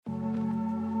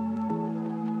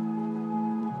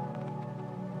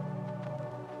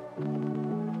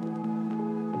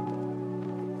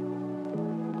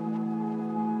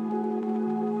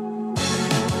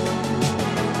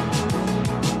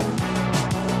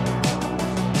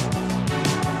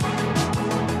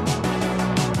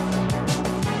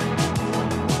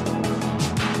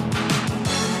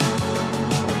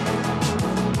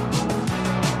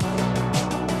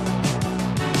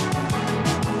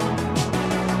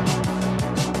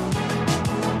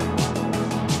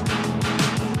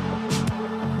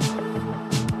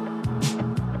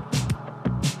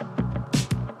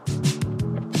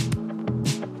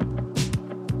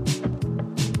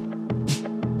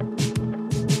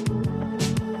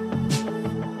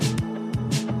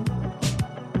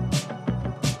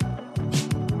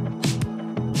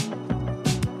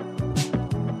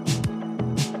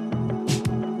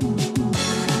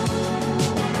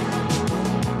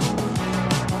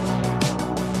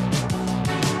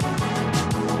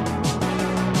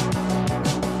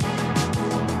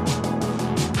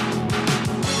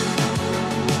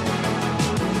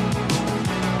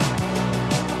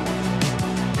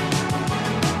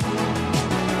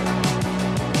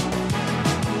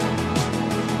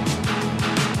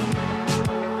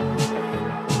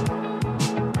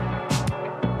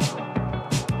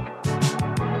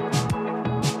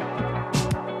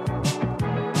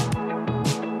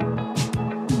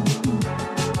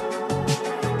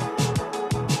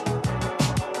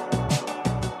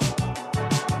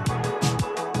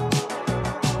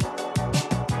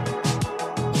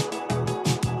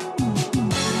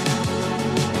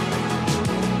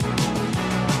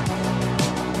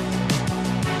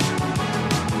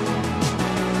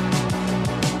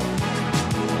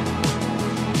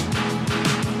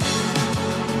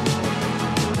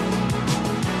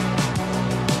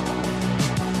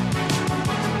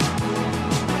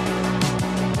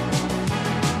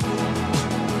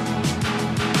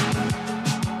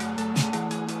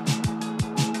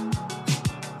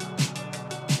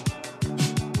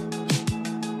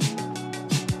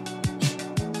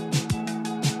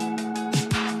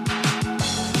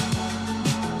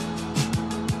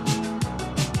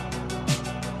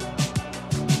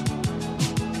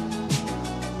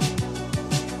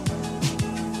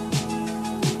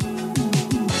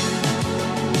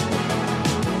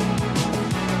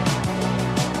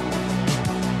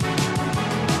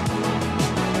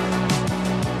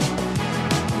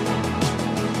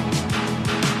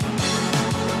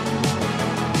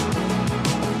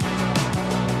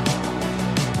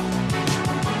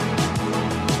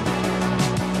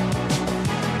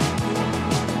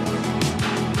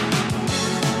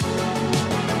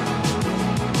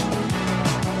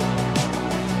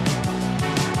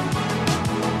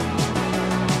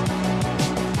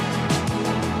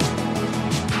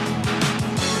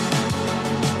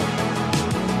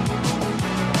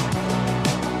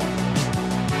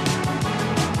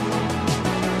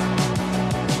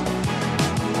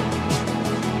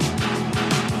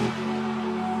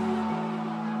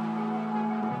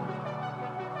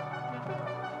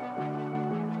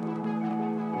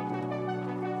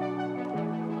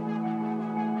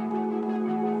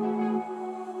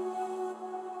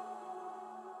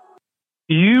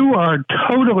You are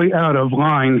totally out of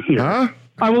line here. Huh?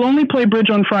 I will only play bridge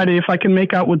on Friday if I can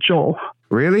make out with Joel.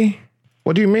 Really?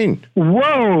 What do you mean?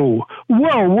 Whoa.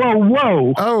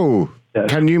 Oh, Yes.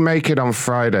 Can you make it on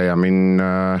Friday? I mean,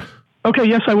 Okay,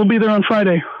 yes, I will be there on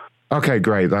Friday. okay,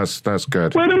 great. That's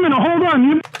good. Wait a minute, hold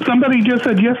on. Somebody just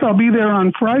said, yes, I'll be there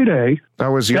on Friday. That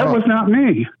was not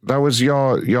me. That was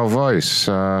your voice.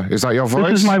 Is that your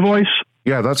voice? This is my voice.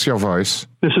 Yeah, that's your voice.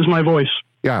 This is my voice.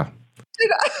 Yeah.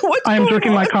 I am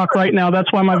jerking my cock right now.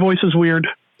 That's why my voice is weird.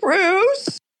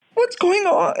 Bruce, what's going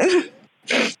on?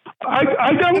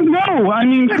 I don't know. I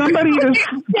mean, somebody is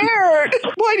scared.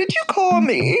 Why did you call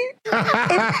me?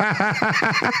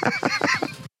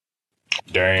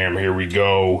 Damn, here we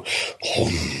go.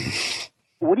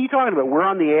 What are you talking about? We're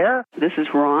on the air? This is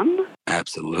Ron.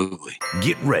 Absolutely.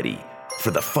 Get ready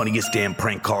for the funniest damn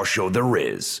prank call show there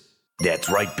is. That's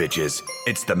right, bitches.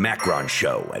 It's the Macron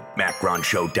Show at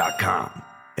macronshow.com.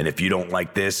 And if you don't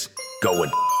like this, go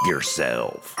and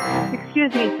yourself.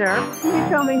 Excuse me, sir. Can you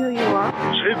tell me who you are?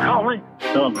 Who calling?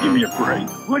 Oh, give me a break.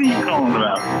 What are you calling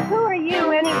about? Who are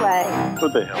you, anyway?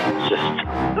 What the hell is this?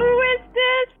 Who is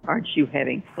this? Aren't you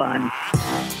having fun?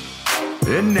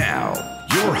 And now,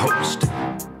 your host,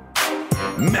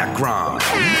 Macron.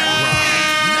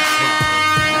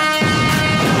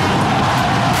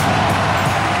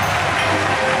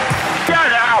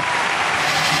 Shut up!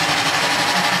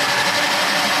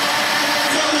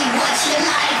 Tell me what you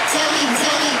like. Tell me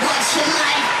what you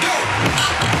like.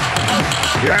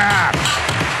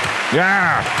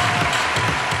 Yeah.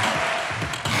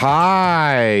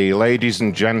 Hi, ladies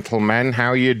and gentlemen.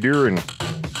 How you doing?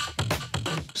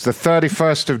 It's the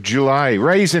 31st of July.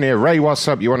 Ray's in here. Ray, what's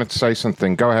up? You wanted to say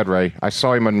something? Go ahead, Ray. I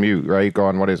saw him unmute. Ray, go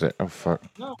on. What is it? Oh, fuck.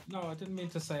 No, I didn't mean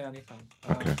to say anything.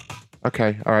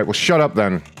 Okay. All right. Well, shut up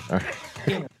then.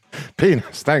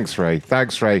 Penis. Thanks, Ray.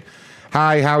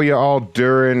 Hi, how you all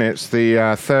doing? It's the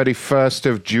 31st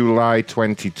of July,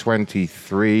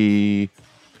 2023,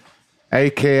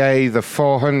 a.k.a. the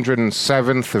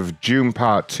 407th of June,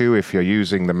 part 2, if you're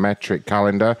using the metric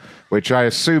calendar, which I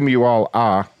assume you all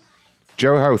are.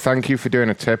 Joho, thank you for doing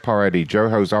a tip already.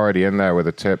 Joho's already in there with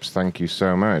the tips. Thank you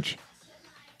so much.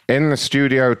 In the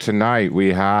studio tonight,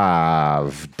 we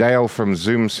have Dale from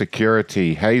Zoom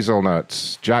Security,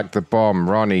 Hazelnuts, Jack the Bomb,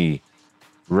 Ronnie,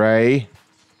 Ray,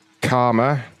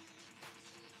 Karma,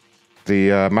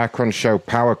 the Macron Show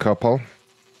power couple.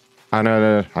 And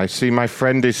I see my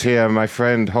friend is here. My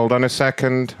friend, hold on a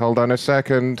second. Oh,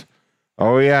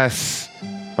 yes.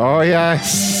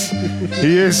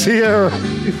 He is here.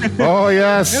 Oh,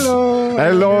 yes.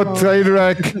 Hello,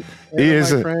 Trainwreck. He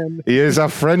is a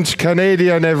French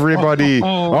Canadian, everybody.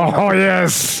 Oh,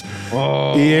 yes.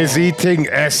 He is eating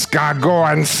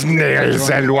escargot and snails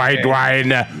and white wine.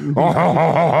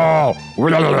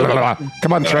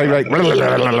 Come on,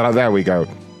 Trainwreck. There we go.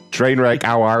 Trainwreck,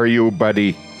 how are you,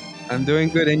 buddy? I'm doing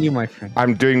good, and you, my friend?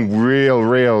 I'm doing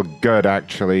real good,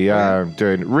 actually. Yeah, I'm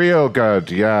doing real good.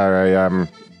 Yeah,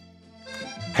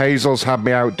 Hazel's had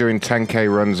me out doing 10K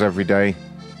runs every day.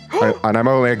 And I'm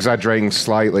only exaggerating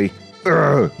slightly.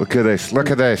 Ugh, look at this.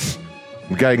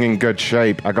 I'm getting in good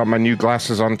shape. I got my new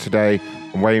glasses on today.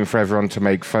 I'm waiting for everyone to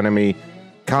make fun of me.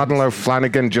 Cardinal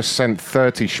O'Flanagan just sent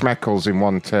 30 schmeckles in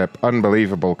one tip.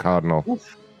 Unbelievable, Cardinal.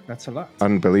 Oof, that's a lot.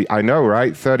 I know,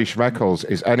 right? 30 schmeckles.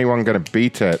 Is anyone going to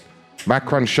beat it?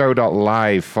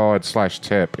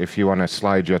 macronshow.live/tip if you want to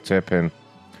slide your tip in.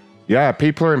 Yeah,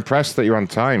 people are impressed that you're on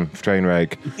time,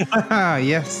 Trainwreck.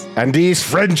 Yes. And he's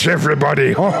French,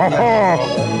 everybody. Ho, ho, ho.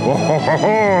 Oh, ho, ho,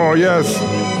 ho. Yes.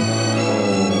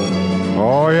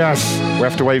 Oh, yes. We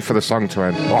have to wait for the song to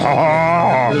end.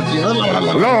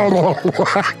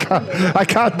 I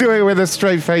can't do it with a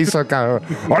straight face. All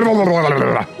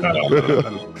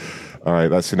right,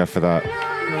 that's enough of that.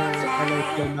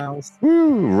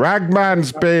 Woo,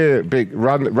 Ragman's big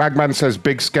run. Ragman says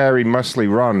big, scary,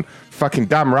 muscly Ron. Fucking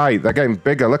damn right. They're getting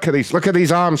bigger. Look at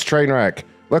these arms, Trainwreck.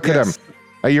 Look at them.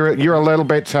 You're a little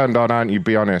bit turned on, aren't you?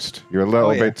 Be honest. You're a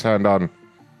little bit turned on.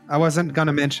 I wasn't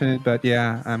gonna mention it, but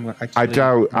yeah, I'm actually.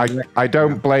 I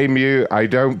don't blame you.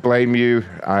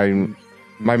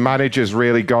 My manager's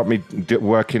really got me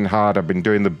working hard. I've been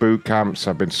doing the boot camps.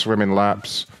 I've been swimming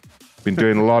laps. Been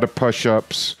doing a lot of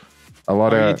push-ups.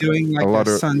 Are you doing like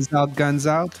the sun's out, guns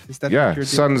out? Is that what you're doing?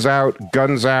 Sun's out,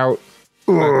 guns out.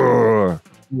 Oh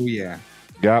yeah.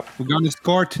 Yep. We're gonna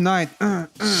score tonight.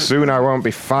 Soon I won't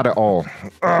be fat at all.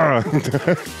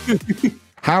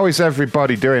 How is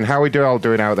everybody doing? How are we all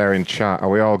doing out there in chat? Are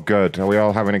we all good? Are we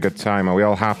all having a good time? Are we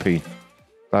all happy?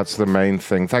 That's the main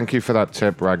thing. Thank you for that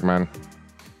tip, Ragman.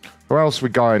 Who else we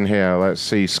got in here? Let's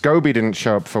see. Scobie didn't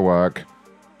show up for work.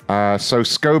 So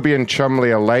Scobie and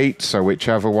Chumley are late, so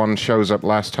whichever one shows up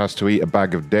last has to eat a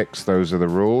bag of dicks. Those are the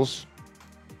rules.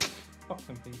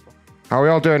 How are we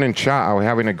all doing in chat? Are we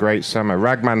having a great summer?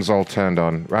 Ragman's all turned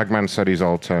on. Ragman said he's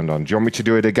all turned on. Do you want me to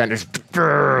do it again?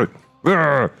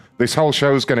 This whole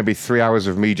show's going to be 3 hours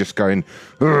of me just going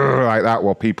like that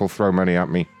while people throw money at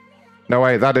me. No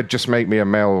way, that'd just make me a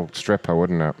male stripper,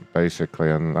 wouldn't it? Basically,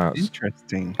 and that's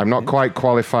interesting. I'm not quite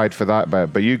qualified for that,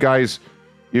 but you guys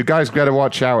got to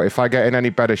watch out. If I get in any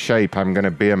better shape, I'm going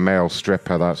to be a male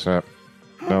stripper. That's it.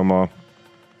 No more.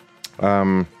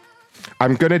 I'm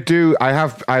going to do...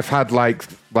 I've had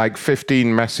like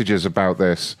 15 messages about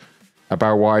this,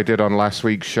 about what I did on last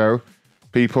week's show.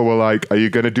 People were like, are you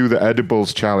going to do the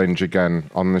edibles challenge again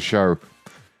on the show?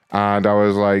 And I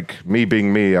was like, me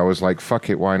being me, I was like, fuck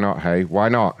it, why not, hey? Why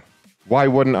not? Why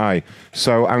wouldn't I?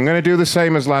 So I'm going to do the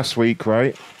same as last week,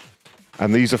 right?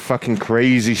 And these are fucking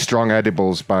crazy strong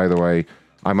edibles, by the way.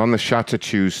 I'm on the Shatter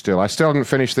Chews still. I still haven't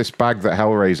finished this bag that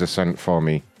Hellraiser sent for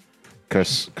me.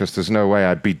 Because there's no way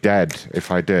I'd be dead if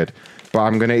I did. But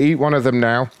I'm going to eat one of them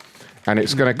now. And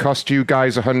it's going to cost you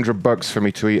guys $100 for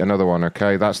me to eat another one,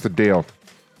 okay? That's the deal.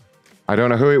 I don't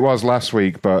know who it was last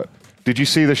week, but... Did you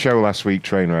see the show last week,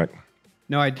 Trainwreck?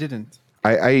 No, I didn't.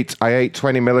 I ate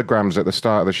 20 milligrams at the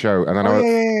start of the show, and then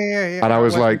I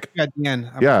was like, at the end.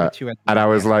 I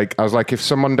was like, if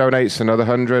someone donates another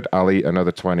 100, I'll eat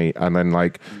another 20, and then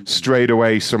like straight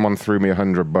away, someone threw me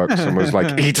 $100 and was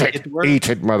like, eat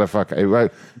it,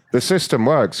 motherfucker. The system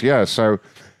works, yeah. So,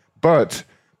 but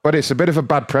it's a bit of a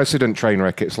bad precedent,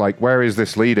 Trainwreck. It's like, where is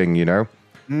this leading? You know,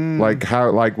 like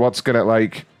how, like what's gonna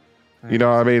like, you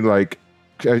know what I mean, like.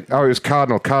 Oh, it was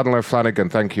Cardinal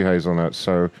O'Flanagan. Thank you, Hazelnut.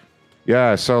 So,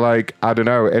 yeah. So, like, I don't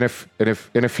know. In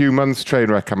a few months,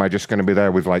 Trainwreck, am I just going to be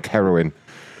there with like heroin?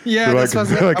 Yeah, that's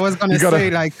what I was going to say.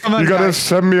 Like, come on, you got to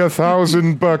send me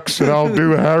 $1,000 and I'll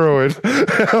do heroin.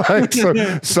 Like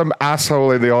some asshole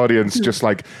in the audience, just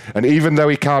like, and even though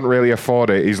he can't really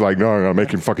afford it, he's like, no, I'm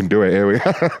making fucking do it. Here we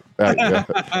go. Okay.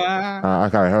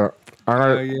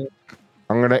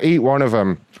 I'm gonna eat one of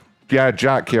them. Yeah,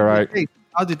 Jack, you're right.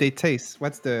 How do they taste?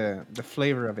 What's the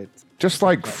flavor of it? Just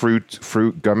like fruit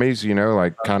gummies, you know,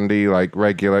 like candy, like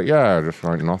regular. Yeah, just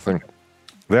like nothing.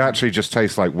 They actually just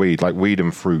taste like weed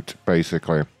and fruit,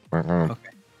 basically. Okay.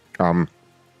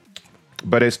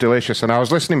 But it's delicious. And I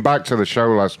was listening back to the show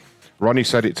last. Ronnie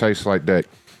said it tastes like dick.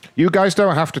 You guys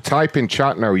don't have to type in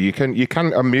chat now. You can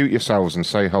unmute yourselves and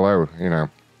say hello. You know,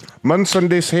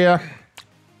 Munsundi's here.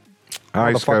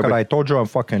 Hi, Motherfucker, I told you I'm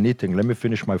fucking eating. Let me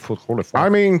finish my food. Holy fuck.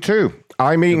 I'm eating too.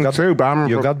 Bam.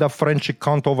 You got that Frenchy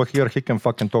cunt over here. He can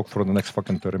fucking talk for the next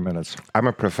fucking 30 minutes. I'm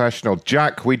a professional.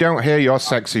 Jack, we don't hear your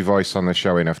sexy voice on the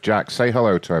show enough. Jack, say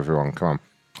hello to everyone. Come on.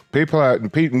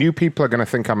 New people are going to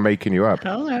think I'm making you up.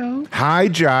 Hello. Hi,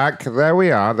 Jack. There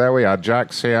we are.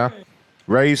 Jack's here.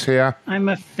 Ray's here. I'm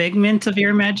a figment of your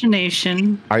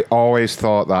imagination. I always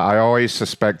thought that. I always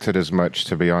suspected as much,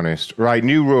 to be honest. Right,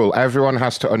 new rule. Everyone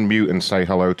has to unmute and say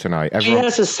hello tonight. Everyone... He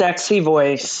has a sexy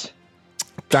voice.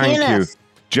 Thank you.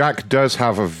 Jack does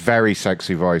have a very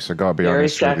sexy voice, I gotta be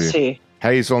honest with you. Very sexy.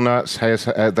 Hazelnuts,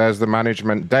 there's the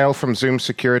management. Dale from Zoom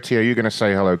Security, are you going to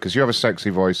say hello? Because you have a sexy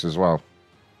voice as well.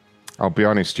 I'll be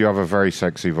honest, you have a very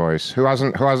sexy voice. Who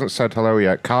hasn't said hello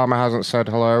yet? Karma hasn't said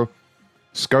hello.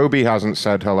 Scobie hasn't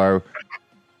said hello.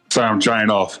 So I'm trying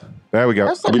off. There we go.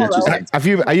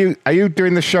 Are you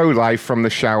doing the show live from the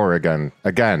shower again?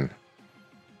 I can't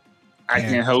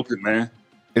help it, man.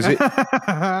 Is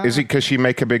it because you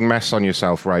make a big mess on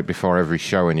yourself right before every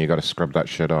show and you got to scrub that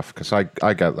shit off? Because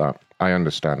I get that. I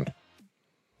understand.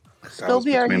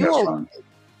 Scobie,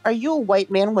 are you a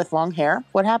white man with long hair?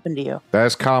 What happened to you?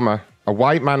 There's Karma. A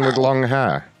white man with long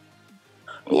hair.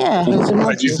 Yeah.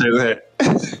 Why'd you say that?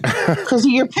 Because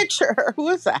of your picture. Who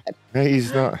is that?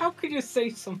 He's not. How could you say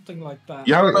something like that?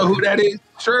 Y'all don't know who that is?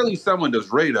 Surely someone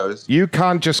does. Ray does. You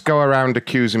can't just go around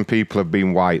accusing people of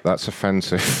being white. That's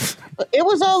offensive. It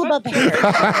was all about the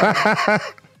hair.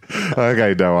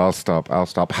 Okay, no, I'll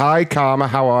stop. Hi, Karma.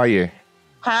 How are you?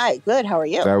 Hi, good. How are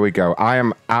you? There we go. I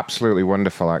am absolutely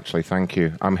wonderful, actually. Thank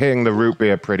you. I'm hitting the root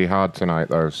beer pretty hard tonight,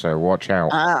 though, so watch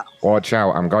out. Watch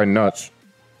out. I'm going nuts.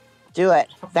 Do it.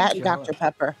 That and Dr.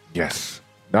 Pepper. Yes.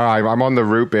 No, I'm on the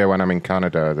root beer when I'm in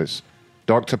Canada. This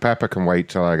Dr. Pepper can wait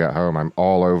till I get home. I'm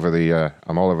all over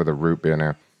the root beer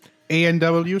now.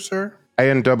 A&W, sir?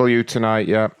 A&W tonight,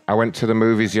 yeah. I went to the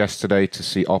movies yesterday to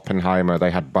see Oppenheimer. They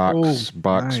had Barks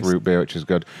nice. Root beer, which is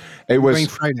good. It was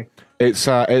Friday. It's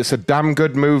a damn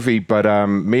good movie, but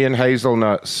me and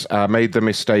Hazelnuts made the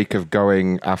mistake of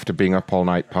going after being up all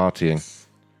night partying.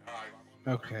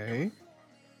 Okay.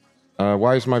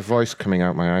 Why is my voice coming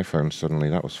out my iPhone suddenly?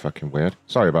 That was fucking weird.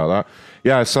 Sorry about that.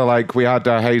 Yeah, so like we had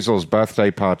Hazel's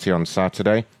birthday party on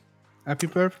Saturday. Happy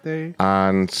birthday.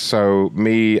 And so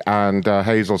me and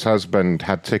Hazel's husband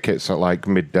had tickets at like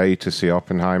midday to see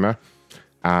Oppenheimer.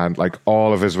 And like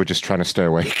all of us were just trying to stay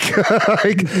awake.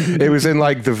 Like, it was in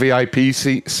like the VIP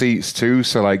seats too.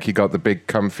 So like you got the big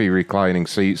comfy reclining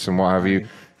seats and what have you.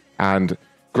 And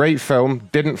great film.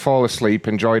 Didn't fall asleep.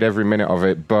 Enjoyed every minute of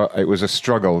it. But it was a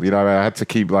struggle. You know, I had to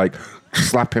keep like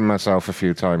slapping myself a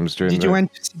few times during Did you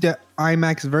went to see the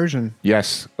IMAX version?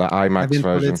 Yes, the IMAX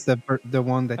version. It's the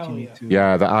one that you need to.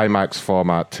 Yeah, the IMAX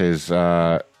format is,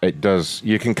 it does,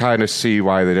 you can kind of see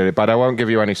why they did it. But I won't give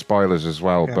you any spoilers as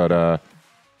well. Okay. But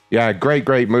yeah,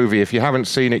 great movie. If you haven't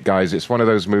seen it, guys, it's one of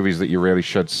those movies that you really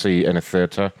should see in a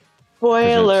theater.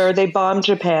 Spoiler, they bombed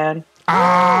Japan.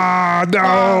 Ah,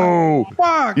 no!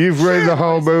 Fuck! You've ruined the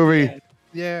whole movie.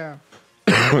 Yeah.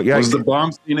 Yeah. Was the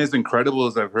bomb scene as incredible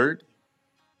as I've heard?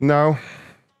 No.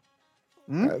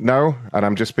 No, and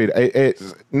I'm just being.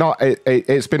 It's not.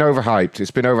 It's been overhyped.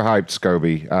 It's been overhyped,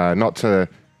 Scobie. Not to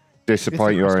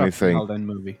disappoint you or anything.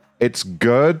 Movie. It's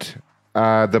good.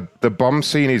 The bomb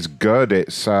scene is good.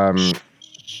 It's. I'm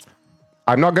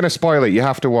not going to spoil it. You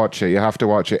have to watch it.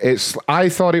 It's. I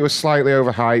thought it was slightly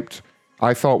overhyped.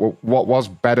 I thought what was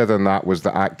better than that was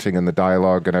the acting and the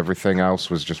dialogue and everything else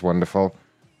was just wonderful.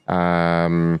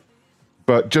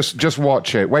 But just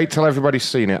watch it. Wait till everybody's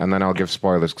seen it, and then I'll give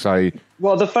spoilers.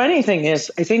 Well, the funny thing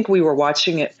is, I think we were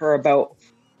watching it for about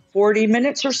 40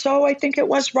 minutes or so, I think it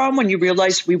was, Ron, when you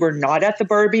realized we were not at the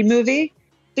Barbie movie.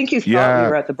 I think you thought we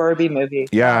were at the Barbie movie.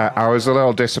 Yeah, I was a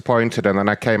little disappointed, and then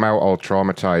I came out all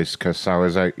traumatized because I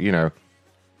was,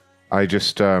 I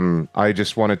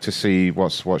just wanted to see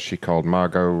what's she called,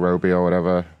 Margot Robbie or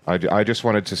whatever. I just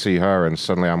wanted to see her, and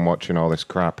suddenly I'm watching all this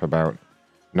crap about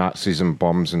Nazis and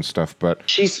bombs and stuff. But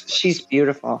she's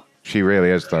beautiful. She really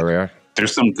is, though. Yeah.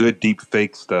 There's some good deep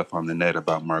fake stuff on the net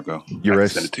about Margot. You're a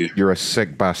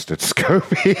sick bastard,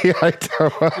 Scobie.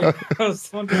 I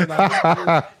was wondering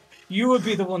that. You would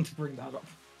be the one to bring that up.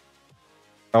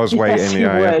 I was waiting.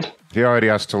 Yeah. He already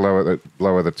has to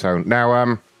lower the tone.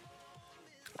 Now,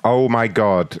 oh my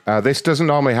God, this doesn't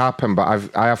normally happen,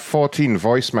 but I have 14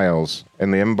 voicemails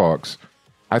in the inbox.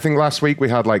 I think last week we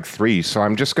had like 3, so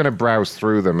I'm just going to browse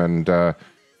through them, and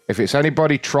if it's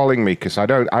anybody trolling me, because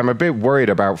I'm a bit worried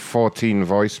about 14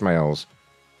 voicemails.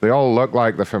 They all look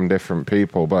like they're from different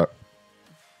people, but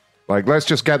like, let's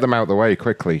just get them out the way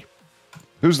quickly.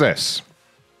 Who's this?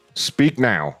 Speak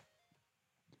now.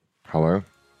 Hello?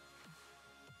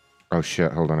 Oh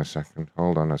shit, hold on a second.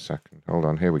 Hold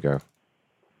on, here we go.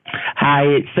 Hi,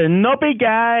 it's a Nobby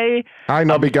Guy. Hi,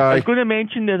 Nobby Guy. I was going to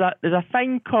mention there's a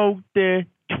thing called the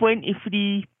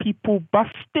 23 people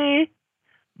birthday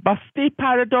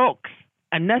paradox,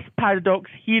 and this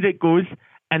paradox, here it goes.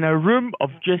 In a room of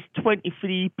just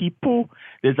 23 people,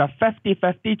 there's a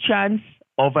 50-50 chance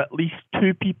of at least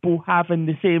 2 people having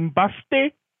the same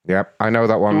birthday. Yep, I know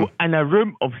that one. So in a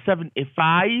room of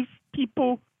 75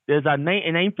 people, there's a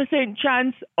 99%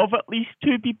 chance of at least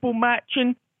 2 people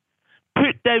matching.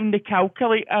 Put down the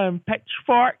calculator and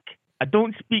pitchfork. I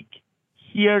don't speak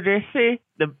heresy.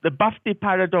 The birthday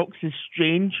paradox is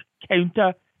strange,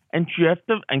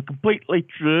 counterintuitive, and completely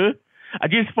true. I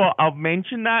just thought I'll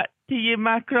mention that to you,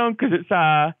 Macron, because it's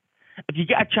if you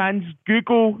get a chance,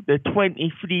 Google the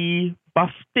 23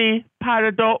 birthday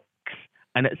paradox,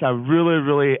 and it's a really,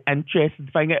 really interesting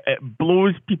thing. It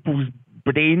blows people's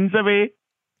brains away.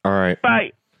 All right.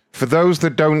 Bye. For those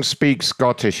that don't speak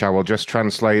Scottish, I will just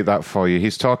translate that for you.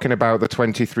 He's talking about the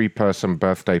 23-person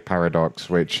birthday paradox,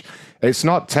 which it's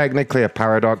not technically a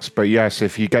paradox, but yes,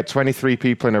 if you get 23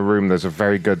 people in a room, there's a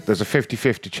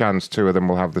 50-50 chance 2 of them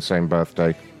will have the same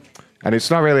birthday. And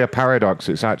it's not really a paradox,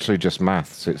 it's actually just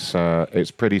maths.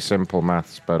 It's pretty simple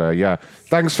maths, but yeah.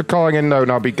 Thanks for calling in, though,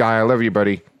 Nobby Guy. I love you,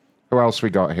 buddy. Who else we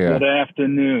got here? Good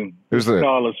afternoon. Who's this?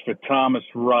 Call is for Thomas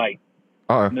Wright.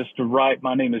 Uh-oh. Mr. Wright,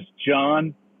 my name is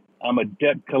John. I'm a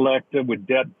debt collector with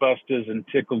Debt Busters and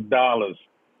Tickled Dollars.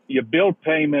 Your bill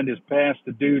payment is past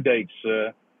the due date,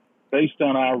 sir. Based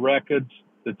on our records,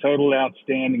 the total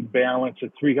outstanding balance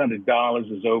of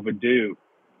 $300 is overdue.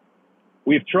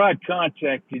 We've tried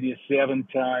contacting you 7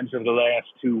 times over the last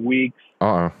 2 weeks.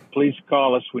 Uh-oh. Please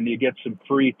call us when you get some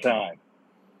free time.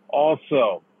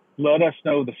 Also, let us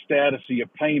know the status of your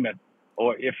payment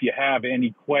or if you have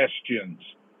any questions.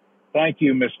 Thank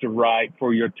you, Mr. Wright,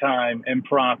 for your time and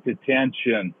prompt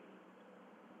attention.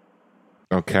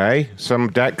 Okay, some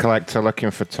debt collector looking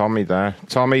for Tommy there.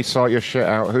 Tommy, sort your shit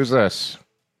out. Who's this?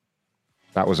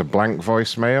 That was a blank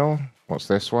voicemail. What's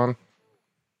this one?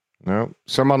 No.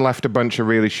 Someone left a bunch of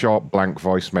really short blank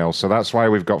voicemails, so that's why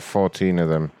we've got 14 of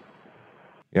them.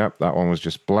 Yep, that one was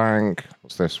just blank.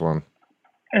 What's this one?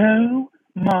 Oh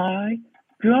my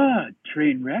God,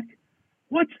 Trainwreck.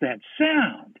 What's that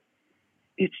sound?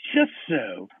 It's just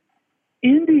so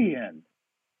Indian.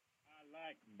 I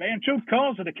like Bancho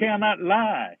calls it, I cannot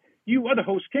lie. You other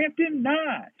hosts can't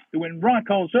deny that when Ron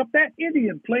calls up that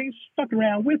Indian place, fuck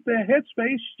around with their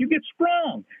headspace, you get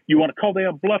sprung. You want to call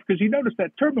their bluff because you noticed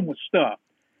that turban was stuffed.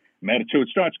 Matachode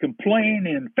starts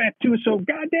complaining, Fat Two is so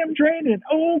goddamn draining.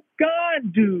 Oh,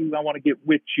 God, dude, I want to get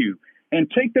with you and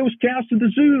take those cows to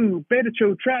the zoo.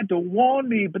 Betachode tried to warn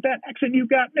me, but that accent you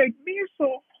got make me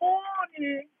so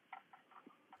horny.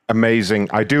 Amazing.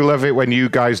 I do love it when you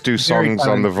guys do songs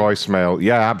on the voicemail.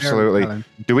 Yeah, absolutely.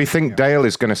 Do we think Dale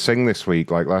is going to sing this week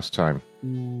like last time?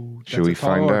 Should we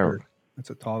find out? That's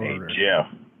a tall order. Hey, Jeff.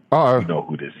 Uh-oh. You know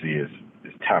who this is.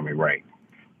 It's Tommy Wright.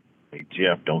 Hey,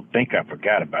 Jeff, don't think I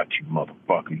forgot about you,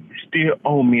 motherfucker. You still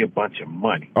owe me a bunch of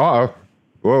money. Uh-oh.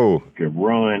 Whoa. You can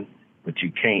run, but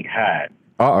you can't hide.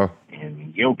 Uh-oh. And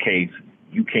in your case,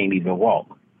 you can't even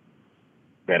walk.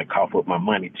 Better cough up my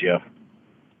money, Jeff.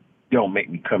 Don't make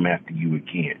me come after you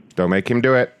again. Don't make him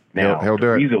do it. Now, he'll do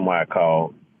the it. reason why I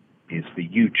called is for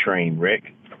you,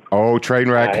 Trainwreck. Oh,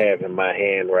 Trainwreck. I have in my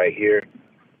hand right here.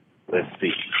 Let's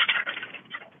see.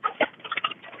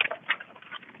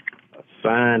 A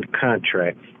signed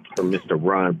contract from Mr.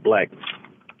 Ron Black.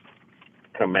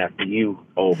 Come after you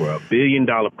over $1 billion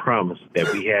promise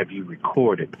that we have you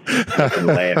recorded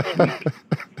last week.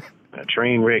 Now,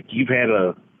 Trainwreck, you've had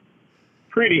a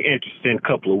pretty interesting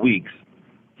couple of weeks.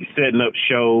 You're setting up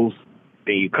shows,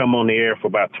 then you come on the air for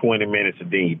about 20 minutes, and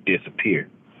then you disappear.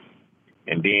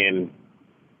 And then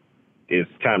it's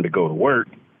time to go to work,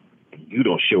 and you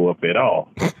don't show up at all.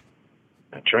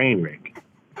 Now, Trainwreck,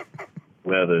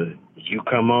 whether you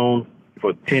come on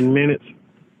for 10 minutes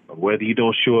or whether you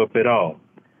don't show up at all,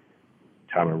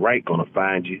 Tommy Wright gonna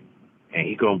find you, and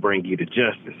he gonna bring you to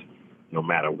justice, no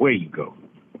matter where you go.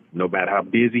 No matter how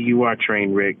busy you are,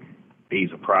 Trainwreck,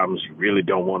 these are problems you really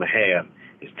don't want to have.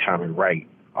 It's Tommy Wright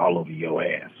all over your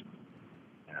ass.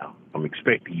 Now, I'm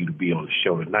expecting you to be on the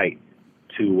show tonight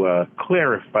to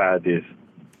clarify this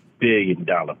 $1 billion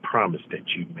promise that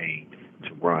you made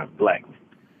to Ron Blackman.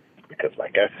 Because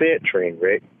like I said,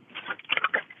 Trainwreck,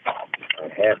 I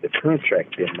have the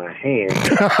contract in my hand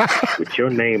with your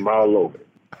name all over it.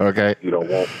 Okay. You don't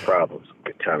want problems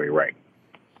with Tommy Wright.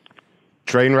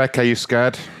 Trainwreck, are you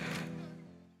scared?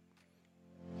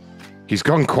 He's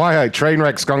gone quiet.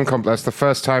 Trainwreck's gone. That's the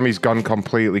first time he's gone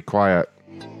completely quiet.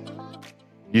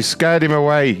 You scared him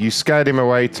away. You scared him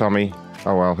away, Tommy.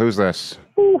 Oh well, who's this?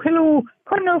 Oh, hello.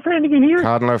 Cardinal Flanagan here.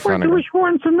 Cardinal Flanagan. I wish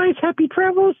Warren some nice, happy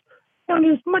travels on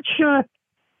his much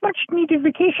needed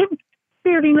vacation.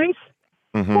 Very nice.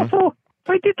 Mm-hmm. Also,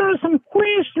 I did some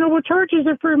questionable charges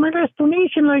for my last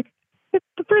donation. Like,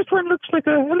 the first one looks like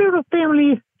a little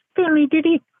family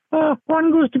ditty.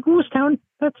 Ron goes to Goose Town.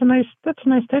 That's a nice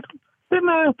title. Then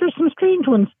there's some strange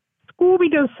ones. Scooby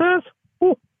does says.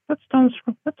 Oh, that's a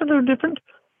little different.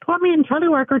 Tommy in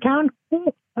Tallywhacker Town.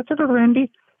 Oh, that's a little randy.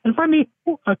 And finally,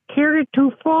 a carrot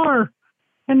too far.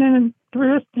 And then the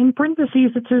rest in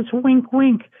parentheses it says wink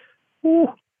wink.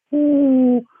 Oh.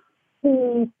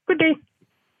 Good day.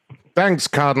 Thanks,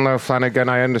 Cardinal Flanagan.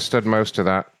 I understood most of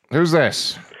that. Who's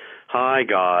this? Hi,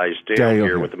 guys. Dale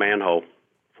here with the Manhole,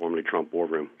 formerly Trump War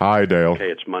Room. Hi, Dale.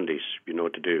 Okay, it's Mondays. You know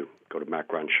what to do. Go to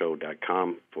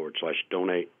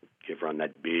macronshow.com/donate. Give Ron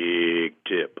that big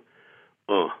tip.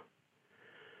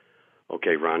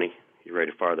 Okay, Ronnie, you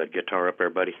ready to fire that guitar up there,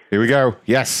 buddy? Here we go.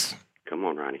 Yes. Come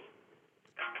on, Ronnie.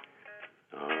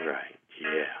 All right,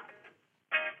 yeah.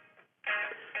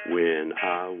 When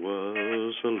I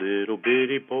was a little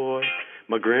bitty boy,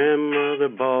 my grandmother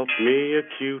bought me a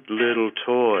cute little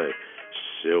toy.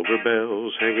 Silver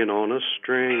bells hanging on a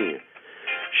string.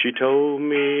 She told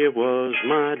me it was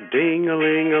my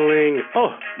ding-a-ling-a-ling.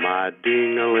 Oh, my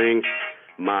ding-a-ling,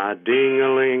 my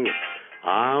ding-a-ling.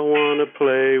 I want to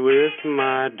play with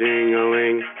my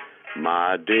ding-a-ling,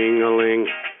 my ding-a-ling,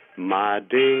 my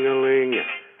ding-a-ling.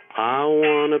 I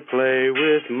want to play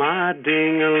with my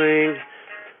ding-a-ling.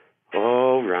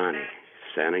 Oh, Ronnie,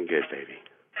 sounding good, baby.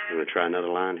 You want to try another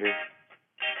line here?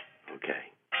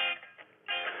 Okay.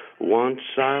 Once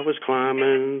I was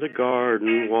climbing the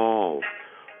garden wall.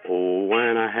 Oh,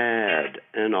 when I had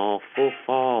an awful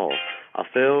fall. I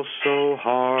fell so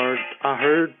hard, I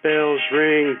heard bells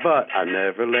ring, but I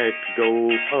never let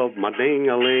go of my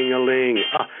ding-a-ling-a-ling.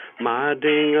 My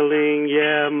ding-a-ling,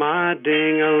 yeah, my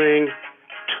ding-a-ling.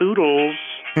 Toodles.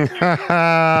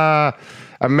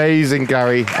 Amazing,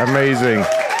 Gary. Amazing.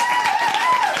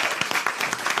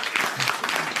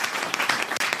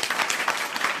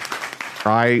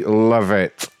 I love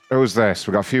it. Who's this?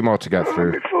 We've got a few more to get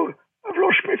through. I've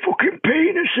lost my fucking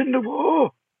penis in the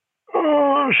war.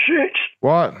 Oh, shit.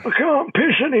 What? I can't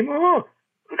piss anymore.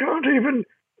 I can't even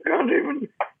go to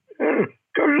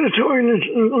the toilet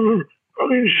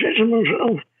and shit on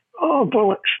myself. Oh,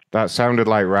 bollocks. That sounded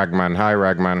like Ragman. Hi,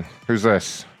 Ragman. Who's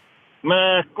this?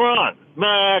 Macron.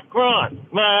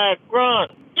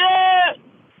 Yeah!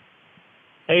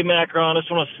 Hey, Macron, I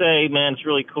just want to say, man, it's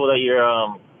really cool that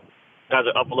you're guys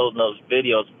are uploading those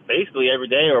videos basically every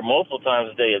day or multiple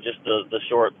times a day of just the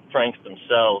short pranks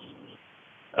themselves.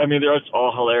 I mean, they're just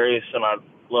all hilarious, and I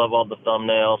love all the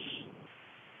thumbnails.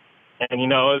 And,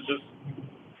 it's just,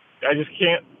 I just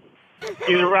can't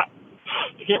wrap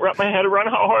my head around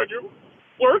how hard you're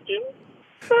working.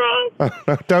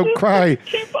 Don't cry.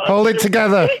 Hold it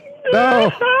together.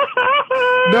 No.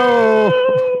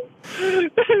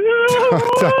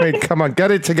 Damn it, come on,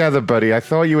 get it together, buddy. I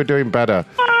thought you were doing better.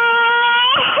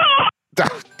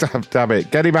 Damn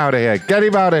it. Get him out of here.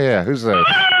 Who's this?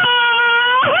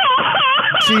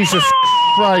 Jesus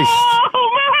Christ.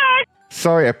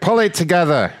 Sorry, pull it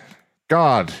together.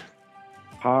 God.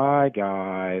 Hi,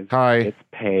 guys. Hi. It's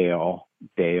Pale,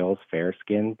 Dale's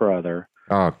fair-skinned brother.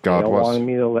 Oh, God. Dale wanted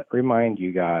me to remind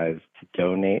you guys to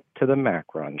donate to the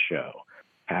Macron Show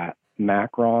at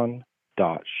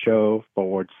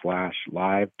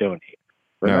macron.show/live donate.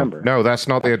 Remember, no, that's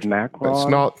not the Macron it's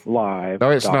not live. No,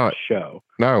 it's not. Show.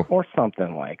 No, or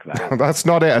something like that. That's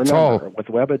not it at all. With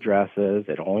web addresses,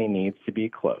 it only needs to be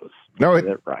close. No,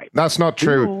 right. That's not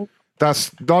true.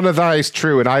 That's none of that is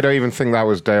true, and I don't even think that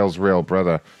was Dale's real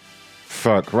brother.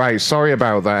 Fuck. Right. Sorry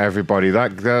about that, everybody.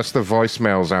 That's the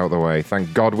voicemails out the way.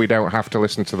 Thank God we don't have to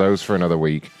listen to those for another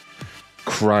week.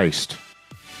 Christ.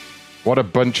 What a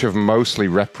bunch of mostly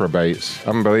reprobates.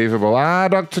 Unbelievable.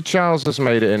 Dr. Charles has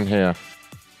made it in here.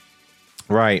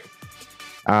 Right.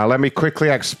 Let me quickly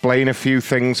explain a few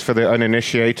things for the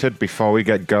uninitiated before we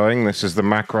get going. This is the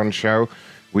Macron Show.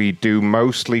 We do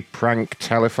mostly prank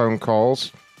telephone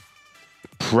calls.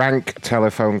 Prank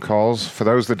telephone calls. For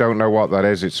those that don't know what that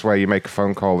is, it's where you make a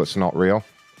phone call that's not real.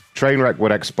 Trainwreck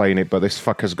would explain it, but this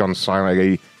fucker's gone silent.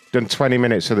 He done 20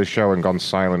 minutes of the show and gone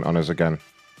silent on us again.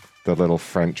 The little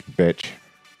French bitch.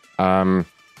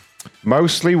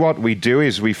 Mostly what we do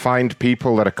is we find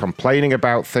people that are complaining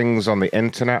about things on the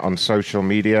internet, on social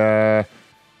media,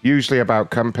 usually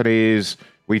about companies.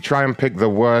 We try and pick the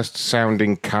worst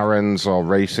sounding Karens or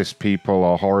racist people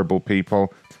or horrible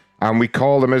people, and we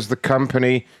call them as the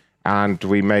company, and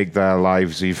we make their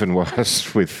lives even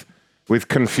worse with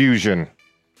confusion.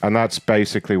 And that's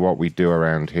basically what we do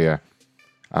around here.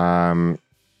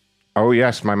 Oh,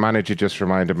 yes, my manager just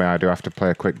reminded me I do have to play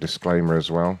a quick disclaimer as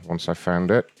well, once I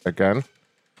found it again.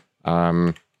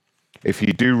 If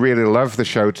you do really love the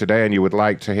show today and you would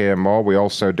like to hear more, we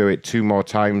also do it 2 more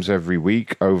times every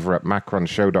week over at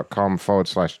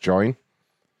macronshow.com/join.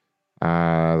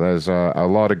 There's a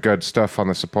lot of good stuff on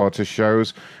the supporters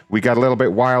shows. We get a little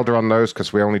bit wilder on those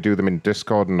because we only do them in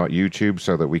Discord and not YouTube,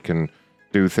 so that we can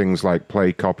do things like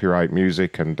play copyright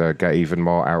music and get even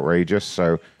more outrageous.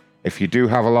 So if you do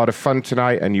have a lot of fun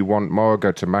tonight and you want more,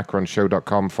 go to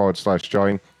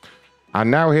macronshow.com/join.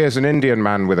 And now here's an Indian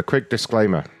man with a quick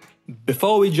disclaimer.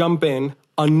 Before we jump in,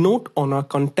 a note on our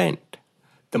content.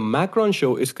 The Macron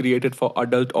Show is created for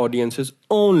adult audiences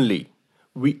only.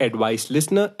 We advise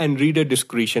listener and reader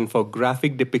discretion for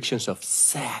graphic depictions of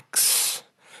sex,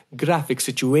 graphic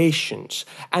situations,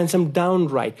 and some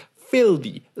downright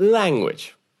filthy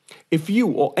language. If you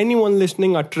or anyone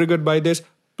listening are triggered by this,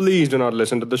 please do not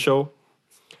listen to the show.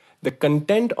 The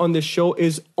content on this show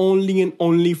is only and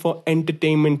only for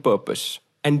entertainment purpose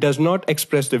and does not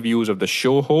express the views of the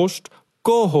show host,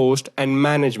 co-host, and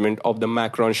management of the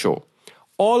Macron Show.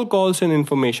 All calls and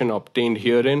information obtained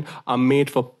herein are made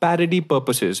for parody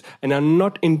purposes and are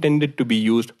not intended to be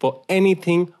used for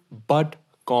anything but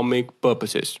comic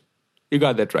purposes. You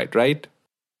got that right?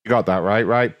 You got that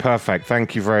right? Perfect.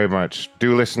 Thank you very much.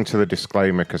 Do listen to the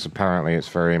disclaimer because apparently it's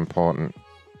very important.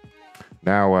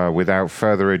 Now, without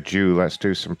further ado, let's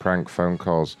do some prank phone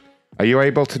calls. Are you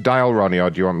able to dial Ronnie, or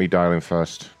do you want me dialing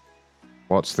first?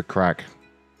 What's the crack?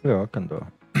 Yeah, I can do.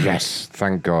 Yes,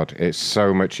 thank God. It's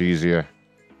so much easier.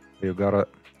 You gotta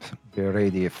be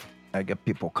ready if I get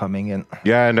people coming in.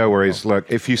 Yeah, no worries. Look,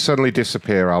 if you suddenly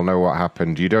disappear, I'll know what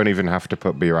happened. You don't even have to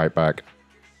put "be right back."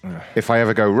 If I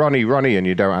ever go, Ronnie, and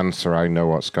you don't answer, I know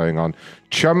what's going on.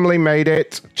 Chumley made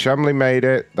it.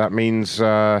 That means,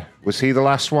 was he the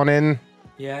last one in?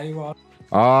 Yeah, he was.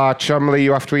 Chumley,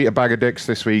 you have to eat a bag of dicks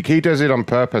this week. He does it on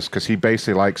purpose because he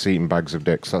basically likes eating bags of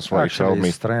dicks. That's what he told me.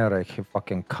 Trainwreck, he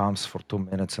fucking comes for 2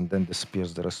 minutes and then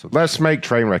disappears the rest of the Let's make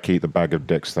Trainwreck eat the bag of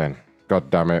dicks then. God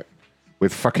damn it.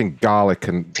 With fucking garlic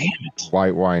and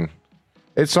white wine.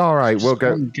 It's all right. We'll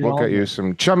get you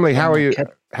some. Chumley, how are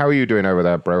you doing over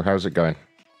there, bro? How's it going?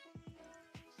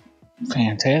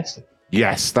 Fantastic.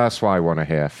 Yes, that's what I want to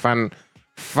hear. Fan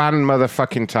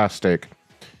motherfucking tastic.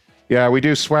 Yeah, we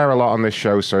do swear a lot on this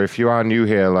show, so if you are new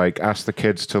here, like, ask the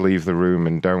kids to leave the room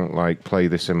and don't, like, play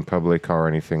this in public or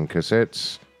anything, because it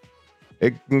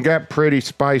can get pretty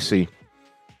spicy.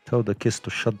 Tell the kids to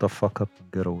shut the fuck up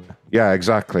and get away. Yeah,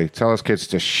 exactly. Tell those kids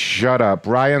to shut up.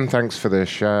 Ryan, thanks for the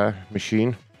share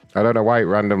machine. I don't know why it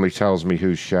randomly tells me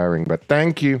who's sharing, but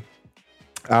thank you.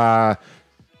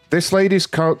 This lady's...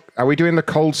 Are we doing the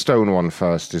Cold Stone one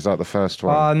first? Is that the first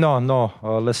one? No.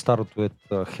 Let's start with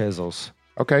Hazel's.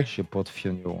 Okay. She put a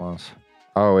few new ones.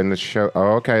 Oh, in the show.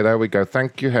 Oh, okay, there we go.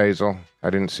 Thank you, Hazel. I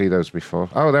didn't see those before.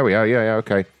 Oh, there we are. Yeah,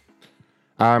 okay.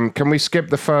 Can we skip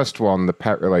the first one, the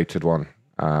pet-related one?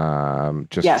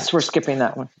 Yes, we're skipping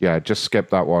that one. Yeah, just skip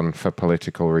that one for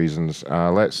political reasons.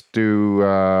 Let's do...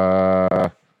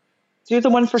 Do the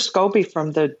one for Scobie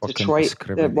from the Detroit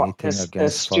the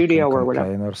studio or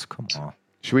whatever. Come on.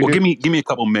 Should we give me a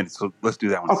couple minutes, so let's do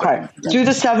that one. Okay, do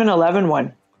the 7-Eleven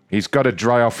one. He's got to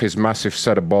dry off his massive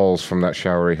set of balls from that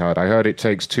shower he had. I heard it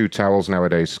takes 2 towels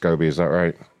nowadays, Scobie. Is that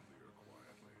right?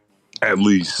 At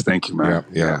least. Thank you, man.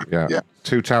 Yeah.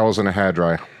 2 towels and a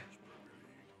hairdryer.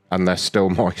 And they're still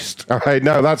moist. All right,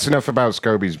 no, that's enough about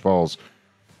Scobie's balls.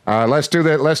 Let's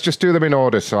just do them in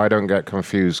order so I don't get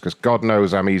confused, because God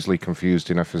knows I'm easily confused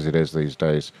enough as it is these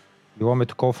days. You want me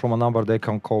to call from a number they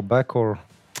can call back, or...?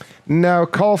 No,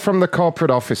 call from the corporate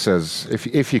offices,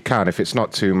 if you can, if it's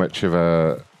not too much of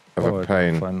a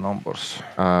pain. Find numbers.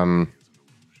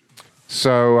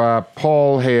 So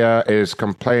Paul here is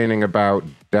complaining about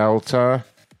Delta.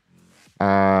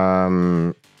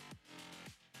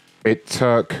 It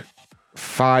took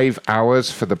 5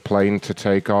 hours for the plane to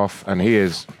take off, and he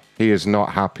is not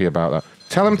happy about that.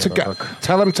 Tell him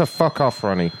to fuck off,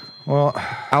 Ronnie. Well,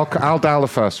 I'll dial the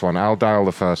first one. All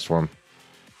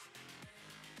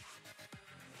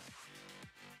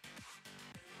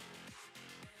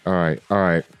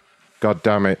right. God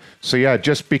damn it. So yeah,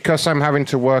 just because I'm having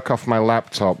to work off my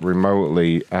laptop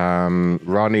remotely,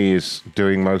 Ronnie is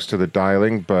doing most of the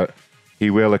dialing, but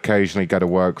he will occasionally get a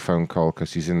work phone call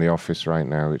because he's in the office right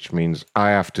now, which means I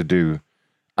have to do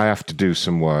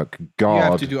some work. God. You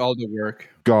have to do all the work.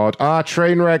 God.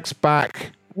 Trainwreck's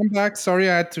back. I'm back. Sorry,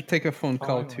 I had to take a phone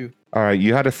call too. All right,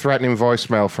 you had a threatening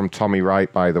voicemail from Tommy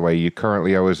Wright, by the way. You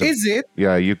currently owe us... Is it?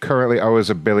 Yeah, you currently owe us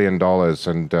 $1 billion,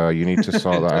 and you need to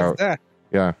sort that out.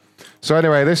 Yeah. So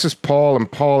anyway, this is Paul,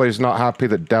 and Paul is not happy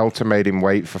that Delta made him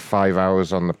wait for 5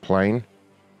 hours on the plane.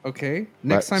 Okay.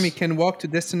 Next time he can walk to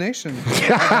destination.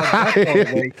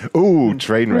 Ooh,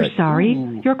 train wreck. We're sorry.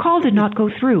 Your call did not go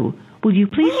through. Will you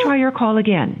please try your call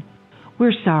again?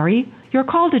 We're sorry. Your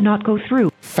call did not go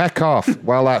through. Feck off.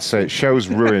 Well, that's it. Show's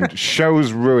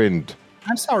ruined.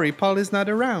 I'm sorry, Paul is not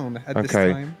around at this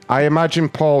time. I imagine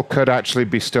Paul could actually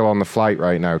be still on the flight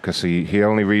right now because he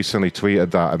only recently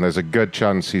tweeted that, and there's a good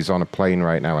chance he's on a plane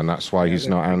right now, and that's why he's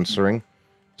not answering.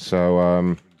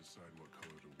 So,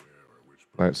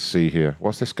 let's see here.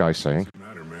 What's this guy saying?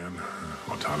 Matter, man.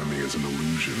 Autonomy is an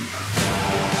illusion.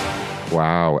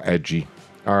 Wow, edgy.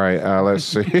 All right, let's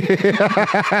see.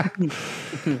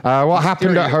 What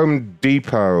happened at Home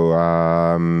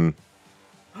Depot?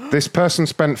 This person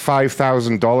spent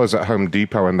 $5,000 at Home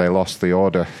Depot and they lost the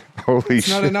order. Holy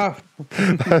shit. Not enough.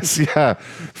 That's,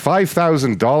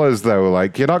 $5,000 though.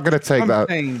 Like, you're not going to take that.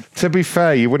 To be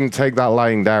fair, you wouldn't take that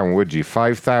lying down, would you?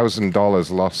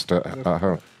 $5,000 lost at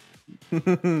home.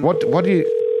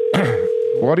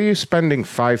 What are you spending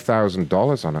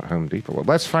 $5,000 on at Home Depot? Well,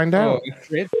 let's find out.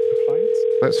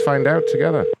 Let's find out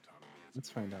together.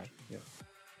 Let's find out. Yeah.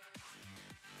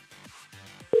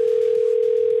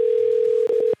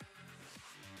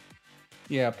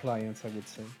 Yeah, appliance, I would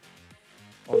say.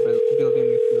 Or building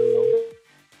material.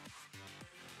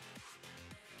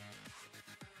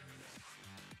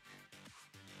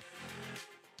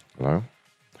 Hello?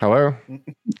 Hello?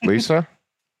 Lisa?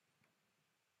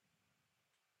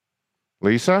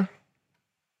 Lisa?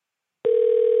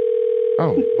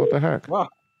 Oh, what the heck? Wow.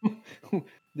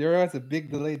 There was a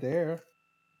big delay there.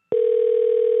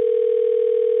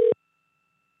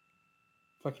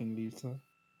 Fucking Lisa.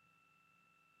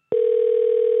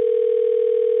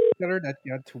 Better that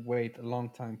you had to wait a long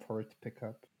time for it to pick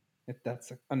up.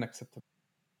 That's unacceptable.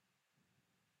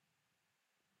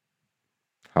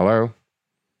 Hello?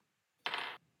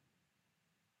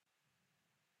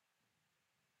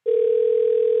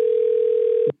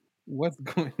 What's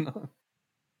going on?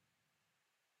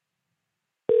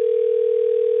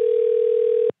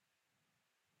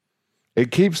 It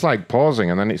keeps like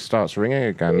pausing and then it starts ringing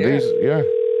again. Yeah.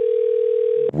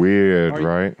 Weird,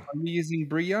 right? Are you using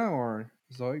Bria or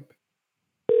Zoip?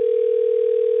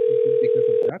 Because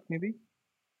of that, maybe?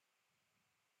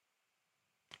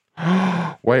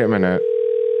 Wait a minute.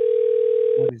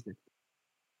 What is it?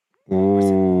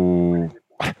 Ooh.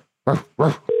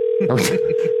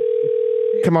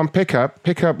 Come on, pick up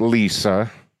Lisa.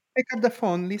 Pick up the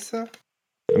phone, Lisa.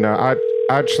 No,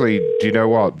 actually, do you know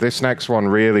what? This next one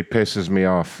really pisses me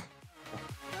off.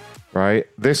 Right?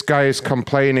 This guy is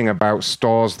complaining about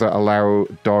stores that allow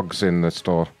dogs in the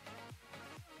store.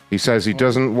 He says he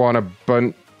doesn't want a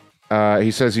bunch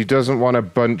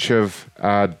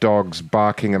of dogs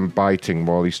barking and biting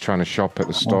while he's trying to shop at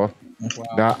the store. Wow.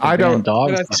 Now, I don't.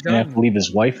 Dogs. He's gonna have to leave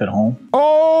his wife at home.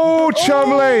 Oh,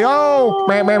 Chumley! Oh,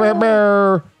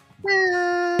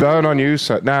 burn on you,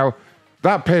 sir. Now,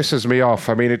 that pisses me off.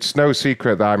 I mean, it's no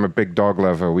secret that I'm a big dog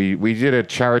lover. We did a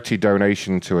charity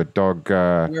donation to a dog.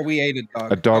 Where we ate a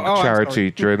dog. A dog charity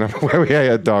during the where we ate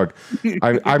a dog.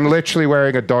 I'm literally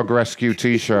wearing a dog rescue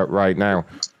T-shirt right now,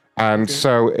 and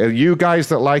so you guys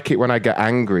that like it when I get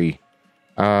angry,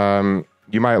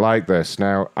 you might like this.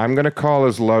 Now, I'm going to call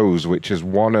us Lowe's, which is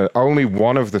only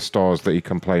one of the stores that he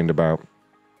complained about.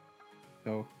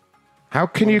 No. How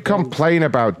can you complain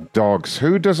about dogs?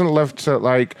 Who doesn't love to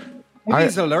like?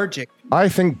 He's allergic. I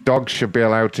think dogs should be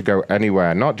allowed to go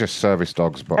anywhere, not just service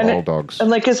dogs, but all dogs. And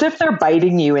like as if they're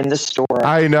biting you in the store.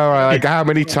 I know. Like, how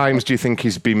many times do you think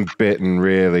he's been bitten?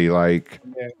 Really, like?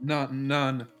 Yeah,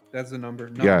 none. That's the number.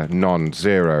 None. Yeah, none,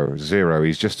 zero.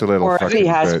 He's just a little. Or if he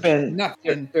has bitch. been,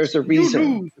 nothing. There's a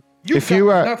reason. If you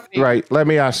were right, let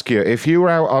me ask you: if you were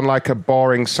out on like a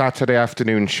boring Saturday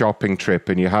afternoon shopping trip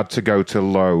and you had to go to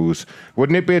Lowe's,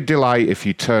 wouldn't it be a delight if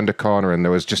you turned a corner and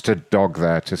there was just a dog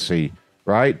there to see?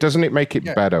 Right? Doesn't it make it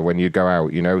better when you go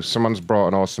out? You know, someone's brought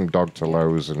an awesome dog to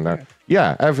Lowe's, and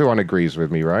everyone agrees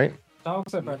with me, right?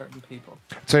 Dogs are better than people.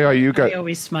 So you go. I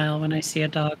always smile when I see a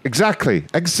dog. Exactly.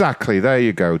 There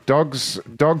you go. Dogs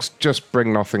just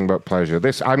bring nothing but pleasure.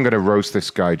 I'm going to roast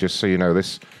this guy, just so you know.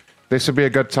 This would be a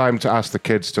good time to ask the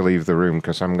kids to leave the room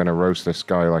because I'm going to roast this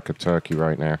guy like a turkey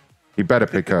right now. He better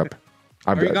pick up.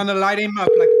 Are you going to light him up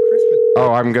like a Christmas?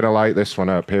 Oh, I'm going to light this one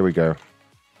up. Here we go.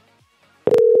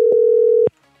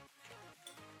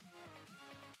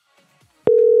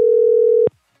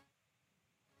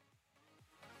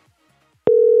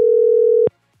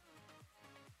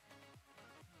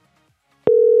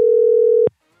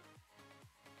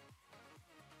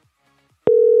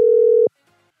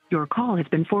 Your call has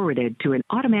been forwarded to an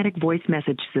automatic voice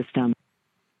message system.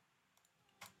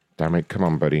 Damn it. Come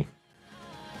on, buddy.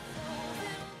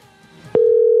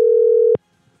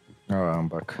 Oh, I'm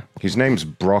back. His name's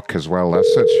Brock as well.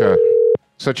 That's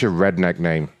such a redneck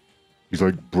name. He's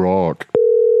like, Brock.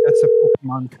 That's a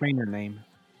Pokemon trainer name.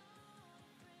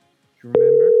 Do you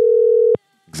remember?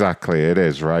 Exactly, it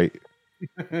is, right?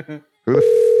 Who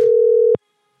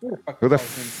the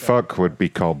fuck would be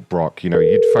called Brock? You know,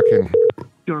 you'd fucking...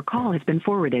 Your call has been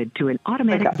forwarded to an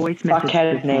automatic voice message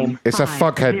system. Name. It's a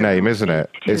fuckhead name, isn't it?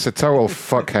 It's a total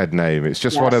fuckhead name. It's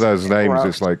just one of those names. gross.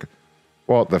 It's like,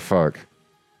 what the fuck?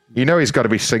 You know he's got to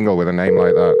be single with a name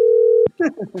like that.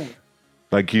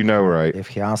 Like, you know, right? If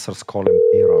he answers, call him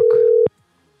B-Rock.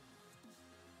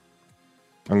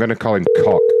 I'm going to call him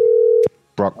Cock.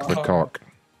 Brock the Cock.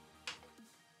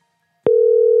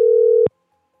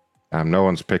 No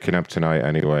one's picking up tonight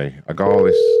anyway. I got all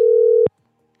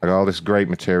this great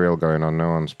material going on. No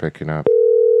one's picking up.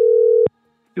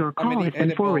 Your call has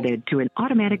been forwarded to an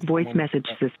automatic voice message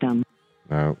system.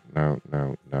 No.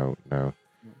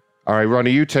 All right,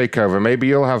 Ronnie, you take over. Maybe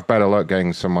you'll have better luck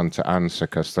getting someone to answer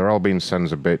because they're all being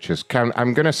sons of bitches.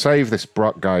 I'm going to save this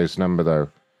Brock guy's number, though.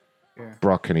 Yeah.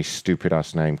 Brock and his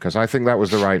stupid-ass name, because I think that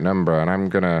was the right number, and I'm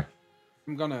gonna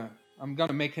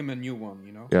make him a new one,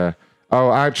 you know? Yeah.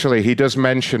 Oh, actually, he does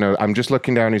mention, I'm just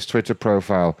looking down his Twitter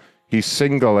profile. He's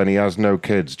single and he has no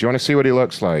kids. Do you want to see what he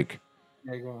looks like?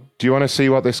 Yeah, go on. Do you want to see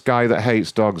what this guy that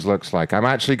hates dogs looks like? I'm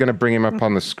actually going to bring him up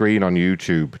on the screen on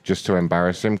YouTube just to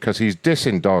embarrass him because he's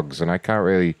dissing dogs and I can't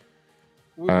really...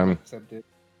 We won't accept it.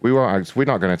 We're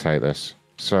not going to take this.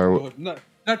 So...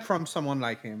 Not from someone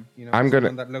like him. You know,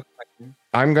 someone that looks like him.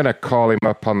 I'm going to call him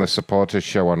up on the supporters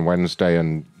show on Wednesday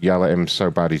and yell at him so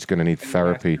bad he's going to need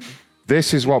therapy.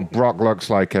 This is what Brock looks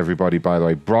like, everybody, by the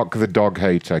way. Brock the dog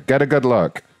hater. Get a good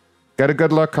look. Get a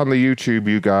good look on the YouTube,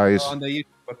 you guys. On the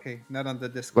YouTube, okay. Not on the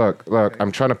Discord. Look. Okay.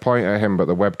 I'm trying to point at him, but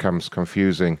the webcam's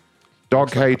confusing.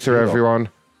 Dog hater, everyone.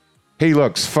 He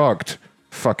looks fucked.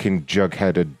 Fucking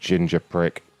jug-headed ginger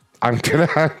prick. I'm gonna...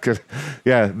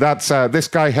 Yeah, that's... this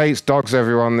guy hates dogs,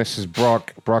 everyone. This is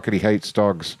Brock. Brock, and he hates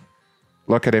dogs.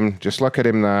 Look at him. Just look at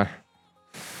him there.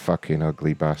 Fucking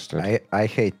ugly bastard. I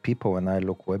hate people and I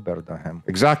look way better than him.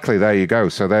 Exactly. There you go.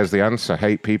 So there's the answer.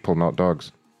 Hate people, not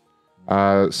dogs.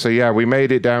 So yeah, we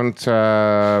made it down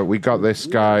to... we got this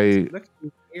guy...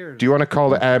 Do you want to call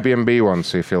the Airbnb one,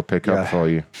 see if he'll pick up for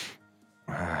you?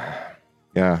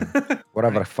 Yeah.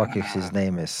 Whatever the fuck his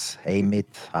name is.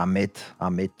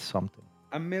 Amit, something.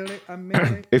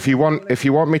 If you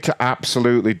want me to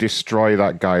absolutely destroy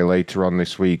that guy later on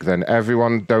this week, then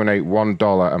everyone donate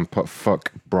 $1 and put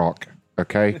fuck Brock,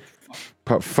 okay?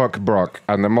 Put fuck Brock,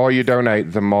 and the more you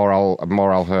donate, the more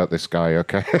I'll hurt this guy,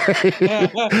 okay?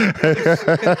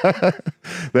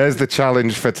 There's the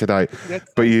challenge for tonight.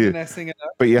 But you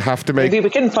have to make. Maybe we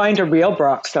can find a real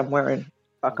Brock somewhere and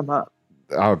fuck him up.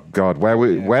 Oh God,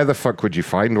 where the fuck would you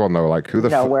find one though? Like who the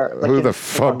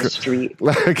fuck? On the street.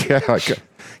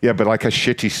 Yeah, but like a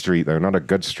shitty street though, not a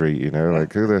good street. You know,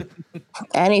 like who the?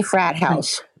 Any frat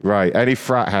house. Right, any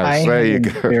frat house. I there you have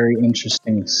go. a very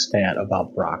interesting stat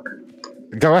about Brock.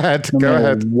 Go ahead. No go matter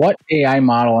ahead. What AI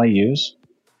model I use,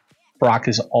 Brock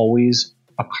is always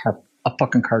a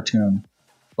fucking cartoon.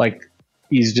 Like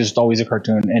he's just always a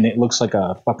cartoon, and it looks like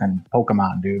a fucking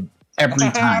Pokemon, dude. Every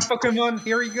time. Pokemon,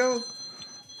 here we go.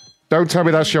 Don't tell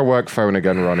me that's your work phone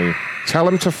again, Ronnie. Tell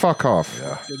him to fuck off.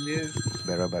 Yeah.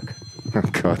 Better back. Oh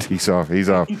God, he's off. He's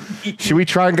off. Should we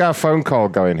try and get a phone call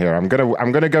going here? I'm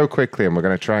gonna go quickly, and we're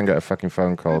gonna try and get a fucking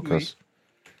phone call because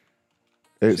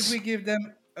Should we give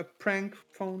them a prank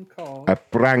phone call? A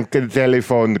prank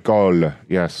telephone call.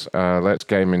 Yes. Let's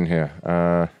get him in here.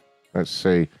 Let's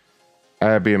see.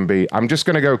 Airbnb. I'm just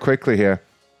gonna go quickly here.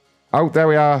 Oh, there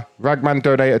we are. Ragman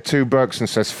donated $2 and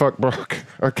says fuck Brock.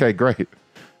 Okay, great.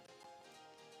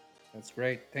 That's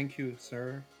great. Thank you,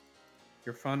 sir.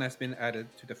 Your phone has been added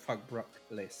to the fuck Brock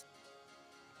list.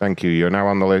 Thank you. You're now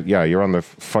on the list. Yeah, you're on the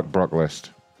fuck Brock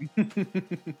list.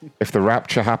 If the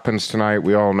rapture happens tonight,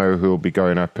 we all know who'll be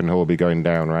going up and who'll be going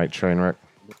down, right, Trainwreck?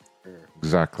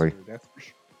 Exactly.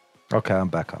 Okay, I'm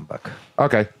back.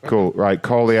 Okay, cool. Right,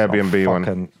 call the Airbnb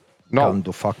one. Not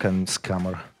the fucking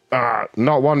scammer.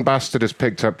 Not one bastard has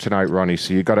picked up tonight, Ronnie,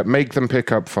 so you got to make them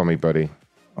pick up for me, buddy.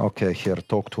 Okay, here,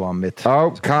 talk to Amit.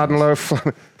 Oh,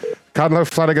 Cardinal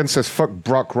Flanagan says, fuck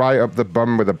Brock right up the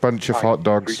bum with a bunch of hot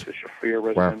dogs.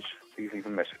 Wow.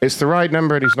 It's the right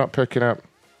number and he's not picking up.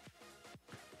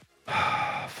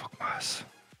 Fuck my ass.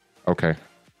 Okay.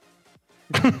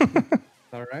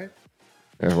 All right.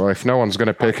 Yeah, well, if no one's going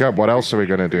to pick up, what else are we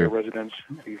going to do?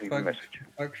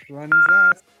 Fuck Ronnie's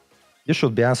ass. You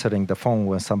should be answering the phone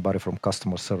when somebody from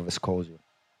customer service calls you.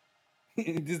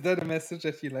 Is that a message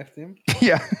that you left him?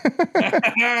 Yeah.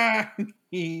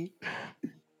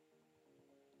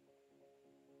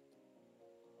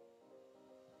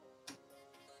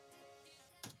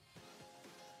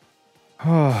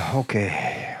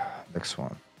 Okay. Next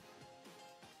one.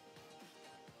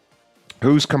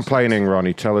 Who's complaining,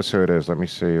 Ronnie? Tell us who it is. Let me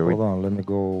see. Hold on, let me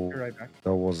go. Right back.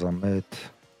 That was Amit.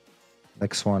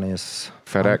 Next one is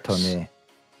FedEx. Anthony.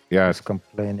 Yeah. He's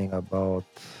complaining about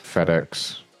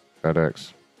FedEx.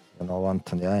 You know,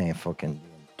 Anthony, I ain't fucking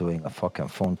doing a fucking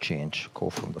phone change. Call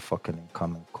from the fucking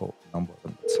incoming call number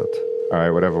and that's it. All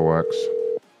right, whatever works.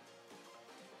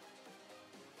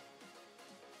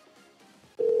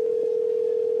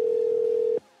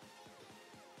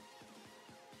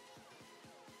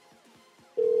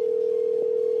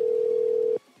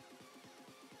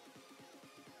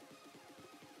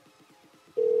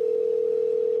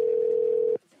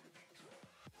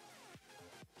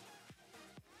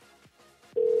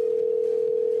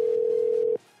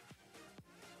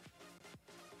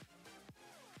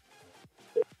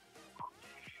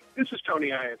 This is Tony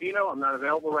Iavino. I'm not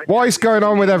available right now. What is going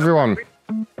on with everyone?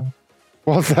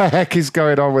 What the heck is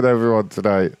going on with everyone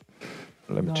tonight?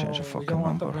 Let me change the We fucking don't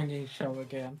want number. the ringing show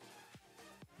again.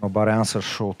 Nobody answers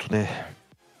show today.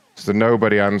 It's the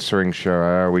nobody answering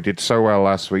show. We did so well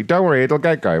last week. Don't worry, it'll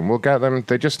get going. We'll get them.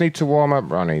 They just need to warm up,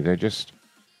 Ronnie. They just...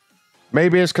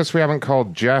 Maybe it's because we haven't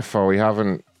called Jeff or we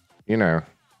haven't, you know...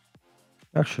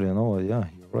 Actually, no, yeah,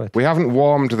 you're right. We haven't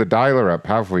warmed the dialer up,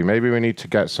 have we? Maybe we need to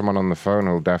get someone on the phone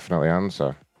who'll definitely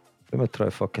answer. Let me try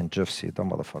fucking Jeff, see that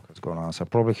motherfucker's gonna answer.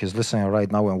 Probably he's listening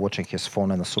right now and watching his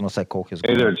phone, and as soon as I call, he's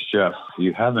Hey there, it's Jeff.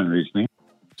 You haven't reached me.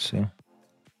 See? Got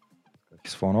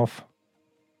his phone off.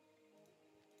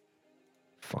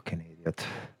 Fucking idiot.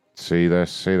 See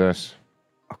this.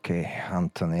 Okay,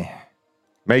 Anthony.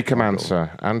 Make him answer.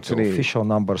 Anthony. The official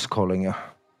number's calling you.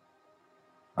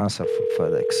 Answer for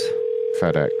FedEx.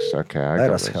 FedEx. Okay, I Let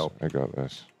got us this. help. I got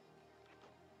this.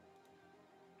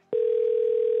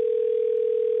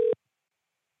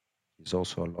 He's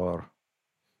also a lawyer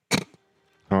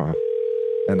Uh-huh.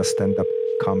 and a stand-up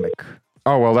comic.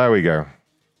 Oh, well, there we go.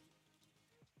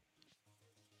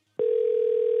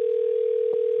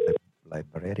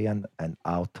 Librarian and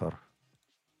author.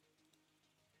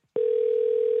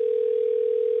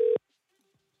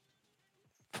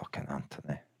 Fucking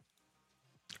Anthony.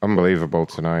 Unbelievable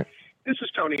tonight. This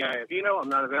is Tony Iavino. I'm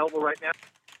not available right now.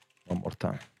 One more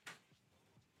time.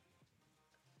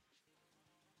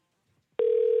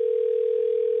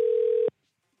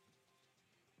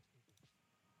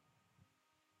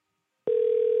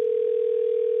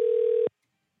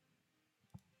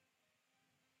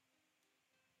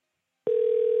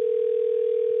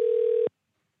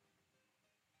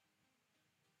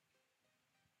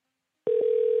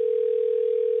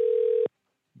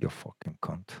 You fucking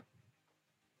cunt.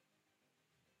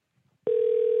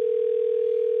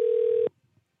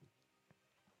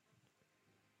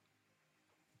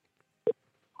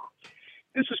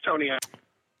 This is Tony.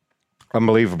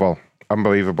 Unbelievable.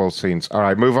 Unbelievable scenes. All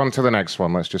right, move on to the next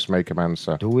one. Let's just make him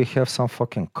answer. Do we have some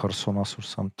fucking curse on us or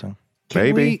something?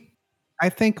 Maybe. I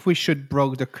think we should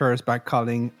broke the curse by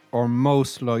calling our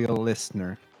most loyal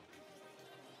listener.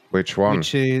 Which one?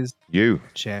 Which is you,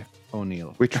 Jeff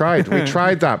O'Neill. We tried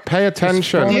that. Pay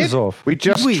attention. We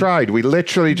just tried. We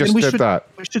literally just did that.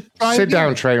 Sit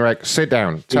down, Trainwreck. Sit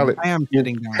down. Tell it. I am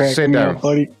sitting down. Sit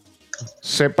down.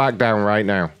 Sit back down right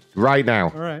now. Right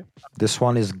now. All right. This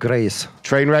one is Grace.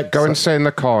 Trainwreck, go and sit in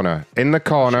the corner. In the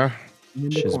corner.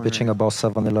 She's bitching about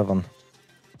 7-Eleven.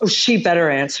 Oh, she better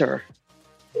answer.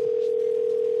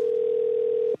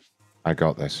 I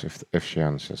got this. If she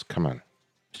answers, come on.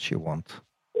 She won't.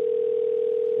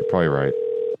 You're probably right.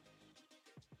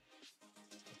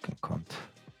 Fucking cunt.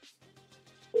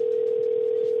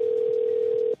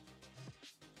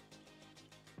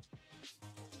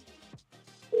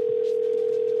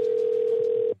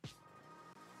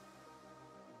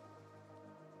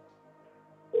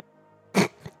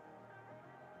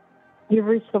 You've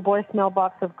reached the voicemail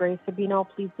box of Grace Sabino.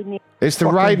 Please leave me. It's the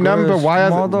right number.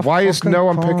 Why is no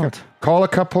one picking? Call a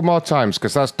couple more times,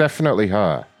 because that's definitely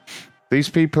her. These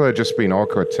people are just being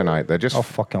awkward tonight. They're just... Oh,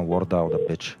 fucking word out, a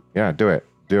bitch. Yeah, do it.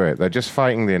 Do it. They're just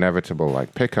fighting the inevitable.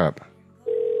 Like, pick up.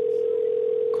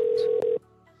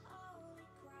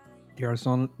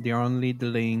 They're only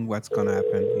delaying what's gonna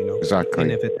happen, you know.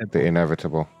 Exactly. The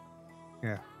inevitable.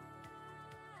 Yeah.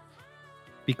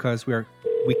 Because we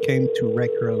came to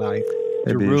wreck her life.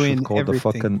 Maybe to ruin you should call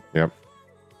everything. the fucking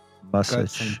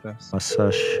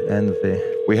massage envy.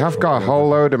 We have got a whole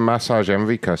load of massage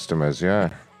envy customers, yeah.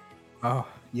 Oh,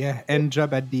 yeah. End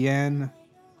job at the end.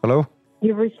 Hello?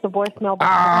 You've reached the voicemail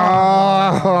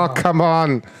box. Oh, come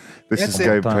on. This That's is it.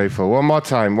 game playful. One more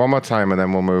time, and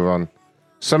then we'll move on.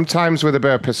 Sometimes with a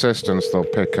bit of persistence, they'll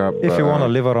pick up. If you want to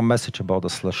leave her a message about the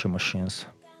slushy machines.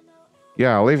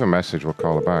 Yeah, I'll leave a message. We'll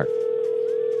call her back.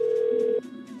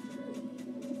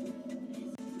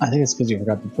 I think it's because you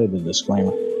forgot to play the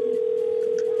disclaimer.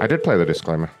 I did play the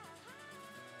disclaimer.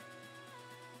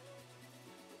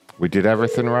 We did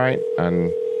everything right,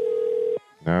 and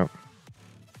no.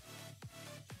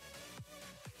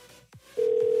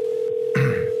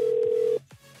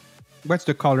 What's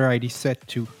the caller ID set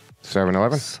to?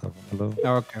 7-Eleven? 7-Eleven.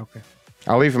 Oh, okay.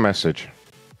 I'll leave a message.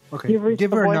 Okay. You've reached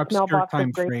Give the her an voicemail obscure box time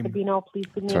of Grace frame. Sabino. Please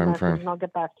leave me a Time message frame. and I'll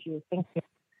get back to you. Thank you.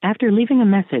 After leaving a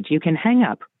message, you can hang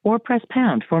up or press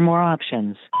pound for more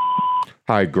options.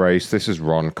 Hi, Grace. This is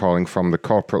Ron calling from the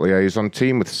corporate liaison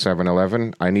team with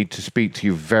 7-Eleven. I need to speak to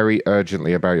you very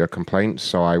urgently about your complaints,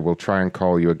 so I will try and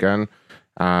call you again.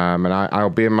 And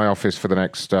I'll be in my office for the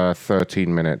next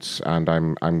 13 minutes, and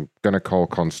I'm going to call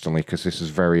constantly because this is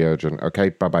very urgent. Okay,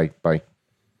 bye-bye. Bye.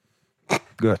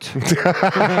 Good.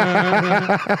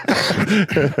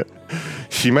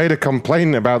 She made a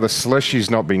complaint about the slushies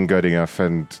not being good enough,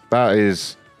 and that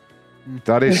is...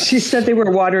 She said they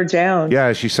were watered down.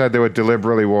 Yeah, she said they were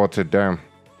deliberately watered down.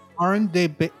 Aren't they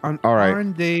All right.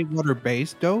 Aren't they water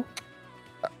based though?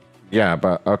 Yeah,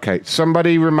 but okay.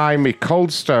 Somebody remind me,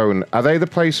 Cold Stone, are they the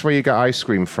place where you get ice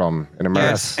cream from in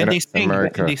America? Yes, and they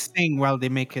sing while they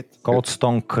make it. Cold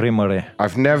Stone Creamery.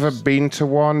 I've never been to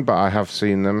one, but I have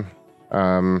seen them.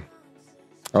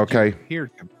 Okay. Hear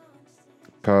them.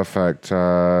 Perfect.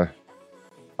 Oh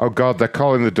God, they're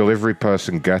calling the delivery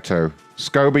person Ghetto.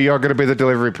 Scoby, you're going to be the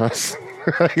delivery person.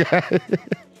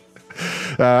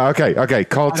 Okay.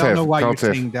 Call Tiff. I don't know why Call you're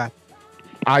Tiff. saying that.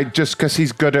 Just because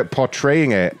he's good at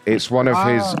portraying it. It's one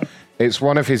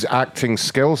of his acting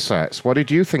skill sets. What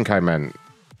did you think I meant?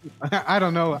 I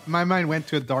don't know. My mind went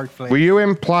to a dark place. Were you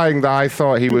implying that I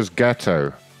thought he was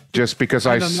Ghetto? Just because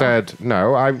I said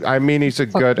no, I mean he's a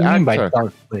good actor. By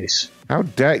dark place. How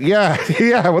dare?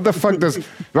 Yeah. What the fuck does?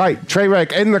 Right,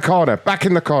 Trainwreck in the corner, back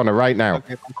in the corner right now.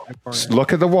 Okay,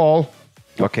 Look at the wall.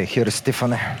 Okay, here is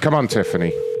Tiffany. Come on,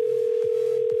 Tiffany.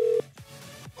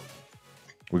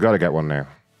 We got to get one now.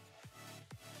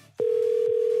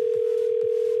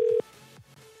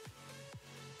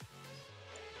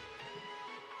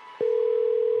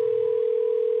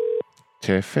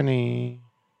 Tiffany.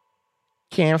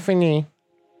 Tiffany.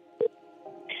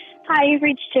 Hi, you've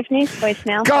reached Tiffany's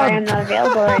voicemail. God Sorry, I'm not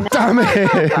available right now. Damn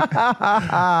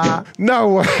it! No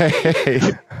way!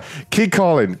 Keep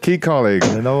calling. Keep calling.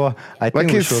 You know what? I think Like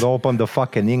we it's- should open the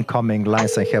fucking incoming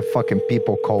lines and have fucking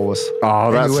people call us.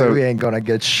 Oh, that's anyway, a- we ain't gonna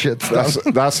get shit done.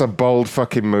 That's a bold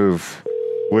fucking move.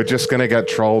 We're just gonna get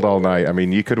trolled all night. I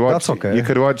mean, you could watch. That's okay. You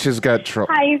could watch us get trolled.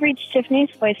 Hi, you've reached Tiffany's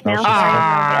voicemail. Sorry, I'm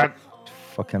not available.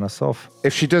 Fucking us off.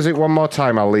 If she does it one more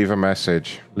time, I'll leave a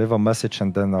message. Leave a message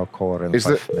and then I'll call her in Is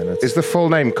 5 minutes. Is the full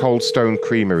name Cold Stone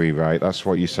Creamery, right? That's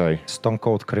what you say. Stone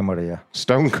Cold Creamery, yeah.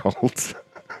 Stone Cold.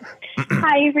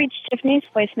 Hi, you've reached Tiffany's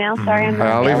voicemail. Sorry, I'm not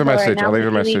I'll leave a available message. right now. I'll leave a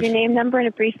If you message. leave your name, number, and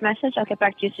a brief message, I'll get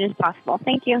back to you as soon as possible.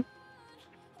 Thank you.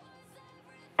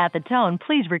 At the tone,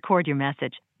 please record your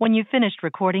message. When you've finished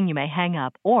recording, you may hang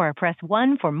up or press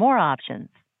 1 for more options.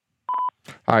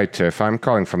 Hi, Tiff. I'm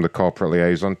calling from the corporate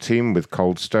liaison team with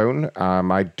Cold Stone.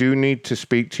 I do need to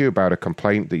speak to you about a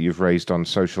complaint that you've raised on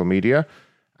social media.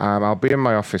 I'll be in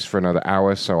my office for another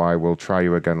hour, so I will try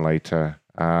you again later.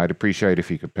 I'd appreciate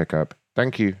if you could pick up.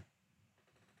 Thank you.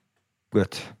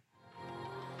 Good.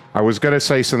 I was going to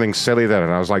say something silly then,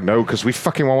 and I was like, no, because we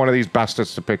fucking want one of these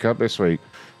bastards to pick up this week.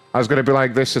 I was going to be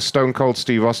like, this is Stone Cold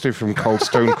Steve Austin from Cold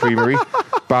Stone Creamery,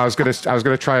 but I was going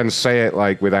to try and say it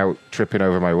like without tripping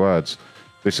over my words.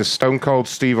 This is Stone Cold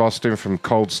Steve Austin from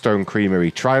Cold Stone Creamery.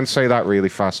 Try and say that really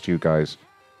fast, you guys.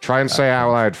 Try and say it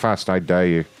out loud fast, I dare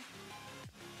you.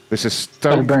 This is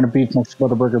Stone... Burn a beef makes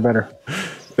Whataburger better.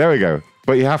 There we go.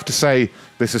 But you have to say,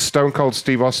 this is Stone Cold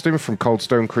Steve Austin from Cold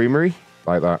Stone Creamery.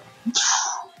 Like that.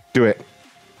 Do it.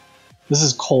 This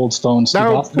is Cold Stone Steve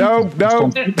No, Austin.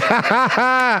 no.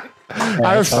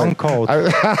 I've Stone Cold.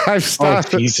 I've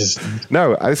started. Oh, Jesus.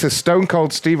 No, this is Stone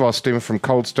Cold Steve Austin from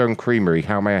Cold Stone Creamery.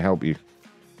 How may I help you?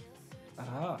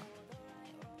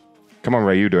 Come on,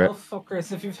 Ray, you do it. Well,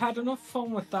 fuckers, if you've had enough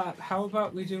fun with that, how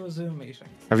about we do a Zoom meeting?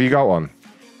 Have you got one?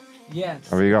 Yes.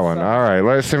 Have you got one? All right,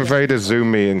 let's invade a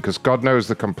Zoom meeting because God knows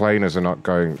the complainers are not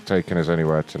taking us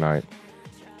anywhere tonight.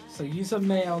 So use a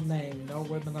male name. No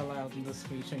women allowed in this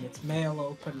meeting. It's male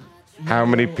open. How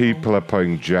many people are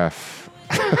putting Jeff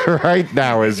right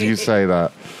now as you say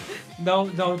that? No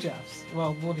Jeffs.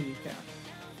 Well, one of you can.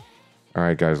 All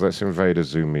right, guys, let's invade a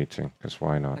Zoom meeting because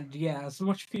why not? And yeah, as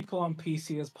much people on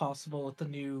PC as possible with the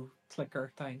new clicker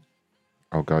thing.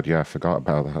 Oh, God, yeah, I forgot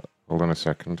about that. Hold on a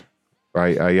second.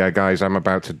 Right, yeah, guys, I'm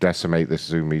about to decimate this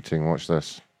Zoom meeting. Watch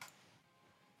this.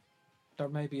 There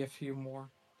may be a few more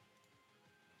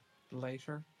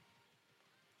later.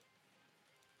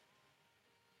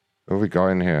 What have we got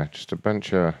in here? Just a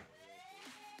bunch of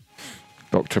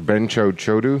Dr. Bencho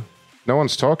Chodu. No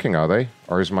one's talking, are they?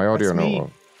 Or is my audio That's me. not?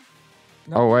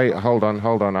 Oh, wait, hold on.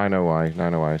 I know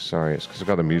why. Sorry, it's because I've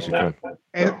got the music on.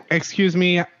 Excuse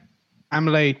me, I'm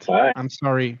late. Hi. I'm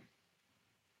sorry.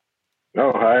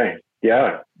 Oh, hi.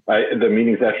 Yeah, the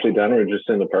meeting's actually done. We're just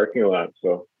in the parking lot,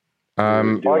 so.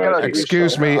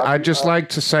 Excuse me, I'd just like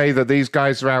to say that these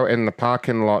guys are out in the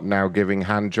parking lot now giving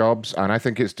hand jobs, and I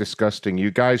think it's disgusting.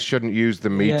 You guys shouldn't use the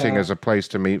meeting Yeah. as a place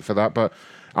to meet for that, but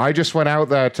I just went out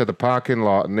there to the parking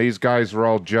lot, and these guys were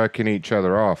all jerking each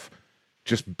other off.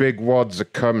 Just big wads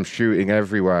of cum shooting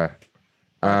everywhere.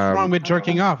 What's wrong with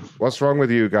jerking off? What's wrong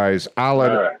with you guys?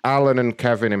 Alan and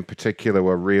Kevin in particular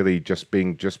were really just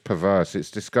being perverse. It's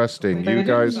disgusting. They You didn't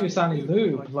guys, use any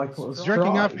lube. Like what was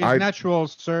Jerking dry. off is I- natural,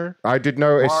 sir. I did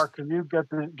notice. Mark, can you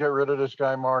get rid of this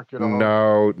guy, Mark? You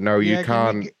know? No, you Yeah,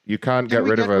 can't. You can't Can get we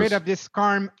rid get of us. rid of this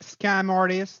scam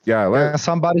artist? Yeah, Yeah,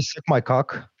 somebody suck my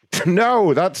cock.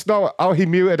 No, that's not. Oh, he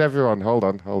muted everyone. Hold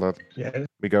on. Yeah.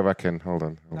 We go back in. Hold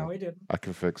on. No, he didn't. I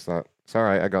can fix that. It's all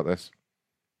right. I got this.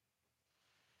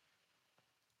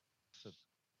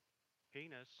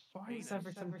 Why is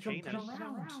everything jumping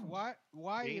around?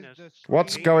 Why is this?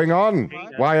 What's going on?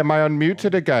 Why am I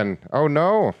unmuted again? Oh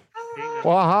no!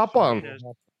 What happened?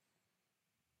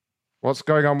 What's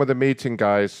going on with the meeting,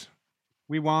 guys?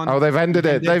 We won. Oh, they've ended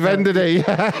it. They've ended it.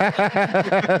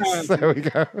 Yes. There we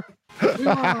go.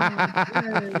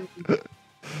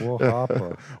 What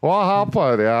happened? What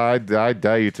happened? Yeah, I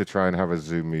dare you to try and have a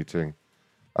Zoom meeting.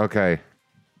 Okay,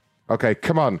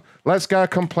 come on. Let's get a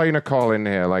complainer call in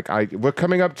here. We're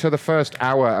coming up to the first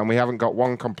hour and we haven't got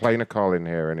one complainer call in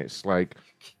here, and it's like,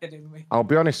 Kidding me. I'll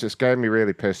be honest, it's getting me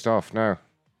really pissed off now.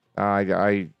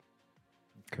 Okay.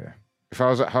 If I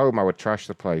was at home, I would trash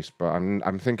the place, but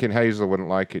I'm thinking Hazel wouldn't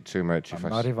like it too much if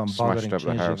I'm I not even smashed bothering up the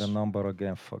changing house. the number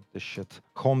again. Fuck this shit.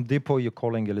 Home Depot, you're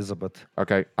calling Elizabeth.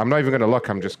 Okay, I'm not even going to look.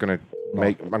 I'm just going to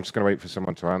I'm just going to wait for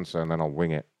someone to answer, and then I'll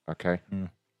wing it. Okay.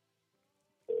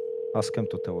 Ask him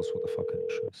to tell us what the fucking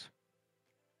issue is.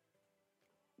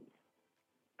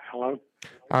 Hello?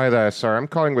 Hi there, sir. I'm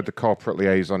calling with the corporate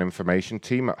liaison information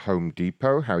team at Home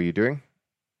Depot. How are you doing?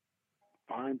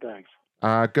 Fine, thanks.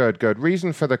 Good.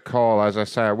 Reason for the call, as I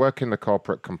say, I work in the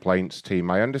corporate complaints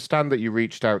team. I understand that you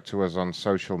reached out to us on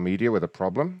social media with a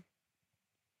problem.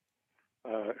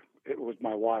 It was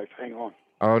my wife. Hang on.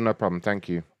 Oh, no problem. Thank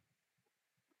you.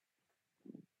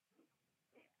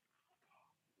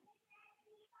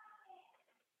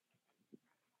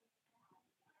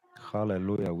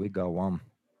 Hallelujah, we got one.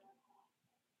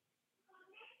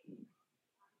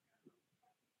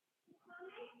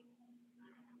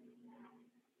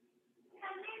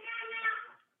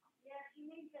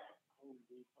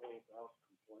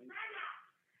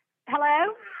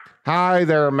 Hello? Hi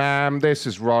there, ma'am. This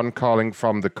is Ron calling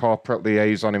from the corporate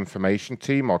liaison information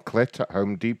team, or CLIT, at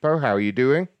Home Depot. How are you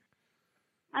doing?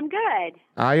 I'm good.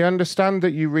 I understand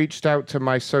that you reached out to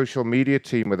my social media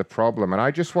team with a problem, and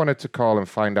I just wanted to call and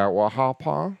find out what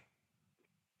happened.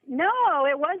 No,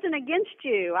 it wasn't against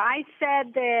you. I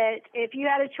said that if you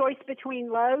had a choice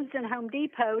between Lowe's and Home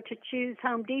Depot, to choose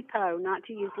Home Depot, not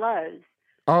to use Lowe's.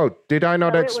 Oh, did I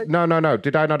not? So No.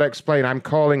 Did I not explain? I'm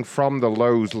calling from the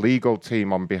Lowe's legal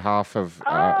team on behalf of.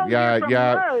 You're from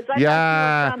Lowe's. I thought you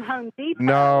were from Home Depot.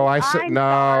 No, I said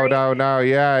no.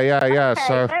 Yeah. Okay,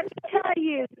 So. let me tell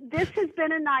you, this has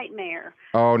been a nightmare.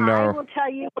 Oh no. I will tell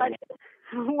you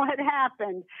what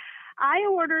happened. I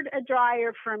ordered a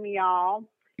dryer from y'all.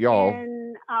 Y'all.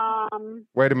 In,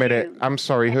 Wait a minute. I'm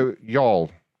sorry. Who? Y'all.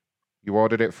 You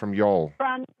ordered it from y'all.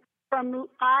 From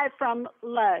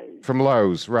Lowe's. From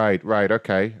Lowe's, right,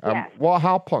 okay. Yes. What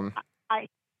happened?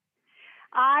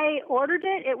 I ordered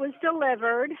it. It was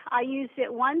delivered. I used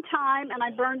it one time, and I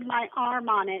burned my arm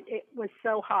on it. It was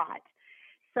so hot.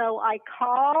 So I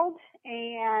called,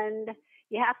 and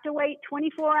you have to wait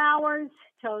 24 hours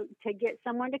to get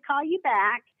someone to call you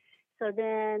back. So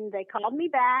then they called me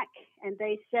back, and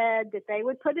they said that they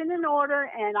would put in an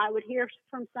order, and I would hear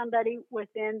from somebody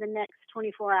within the next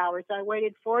 24 hours. I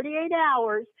waited 48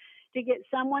 hours to get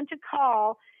someone to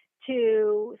call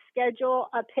to schedule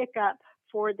a pickup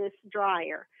for this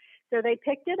dryer. So they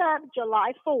picked it up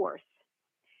July 4th,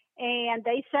 and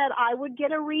they said I would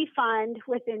get a refund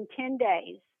within 10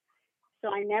 days.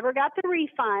 So I never got the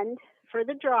refund for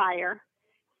the dryer.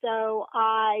 So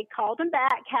I called them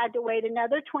back, had to wait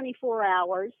another 24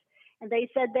 hours, and they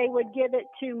said they would give it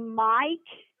to Mike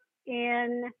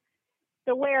in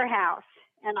the warehouse,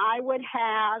 and I would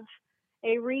have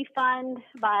a refund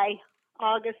by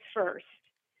August 1st.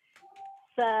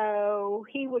 So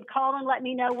he would call and let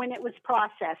me know when it was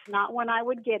processed, not when I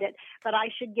would get it, but I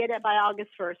should get it by August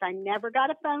 1st. I never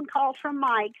got a phone call from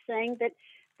Mike saying that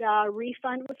the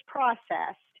refund was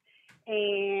processed,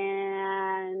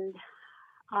 and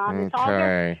it's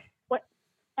August,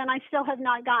 and I still have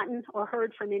not gotten or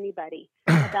heard from anybody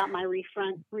about my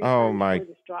refund Oh my for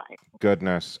this drive.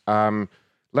 goodness. I'm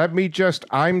just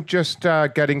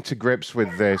getting to grips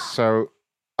with this. So,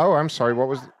 I'm sorry. What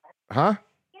was? Huh?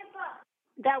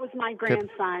 That was my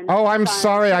grandson. Oh, I'm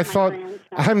sorry. I thought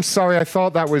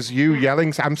that was you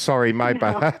yelling. I'm sorry. My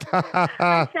bad.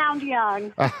 I sound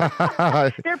young.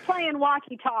 They're playing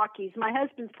walkie-talkies. My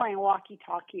husband's playing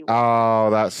walkie-talkie. Oh,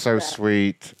 that's so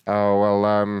sweet. Oh,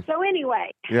 well, So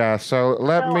anyway. Yeah, so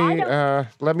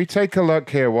let me take a look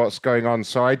here what's going on.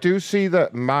 So I do see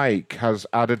that Mike has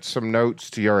added some notes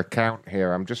to your account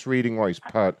here. I'm just reading what he's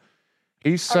put.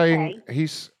 He's saying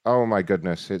oh my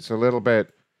goodness, it's a little bit.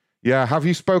 Yeah, have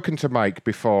you spoken to Mike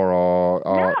before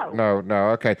or no,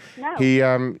 okay. No.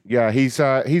 He's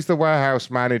the warehouse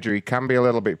manager. He can be a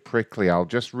little bit prickly. I'll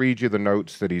just read you the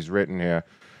notes that he's written here.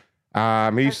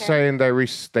 He's saying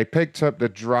they picked up the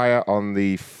dryer on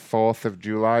the 4th of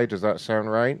July. Does that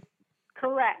sound right?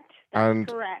 Correct. That's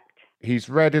correct. He's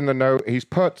read in the note. He's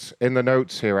put in the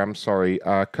notes here. I'm sorry.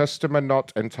 Customer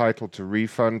not entitled to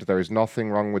refund. There is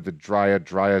nothing wrong with the dryer.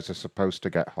 Dryers are supposed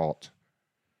to get hot.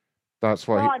 That's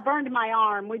what. I burned my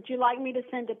arm. Would you like me to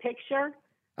send a picture?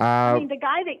 I mean, the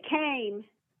guy that came.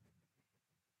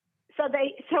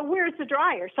 So where's the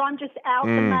dryer? So I'm just out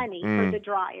the money for the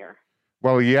dryer.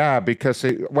 Well, yeah, because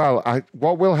what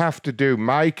we'll have to do.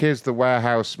 Mike is the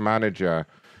warehouse manager.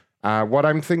 What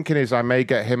I'm thinking is I may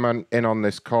get him in on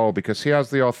this call because he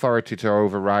has the authority to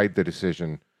override the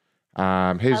decision.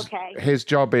 His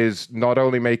job is not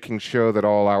only making sure that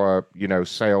all our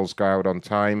sales go out on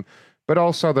time, but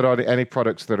also that any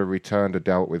products that are returned are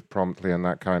dealt with promptly and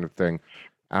that kind of thing.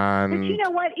 And But you know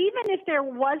what? Even if there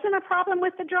wasn't a problem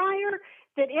with the dryer,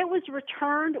 that it was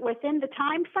returned within the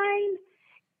time frame,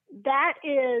 that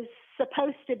is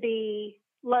supposed to be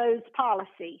Lowe's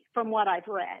policy, from what I've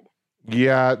read.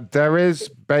 yeah, there is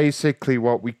basically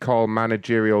what we call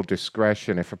managerial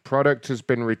discretion. If a product has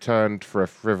been returned for a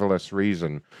frivolous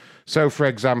reason, so for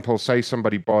example, say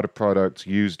somebody bought a product,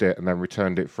 used it, and then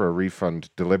returned it for a refund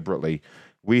deliberately,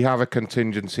 we have a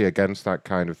contingency against that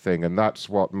kind of thing, and that's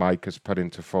what Mike has put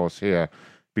into force here,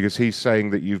 because he's saying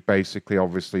that you've basically,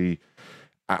 obviously,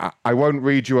 I won't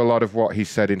read you a lot of what he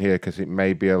said in here because it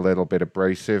may be a little bit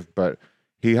abrasive, but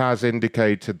he has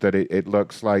indicated that it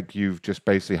looks like you've just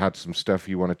basically had some stuff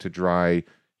you wanted to dry,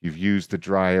 you've used the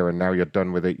dryer, and now you're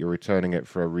done with it, you're returning it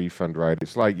for a refund, right?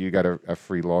 It's like you get a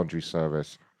free laundry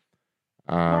service.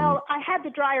 Well, I had the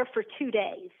dryer for 2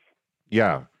 days.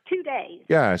 Yeah. 2 days.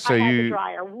 Yeah, so I had you- the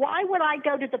dryer. Why would I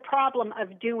go to the problem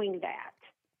of doing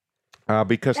that?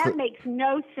 Because That makes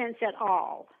no sense at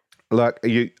all. look,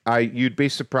 you'd be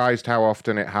surprised how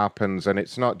often it happens, and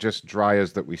it's not just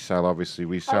dryers that we sell. Obviously,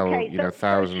 we sell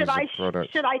thousands of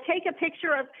products. Should I take a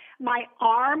picture of my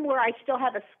arm where I still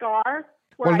have a scar?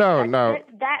 Well, no.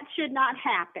 That should not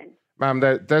happen. Ma'am,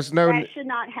 there's no. That should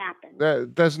not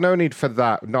happen. There's no need for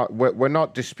that. We're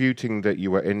not disputing that you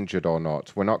were injured or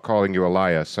not. We're not calling you a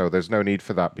liar, so there's no need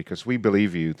for that because we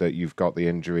believe you that you've got the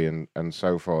injury and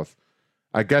so forth.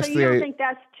 I guess So you don't think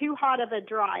that's too hot of a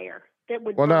dryer that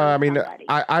would? Well, no, burn I mean, somebody?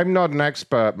 I'm not an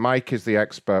expert. Mike is the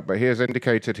expert, but he has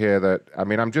indicated here that, I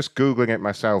mean, I'm just Googling it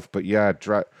myself, but yeah,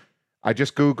 I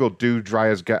just Googled, do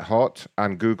dryers get hot?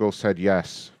 And Google said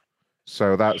yes.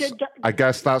 So I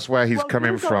guess that's where he's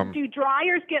coming Google, from. Do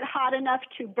dryers get hot enough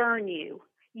to burn you?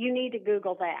 You need to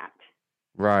Google that.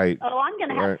 Right. Oh, I'm going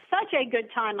to have right. such a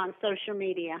good time on social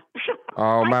media.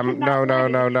 Oh, ma'am, no,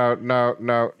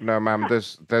 ma'am.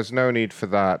 There's no need for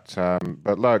that.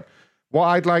 But look, what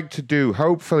I'd like to do,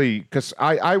 hopefully, because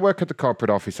I work at the corporate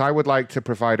office, I would like to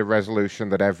provide a resolution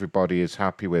that everybody is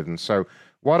happy with. And so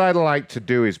what I'd like to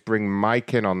do is bring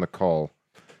Mike in on the call.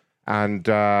 And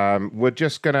we're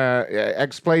just going to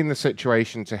explain the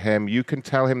situation to him. You can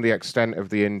tell him the extent of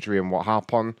the injury and what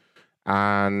happened.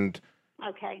 And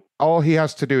okay. all he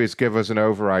has to do is give us an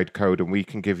override code and we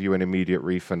can give you an immediate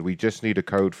refund. We just need a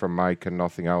code from Mike and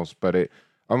nothing else. But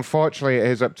unfortunately, it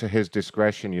is up to his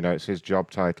discretion. You know, it's his job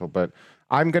title. But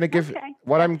I'm going to give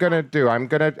what I'm going to do. I'm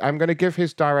going to give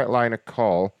his direct line a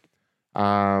call.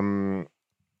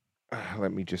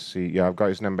 Let me just see. Yeah, I've got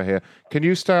his number here. Can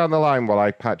you stay on the line while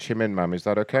I patch him in, ma'am? Is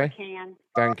that okay? I can.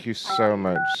 Thank you so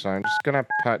much. So I'm just going to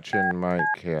patch in Mike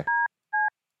here.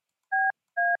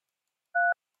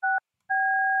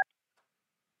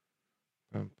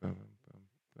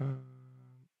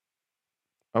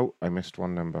 Oh, I missed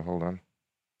one number. Hold on.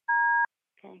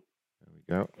 Okay. There we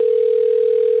go.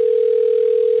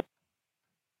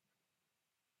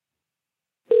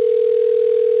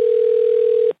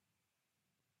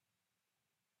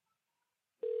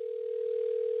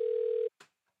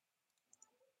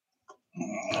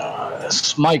 This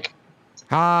is Mike.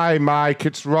 Hi, Mike.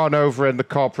 It's Ron over in the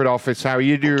corporate office. How are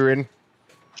you doing?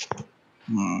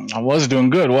 I was doing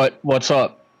good. What's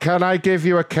up? Can I give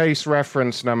you a case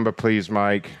reference number, please,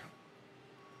 Mike?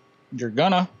 You're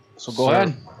gonna. So go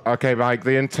ahead. Okay, Mike.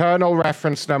 The internal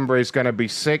reference number is going to be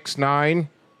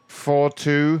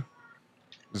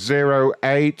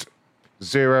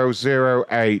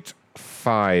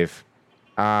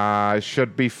 6942080085.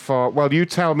 Should be for. Well, you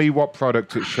tell me what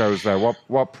product it shows there.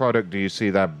 What product do you see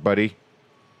there, buddy?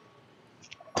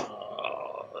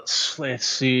 Let's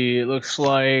see. It looks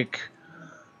like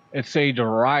it's a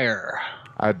dryer.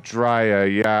 A dryer,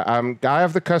 yeah. I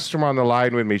have the customer on the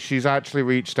line with me. She's actually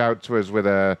reached out to us with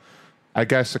a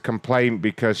complaint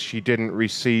because she didn't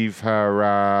receive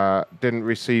her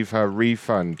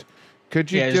refund. Could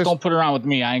you just don't put her on with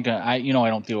me. I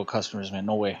don't deal with customers, man.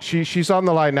 No way. She's on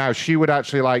the line now. She would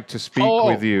actually like to speak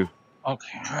with you.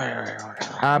 Okay.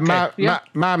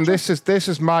 Ma'am, this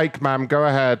is Mike, ma'am. Go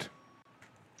ahead.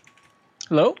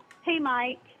 Hello? Hey,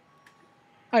 Mike.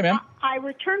 Hi, ma'am. I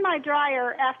returned my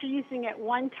dryer after using it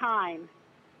one time.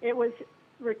 It was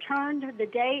returned the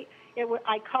day.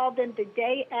 I called them the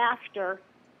day after.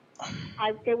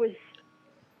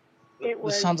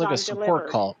 This sounds like a support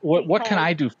call. What can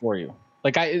I do for you?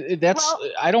 Like I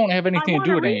don't have anything to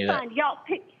do with any of that. Y'all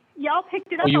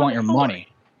picked it up. Oh, you on want the your floor. money?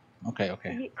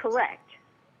 Okay. Correct.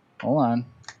 Hold on.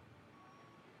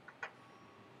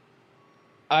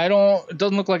 It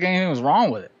doesn't look like anything was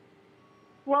wrong with it.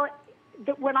 Well,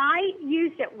 when I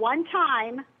used it one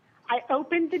time, I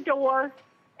opened the door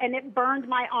and it burned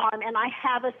my arm, and I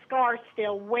have a scar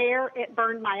still where it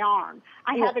burned my arm.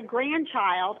 I have a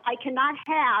grandchild. I cannot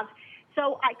have.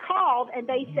 So I called, and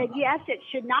they said, yes, it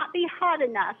should not be hot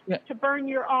enough to burn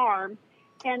your arm.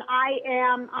 And I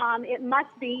am, it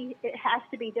has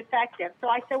to be defective. So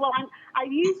I said, well, I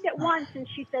used it once, and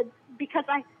she said, because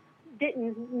I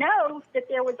didn't know that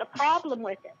there was a problem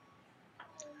with it.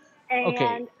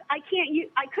 And I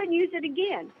couldn't use it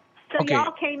again. So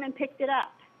y'all came and picked it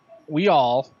up.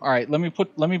 All right, let me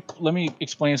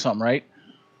explain something, right?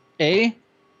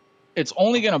 It's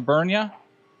only going to burn you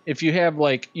if you have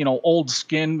like, old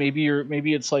skin, maybe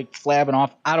it's like flabbing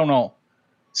off. I don't know.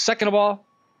 Second of all,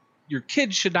 your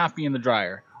kids should not be in the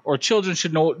dryer, or children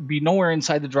should be nowhere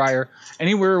inside the dryer,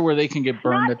 anywhere where they can get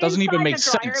burned. That doesn't even make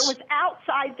sense. It was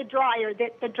outside the dryer.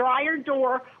 That the dryer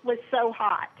door was so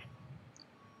hot.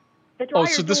 The dryer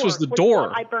so this was the door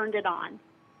door. I burned it on.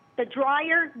 The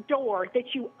dryer door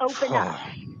that you open up.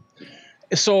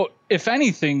 So if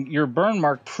anything, your burn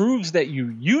mark proves that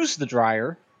you used the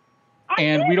dryer,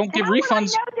 and we don't give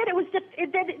refunds. How would I know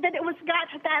that it was got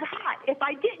that hot if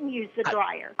I didn't use the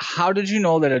dryer? How did you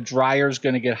know that a dryer is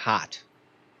going to get hot?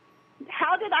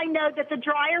 How did I know that the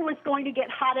dryer was going to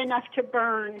get hot enough to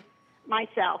burn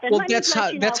myself? And well,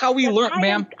 that's how we learn,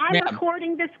 ma'am. I'm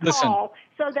recording this call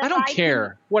so that I don't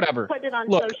care. Whatever. Put it on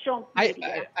Look, social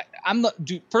media. I'm the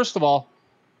dude. First of all,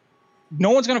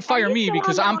 no one's going to fire me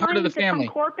because I'm part of the family.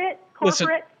 Corporate. Listen,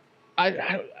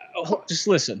 just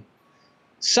listen.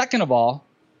 Second of all,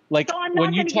 like so I'm not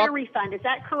when you talk, get a refund. Is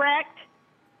that correct?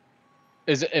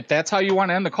 If that's how you want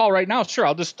to end the call right now, sure.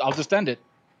 I'll just end it.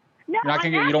 No, you're not gonna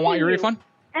get. You don't want your refund?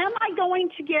 Am I going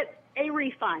to get a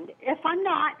refund? If I'm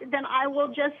not, then I will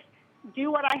just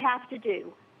do what I have to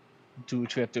do. Do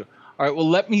what you have to. All right. Well,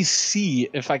 let me see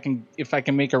if I can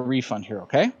make a refund here.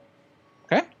 Okay.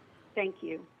 Okay. Thank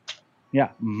you. Yeah.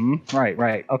 Mm-hmm.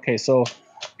 Right. Okay. So,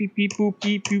 beep beep boop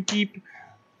beep boop beep.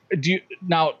 Do you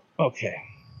now? Okay.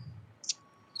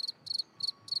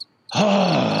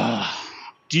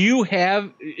 Do you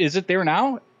have? Is it there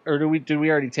now, or did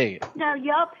we already take it? No,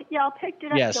 y'all picked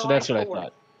it up. Yeah. So that's what I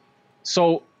thought.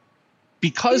 So,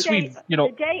 because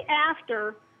the day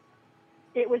after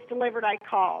it was delivered, I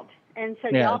called, and so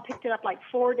y'all picked it up like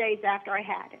 4 days after I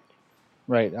had it.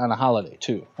 Right, on a holiday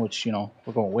too, which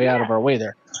we're going way out of our way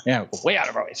there. Yeah, we're way out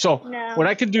of our way. So what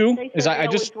I could do is I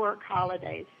just work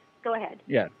holidays. Go ahead.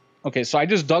 Yeah. Okay, so I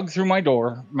just dug through my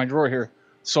drawer here.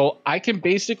 So I can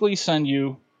basically send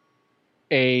you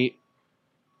I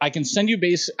can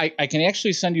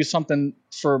actually send you something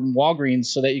from Walgreens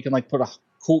so that you can like buy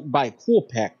a cool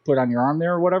pack, put on your arm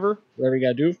there or whatever you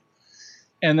gotta do.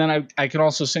 And then I can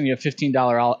also send you a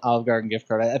 $15 Olive Garden gift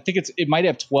card. I think it might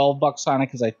have $12 on it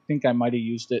because I think I might have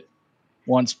used it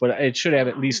once, but it should have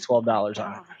at least $12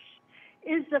 on it.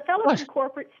 Is the fellow from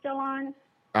corporate still on?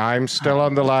 I'm still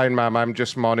on the line, ma'am. I'm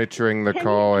just monitoring the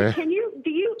call. Can you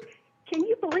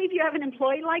believe you have an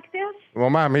employee like this? Well,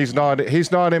 ma'am, he's not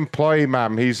an employee,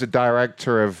 ma'am. He's a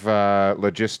director of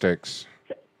logistics.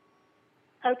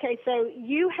 Okay, so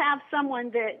you have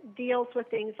someone that deals with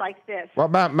things like this. Well,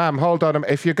 ma'am, hold on.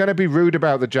 If you're going to be rude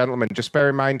about the gentleman, just bear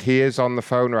in mind he is on the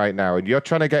phone right now, and you're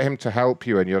trying to get him to help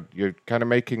you, and you're kind of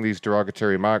making these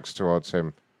derogatory remarks towards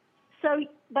him. So,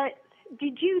 but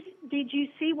did you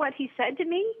see what he said to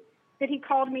me? That he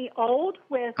called me old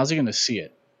with? How's he going to see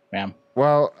it, ma'am?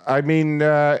 Well, I mean,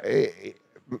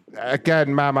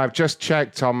 again, ma'am, I've just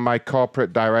checked on my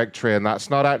corporate directory, and that's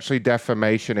not actually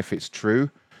defamation if it's true.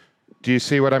 Do you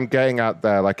see what I'm getting at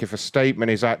there? Like, if a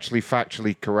statement is actually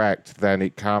factually correct, then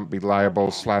it can't be libel,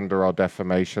 slander, or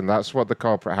defamation. That's what the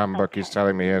corporate handbook is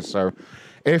telling me here. So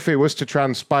if it was to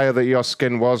transpire that your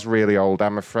skin was really old,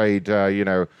 I'm afraid,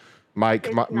 Mike,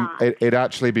 it'd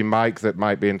actually be Mike that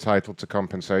might be entitled to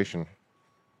compensation.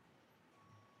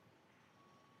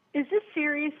 Is this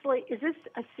a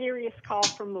serious call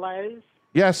from Lowe's?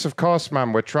 Yes, of course,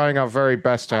 ma'am. We're trying our very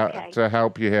best to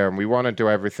help you here, and we want to do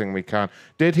everything we can.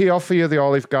 Did he offer you the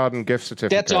Olive Garden gift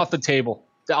certificate? That's off the table.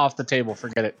 Off the table.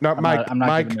 Forget it. No, Mike. I'm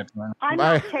not giving it to him. I'm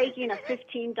not taking a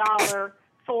 $15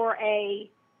 for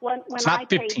when I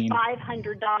paid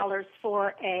 $500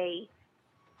 for a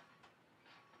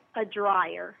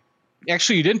dryer.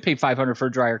 Actually, you didn't pay $500 for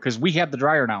a dryer because we have the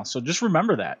dryer now. So just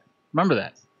remember that. I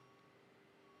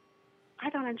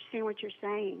don't understand what you're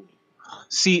saying.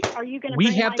 See, are you going to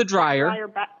bring the dryer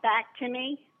back to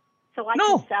me so I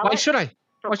can sell it? Why should I?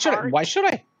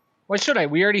 Why should I?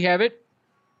 We already have it.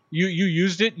 You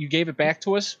used it. You gave it back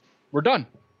to us. We're done.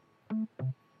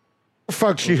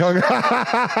 Fuck, she hung.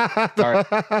 Sorry.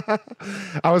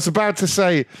 I was about to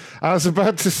say,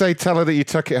 tell her that you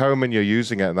took it home and you're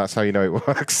using it, and that's how you know it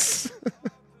works.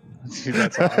 Dude,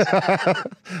 that's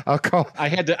awesome. I'll call. I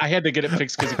had to get it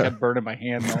fixed because it kept burning my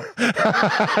hand. Though.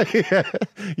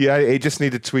 Yeah, it just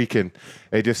needed tweaking.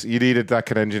 You needed like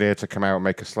an engineer to come out and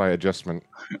make a slight adjustment.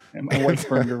 And my wife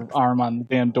burned her arm on the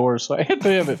damn door, so I had to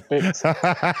have it fixed.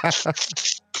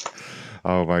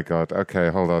 Oh my god. Okay,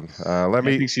 hold on. I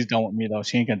think she's done with me though.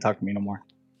 She ain't gonna talk to me no more.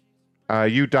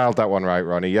 You dialed that one right,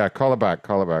 Ronnie. Yeah, call her back.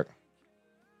 Call her back.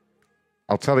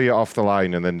 I'll tell her you're off the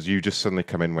line, and then you just suddenly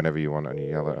come in whenever you want and you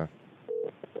yell at her.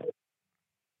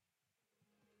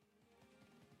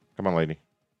 Come on, lady.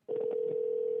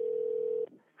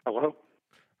 Hello?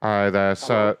 Hi there,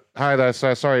 sir. Hi there,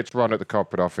 sir. Sorry, it's Ron at the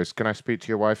corporate office. Can I speak to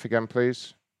your wife again,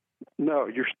 please? No,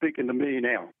 you're speaking to me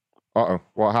now. Uh-oh.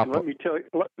 What happened? Let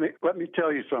me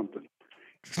tell you something.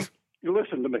 You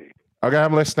listen to me. Okay,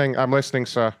 I'm listening. I'm listening,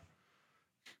 sir.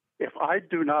 If I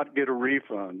do not get a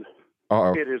refund,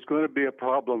 Uh-oh. it is going to be a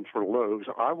problem for Lowe's.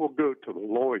 I will go to the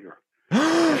lawyer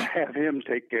and have him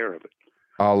take care of it.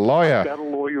 A lawyer? I've got a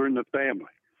lawyer in the family.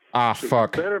 Ah, So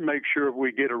fuck. you better make sure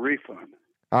we get a refund.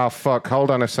 Ah, fuck.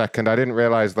 Hold on a second. I didn't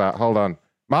realize that. Hold on.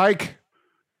 Mike,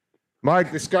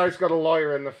 this guy's got a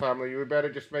lawyer in the family. You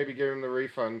better just maybe give him the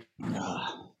refund.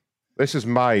 This is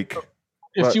Mike.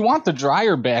 If you want the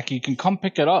dryer back, you can come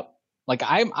pick it up. Like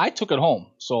I took it home,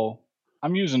 so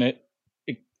I'm using it,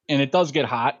 and it does get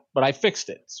hot, but I fixed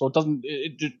it, so it doesn't.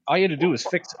 All you had to do is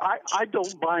fix it. I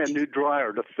don't buy a new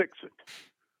dryer to fix it.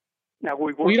 Now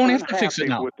we Well, you don't have to fix it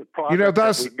now. With the product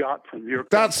that we got from your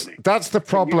company. That's the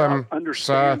problem, Can you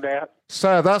understand sir. that?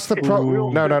 Sir, that's the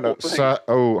problem. No, simple sir.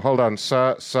 Oh, hold on,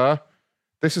 sir.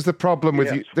 This is the problem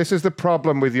with you. This is the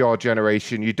problem with your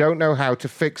generation. You don't know how to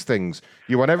fix things.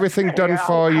 You want everything done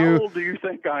for you. How old do you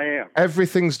think I am?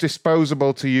 Everything's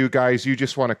disposable to you guys. You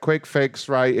just want a quick fix,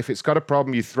 right? If it's got a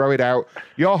problem, you throw it out.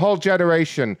 Your whole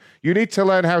generation, you need to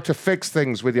learn how to fix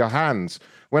things with your hands.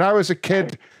 When I was a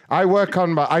kid, I work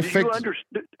on my. You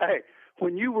understood? Hey,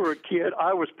 when you were a kid,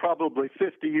 I was probably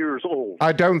 50 years old.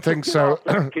 I don't think so.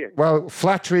 Well,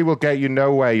 flattery will get you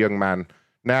nowhere, young man.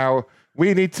 Now,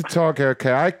 we need to talk,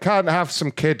 okay? I can't have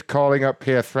some kid calling up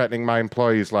here threatening my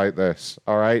employees like this,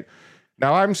 all right?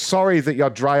 Now, I'm sorry that your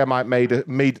dryer might need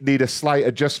a slight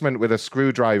adjustment with a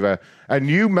screwdriver, and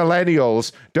you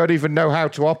millennials don't even know how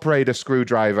to operate a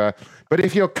screwdriver. But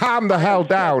if you'll calm the hell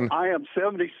down... I am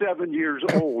 77 years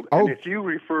old, and if you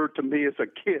refer to me as a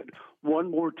kid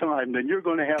one more time, then you're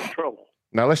going to have trouble.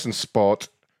 Now, listen, sport.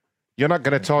 You're not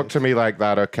going to talk to me like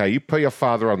that, okay? You put your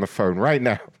father on the phone right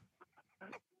now.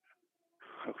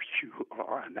 Oh, you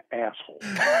are an asshole.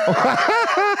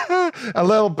 A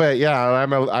little bit, yeah. I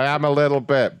am a little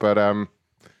bit, but I'm.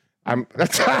 Can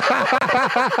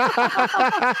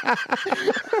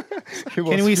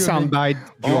we soundbite?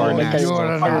 You are an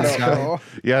asshole.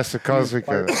 Yes, of course we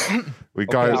can. We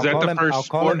got. I'll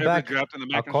call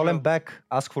him back.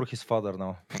 Ask for his father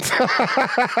now.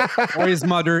 Or his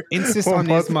mother. Insist on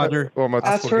his mother.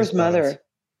 Ask for his mother.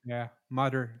 Yeah,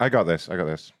 mother. I got this.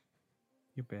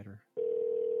 You better.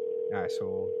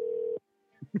 Asshole.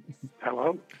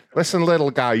 Hello? Listen, little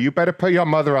guy, you better put your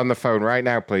mother on the phone right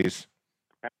now, please.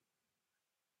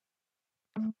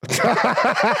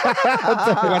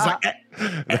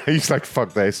 He's like,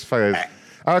 fuck this.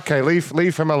 Okay,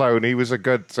 leave him alone. He was a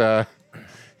good...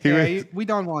 we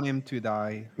don't want him to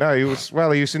die. No, he was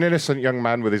an innocent young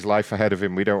man with his life ahead of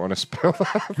him. We don't want to spoil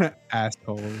that.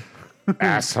 Asshole.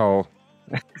 Asshole.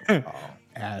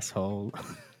 Asshole.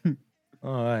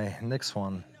 All right, next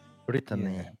one.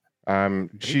 Brittany.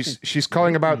 She's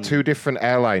calling about 2 different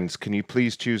airlines. Can you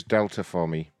please choose Delta for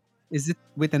me? Is it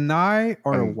with an I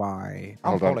or a Y?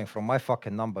 I'm calling from my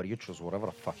fucking number. You choose whatever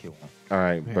the fuck you want. All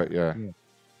right, but yeah.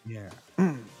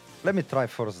 Let me try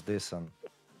first this one.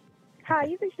 Hi,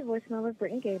 you've reached the voicemail of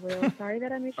Brittany Gabriel. Sorry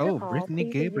that I missed your call. Brittany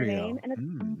Please leave your Gabriel. name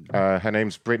and Her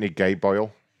name's Brittany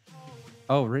Gayboyle.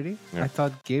 Oh, really? Yeah. I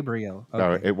thought Gabriel.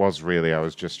 No, Okay. it was really. I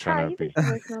was just trying to be.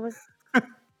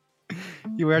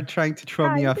 You were trying to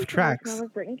throw me off tracks. voicemail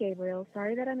of Brittany Gabriel.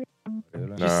 Sorry that I missed.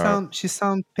 She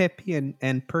sound peppy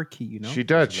and perky, you know. She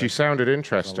did. She sounded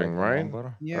interesting, right?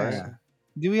 Yeah. Right.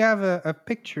 Do we have a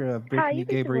picture of Hi, Brittany you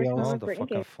can Gabriel? voicemail Oh, of the Brittany fucking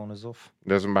Gabriel. phone is off.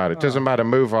 Doesn't matter. Doesn't matter.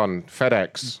 Move on.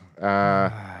 FedEx.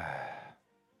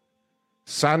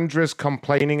 Sandra's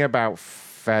complaining about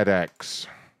FedEx.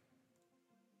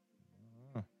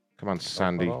 Come on,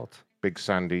 Sandy. Big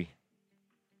Sandy.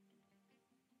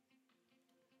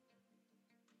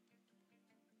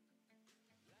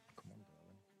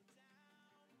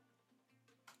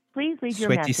 Please leave your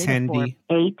Sweaty message Sandy.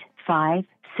 for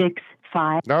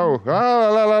 8565. No.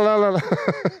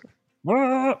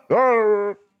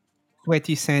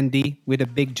 Sweaty Sandy with a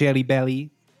big jelly belly.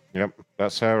 Yep,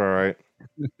 that's her, all right.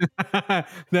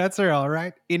 That's all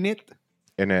right. In it.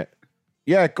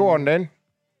 Yeah, go on then.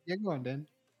 Yeah, go on then.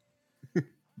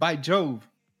 By Jove.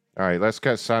 All right, let's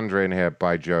get Sandra in here.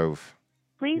 By Jove.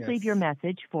 Please leave your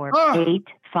message for Ah!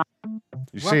 85.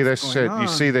 You see this What's shit? going You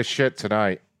on? see this shit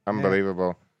tonight?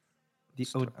 Unbelievable. The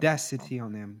audacity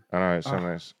on him. I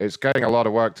know it's getting a lot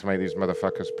of work to make these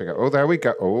motherfuckers pick up. Oh, there we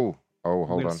go. Oh,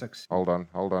 hold Will on, succeed. hold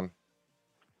on.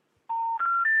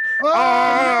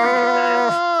 Ah!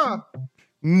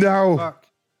 No. Fuck.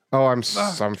 Oh, I'm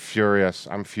Fuck. I'm furious.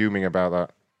 I'm fuming about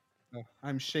that. Oh,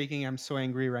 I'm shaking. I'm so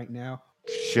angry right now.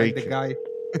 Shake. Like the guy.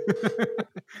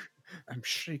 I'm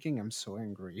shaking. I'm so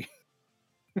angry.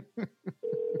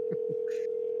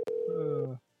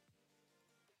 Uh.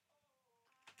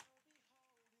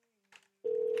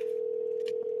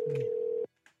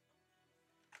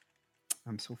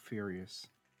 I'm so furious.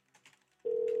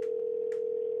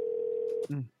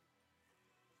 Mm.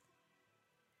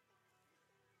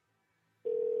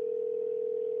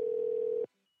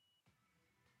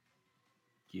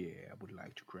 Yeah, I would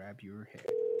like to grab your head.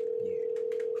 Yeah.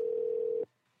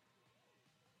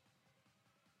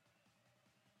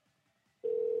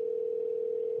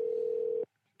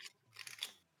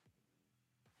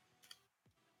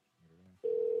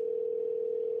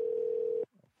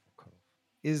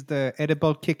 Is the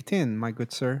edible kicked in, my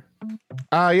good sir?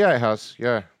 Yeah, it has.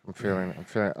 Yeah, I'm feeling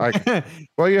like.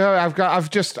 Well, I've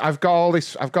got all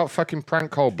this. I've got fucking prank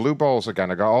call blue balls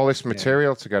again. I got all this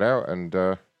material to get out, and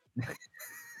I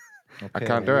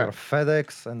can't do you're it.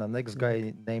 FedEx, and the next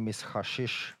guy name is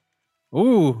Hashish.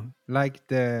 Ooh, like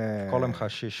the Call him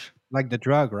Hashish. like the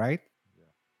drug, right?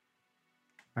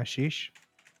 Hashish,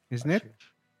 isn't it?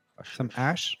 Some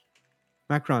ash.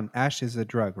 Macron, ash is a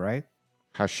drug, right?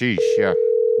 Hashish, yeah.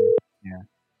 Yeah.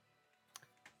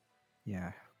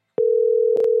 Yeah.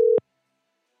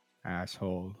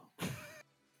 Asshole.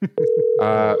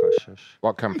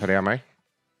 What company am I?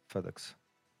 FedEx.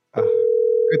 Good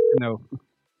to know.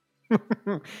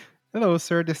 Hello,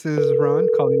 sir. This is Ron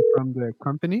calling from the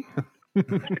company.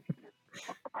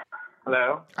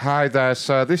 Hello. Hi there,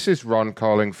 sir. This is Ron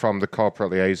calling from the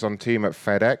corporate liaison team at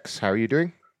FedEx. How are you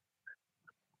doing?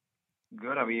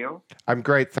 Good. How are you? I'm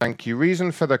great, thank you.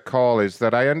 Reason for the call is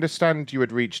that I understand you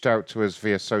had reached out to us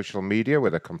via social media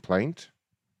with a complaint.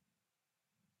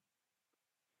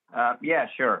 Yeah,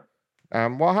 sure.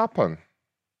 What happened?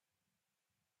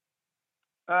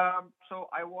 So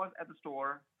I was at the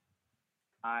store.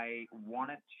 I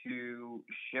wanted to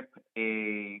ship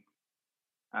a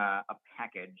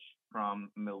package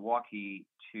from Milwaukee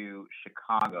to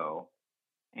Chicago,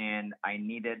 and I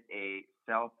needed a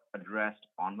self-addressed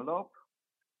envelope.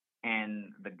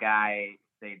 And the guy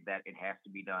said that it has to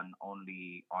be done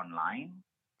only online.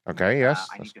 Okay, yes,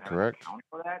 I need that's to have correct. an account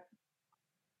for that.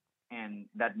 And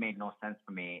that made no sense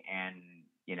for me. And,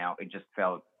 you know, it just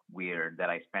felt weird that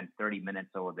I spent 30 minutes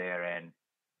over there and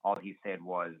all he said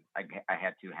was I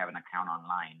had to have an account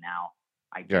online. Now,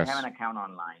 I did have an account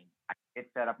online. I did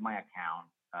set up my account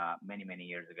many, many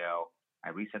years ago. I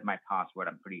reset my password.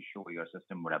 I'm pretty sure your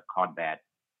system would have caught that.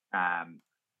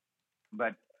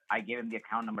 But I gave him the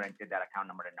account number and said that account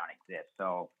number did not exist.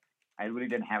 So I really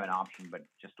didn't have an option but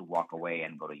just to walk away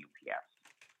and go to UPS.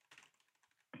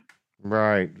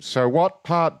 Right. So what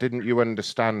part didn't you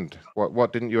understand?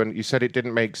 What didn't you? You said it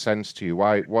didn't make sense to you.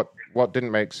 Why? What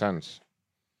didn't make sense?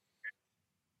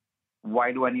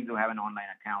 Why do I need to have an online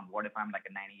account? What if I'm like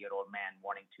a 90-year-old man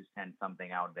wanting to send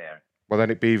something out there? Well, then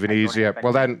it'd be even easier.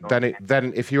 Well, then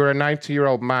if you were a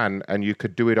 90-year-old man and you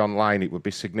could do it online, it would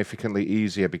be significantly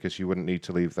easier because you wouldn't need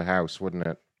to leave the house, wouldn't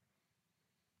it?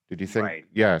 Did you think? Right.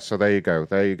 Yeah. So there you go.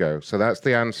 There you go. So that's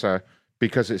the answer.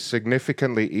 Because it's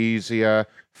significantly easier,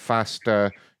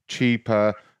 faster,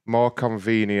 cheaper, more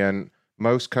convenient.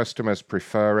 Most customers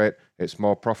prefer it. It's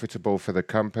more profitable for the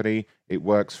company. It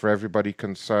works for everybody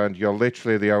concerned. You're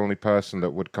literally the only person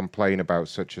that would complain about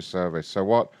such a service. So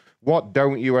what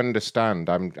don't you understand?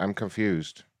 I'm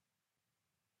confused.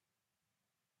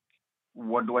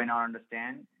 What do I not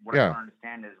understand? What I don't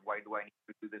understand is why do I need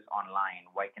to do this online?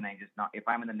 Why can I just not? If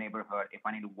I'm in the neighborhood, if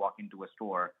I need to walk into a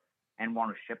store and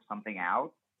want to ship something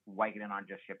out, why can I not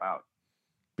just ship out?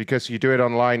 Because you do it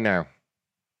online now.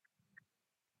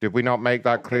 Did we not make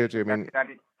that clear to you? I mean,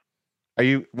 are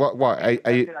you what? Are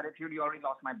you? Attitude, you already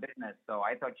lost my business, so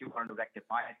I thought you wanted to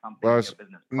rectify something in your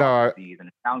business no, processes, and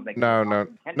it sounds like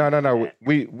no.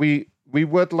 We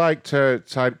would like to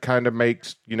kind of make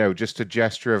just a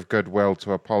gesture of goodwill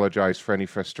to apologize for any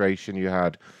frustration you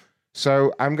had.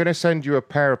 So I'm going to send you a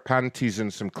pair of panties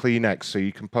and some Kleenex so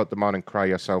you can put them on and cry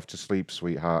yourself to sleep,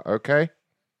 sweetheart. Okay?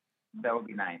 That would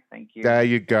be nice. Thank you. There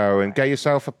you go. And get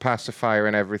yourself a pacifier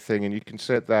and everything, and you can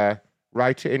sit there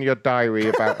Write it in your diary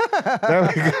about. There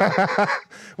we go.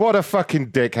 What a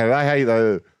fucking dickhead! I hate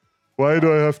that. Why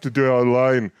do I have to do it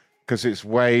online? Because it's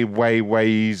way, way, way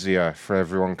easier for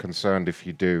everyone concerned if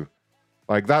you do.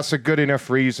 Like, that's a good enough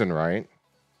reason, right?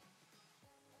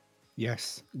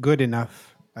 Yes, good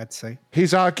enough, I'd say.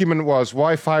 His argument was,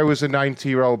 what if I was a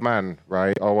 90-year-old man,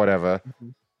 right? Or whatever. Mm-hmm.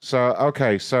 So,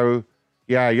 okay, so,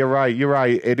 yeah, you're right.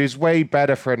 It is way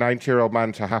better for a 90-year-old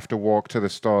man to have to walk to the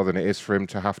store than it is for him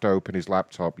to have to open his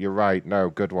laptop. You're right. No,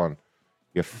 good one.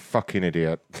 You fucking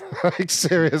idiot. Like,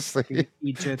 seriously.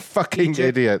 Fucking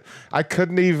idiot. I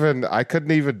couldn't even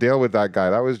deal with that guy.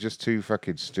 That was just too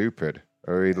fucking stupid.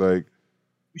 I mean, like...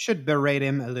 We should berate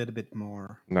him a little bit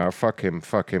more. No, fuck him.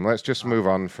 Let's just move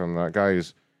on from that guy.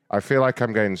 I feel like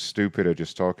I'm getting stupider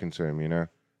just talking to him, you know?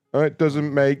 It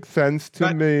doesn't make sense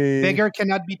to me. Beggar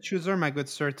cannot be chooser, my good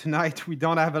sir. Tonight, we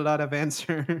don't have a lot of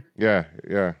answer. Yeah.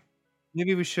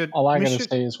 Maybe we should... All I gotta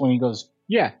say is when he goes,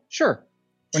 yeah, sure.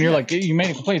 When you're like, you made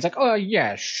a complaint, it's like, oh,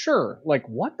 yeah, sure. Like,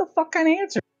 what the fuck kind of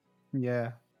answer?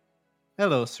 Yeah.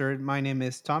 Hello, sir. My name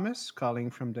is Thomas, calling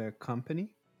from the company.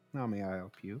 How may I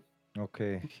help you?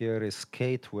 Okay, here is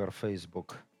Kate. We're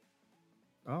Facebook.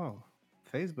 Oh,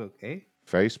 Facebook, eh?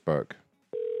 Facebook.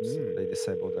 They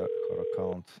disabled her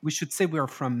account. We should say we're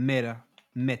from Meta,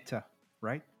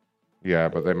 right? Yeah,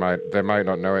 but they might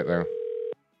not know it, though.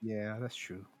 Yeah, that's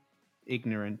true.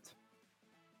 Ignorant.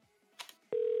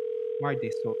 Why are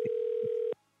they so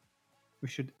ignorant? We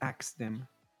should ask them.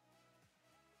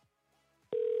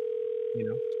 You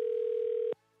know?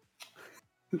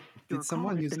 Did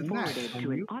someone use an axe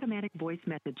to an automatic voice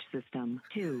message system?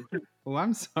 2. Oh,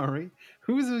 I'm sorry.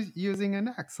 Who's using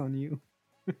an axe on you?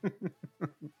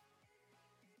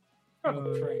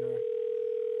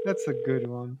 That's a good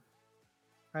one.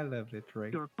 I loved it,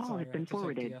 Ray. Your call has been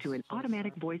forwarded to an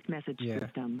automatic voice message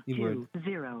system.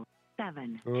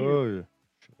 207. Oh,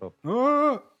 shut up.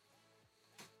 Oh!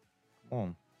 Come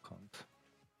on, cunt.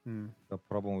 The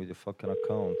problem with the fucking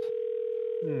account.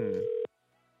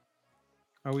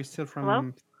 Are we still from...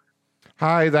 Hello?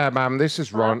 Hi there, ma'am. This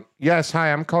is Ron. Yes,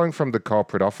 hi. I'm calling from the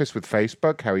corporate office with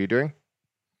Facebook. How are you doing?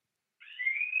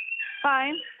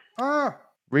 Fine.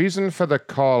 Reason for the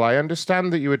call. I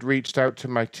understand that you had reached out to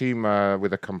my team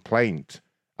with a complaint.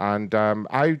 And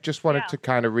I just wanted to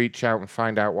kind of reach out and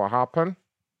find out what happened.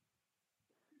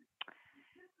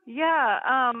 Yeah,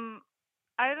 I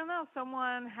don't know.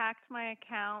 Someone hacked my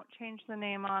account, changed the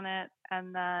name on it,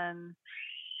 and then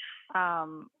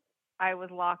I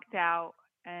was locked out,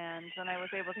 and then I was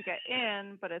able to get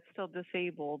in, but it's still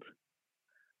disabled.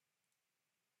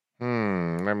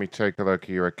 Let me take a look at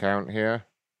your account here.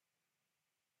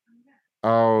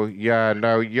 Oh, yeah,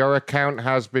 no, your account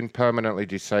has been permanently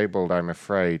disabled, I'm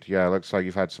afraid. Yeah, looks like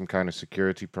you've had some kind of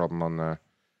security problem on there.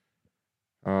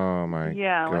 Oh, my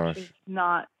gosh. Which is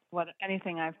not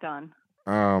anything I've done.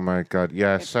 Oh, my God.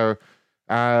 Yeah, so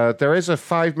there is a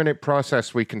 5-minute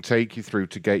process we can take you through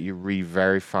to get you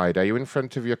re-verified. Are you in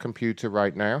front of your computer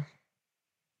right now?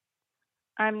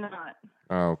 I'm not.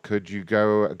 Oh, could you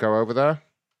go over there?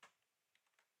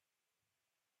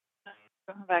 I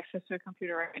don't have access to a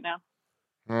computer right now.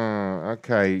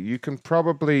 Okay. You can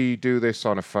probably do this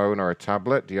on a phone or a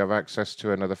tablet. Do you have access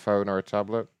to another phone or a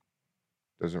tablet?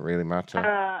 Doesn't really matter.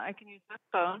 I can use this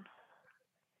phone.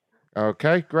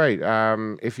 Okay, great.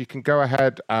 If you can go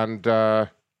ahead and...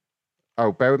 bear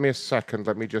with me a second.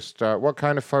 Let me just... what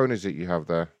kind of phone is it you have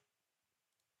there?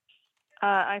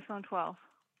 iPhone 12.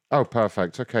 Oh,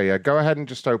 perfect. Okay, yeah. Go ahead and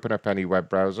just open up any web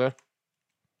browser.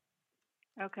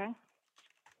 Okay.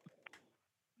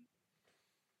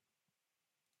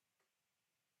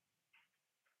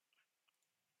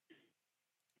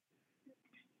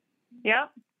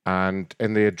 Yep. And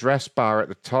in the address bar at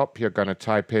the top, you're going to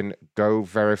type in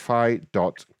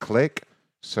goverify.click.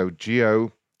 So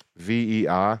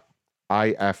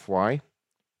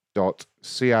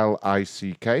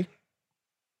goverify.click.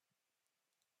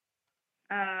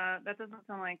 That doesn't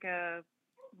sound like a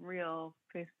real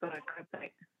Facebook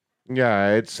website.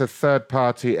 Yeah, it's a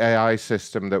third-party AI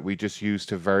system that we just use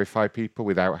to verify people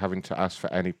without having to ask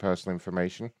for any personal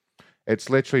information.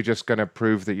 It's literally just going to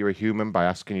prove that you're a human by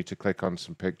asking you to click on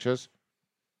some pictures.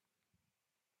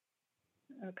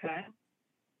 Okay.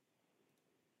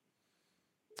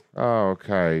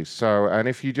 Okay, so, and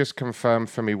if you just confirm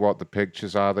for me what the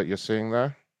pictures are that you're seeing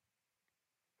there?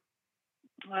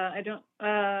 I don't,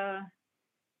 I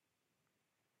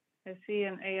see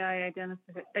an AI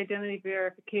identity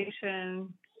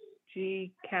verification,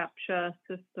 G-CAPTCHA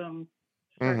system,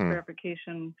 start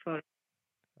verification photo.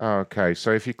 Okay,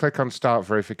 so if you click on start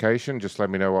verification, just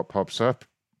let me know what pops up.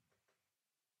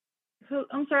 So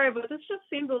I'm sorry, but this just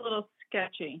seems a little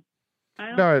sketchy.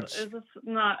 No, Is this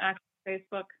not actually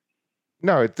Facebook?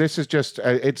 No, this is just,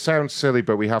 it sounds silly,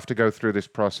 but we have to go through this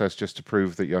process just to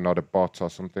prove that you're not a bot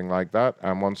or something like that.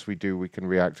 And once we do, we can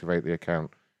reactivate the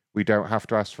account. We don't have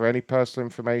to ask for any personal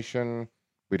information.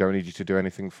 We don't need you to do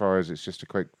anything for us. It's just a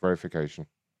quick verification.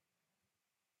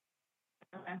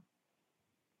 Okay.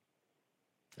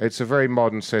 It's a very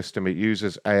modern system. It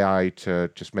uses AI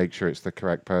to just make sure it's the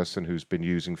correct person who's been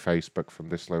using Facebook from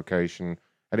this location.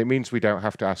 And it means we don't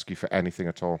have to ask you for anything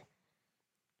at all.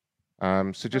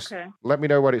 So just let me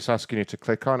know what it's asking you to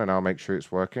click on, and I'll make sure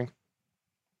it's working.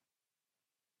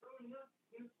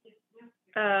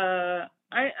 I'm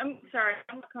sorry.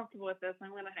 I'm not comfortable with this.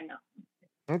 I'm going to hang up.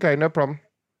 Okay, no problem.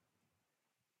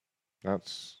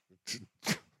 That's...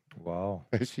 Wow.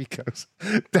 There she goes.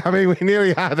 Damn it, we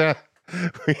nearly had her.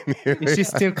 Is she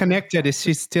still connected? Is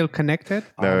she still connected?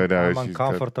 No, I'm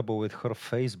uncomfortable with her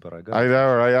face, but I got I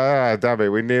know, right? Ah, damn it.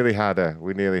 We nearly had her.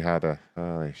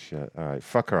 Holy shit. All right.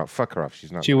 Fuck her up.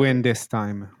 She's not. She win this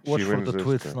time. Watch for the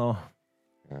tweets time. now.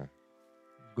 Yeah.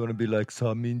 Gonna be like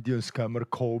some Indian scammer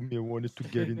called me and wanted to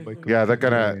get in my computer. Yeah, they're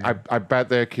gonna. I bet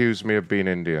they accuse me of being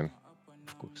Indian.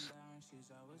 Of course.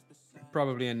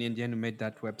 Probably an Indian who made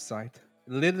that website.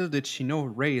 Little did she know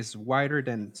Ray is whiter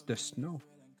than the snow.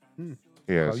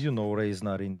 Yes. How you know Ray is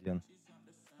not Indian?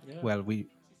 Yeah. Well, he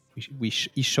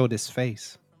showed his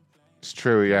face. It's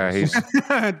true. Yeah, he's.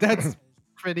 That's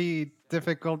pretty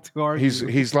difficult to argue.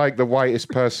 He's like the whitest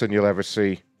person you'll ever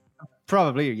see.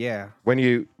 Probably, yeah. When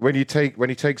he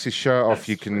takes his shirt off,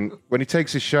 you can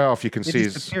see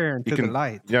his. The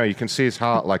light. Yeah, you can see his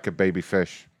heart like a baby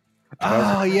fish.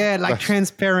 Oh yeah, like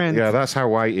transparent. Yeah, that's how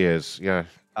white he is. Yeah.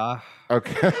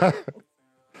 Okay.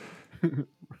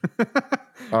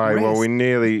 All right. Well, we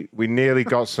nearly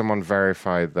got someone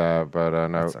verified there, but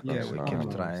no. Yeah, we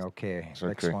keep trying. Okay.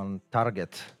 Next one,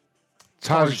 Target.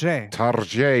 Target.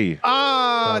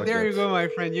 Ah, there you go, my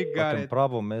friend. You got The it.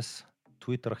 problem is,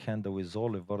 Twitter handle is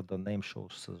Oliver. The name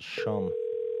shows Sean.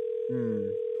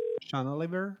 Sean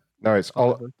Oliver. No, it's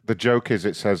the joke is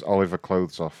it says Oliver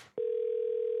Clothes Off.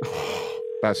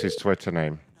 That's his Twitter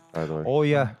name, by the way. Oh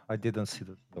yeah, I didn't see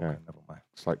that. Okay, Yeah. never mind.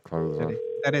 It's like Clothes Off.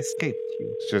 That escaped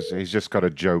you. He's just got a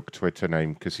joke Twitter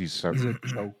name because he's so.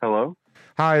 Hello?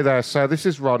 Hi there, sir. This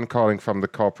is Ron calling from the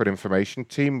corporate information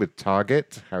team with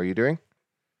Target. How are you doing?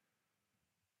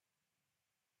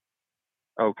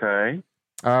 Okay.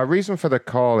 Reason for the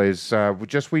call is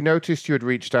we noticed you had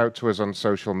reached out to us on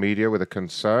social media with a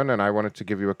concern, and I wanted to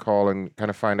give you a call and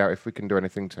kind of find out if we can do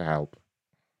anything to help.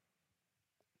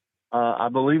 I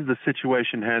believe the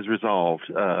situation has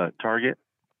resolved. Target?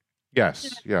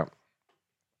 Yes. Yeah.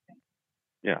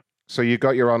 Yeah. So you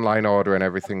got your online order and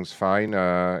everything's fine.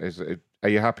 Are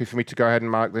you happy for me to go ahead and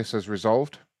mark this as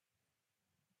resolved?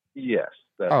 Yes,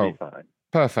 that'd be fine.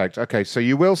 Perfect. Okay, so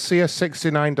you will see a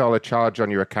 $69 charge on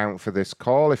your account for this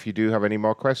call. If you do have any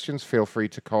more questions, feel free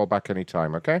to call back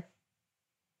anytime, okay?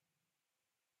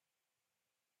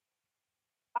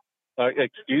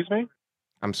 Excuse me?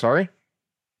 I'm sorry?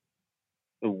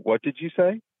 What did you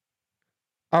say?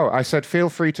 Oh, I said feel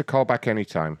free to call back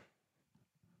anytime.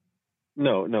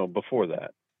 No, before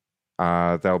that.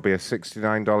 There'll be a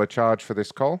 $69 charge for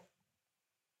this call?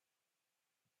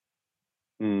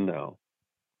 No.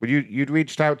 Well, you'd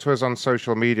reached out to us on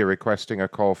social media requesting a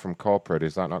call from corporate.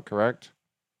 Is that not correct?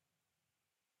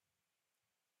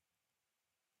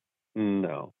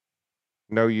 No.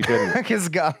 No, you didn't. He's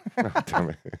gone. Oh,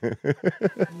 damn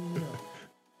it.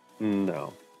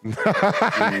 No.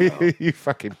 You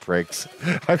fucking pricks.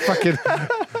 I fucking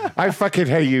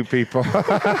hate you people.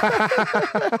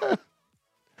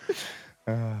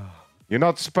 You're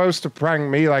not supposed to prank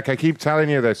me. Like I keep telling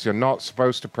you this. You're not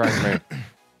supposed to prank me.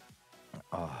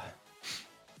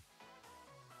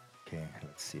 Okay,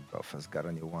 let's see. Buff's got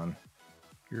a new one.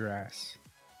 Your ass.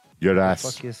 Your What ass.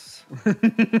 the fuck is...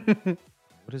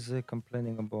 What is it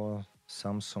complaining about?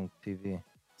 Samsung TV.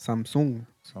 Samsung.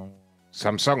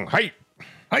 Samsung. Hey.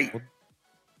 Hey.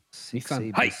 6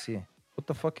 Nissan. ABC. What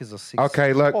the fuck is a 6?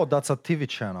 Okay, look. Oh, that's a TV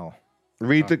channel.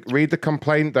 Read the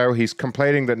complaint though. He's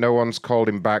complaining that no one's called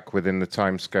him back within the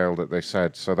time scale that they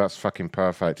said. So that's fucking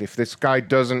perfect. If this guy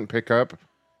doesn't pick up,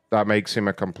 that makes him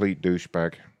a complete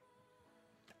douchebag.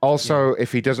 Also,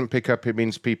 if he doesn't pick up, it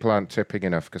means people aren't tipping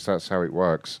enough because that's how it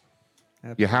works.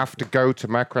 Absolutely. You have to go to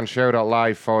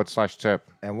macronshow.live/tip.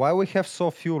 And why we have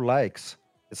so few likes?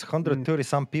 It's 130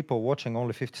 some people watching,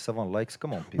 only 57 likes.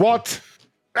 Come on, people. What?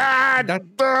 That's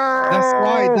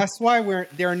why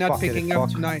they're not picking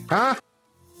up tonight. Huh?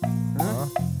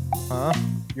 Huh?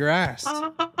 Your ass.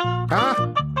 Huh?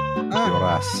 Your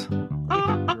ass.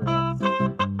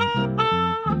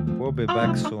 We'll be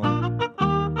back soon.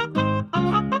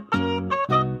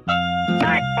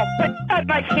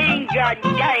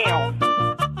 upside down.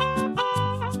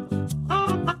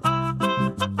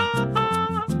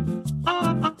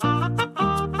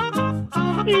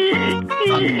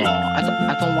 No,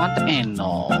 I don't want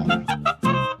anal.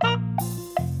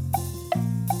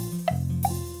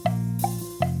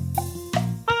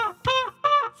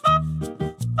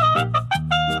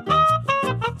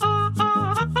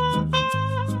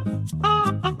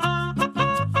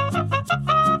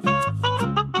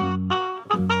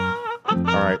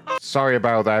 All right. Sorry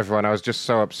about that, everyone. I was just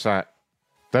so upset.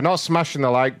 They're not smashing the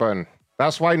like button.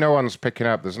 That's why no one's picking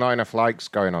up. There's not enough likes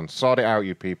going on. Sort it out,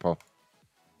 you people.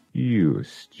 You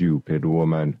stupid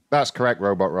woman. That's correct,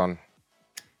 Robot Ron.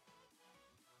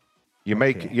 You're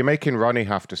making Ronnie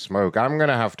have to smoke. I'm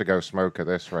gonna have to go smoke at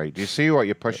this rate. Do you see what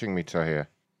you're pushing me to here?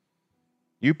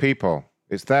 You people,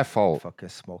 it's their fault. Fucking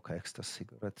smoke extra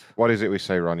cigarette. What is it we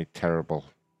say, Ronnie? Terrible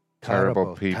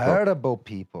people. Terrible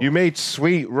people. You made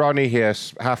sweet Ronnie here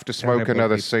have to smoke Terrible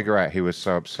another people. cigarette. He was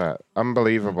so upset.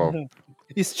 Unbelievable.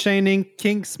 He's chaining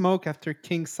king smoke after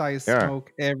king size Yeah.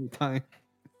 smoke every time.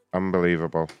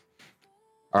 Unbelievable.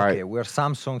 All right. Okay, where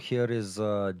Samsung here is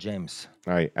James.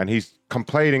 Right, and he's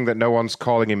complaining that no one's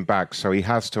calling him back, so he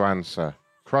has to answer.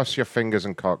 Cross your fingers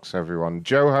and cocks, everyone.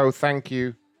 Joho, thank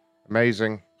you.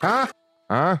 Amazing. Huh?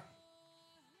 Hello?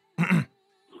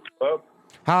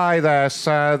 Hi there,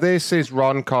 sir. This is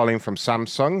Ron calling from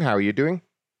Samsung. How are you doing?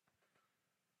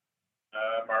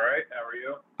 I'm all right. How are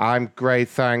you? I'm great,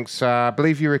 thanks. I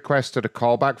believe you requested a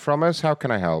callback from us. How can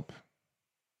I help?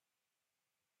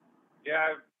 Yeah,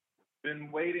 I've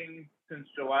been waiting since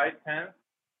July 10th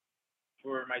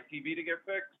for my TV to get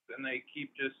fixed, and they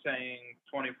keep just saying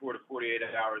 24 to 48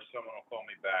 hours someone will call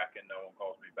me back, and no one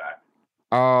calls me back.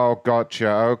 Oh, gotcha.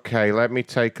 Okay, let me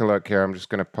take a look here. I'm just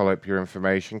going to pull up your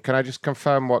information. Can I just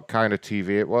confirm what kind of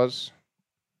TV it was?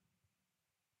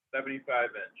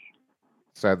 75-inch.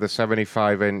 So the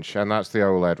 75-inch, and that's the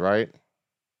OLED, right?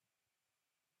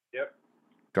 Yep.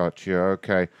 Gotcha.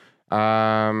 Okay.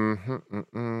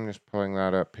 Just pulling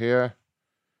that up here.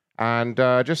 And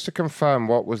just to confirm,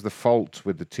 what was the fault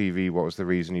with the TV? What was the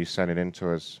reason you sent it in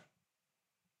to us?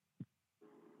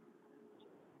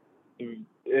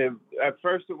 At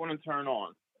first, it wouldn't turn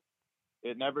on.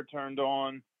 It never turned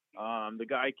on. The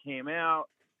guy came out,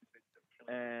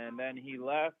 and then he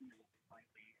left.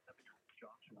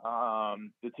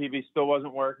 The TV still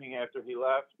wasn't working after he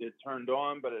left. It turned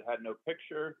on, but it had no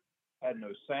picture, had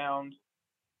no sound.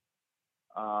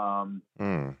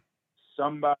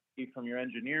 Somebody from your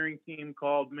engineering team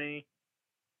called me.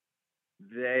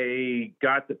 They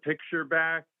got the picture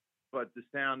back, but the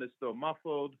sound is still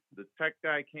muffled. The tech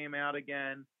guy came out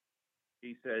again.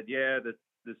 He said, yeah, the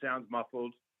sound's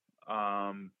muffled.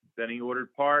 Then he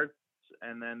ordered parts,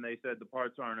 and then they said the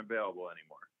parts aren't available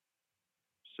anymore.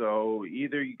 So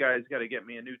either you guys got to get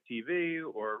me a new TV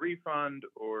or a refund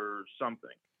or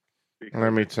something.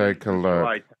 Let me take a look.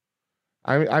 July 10th.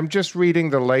 I'm just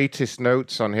reading the latest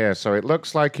notes on here. So it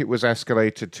looks like it was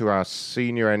escalated to our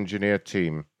senior engineer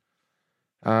team.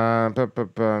 I'm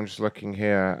just looking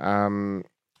here.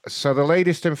 So the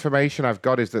latest information I've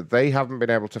got is that they haven't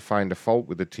been able to find a fault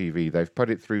with the TV. They've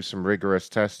put it through some rigorous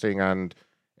testing, and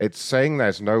it's saying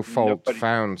there's no fault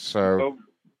found. So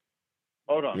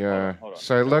hold on. yeah. Hold on.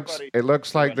 So it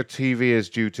looks like the TV is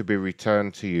due to be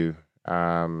returned to you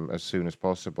as soon as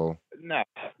possible.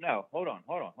 No, hold on.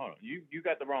 You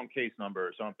got the wrong case number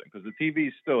or something, because the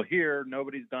TV's still here.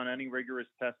 Nobody's done any rigorous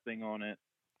testing on it.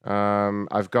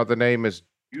 I've got the name as,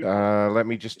 let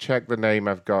me just check the name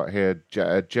I've got here.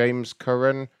 James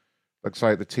Curran. Looks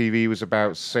like the TV was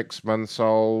about 6 months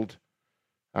old.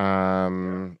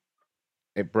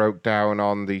 It broke down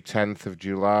on the 10th of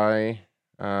July.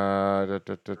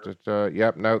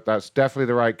 Yep, no, that's definitely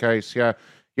the right case. Yeah.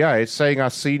 Yeah, it's saying our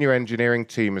senior engineering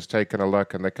team has taken a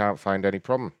look and they can't find any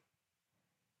problem.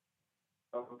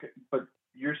 Okay, but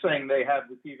you're saying they have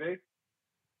the TV?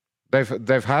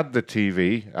 They've had the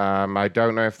TV. I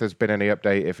don't know if there's been any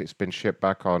update, if it's been shipped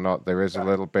back or not. There is a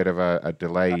little bit of a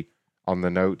delay on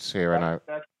the notes here.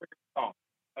 That's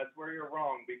where you're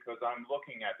wrong, because I'm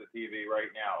looking at the TV right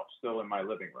now, still in my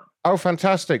living room. Oh,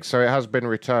 fantastic. So it has been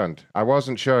returned. I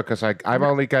wasn't sure because I'm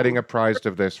only getting apprised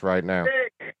of this right now.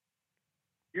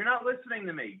 You're not listening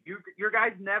to me. Your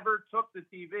guys never took the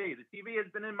TV. The TV has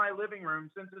been in my living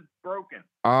room since it's broken.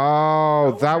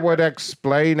 Oh, that would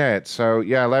explain it. So,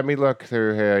 yeah, let me look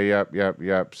through here.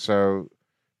 Yep. So,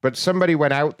 but somebody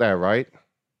went out there, right?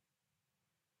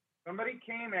 Somebody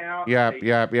came out.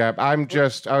 Yep. I'm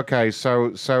just, okay,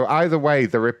 so either way,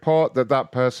 the report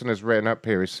that person has written up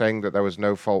here is saying that there was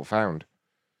no fault found.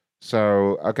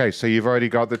 So, okay, so you've already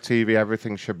got the TV.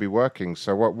 Everything should be working.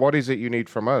 So what is it you need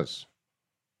from us?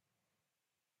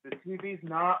 The TV's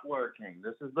not working.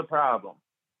 This is the problem.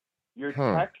 Your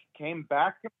tech came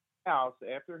back to my house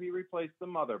after he replaced the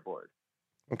motherboard.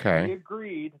 He Okay.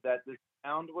 agreed that the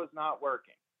sound was not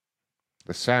working.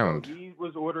 The sound. So he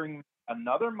was ordering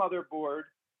another motherboard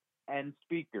and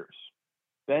speakers.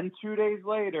 Then 2 days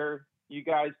later, you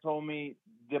guys told me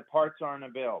the parts aren't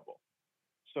available.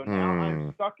 So now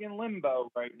I'm stuck in limbo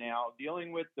right now,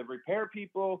 dealing with the repair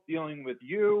people, dealing with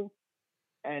you,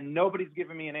 and nobody's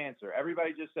giving me an answer.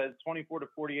 Everybody just says 24 to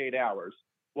 48 hours.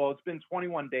 Well, it's been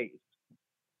 21 days.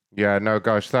 Yeah, no,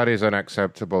 gosh, that is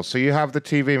unacceptable. So you have the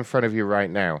TV in front of you right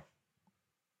now.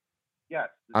 Yes,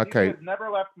 the Okay. TV has never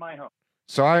left my home.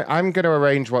 So I'm going to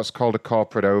arrange what's called a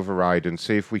corporate override and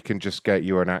see if we can just get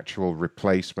you an actual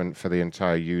replacement for the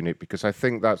entire unit, because I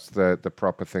think that's the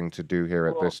proper thing to do here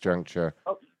at this juncture.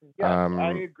 Oh, yes,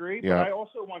 I agree, yeah. but I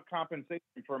also want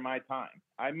compensation for my time.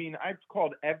 I mean, I've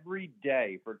called every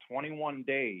day for 21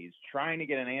 days trying to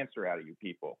get an answer out of you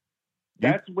people.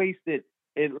 That's wasted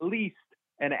at least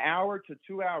an hour to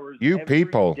 2 hours You every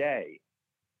people. day.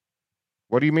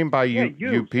 What do you mean by you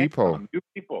people? Samsung, you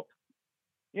people.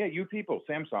 Yeah, you people,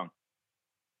 Samsung.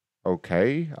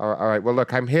 Okay. All right. Well,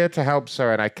 look, I'm here to help,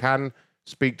 sir, and I can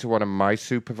speak to one of my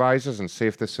supervisors and see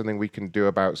if there's something we can do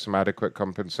about some adequate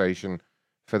compensation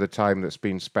for the time that's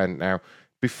been spent. Now,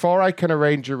 before I can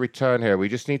arrange a return here, we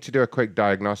just need to do a quick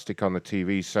diagnostic on the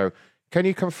TV. So can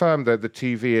you confirm that the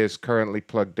TV is currently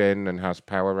plugged in and has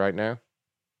power right now?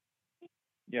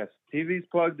 Yes, TV's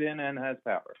plugged in and has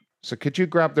power. So could you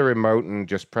grab the remote and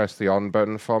just press the on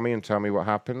button for me and tell me what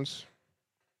happens?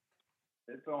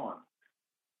 It's on.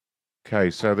 Okay,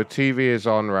 so the TV is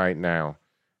on right now.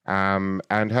 And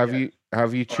have you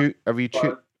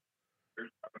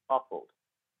Muffled.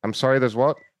 I'm sorry, there's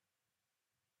what?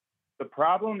 The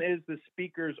problem is the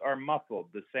speakers are muffled.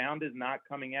 The sound is not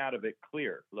coming out of it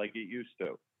clear like it used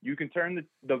to. You can turn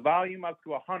the volume up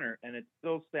to 100 and it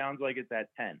still sounds like it's at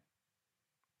 10.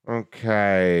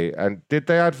 Okay. And did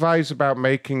they advise about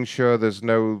making sure there's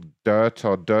no dirt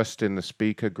or dust in the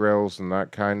speaker grills and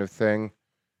that kind of thing?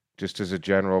 Just as a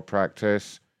general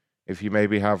practice. If you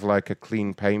maybe have like a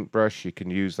clean paintbrush, you can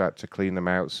use that to clean them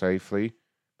out safely.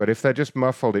 But if they're just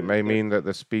muffled, it may mean that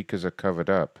the speakers are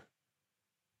covered up.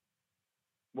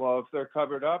 Well, if they're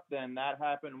covered up, then that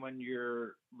happened when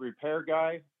your repair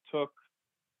guy took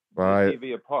the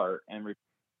TV apart and replaced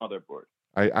the motherboard.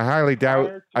 I highly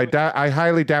doubt. I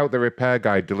highly doubt the repair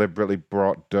guy deliberately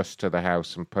brought dust to the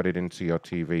house and put it into your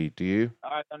TV. Do you?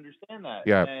 I understand that.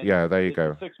 Yeah, And yeah. There you it's go.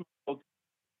 a 6-month-old.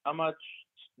 How much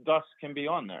dust can be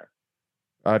on there?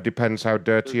 Depends how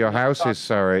dirty your house is,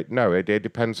 sir. It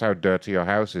depends how dirty your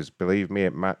house is. Believe me,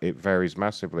 it varies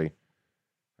massively.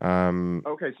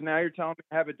 Okay, so now you're telling me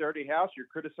I have a dirty house. You're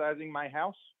criticizing my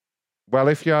house. Well,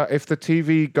 if the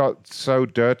TV got so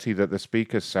dirty that the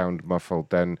speakers sound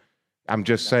muffled, then I'm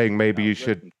just saying maybe you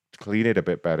should clean it a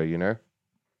bit better. You know.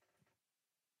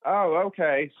 Oh,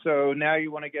 okay. So now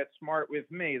you want to get smart with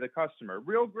me, the customer.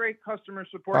 Real great customer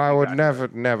support. I you would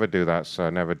got. never do that,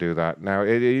 sir. Never do that. Now,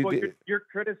 Well, you're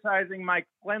criticizing my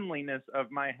cleanliness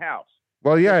of my house.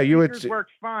 well, yeah, The you would. speakers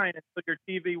worked fine until your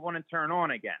TV wouldn't turn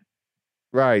on again.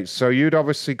 Right. So you'd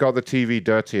obviously got the TV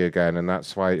dirty again, and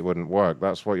that's why it wouldn't work.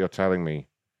 That's what you're telling me.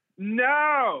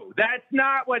 No, that's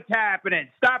not what's happening.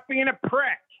 Stop being a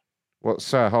prick. Well,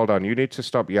 sir, hold on. You need to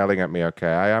stop yelling at me,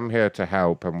 okay? I am here to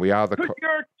help, and we are the. Because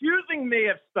you're accusing me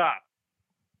of stuff.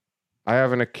 I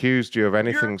haven't accused you of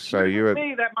anything, sir. You Accusing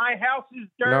me that my house is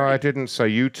dirty. No, I didn't. So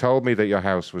you told me that your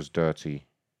house was dirty.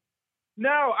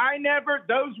 No, I never.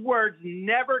 Those words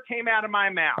never came out of my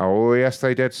mouth. Oh, yes,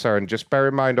 they did, sir. And just bear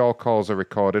in mind, all calls are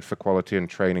recorded for quality and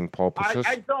training purposes.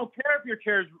 I don't care if your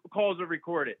calls are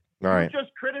recorded. Right. You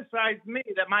just criticized me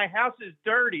that my house is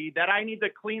dirty, that I need to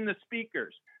clean the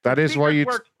speakers. That is why you.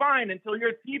 Worked fine until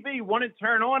your TV wouldn't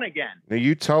turn on again. Now,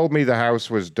 you told me the house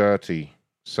was dirty,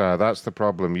 sir. That's the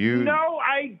problem. No,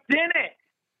 I didn't.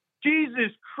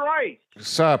 Jesus Christ.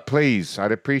 Sir, please.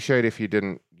 I'd appreciate if you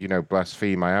didn't,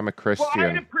 blaspheme. I am a Christian.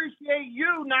 Well, I'd appreciate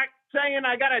you not saying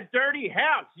I got a dirty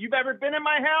house. You've ever been in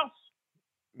my house?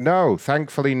 No,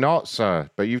 thankfully not, sir.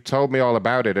 But you've told me all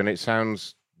about it, and it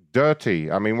sounds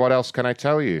dirty. I mean, what else can I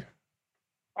tell you?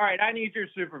 All right, I need your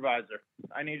supervisor.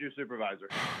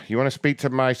 You want to speak to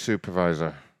my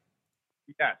supervisor?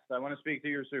 Yes, I want to speak to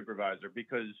your supervisor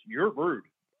because you're rude.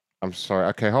 I'm sorry.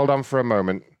 Okay, hold on for a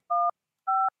moment.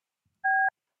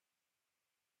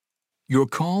 Your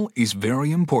call is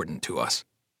very important to us.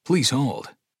 Please hold.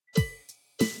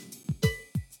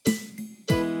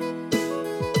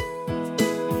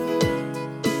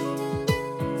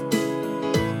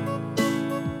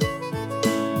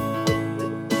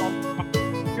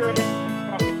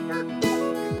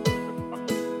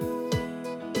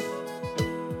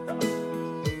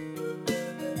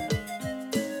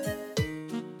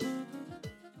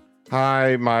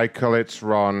 Hi, Michael. It's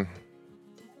Ron.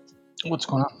 What's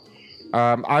going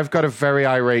on? I've got a very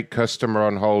irate customer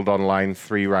on hold on line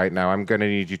 3 right now. I'm going to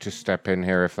need you to step in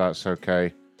here if that's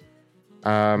okay.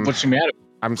 What's the matter?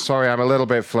 I'm sorry, I'm a little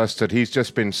bit flustered. He's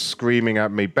just been screaming at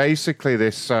me. Basically,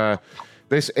 this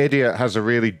idiot has a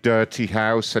really dirty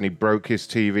house and he broke his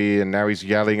TV and now he's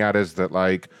yelling at us that,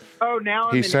 like,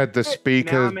 he said the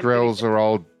speaker grills are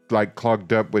all, like,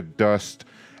 clogged up with dust.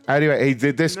 Anyway,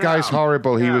 this guy's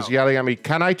horrible. He was yelling at me.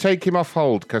 Can I take him off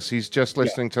hold? Because he's just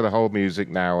listening to the whole music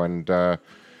now. And,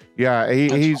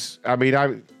 he's... I mean,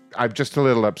 I'm just a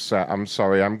little upset. I'm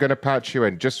sorry. I'm going to patch you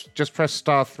in. Just press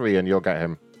star 3 and you'll get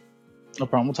him. No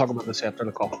problem. We'll talk about this after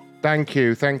the call. Thank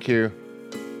you.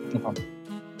 No problem.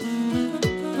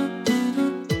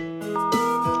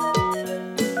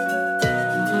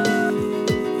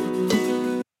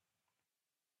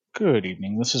 Good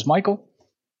evening. This is Michael.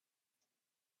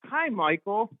 Hi,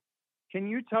 Michael. Can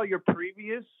you tell your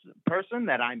previous person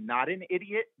that I'm not an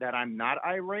idiot, that I'm not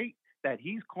irate, that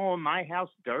he's calling my house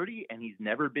dirty and he's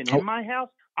never been in my house?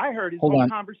 I heard his whole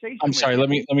conversation. I'm sorry. Let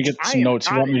me get some notes.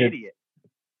 You want me to? Idiot.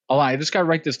 Oh, I just got to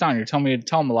write this down. You're telling me to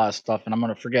tell him a lot of stuff, and I'm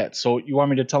going to forget. So you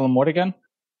want me to tell him what again?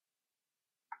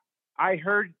 I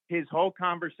heard his whole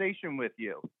conversation with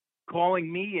you,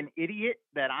 calling me an idiot,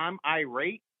 that I'm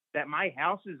irate, that my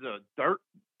house is a dirt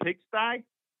pigsty.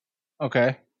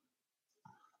 Okay.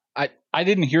 I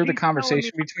didn't hear the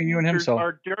conversation between you and him, so.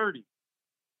 Are dirty.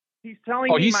 He's telling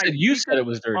me he my said you said it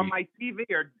was dirty. On my TV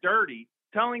are dirty,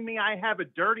 telling me I have a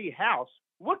dirty house.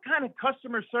 What kind of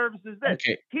customer service is this?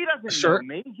 Okay. He doesn't know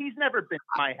me. He's never been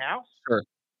to my house. Sure.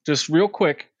 Just real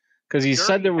quick, because he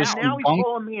said there was some now he's gunk.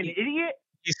 calling me an idiot?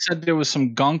 He said there was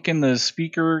some gunk in the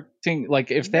speaker thing.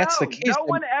 Like, if that's the case. No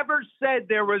one ever said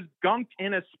there was gunk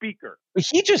in a speaker.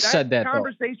 He just said that, though.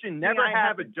 Conversation never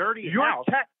have a dirty house. Your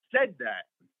text said that.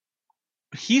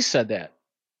 He said that.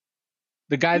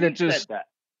 The guy that just said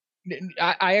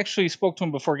that. I actually spoke to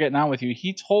him before getting on with you.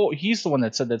 He's the one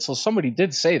that said that. So somebody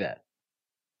did say that.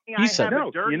 He said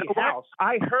a dirty house.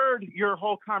 I heard your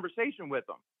whole conversation with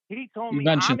him. He told me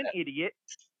I'm an idiot,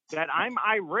 that I'm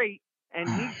irate, and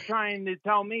he's trying to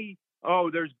tell me,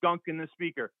 oh, there's gunk in the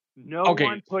speaker. No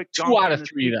one put gunk in the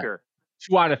speaker.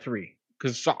 2 out of 3.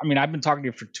 Because, I mean, I've been talking to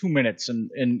you for 2 minutes,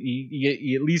 and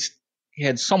he at least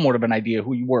had somewhat of an idea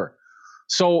who you were.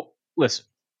 So, listen,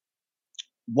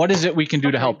 what is it we can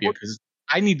do to help you? Because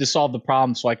I need to solve the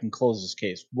problem so I can close this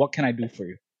case. What can I do for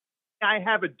you? I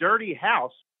have a dirty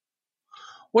house.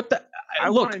 What the?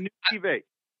 I want a new TV.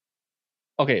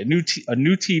 Okay, a new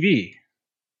TV.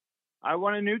 I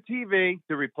want a new TV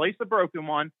to replace the broken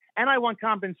one, and I want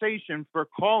compensation for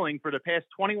calling for the past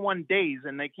 21 days,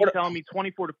 and they keep telling me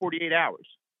 24 to 48 hours.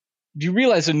 Do you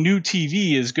realize a new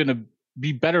TV is going to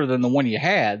be better than the one you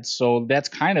had? So that's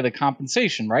kind of the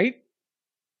compensation, right?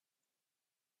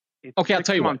 It's okay, I'll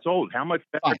tell you what. 6 months old. How much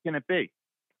better can it be?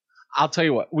 I'll tell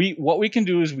you what we can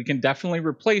do is we can definitely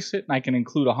replace it, and I can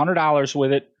include $100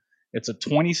 with it. It's a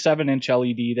 27-inch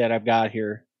LED that I've got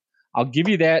here. I'll give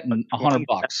you that and $100.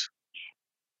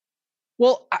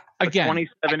 Well, again,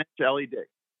 27-inch LED.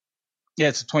 Yeah,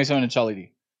 it's a 27-inch LED.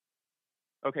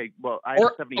 Okay, well, I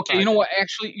have 75. Okay, you know what?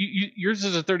 Actually, yours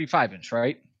is a 35-inch,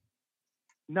 right?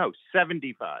 No,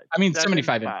 75. I mean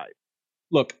 75 inch.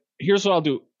 Look, here's what I'll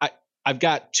do. I've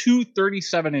got 2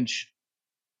 37-inch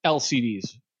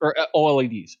LCDs or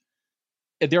OLEDs.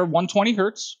 They're 120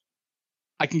 hertz.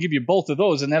 I can give you both of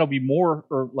those, and that'll be more,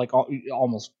 or like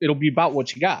almost. It'll be about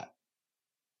what you got.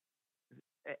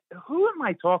 Who am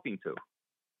I talking to?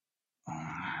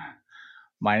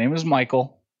 My name is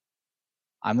Michael.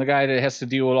 I'm the guy that has to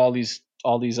deal with all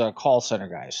these call center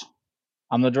guys.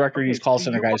 I'm the director of these call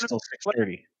center guys till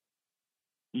 6:30.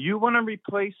 You want to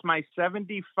replace my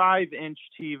 75-inch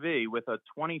TV with a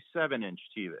 27-inch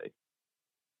TV?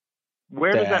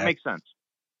 Where does that make sense?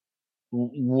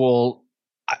 Well,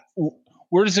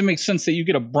 where does it make sense that you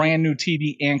get a brand new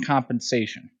TV and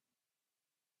compensation?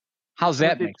 How's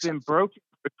that make sense? It's been broken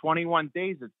for 21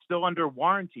 days. It's still under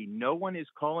warranty. No one is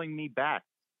calling me back.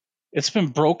 It's been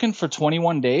broken for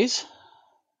 21 days?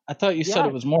 I thought you said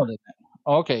it was more than that.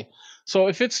 Okay. So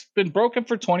if it's been broken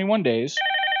for 21 days,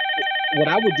 what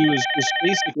I would do is just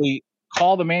basically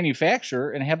call the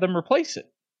manufacturer and have them replace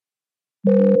it.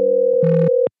 Who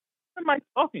am I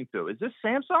talking to? Is this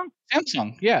Samsung?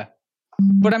 Samsung, yeah.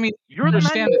 But I mean, you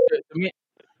understand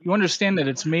that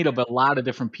it's made of a lot of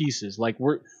different pieces. Like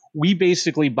we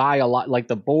basically buy a lot, like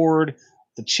the board,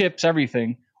 the chips,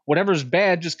 everything. Whatever's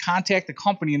bad, just contact the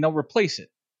company and they'll replace it.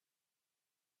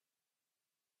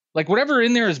 Like whatever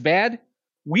in there is bad,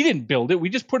 we didn't build it. We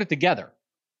just put it together.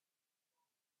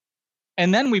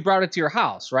 And then we brought it to your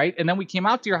house, right? And then we came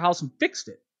out to your house and fixed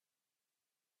it.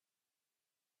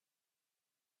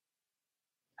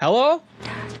 Hello?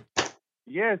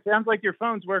 Yeah, it sounds like your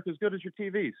phones work as good as your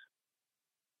TVs.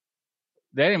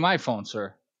 That ain't my phone,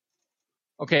 sir.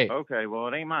 Okay. Okay, well,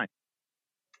 it ain't mine.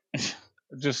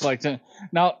 Just like to.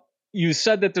 Now, you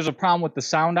said that there's a problem with the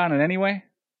sound on it anyway?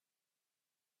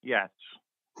 Yes.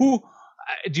 Who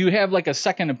do you have like a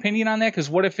second opinion on that? Because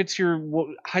what if it's your?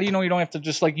 How do you know you don't have to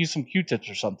just like use some Q-tips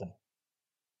or something?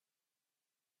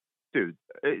 Dude,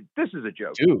 this is a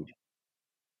joke. Dude,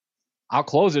 I'll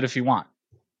close it if you want.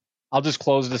 I'll just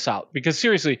close this out because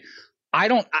seriously,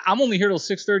 I'm only here till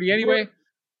 6:30 anyway.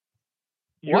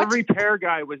 Your repair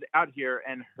guy was out here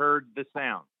and heard the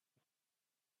sound.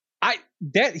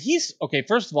 He's okay.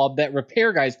 First of all, that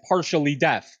repair guy is partially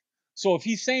deaf. So if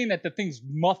he's saying that the thing's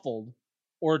muffled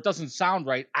or it doesn't sound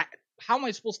right, how am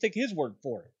I supposed to take his word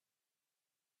for it?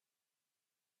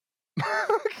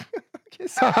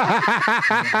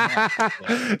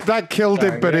 That killed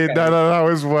it, but that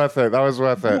was worth it. That was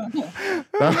worth it.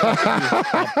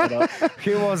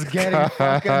 He was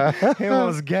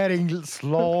getting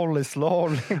slowly.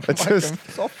 Just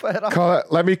so fed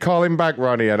up. let me call him back,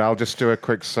 Ronnie, and I'll just do a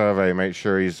quick survey, make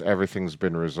sure everything's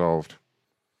been resolved.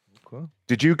 Cool.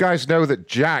 Did you guys know that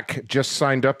Jack just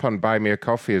signed up on Buy Me a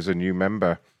Coffee as a new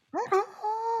member?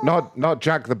 Not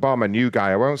Jack the Bomb, a new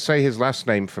guy. I won't say his last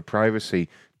name for privacy,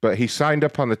 but he signed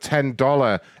up on the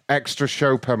 $10 extra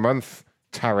show per month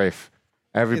tariff.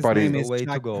 Everybody, his name is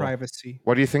Jack Privacy.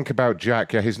 What do you think about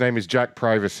Jack? Yeah, his name is Jack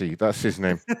Privacy. That's his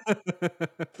name.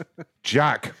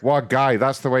 Jack, what a guy.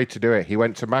 That's the way to do it. He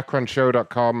went to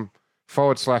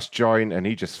macronshow.com/join and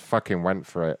he just fucking went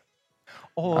for it.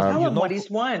 Oh, tell him what he's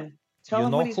won. Tell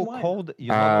him what he's won. Who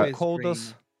called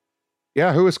us?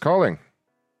 Yeah, who is calling?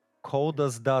 Called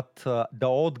us that the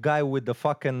old guy with the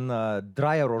fucking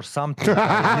dryer or something.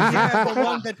 Yeah, the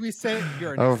one that we said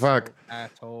you're an fuck.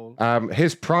 asshole.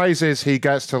 His prize is he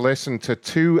gets to listen to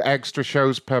 2 extra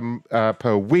shows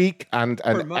per week and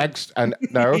an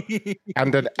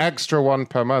extra one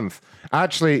per month.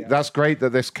 Actually, that's great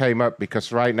that this came up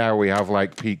because right now we have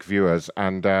like peak viewers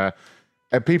and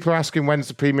people are asking when's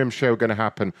the premium show going to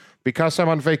happen. Because I'm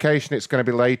on vacation, it's going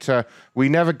to be later. We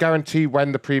never guarantee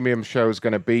when the premium show is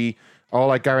going to be.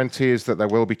 All I guarantee is that there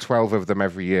will be 12 of them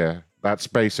every year. That's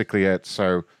basically it.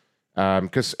 So,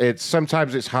 because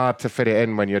sometimes it's hard to fit it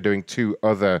in when you're doing 2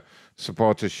 other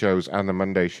supporters shows and the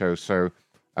Monday show. So,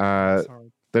 the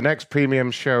next premium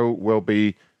show will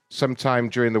be sometime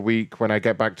during the week when I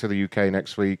get back to the UK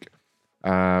next week.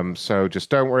 So just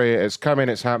don't worry, it's coming,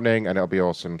 it's happening, and it'll be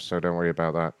awesome. So don't worry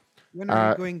about that. When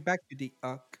are you going back to the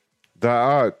UC? The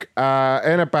UC,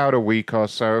 in about a week or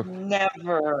so.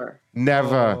 Never.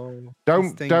 Oh,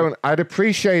 Don't. I'd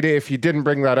appreciate it if you didn't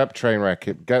bring that up, Trainwreck.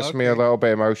 It gets me a little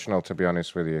bit emotional, to be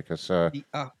honest with you, because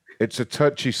it's a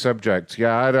touchy subject.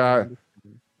 Yeah,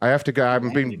 I have to go.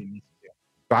 I've been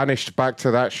banished back to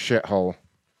that shithole.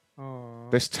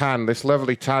 This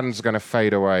lovely tan's gonna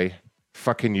fade away.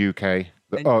 Fucking UK.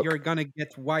 And you're gonna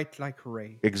get white like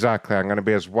Ray. Exactly. I'm gonna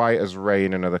be as white as Ray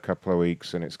in another couple of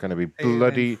weeks, and it's gonna be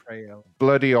bloody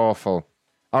awful.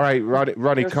 All right,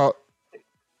 Ronnie, call.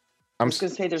 I was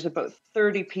gonna say there's about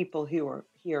 30 people who are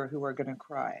here who are gonna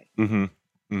cry.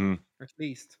 Mm-hmm. At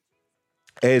least.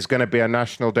 It is going to be a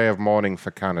national day of mourning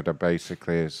for Canada.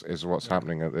 Basically, is what's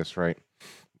happening at this rate.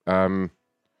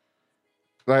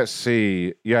 Let's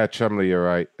see. Yeah, Chumley, you're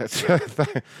right.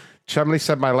 Chumley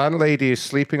said, my landlady is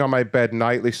sleeping on my bed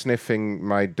nightly sniffing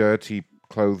my dirty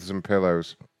clothes and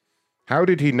pillows. How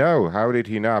did he know?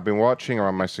 I've been watching her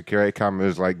on my security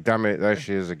cameras like, damn it, there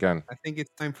she is again. I think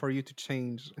it's time for you to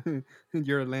change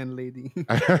your landlady.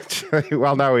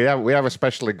 Well, no, we have a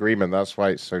special agreement. That's why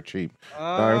it's so cheap.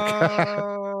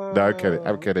 No, I'm kidding.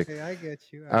 Okay, I get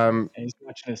you. He's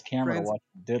watching his camera to watch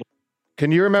diddle.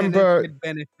 Can you remember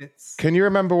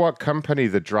what company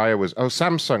the dryer was? Oh,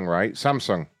 Samsung, right?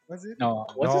 Samsung. Was it? No,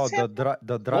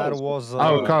 the dryer was.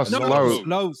 Of course,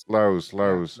 Lowe's.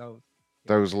 Lowe's.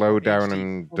 Those low down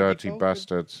and dirty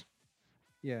bastards.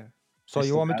 Yeah. So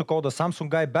you want me to call the Samsung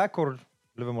guy back or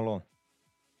leave him alone?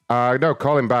 No,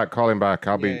 call him back. I'll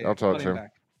talk to him.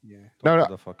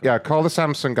 No. Yeah, call the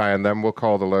Samsung guy and then we'll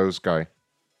call the Lowe's guy.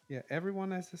 Yeah,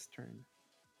 everyone has his turn.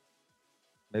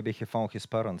 Maybe he found his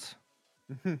parents.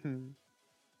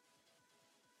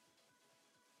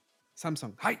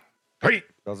 Samsung. Hi. Hey.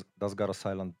 Does got a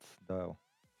silent dial.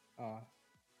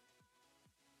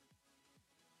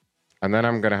 And then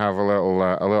I'm gonna have a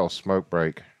little smoke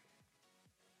break.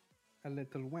 A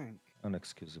little wank.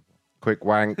 Unexcusable. Quick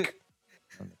wank.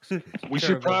 We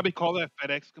should probably call that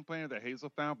FedEx complainer that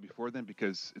Hazel found before then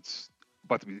because it's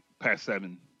about to be past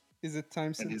 7. Is it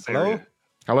time in his Hello? area.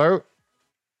 Hello?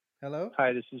 Hello?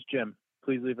 Hi, this is Jim.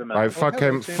 Please leave a Right, message. fuck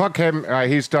him. Fuck him.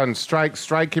 He's done. Strike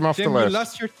him off Jim, the you list.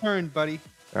 lost your turn, buddy.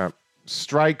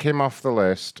 Strike him off the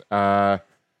list.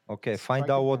 Okay, find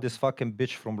out what this fucking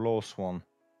bitch from Lowe's won.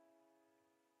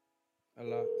 A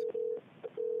lot.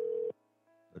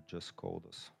 That just called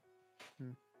us.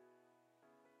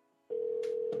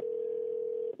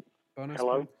 Bonus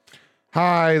Hello? point.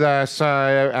 Hi there,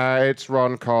 sir. It's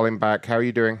Ron calling back. How are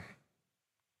you doing?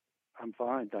 I'm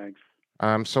fine, thanks.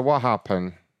 So what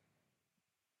happened?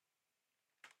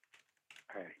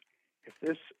 Hey, if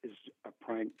this is a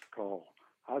prank call,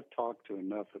 I've talked to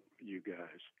enough of you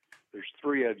guys. There's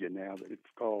 3 of you now that have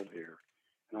called here,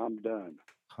 and I'm done.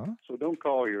 Huh? So don't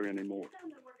call here anymore.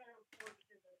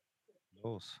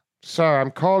 Lowe's. Sir,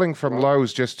 I'm calling from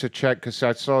Lowe's just to check because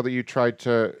I saw that you tried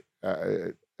to.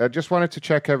 I just wanted to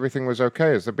check everything was okay.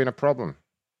 Has there been a problem?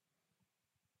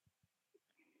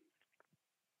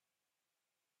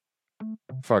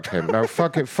 Fuck him. No,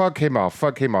 fuck it. Fuck him off.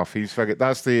 Fuck him off. He's fucking.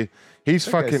 He's That guy's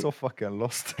fucking. so fucking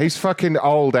lost. He's fucking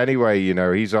old anyway. You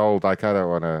know, he's old. Like I don't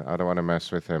want to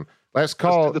mess with him. Let's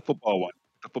call Let's do the football one.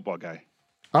 The football guy.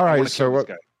 All I right. wanna So kill what?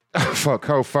 this Fuck.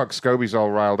 Oh fuck. Scobie's all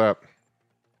riled up.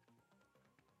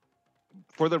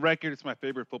 For the record, it's my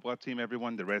favorite football team.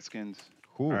 Everyone, the Redskins.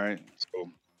 Who? All right.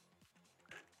 So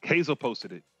Hazel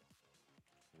posted it.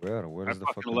 Where I is the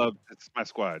fucking fucking... love. It's my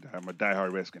squad. I'm a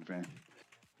diehard Redskin fan,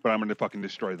 but I'm gonna fucking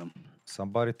destroy them.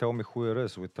 Somebody tell me who it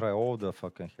is. We try all the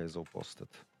fucking Hazel posted.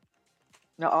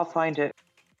 No, I'll find it.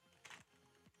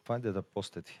 Find it. I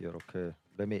posted here. Okay.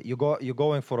 You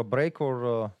going for a break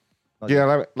or?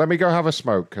 Yeah, let me go have a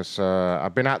smoke because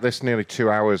I've been at this nearly 2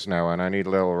 hours now and I need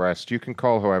a little rest. You can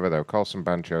call whoever though. Call some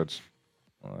banjodes.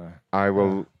 I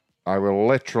will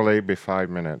literally be 5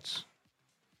 minutes.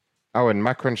 Oh, and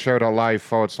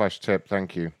macronshow.live/tip.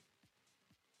 Thank you.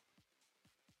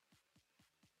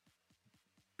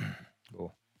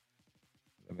 Go.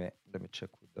 Let me check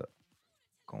with the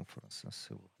conference and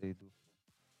see what they do.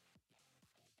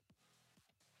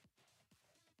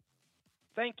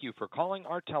 Thank you for calling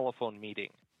our telephone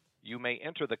meeting. You may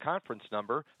enter the conference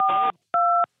number.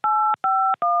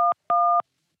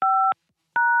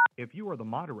 If you are the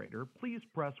moderator, please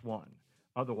press 1.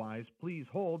 Otherwise, please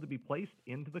hold to be placed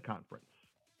into the conference.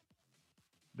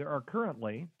 There are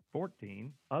currently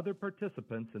 14 other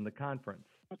participants in the conference.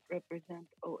 Represent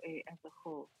OA as a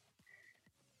whole.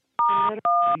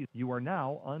 Please, you are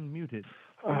now unmuted.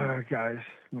 Guys,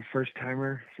 I'm a first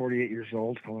timer, 48 years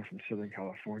old, calling from Southern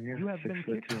California. You have 6 been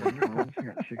foot kicked 200 pounds,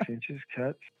 got 6 inches,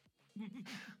 cuts.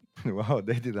 Wow,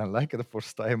 they didn't like it the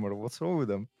first timer. What's wrong with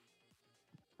them?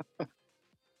 What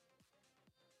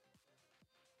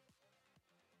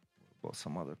about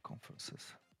some other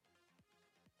conferences?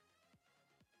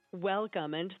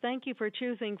 Welcome and thank you for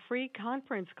choosing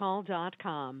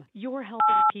freeconferencecall.com. You're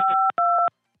helping people.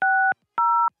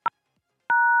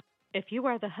 If you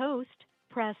are the host,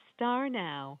 press star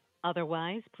now.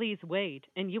 Otherwise, please wait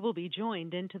and you will be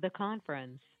joined into the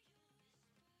conference.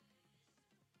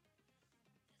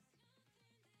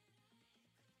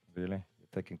 Really?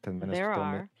 You're taking 10 minutes There to tell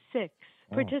me? are 6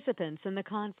 Oh. participants in the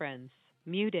conference.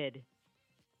 Muted.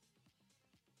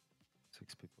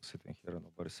 6 people sitting here and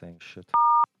nobody's saying shit.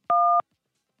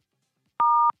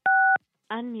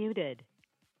 Unmuted.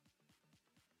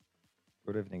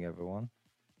 Good evening, everyone.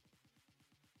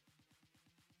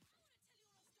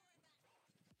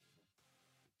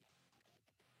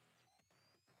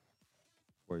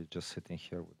 Or you just sitting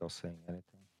here without saying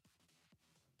anything?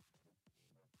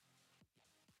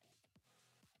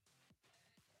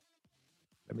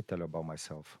 Let me tell you about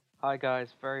myself. Hi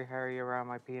guys, very hairy around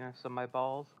my penis and my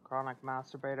balls, chronic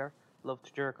masturbator, love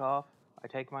to jerk off, I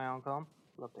take my own cum,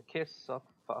 love to kiss, suck,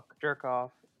 fuck, jerk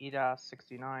off, eat ass,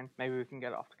 69, maybe we can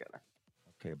get off together.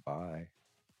 Okay, bye.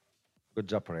 Good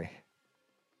job, Ray.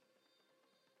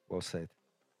 Well said.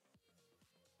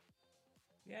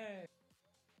 Yay.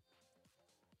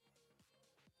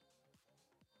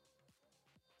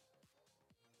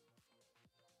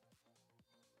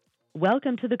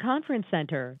 Welcome to the conference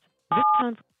center. This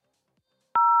conference.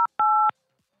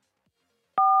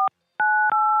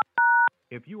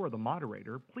 If you are the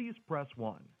moderator, please press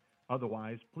 1.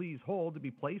 Otherwise, please hold to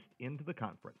be placed into the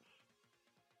conference.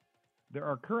 There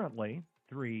are currently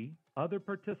 3 other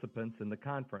participants in the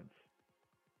conference.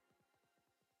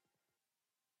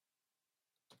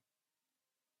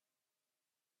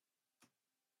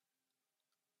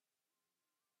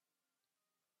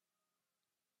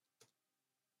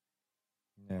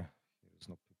 Yeah, here's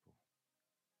no people.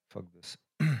 Fuck this.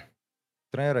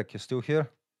 Trenrek, you still here?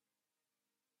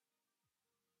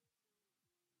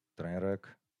 Trainwreck.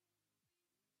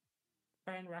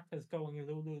 Trainwreck is going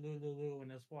Lulu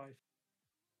and his wife.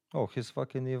 Oh, he's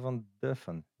fucking even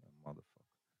deafened, motherfucker.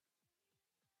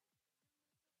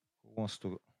 Who wants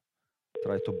to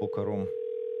try to book a room?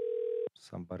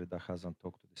 Somebody that hasn't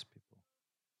talked to these people.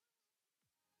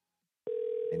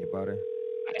 Anybody?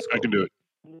 I can do it.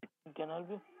 Can I help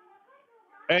you?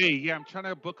 Hey, yeah, I'm trying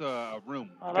to book a room.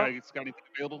 You Hello? guys got anything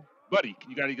available? Buddy,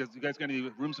 you guys got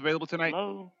any rooms available tonight?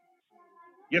 Hello?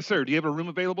 Yes, sir. Do you have a room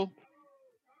available?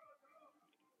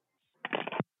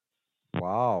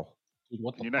 Wow. Dude,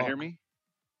 what Can the you not hear fuck? me?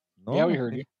 No, Yeah, we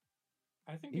heard you.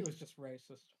 I think he was just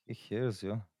racist. He hears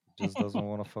you. He just doesn't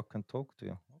want to fucking talk to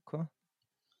you. Okay.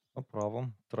 No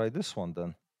problem. Try this one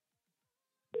then.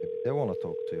 Maybe they want to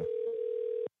talk to you.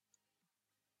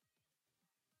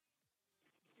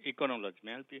 Econo Lodge,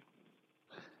 may I help you?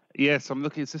 Yes, I'm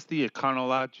looking. Is this the Econo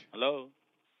Lodge? Hello?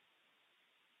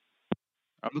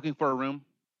 I'm looking for a room.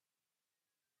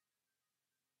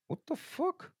 What the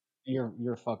fuck?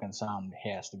 Your fucking sound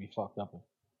has to be fucked up.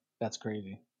 That's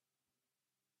crazy.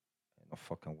 No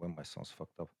fucking way my sound's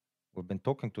fucked up. We've been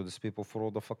talking to these people for all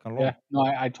the fucking long. Yeah, no,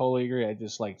 I totally agree. I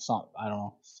just like I don't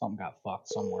know, something got fucked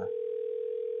somewhere.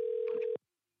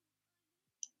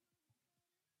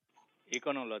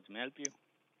 Econo Lodge, may I help you?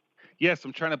 Yes,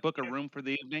 I'm trying to book a room for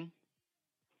the evening.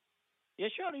 Yeah,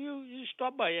 sure. You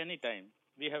stop by anytime.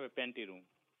 We have a panty room.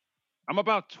 I'm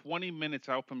about 20 minutes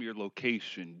out from your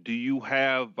location. Do you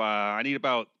have? I need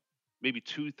about maybe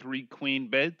 2-3 queen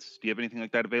beds. Do you have anything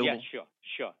like that available? Yeah,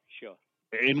 sure.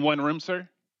 In one room, sir?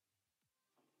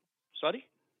 Sorry?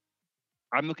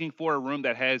 I'm looking for a room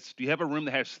that has. Do you have a room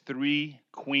that has 3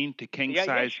 queen to king Yeah,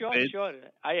 size sure. beds?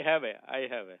 I have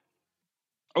a.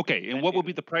 Okay, and what will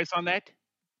be the price on that?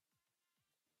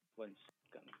 1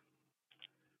 second.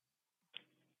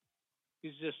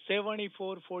 It's just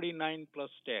 $74.49 plus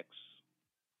tax.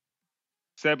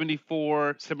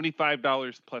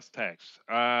 $75 plus tax.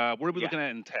 What are we looking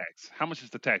at in tax? How much is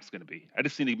the tax going to be? I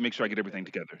just need to make sure I get everything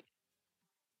together.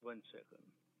 1 second.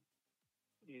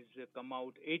 Is come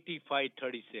out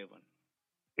 $85.37.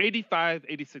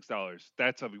 $86.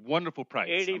 That's a wonderful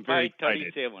price. I'm very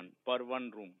excited. $85.37 per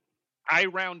one room. I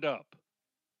round up.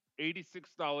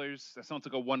 $86. That sounds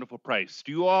like a wonderful price.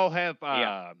 Do you all have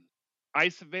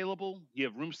ice available? You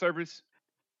have room service?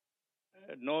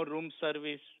 No room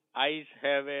service. Ice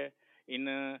have in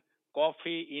a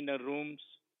coffee in a rooms,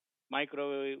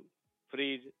 microwave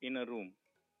freeze in a room.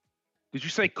 Did you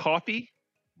say coffee?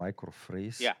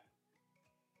 Microfreeze? Yeah.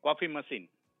 Coffee machine,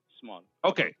 small.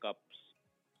 Okay. Cups.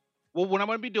 Well, what I'm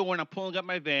going to be doing, I'm pulling up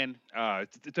my van.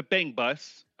 It's a bang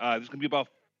bus. There's going to be about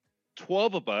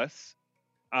 12 of us.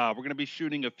 We're going to be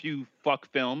shooting a few fuck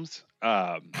films.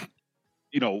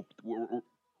 You know,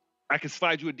 I can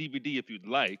slide you a DVD if you'd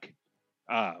like.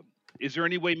 Is there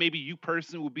any way maybe you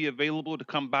personally would be available to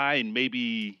come by and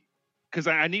maybe, because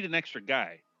I need an extra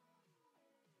guy.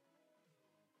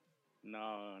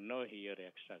 No here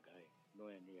extra guy. No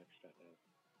any extra guy.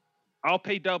 I'll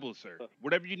pay double, sir.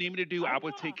 Whatever you need me to do, I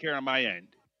will take care on my end.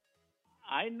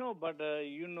 I know, but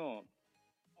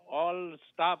all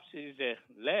stops is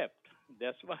left.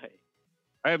 That's why.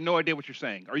 I have no idea what you're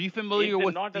saying. Are you familiar It's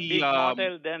with not the? a big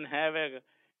motel, then have a,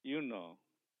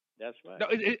 That's why. No,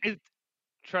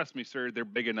 trust me, sir. They're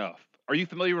big enough. Are you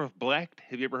familiar with Blacked?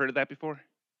 Have you ever heard of that before?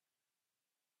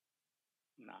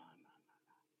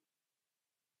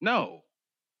 No.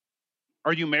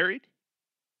 Are you married?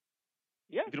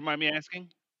 Yeah. If you don't mind me asking.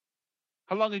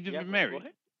 How long have you been married? Go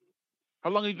ahead. How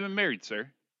long have you been married, sir?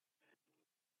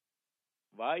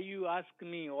 Why you ask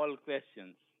me all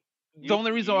questions? The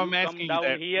only reason I'm asking you down you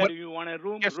that. here, you want a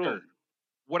room? Yes, room. sir.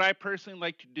 What I personally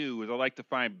like to do is I like to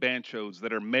find banchos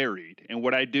that are married, and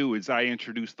what I do is I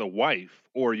introduce the wife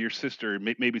or your sister.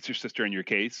 Maybe it's your sister in your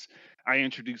case. I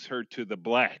introduce her to the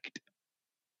Blacked,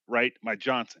 right? My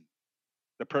Johnson,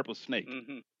 the purple snake,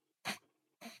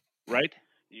 right?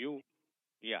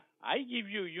 I give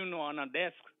you, on a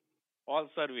desk, all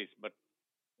service, but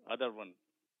other one.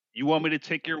 You want me to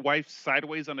take your wife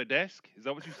sideways on a desk? Is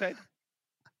that what you said?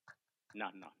 No.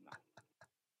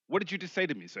 What did you just say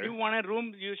to me, sir? You want a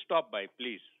room? You stop by,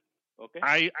 please. Okay.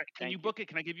 Can Thank you book it?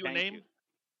 Can I give you a Thank name? you.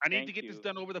 I need Thank to get this you.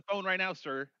 done over the phone right now,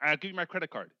 sir. I'll give you my credit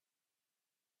card.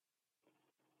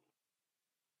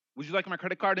 Would you like my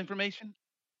credit card information,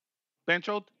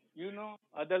 Banchot?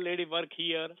 Other lady work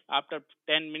here. After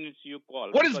 10 minutes, you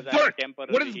call. What is because I'm work?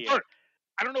 temporary What is here. work?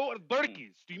 I don't know what work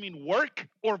is. Do you mean work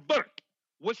or work?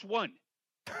 Which one?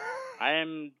 I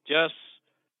am just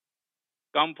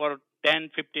come for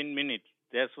 10-15 minutes.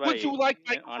 That's why. Would you like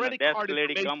my on credit a desk card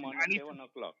lady information? come on 7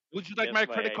 o'clock. Would you like That's my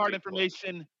why credit I card before.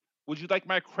 information? Would you like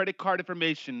my credit card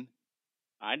information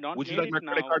I don't Would you need like my it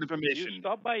credit now. card You information?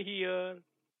 stop by here.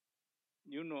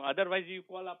 You know, otherwise you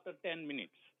call after 10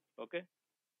 minutes. Okay?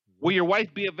 Will your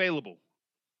wife be available?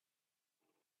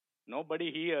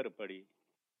 Nobody here, buddy.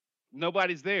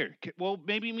 Nobody's there. Well,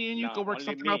 maybe me and you No, go work only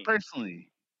something out me. personally.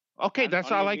 Okay, that's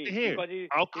what I Only like to me. hear. Because he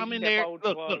I'll come in step there. out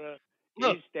Look, for look,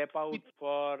 look. he step out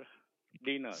for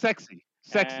dinner. Sexy,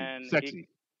 sexy, And sexy.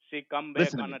 she come back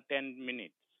Listen to on me. a 10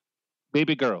 minutes.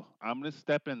 Baby girl, I'm gonna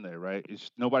step in there, right?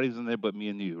 Nobody's in there but me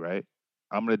and you, right?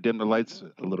 I'm gonna dim the lights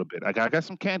a little bit. I got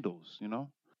some candles, you know.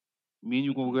 Me and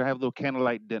you gonna have a little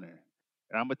candlelight dinner,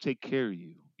 and I'm gonna take care of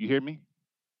you. You hear me?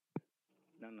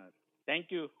 No.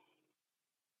 Thank you.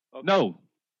 Okay. No,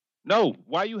 no.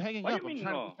 Why are you hanging What up? do you mean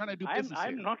I'm no? trying to do I'm business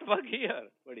here. not work here,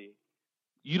 buddy.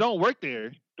 You don't work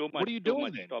there. Too much. What are you too doing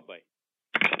much. then? Stop by.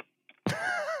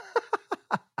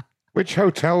 Which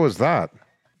hotel was that?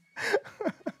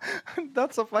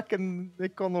 That's a fucking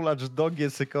Econolodge. Dog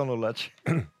is Econolodge.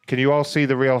 Can you all see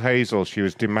the real Hazel? She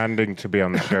was demanding to be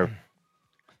on the show.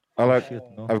 Oh, look,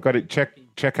 no. I've got it.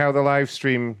 Check out the live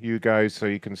stream, you guys, so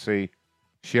you can see.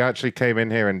 She actually came in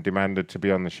here and demanded to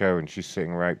be on the show, and she's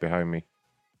sitting right behind me,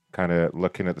 kind of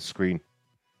looking at the screen.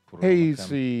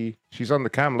 Hazy. She's on the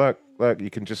cam. Look, you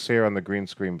can just see her on the green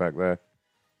screen back there.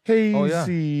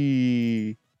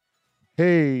 Hazy.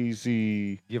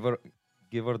 Hazy. Give her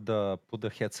put the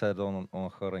headset on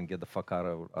her and get the fuck out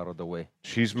of the way.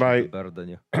 She's She'll my. be better than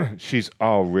you.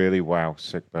 Oh, really? Wow,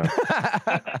 sick burn.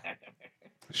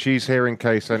 She's here in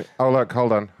case. Oh, look,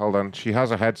 hold on. She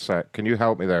has a headset. Can you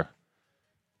help me there?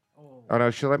 Oh no,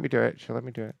 she'll let me do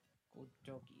it.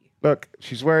 Look,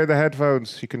 she's wearing the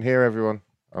headphones. She can hear everyone.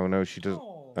 Oh no, she doesn't.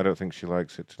 I don't think she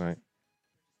likes it tonight.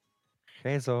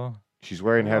 Hazel. She's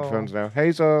wearing headphones now.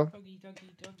 Hazel.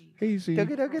 Hazy.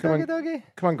 Doggy.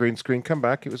 Come on, green screen. Come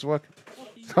back. It was working.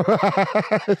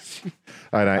 I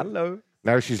know. Hello.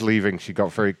 Now she's leaving. She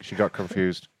got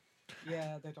confused.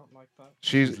 Yeah, they don't like that.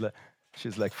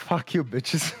 She's like, fuck you,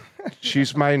 bitches.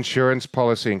 She's my insurance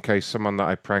policy in case someone that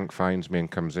I prank finds me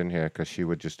and comes in here, because she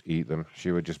would just eat them.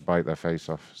 She would just bite their face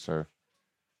off. So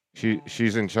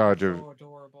she's in charge of. So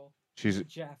adorable. She's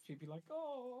Jeff, you'd be like,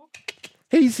 oh.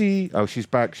 Hazy. Oh, she's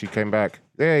back. She came back.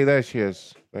 There she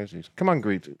is. There she is. Come on,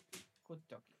 Greet. Good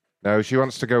doggy. No, she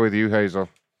wants to go with you, Hazel.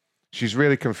 She's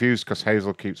really confused because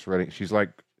Hazel keeps running. She's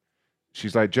like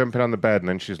jumping on the bed and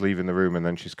then she's leaving the room and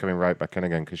then she's coming right back in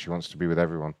again because she wants to be with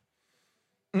everyone.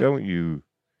 Don't you?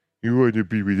 You want to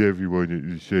be with everyone at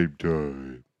the same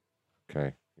time.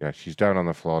 Okay. Yeah, she's down on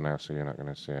the floor now, so you're not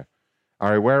going to see her. All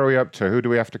right, where are we up to? Who do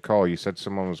we have to call? You said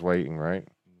someone was waiting, right?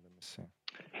 Let me see.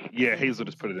 Yeah, Hazel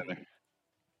just put it in there.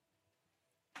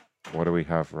 What do we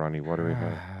have, Ronnie? What do we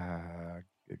have?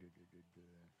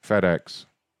 FedEx.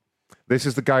 This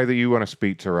is the guy that you want to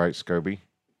speak to, right, Scobie?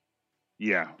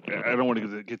 Yeah, I don't want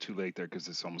to get too late there because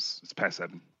it's past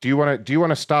 7. Do you want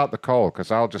to start the call?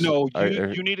 Because I'll just No,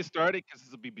 you need to start it because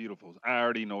this will be beautiful. I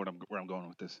already know where I'm going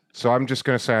with this. So I'm just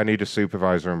going to say I need a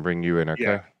supervisor and bring you in. Okay.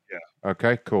 Yeah.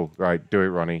 Okay. Cool. Right. Do it,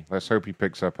 Ronnie. Let's hope he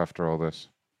picks up after all this.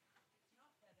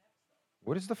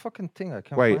 What is the fucking thing? I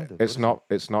can't Wait, find it. it's not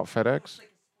FedEx.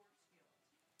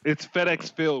 It's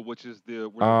FedEx Field, which is where the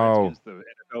Redskins, the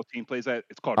NFL team, plays at.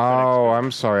 It's called FedEx Oh, Field.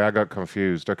 I'm sorry. I got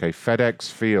confused. Okay,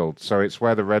 FedEx Field. So it's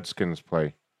where the Redskins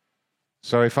play.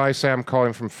 So if I say I'm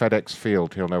calling from FedEx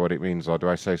Field, he'll know what it means, or do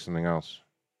I say something else?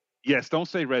 Yes, don't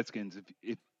say Redskins.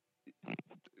 If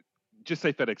just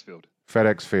say FedEx Field.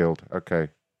 FedEx Field. Okay.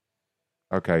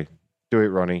 Okay. Do it,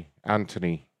 Ronnie.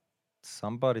 Anthony.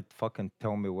 Somebody fucking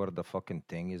tell me where the fucking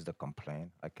thing is, the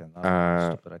complaint. I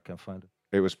cannot. Stupid. I can't find it.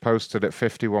 It was posted at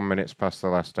 51 minutes past the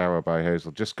last hour by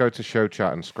Hazel. Just go to show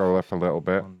chat and scroll up a little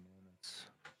bit.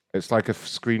 It's like a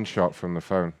screenshot from the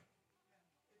phone.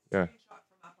 Yeah.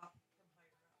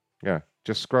 Yeah.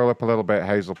 Just scroll up a little bit.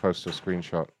 Hazel posted a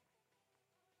screenshot.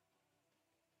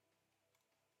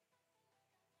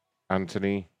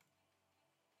 Anthony.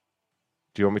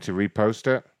 Do you want me to repost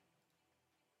it?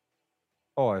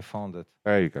 Oh, I found it.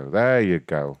 There you go. There you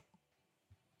go.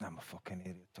 I'm a fucking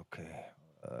idiot. Okay.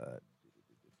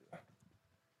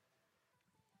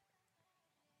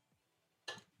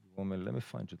 Woman, let me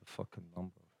find you the fucking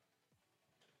number.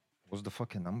 What's the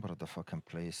fucking number of the fucking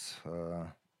place?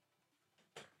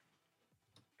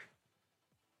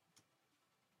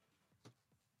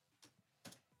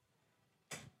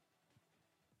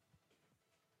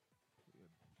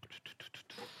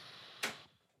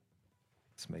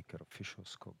 Let's make it official,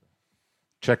 Scope.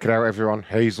 Check it out, everyone.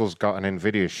 Hazel's got an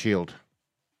NVIDIA Shield.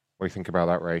 What do you think about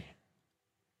that, Ray?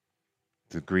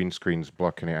 The green screen's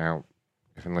blocking it out.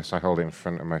 Unless I hold it in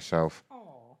front of myself.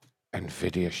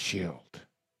 NVIDIA Shield.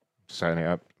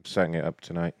 I'm setting it up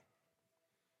tonight.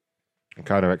 I'm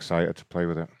kind of excited to play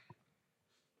with it.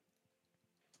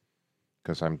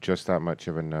 Because I'm just that much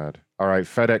of a nerd. All right,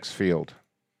 FedEx Field.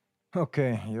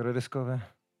 Okay, you ready, Scovey?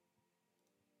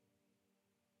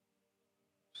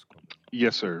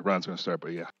 Yes, sir. Ron's going to start,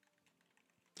 but yeah.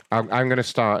 I'm going to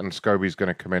start, and Scobie's going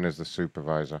to come in as the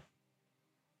supervisor.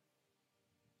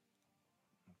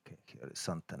 Okay,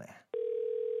 Santane.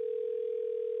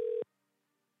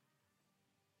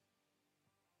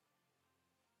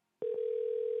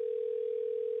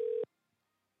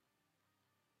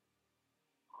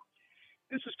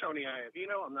 This is Tony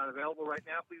Iavino. I'm not available right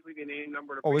now. Please leave your name,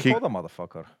 number. Oh, we called a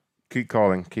motherfucker. Keep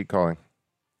calling. Keep calling.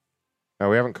 No,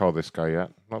 we haven't called this guy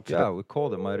yet. Not today. Yeah, we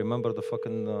called him. I remember the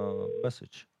fucking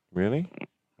message. Really?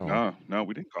 Oh. No,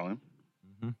 we didn't call him.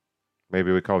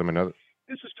 Maybe we called him another.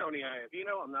 This is Tony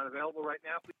Iavino. I'm not available right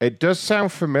now. Please. It does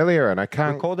sound familiar, and I We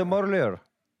can't. called him earlier,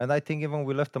 and I think even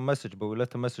we left a message, but we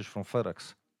left a message from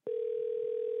FedEx.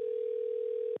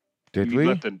 Did You we?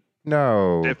 left it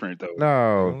No. different, though.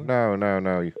 No. I don't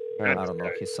know.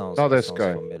 He sounds. Not he this sounds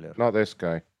guy. familiar. Not this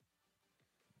guy.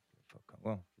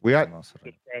 Well, We had. someone else.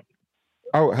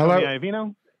 Oh, hello. Tony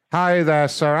Iavino. Hi there,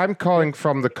 sir. I'm calling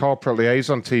from the corporate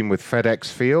liaison team with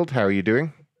FedEx Field. How are you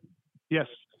doing? Yes.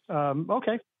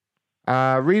 Okay.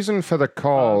 Reason for the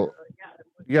call.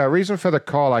 Yeah, reason for the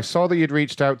call. I saw that you'd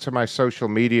reached out to my social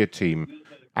media team,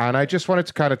 and I just wanted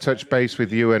to kind of touch base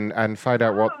with you and find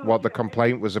out what the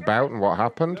complaint was about and what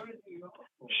happened.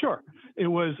 Sure. It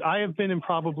was, I have been in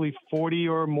probably 40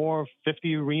 or more,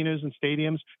 50 arenas and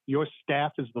stadiums. Your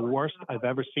staff is the worst I've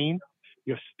ever seen.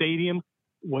 Your stadium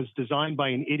was designed by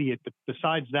an idiot. But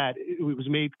besides that, it was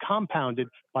made compounded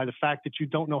by the fact that you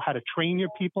don't know how to train your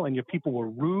people, and your people were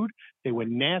rude. They were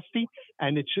nasty.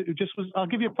 And it just was, I'll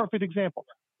give you a perfect example.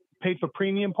 Paid for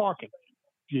premium parking.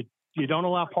 You don't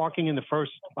allow parking in the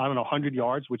first, 100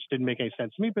 yards, which didn't make any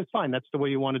sense to me, but it's fine. That's the way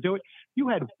you want to do it. You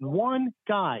had one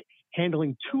guy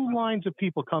handling 2 lines of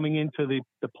people coming into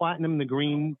the platinum, the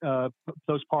green,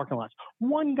 those parking lots.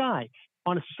 One guy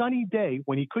on a sunny day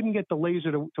when he couldn't get the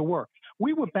laser to work.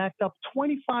 We were backed up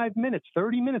 25 minutes,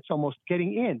 30 minutes almost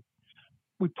getting in.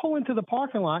 We pull into the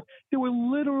parking lot. There were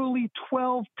literally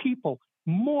 12 people,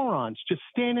 morons, just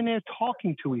standing there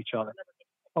talking to each other.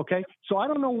 Okay, so I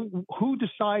don't know who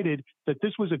decided that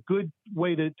this was a good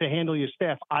way to handle your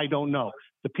staff. I don't know.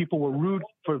 The people were rude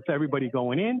for everybody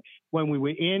going in. When we were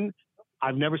in,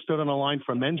 I've never stood on a line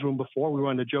for a men's room before. We were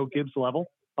on the Joe Gibbs level.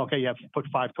 Okay, you have to put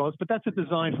 5 toilets, but that's a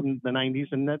design from the 90s,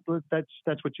 and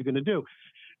that's what you're going to do.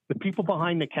 The people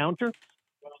behind the counter,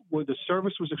 where the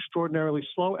service was extraordinarily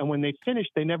slow, and when they finished,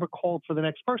 they never called for the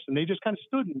next person. They just kind of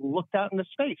stood and looked out into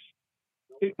space.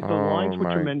 The lines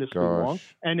were tremendously long,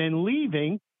 and then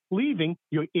leaving,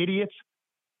 your idiots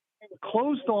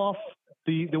closed off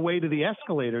the way to the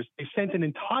escalators. They sent an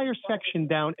entire section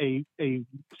down a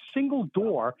single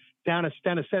door down a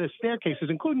set of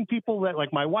staircases, including people that,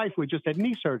 like my wife, who had just had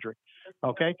knee surgery.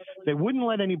 Okay, they wouldn't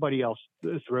let anybody else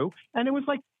through, and it was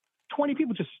like 20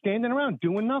 people just standing around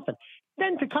doing nothing.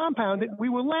 Then to compound it, we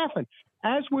were laughing.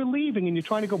 As we're leaving and you're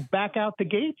trying to go back out the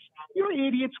gates, your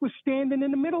idiots were standing in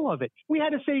the middle of it. We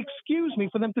had to say, excuse me,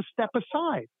 for them to step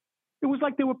aside. It was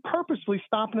like they were purposely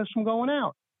stopping us from going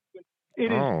out.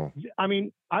 It is. I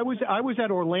mean, I was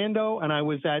at Orlando and I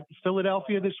was at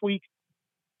Philadelphia this week.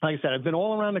 Like I said, I've been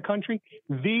all around the country.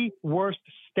 The worst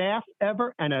staff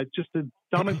ever, and just the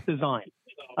dumbest design.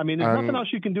 I mean, there's nothing else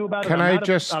you can do about it. Can I'm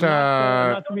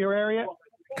I not from your area.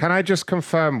 Can I just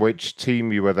confirm which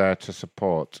team you were there to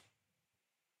support?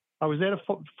 I was there to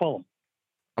Fulham.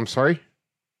 I'm sorry?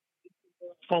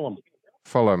 Fulham.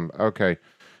 Fulham. Okay.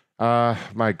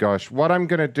 My gosh. What I'm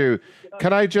going to do,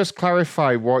 can I just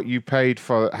clarify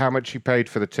how much you paid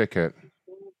for the ticket?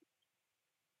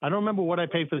 I don't remember what I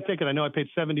paid for the ticket. I know I paid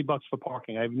 $70 for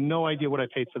parking. I have no idea what I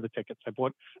paid for the tickets. I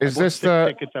bought 6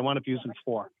 tickets. I wound up using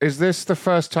 4. Is this the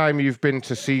first time you've been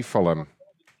to see Fulham?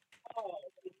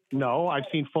 No, I've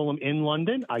seen Fulham in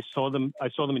London. I saw them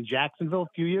in Jacksonville a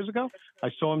few years ago. I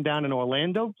saw them down in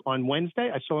Orlando on Wednesday.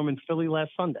 I saw them in Philly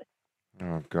last Sunday.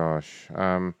 Oh gosh.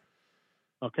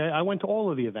 Okay, I went to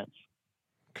all of the events.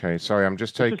 Okay, sorry, I'm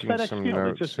just taking some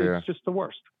notes here. It's just the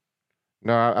worst.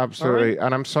 No, absolutely. Right.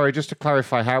 And I'm sorry, just to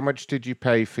clarify, how much did you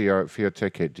pay for your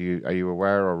ticket? Are you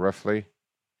aware or roughly?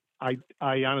 I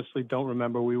honestly don't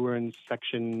remember. We were in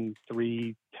section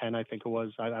 310, I think it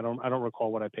was. I don't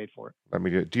recall what I paid for it. Let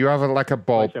me do you have a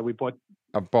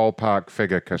ballpark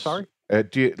figure? Sorry?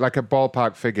 Do you like a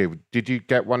ballpark figure? Did you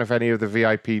get one of any of the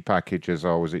VIP packages,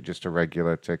 or was it just a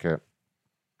regular ticket?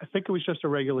 I think it was just a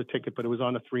regular ticket, but it was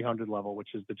on the 300 level, which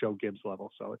is the Joe Gibbs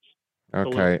level. So it's a okay.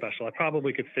 little special. I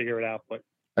probably could figure it out, but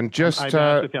And just I'd be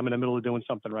honest with you, I'm in the middle of doing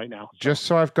something right now. just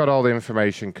so I've got all the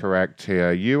information correct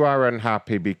here, you are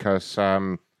unhappy because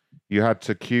you had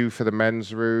to queue for the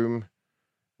men's room.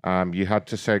 You had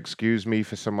to say excuse me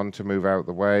for someone to move out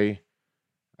the way.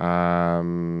 I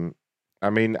mean,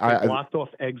 They blocked off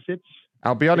exits.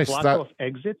 I'll be honest. They blocked off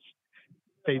exits.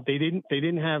 They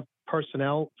didn't have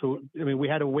personnel to. I mean, we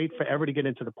had to wait forever to get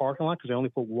into the parking lot because they only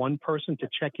put one person to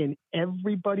check in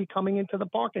everybody coming into the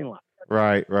parking lot.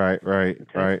 Right.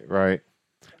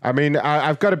 I mean,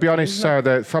 I've got to be honest, sir,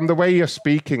 that from the way you're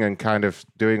speaking and kind of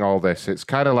doing all this, it's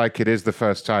kind of like it is the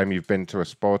first time you've been to a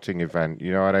sporting event.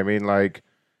 You know what I mean? Like,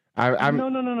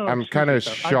 I'm kind of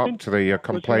shocked that you're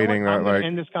complaining I'm that, like, going to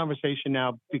end this conversation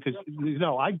now because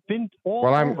I've been all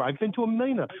Well, over. I've been to a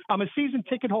million of them. I'm a season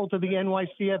ticket holder to the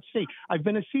NYCFC. I've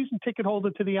been a season ticket holder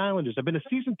to the Islanders. I've been a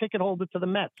season ticket holder to the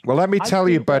Mets. well, let me tell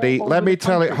you, buddy. Let me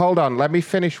tell country. it. Hold on. Let me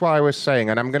finish what I was saying,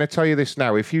 and I'm going to tell you this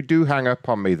now. If you do hang up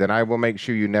on me, then I will make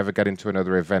sure you never get into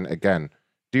another event again.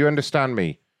 Do you understand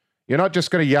me? You're not just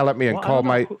going to yell at me and Well, call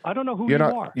my. I don't know who You're you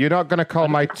not. are. You're not going to call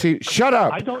my team. Shut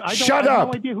up! Shut I have up!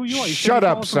 no idea who you are. You said Shut you're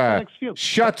up, calling from sir! Felix Field.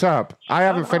 Shut up! I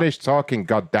haven't finished talking.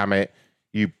 God damn it!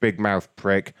 You big mouth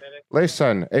prick.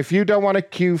 Listen, if you don't want to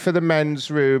queue for the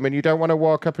men's room and you don't want to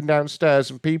walk up and down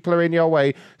stairs and people are in your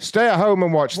way, stay at home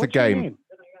and watch the What's your game. name?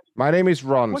 My name is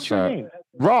Ron, What's sir. your name?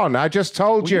 Ron, I just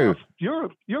told you.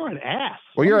 You're an ass.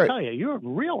 Well, Let me tell you, you're a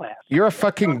real ass. You're a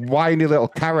fucking whiny little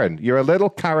Karen. You're a little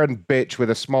Karen bitch with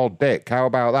a small dick. How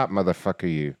about that,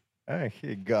 motherfucker, you? Hey,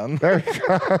 he gun. There we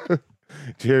go.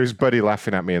 Here's Buddy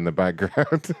laughing at me in the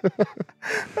background.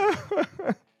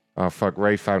 Oh, fuck.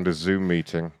 Ray found a Zoom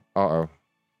meeting. Uh-oh.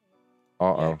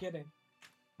 Uh-oh. Yeah, get in.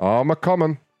 Oh, I'm a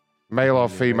common. Male or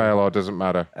female, or doesn't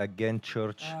matter. Again,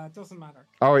 church. It doesn't matter.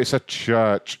 Oh, it's a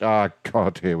church. Oh,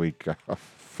 God, here we go. Oh,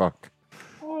 fuck.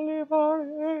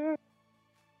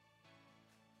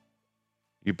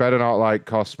 You better not, like,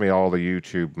 cost me all the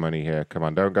YouTube money here. Come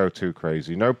on, don't go too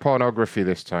crazy. No pornography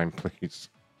this time, please.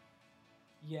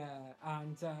 Yeah,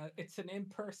 and it's an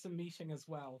in-person meeting as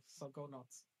well, so go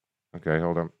nuts. Okay,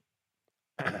 hold on.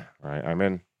 Right, I'm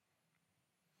in.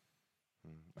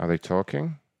 Are they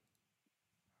talking?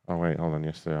 Oh, wait, hold on.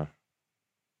 Yes, they are.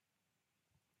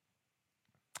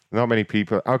 Not many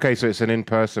people. Okay, so it's an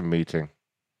in-person meeting.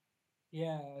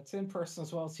 Yeah, it's in person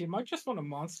as well, so you might just want to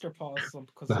monster pause them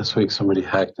because Last week, somebody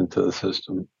hacked into the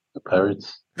system. The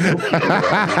pirates.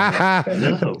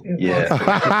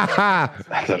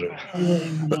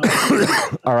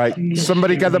 All right,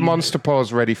 somebody get the monster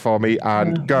pause ready for me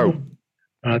and go.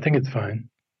 I think it's fine.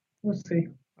 We'll see.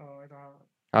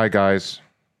 Hi, guys.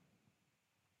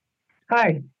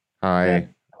 Hi. Hi.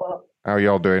 Hello. How are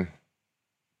y'all doing?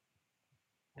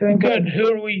 Doing good.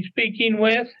 Who are we speaking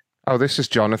with? Oh, this is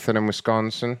Jonathan in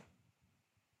Wisconsin.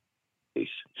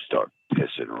 Start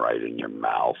pissing right in your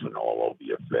mouth and all over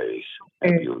your face.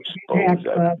 If you expose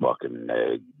that fucking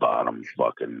egg bottom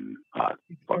fucking hot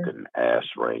fucking ass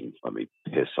ring, let me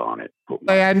piss on it.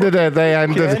 They ended it. They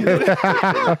ended it.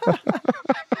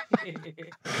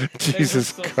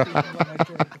 Jesus Christ.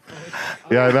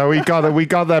 Yeah, no, we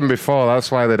got them before.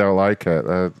 That's why they don't like it.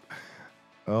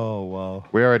 Oh, wow.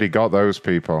 We already got those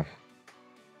people.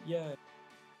 Yeah.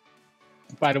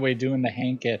 By the way, doing the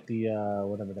Hank at the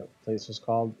whatever that place was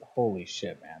called. Holy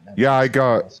shit, man! Yeah, I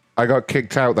got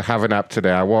kicked out the Have an App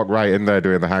today. I walked right in there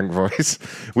doing the Hank voice.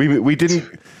 We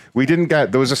didn't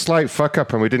get, there was a slight fuck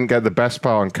up and we didn't get the best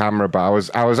part on camera. But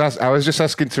I was just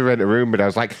asking to rent a room, but I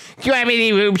was like, "Do you have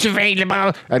any rooms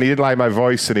available?" And he didn't like my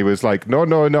voice, and he was like, "No,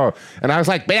 no, no." And I was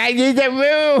like, "But I need a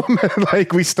room."